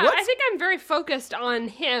 I think I'm very focused on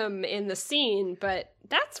him in the scene, but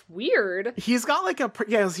that's weird. He's got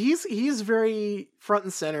he's very front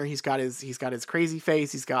and center. He's got his crazy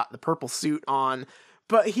face. He's got the purple suit on,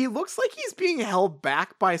 but he looks like he's being held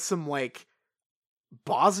back by some, like,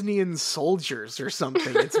 Bosnian soldiers or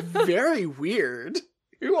something. It's very weird.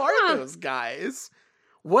 Who are those guys?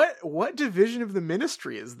 What division of the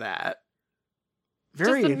Ministry is that?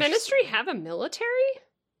 Does the Ministry have a military?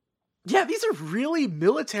 Yeah, these are really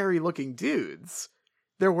military-looking dudes.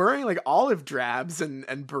 They're wearing, like, olive drabs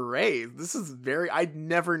and berets. This is I'd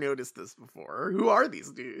never noticed this before. Who are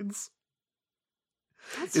these dudes?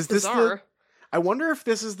 That's bizarre. I wonder if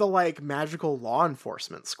this is the, like, magical law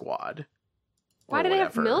enforcement squad. Why do they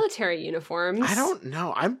have military uniforms? I don't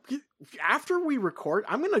know. After we record,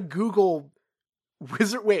 I'm gonna Google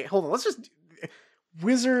wizard. Wait, hold on. Let's just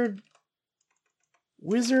wizard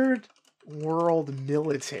world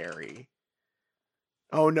military.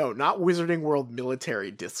 Oh no, not Wizarding World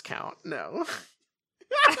military discount. No.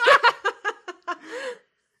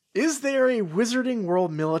 Is there a Wizarding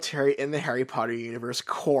World military in the Harry Potter universe?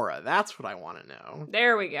 Cora. That's what I want to know.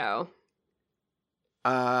 There we go.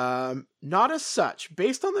 Not as such.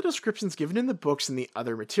 Based on the descriptions given in the books and the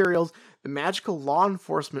other materials, the magical law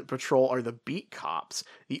enforcement patrol are the beat cops.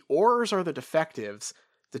 The Aurors are the detectives,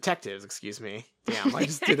 excuse me. Damn, I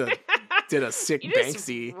just did a sick you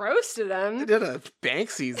Banksy. Just roasted them. I did a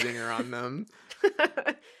Banksy zinger on them.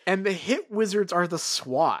 And the hit wizards are the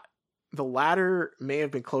SWAT. The latter may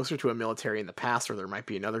have been closer to a military in the past, or there might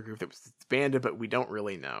be another group that was disbanded, but we don't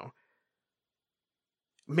really know.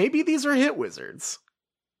 Maybe these are hit wizards.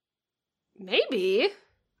 Maybe.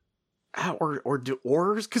 Or do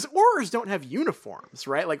Aurors? Because Aurors don't have uniforms,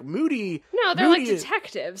 right? Like Moody... No, they're like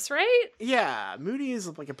detectives, right? Yeah, Moody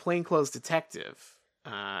is like a plainclothes detective.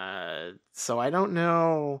 So I don't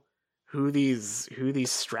know who these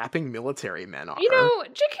strapping military men are. You know,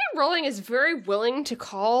 J.K. Rowling is very willing to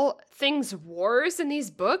call things wars in these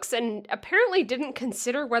books, and apparently didn't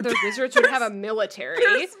consider whether wizards would have a military.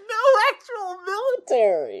 There's no actual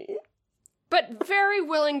military. But very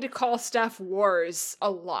willing to call stuff wars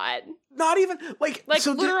a lot. Not even, like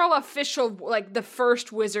so literal official, like the first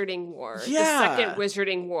Wizarding War. Yeah. The second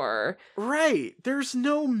Wizarding War. Right. There's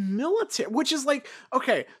no military, which is like,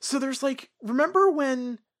 okay, so there's like, remember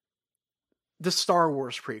when the Star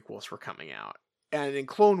Wars prequels were coming out? And in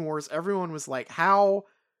Clone Wars, everyone was like, how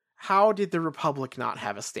did the Republic not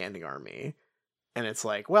have a standing army? And it's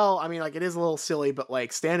like, well, I mean, like, it is a little silly, but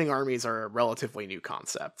like, standing armies are a relatively new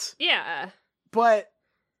concept. Yeah. But,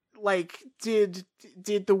 like, did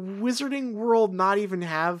the Wizarding World not even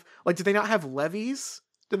have, like, did they not have levies?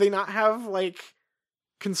 Did they not have, like,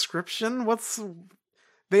 conscription?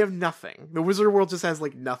 They have nothing. The Wizard World just has,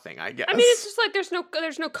 like, nothing, I guess. I mean, it's just like, there's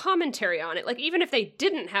no commentary on it. Like, even if they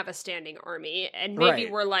didn't have a standing army, and maybe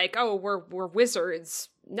we're like, oh, we're wizards.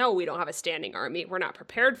 No, we don't have a standing army. We're not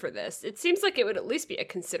prepared for this. It seems like it would at least be a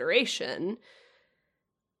consideration.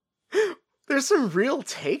 There's some real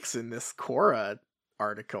takes in this Cora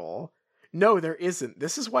article. No, there isn't.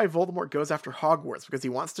 This is why Voldemort goes after Hogwarts, because he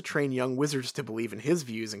wants to train young wizards to believe in his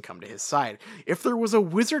views and come to his side. If there was a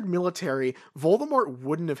wizard military, Voldemort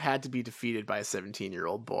wouldn't have had to be defeated by a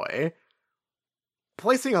 17-year-old boy.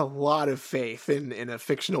 Placing a lot of faith in a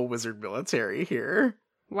fictional wizard military here.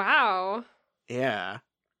 Wow. Yeah.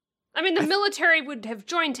 I mean, the military would have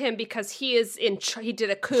joined him because he is he did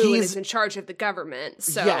a coup and is in charge of the government.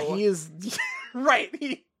 So yeah, he is right.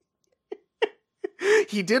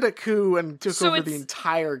 He did a coup and took over the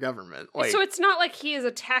entire government. So it's not like he is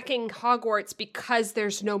attacking Hogwarts because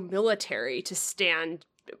there's no military to stand.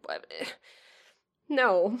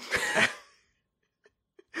 No.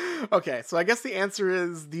 Okay, so I guess the answer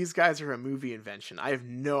is these guys are a movie invention. I have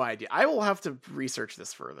no idea. I will have to research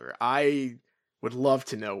this further. I would love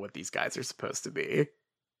to know what these guys are supposed to be.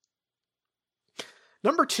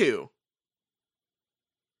 Number 2.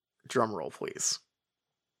 Drum roll, please.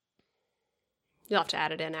 You'll have to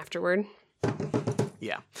add it in afterward.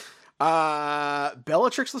 Yeah.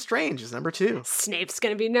 Bellatrix Lestrange is number 2. Snape's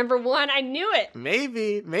gonna be number 1. I knew it.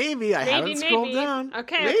 Maybe. I haven't scrolled down.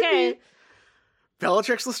 Okay.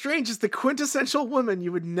 Bellatrix Lestrange is the quintessential woman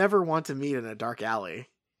you would never want to meet in a dark alley.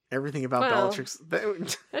 Everything about Bellatrix...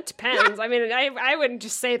 That depends. I mean, I wouldn't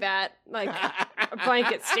just say that, like, a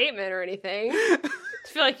blanket statement or anything. I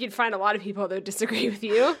feel like you'd find a lot of people that would disagree with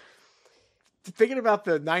you. Thinking about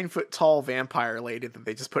the 9-foot-tall vampire lady that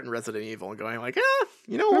they just put in Resident Evil and going like,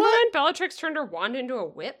 you know Remember what? when Bellatrix turned her wand into a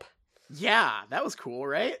whip? Yeah, that was cool,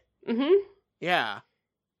 right? Mm-hmm. Yeah.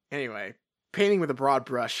 Anyway, painting with a broad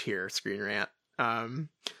brush here, Screenrant.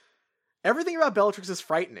 Everything about Bellatrix is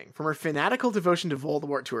frightening, from her fanatical devotion to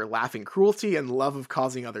Voldemort to her laughing cruelty and love of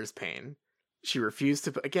causing others pain. She refused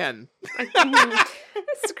to... Again.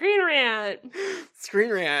 Screenrant.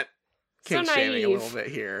 Kink shaming a little bit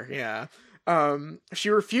here, yeah. She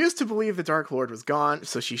refused to believe the Dark Lord was gone,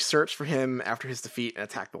 so she searched for him after his defeat and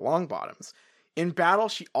attacked the Longbottoms. In battle,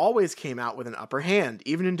 she always came out with an upper hand.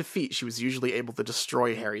 Even in defeat, she was usually able to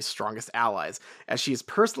destroy Harry's strongest allies, as she is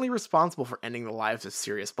personally responsible for ending the lives of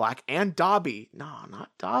Sirius Black and Dobby. No, not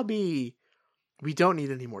Dobby. We don't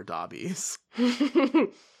need any more Dobbies.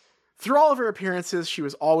 Through all of her appearances, she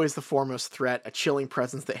was always the foremost threat, a chilling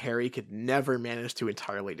presence that Harry could never manage to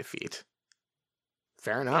entirely defeat.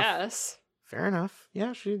 Fair enough. Yes. Fair enough.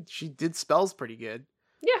 Yeah, she did spells pretty good.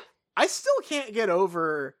 Yeah. I still can't get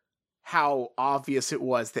over how obvious it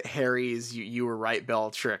was that Harry's you were right,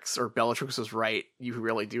 Bellatrix, or Bellatrix was right, you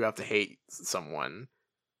really do have to hate someone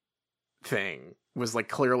thing was like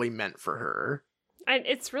clearly meant for her. And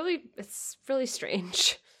it's really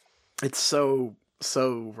strange. It's so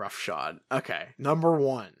roughshod. Okay, number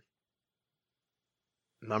one.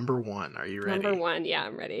 Are you ready? Number one, yeah,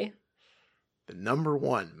 I'm ready. The number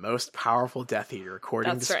one most powerful Death Eater,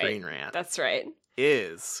 according to Screenrant. That's right.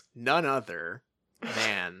 Is none other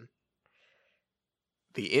than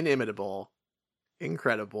the inimitable,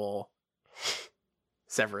 incredible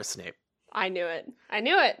Severus Snape. I knew it.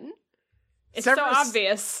 It's so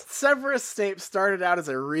obvious. Severus Snape started out as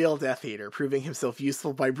a real Death Eater, proving himself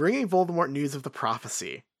useful by bringing Voldemort news of the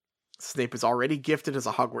prophecy. Snape was already gifted as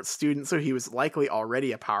a Hogwarts student, so he was likely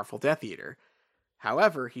already a powerful Death Eater.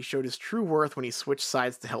 However, he showed his true worth when he switched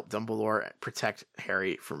sides to help Dumbledore protect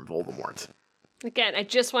Harry from Voldemort. Again, I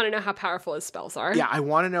just want to know how powerful his spells are. Yeah, I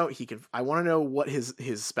want to know I want to know what his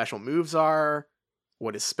special moves are,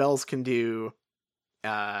 what his spells can do.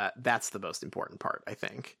 That's the most important part, I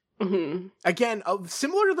think. Mm-hmm. Again,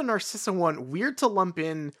 similar to the Narcissa one, weird to lump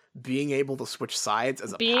in being able to switch sides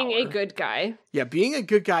as a being power. a good guy. Yeah, being a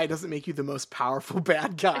good guy doesn't make you the most powerful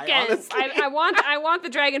bad guy. Again, honestly. I want the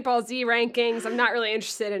Dragon Ball Z rankings. I'm not really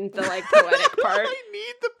interested in the poetic part. I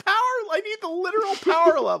need the power. I need the literal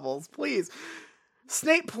power levels, please.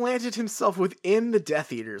 Snape planted himself within the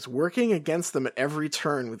Death Eaters, working against them at every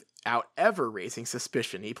turn without ever raising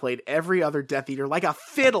suspicion. He played every other Death Eater like a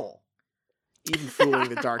fiddle, even fooling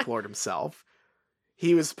the Dark Lord himself.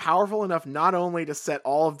 He was powerful enough not only to set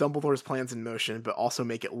all of Dumbledore's plans in motion, but also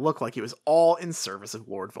make it look like it was all in service of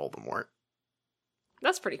Lord Voldemort.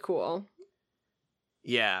 That's pretty cool.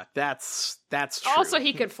 Yeah, that's true. Also,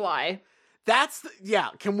 he could fly.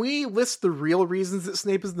 Can we list the real reasons that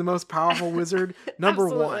Snape is the most powerful wizard? Number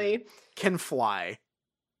Absolutely. 1, can fly.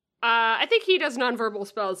 I think he does nonverbal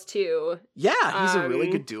spells too. Yeah, he's a really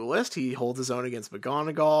good duelist. He holds his own against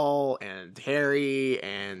McGonagall and Harry,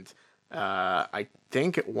 and I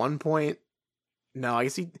think at one point, no, I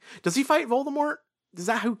guess does he fight Voldemort? Is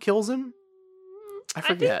that who kills him? I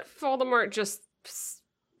forget. I think Voldemort just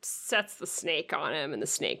sets the snake on him, and the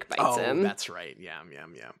snake bites him. Oh, that's right. Yeah.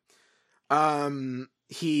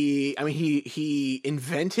 He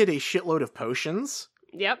invented a shitload of potions.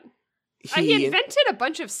 Yep. He invented a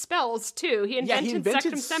bunch of spells too. He invented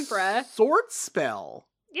Sectum Sempra. Sword spell.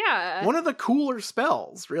 Yeah. One of the cooler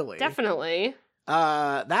spells, really. Definitely.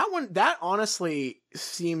 That honestly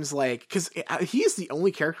seems like, because he's the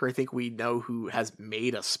only character I think we know who has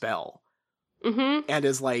made a spell. Mm-hmm. And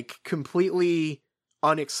is like completely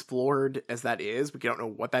unexplored as that is. We don't know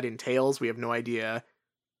what that entails. We have no idea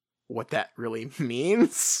what that really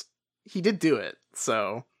means. He did do it,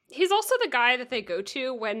 so. He's also the guy that they go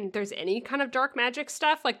to when there's any kind of dark magic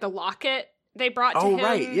stuff, like the locket they brought to him. Oh,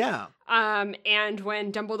 right, yeah. And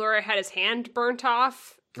when Dumbledore had his hand burnt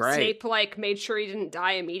off, right. Snape, made sure he didn't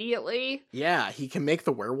die immediately. Yeah, he can make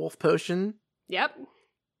the werewolf potion. Yep.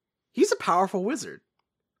 He's a powerful wizard.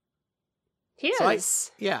 He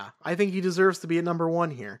is. I think he deserves to be a number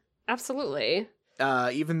 1 here. Absolutely.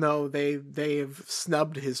 Even though they've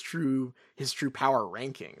snubbed his true power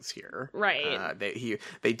rankings here. Right.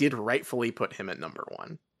 They did rightfully put him at number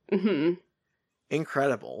 1. Mm-hmm.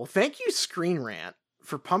 Incredible. Thank you, Screenrant,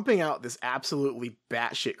 for pumping out this absolutely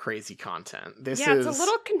batshit crazy content. It's a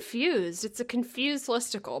little confused. It's a confused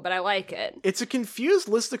listicle, but I like it. It's a confused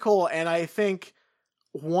listicle, and I think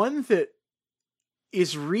one that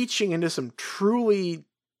is reaching into some truly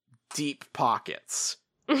deep pockets.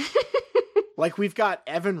 We've got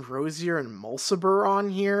Evan Rosier and Mulciber on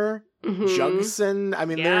here. Mm-hmm. Jugson. I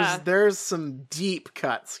mean, there's some deep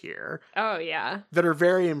cuts here. Oh, yeah. That are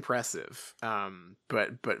very impressive.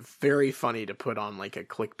 But very funny to put on a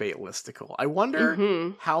clickbait listicle. I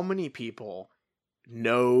wonder how many people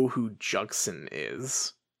know who Jugson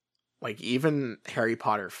is. Even Harry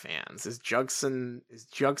Potter fans. Is Jugson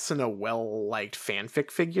a well-liked fanfic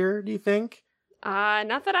figure, do you think?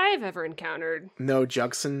 Not that I've ever encountered. No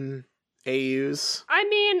Jugson AUs? I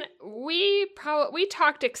mean, we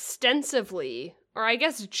talked extensively or I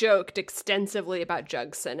guess joked extensively about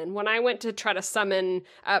Jugson. And when I went to try to summon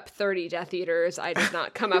up 30 Death Eaters, I did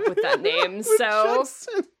not come up with that name. So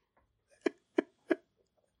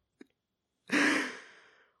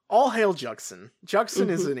all hail Jugson. Jugson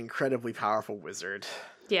is an incredibly powerful wizard.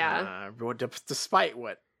 Yeah. Despite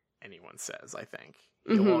what anyone says, I think.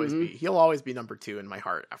 He'll always be number 2 in my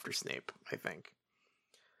heart after Snape, I think.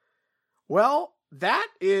 Well, that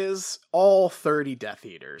is all 30 Death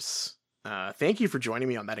Eaters. Thank you for joining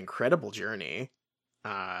me on that incredible journey.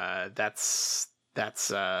 That's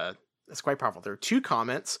quite powerful. There are 2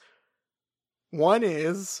 comments. One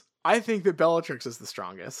is, I think that Bellatrix is the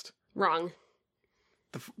strongest. Wrong.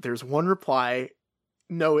 There's one reply,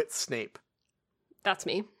 no, it's Snape. That's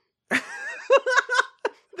me.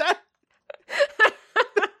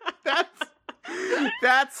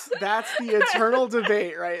 That's the eternal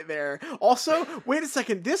debate right there. Also, wait a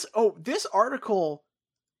second. This article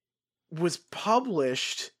was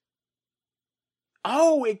published.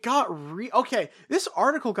 Oh, it got this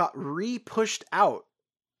article got re-pushed out,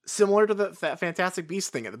 similar to that Fantastic Beasts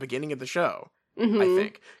thing at the beginning of the show. I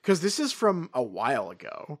think, because this is from a while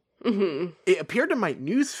ago. It appeared in my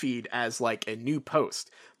newsfeed as like a new post,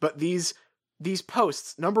 but these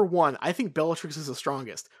posts, number 1, I think Bellatrix is the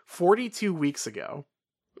strongest, 42 weeks ago.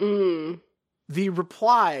 The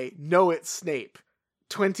reply, no, it's Snape,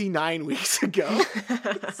 29 weeks ago.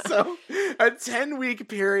 So a 10-week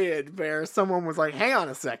period where someone was like, hang on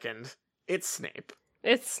a second, it's Snape.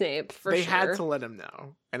 It's Snape, for sure. They had to let him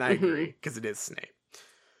know, and I agree, because it is Snape.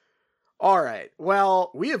 All right,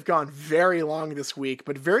 well, we have gone very long this week,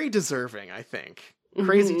 but very deserving, I think.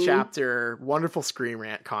 Crazy chapter, wonderful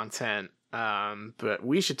Screenrant content. But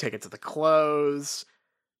we should take it to the close.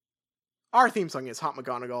 Our theme song is Hot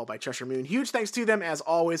McGonagall by Cheshire Moon. Huge thanks to them, as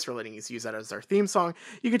always, for letting us use that as our theme song.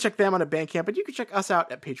 You can check them on a Bandcamp, but you can check us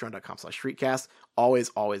out at patreon.com/streetcast.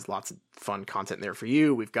 Always lots of fun content there for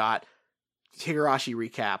you. We've got Higurashi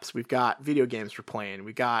recaps. We've got video games we're playing.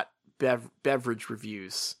 We've got beverage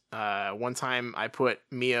reviews. One time I put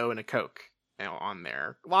Mio in a Coke on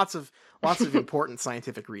there. Lots of important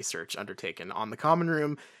scientific research undertaken on the Common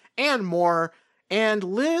Room and more. And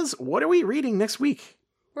Liz, what are we reading next week?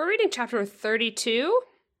 We're reading chapter 32.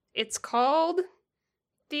 It's called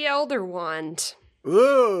The Elder Wand.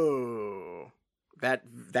 Ooh.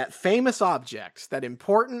 That famous object, that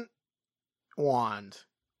important wand.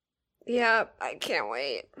 Yeah, I can't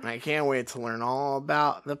wait. I can't wait to learn all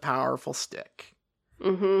about the powerful stick.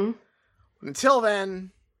 Until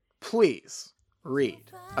then, please read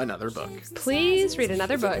another book. Please read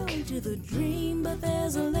another book. To the dream, but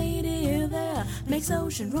there's a lady there, makes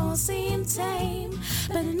ocean roar seem tame.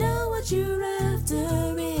 Better know what you're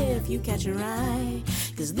after if you catch her eye,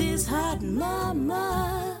 'cause this hot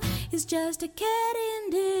mama is just a cat in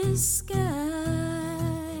disguise.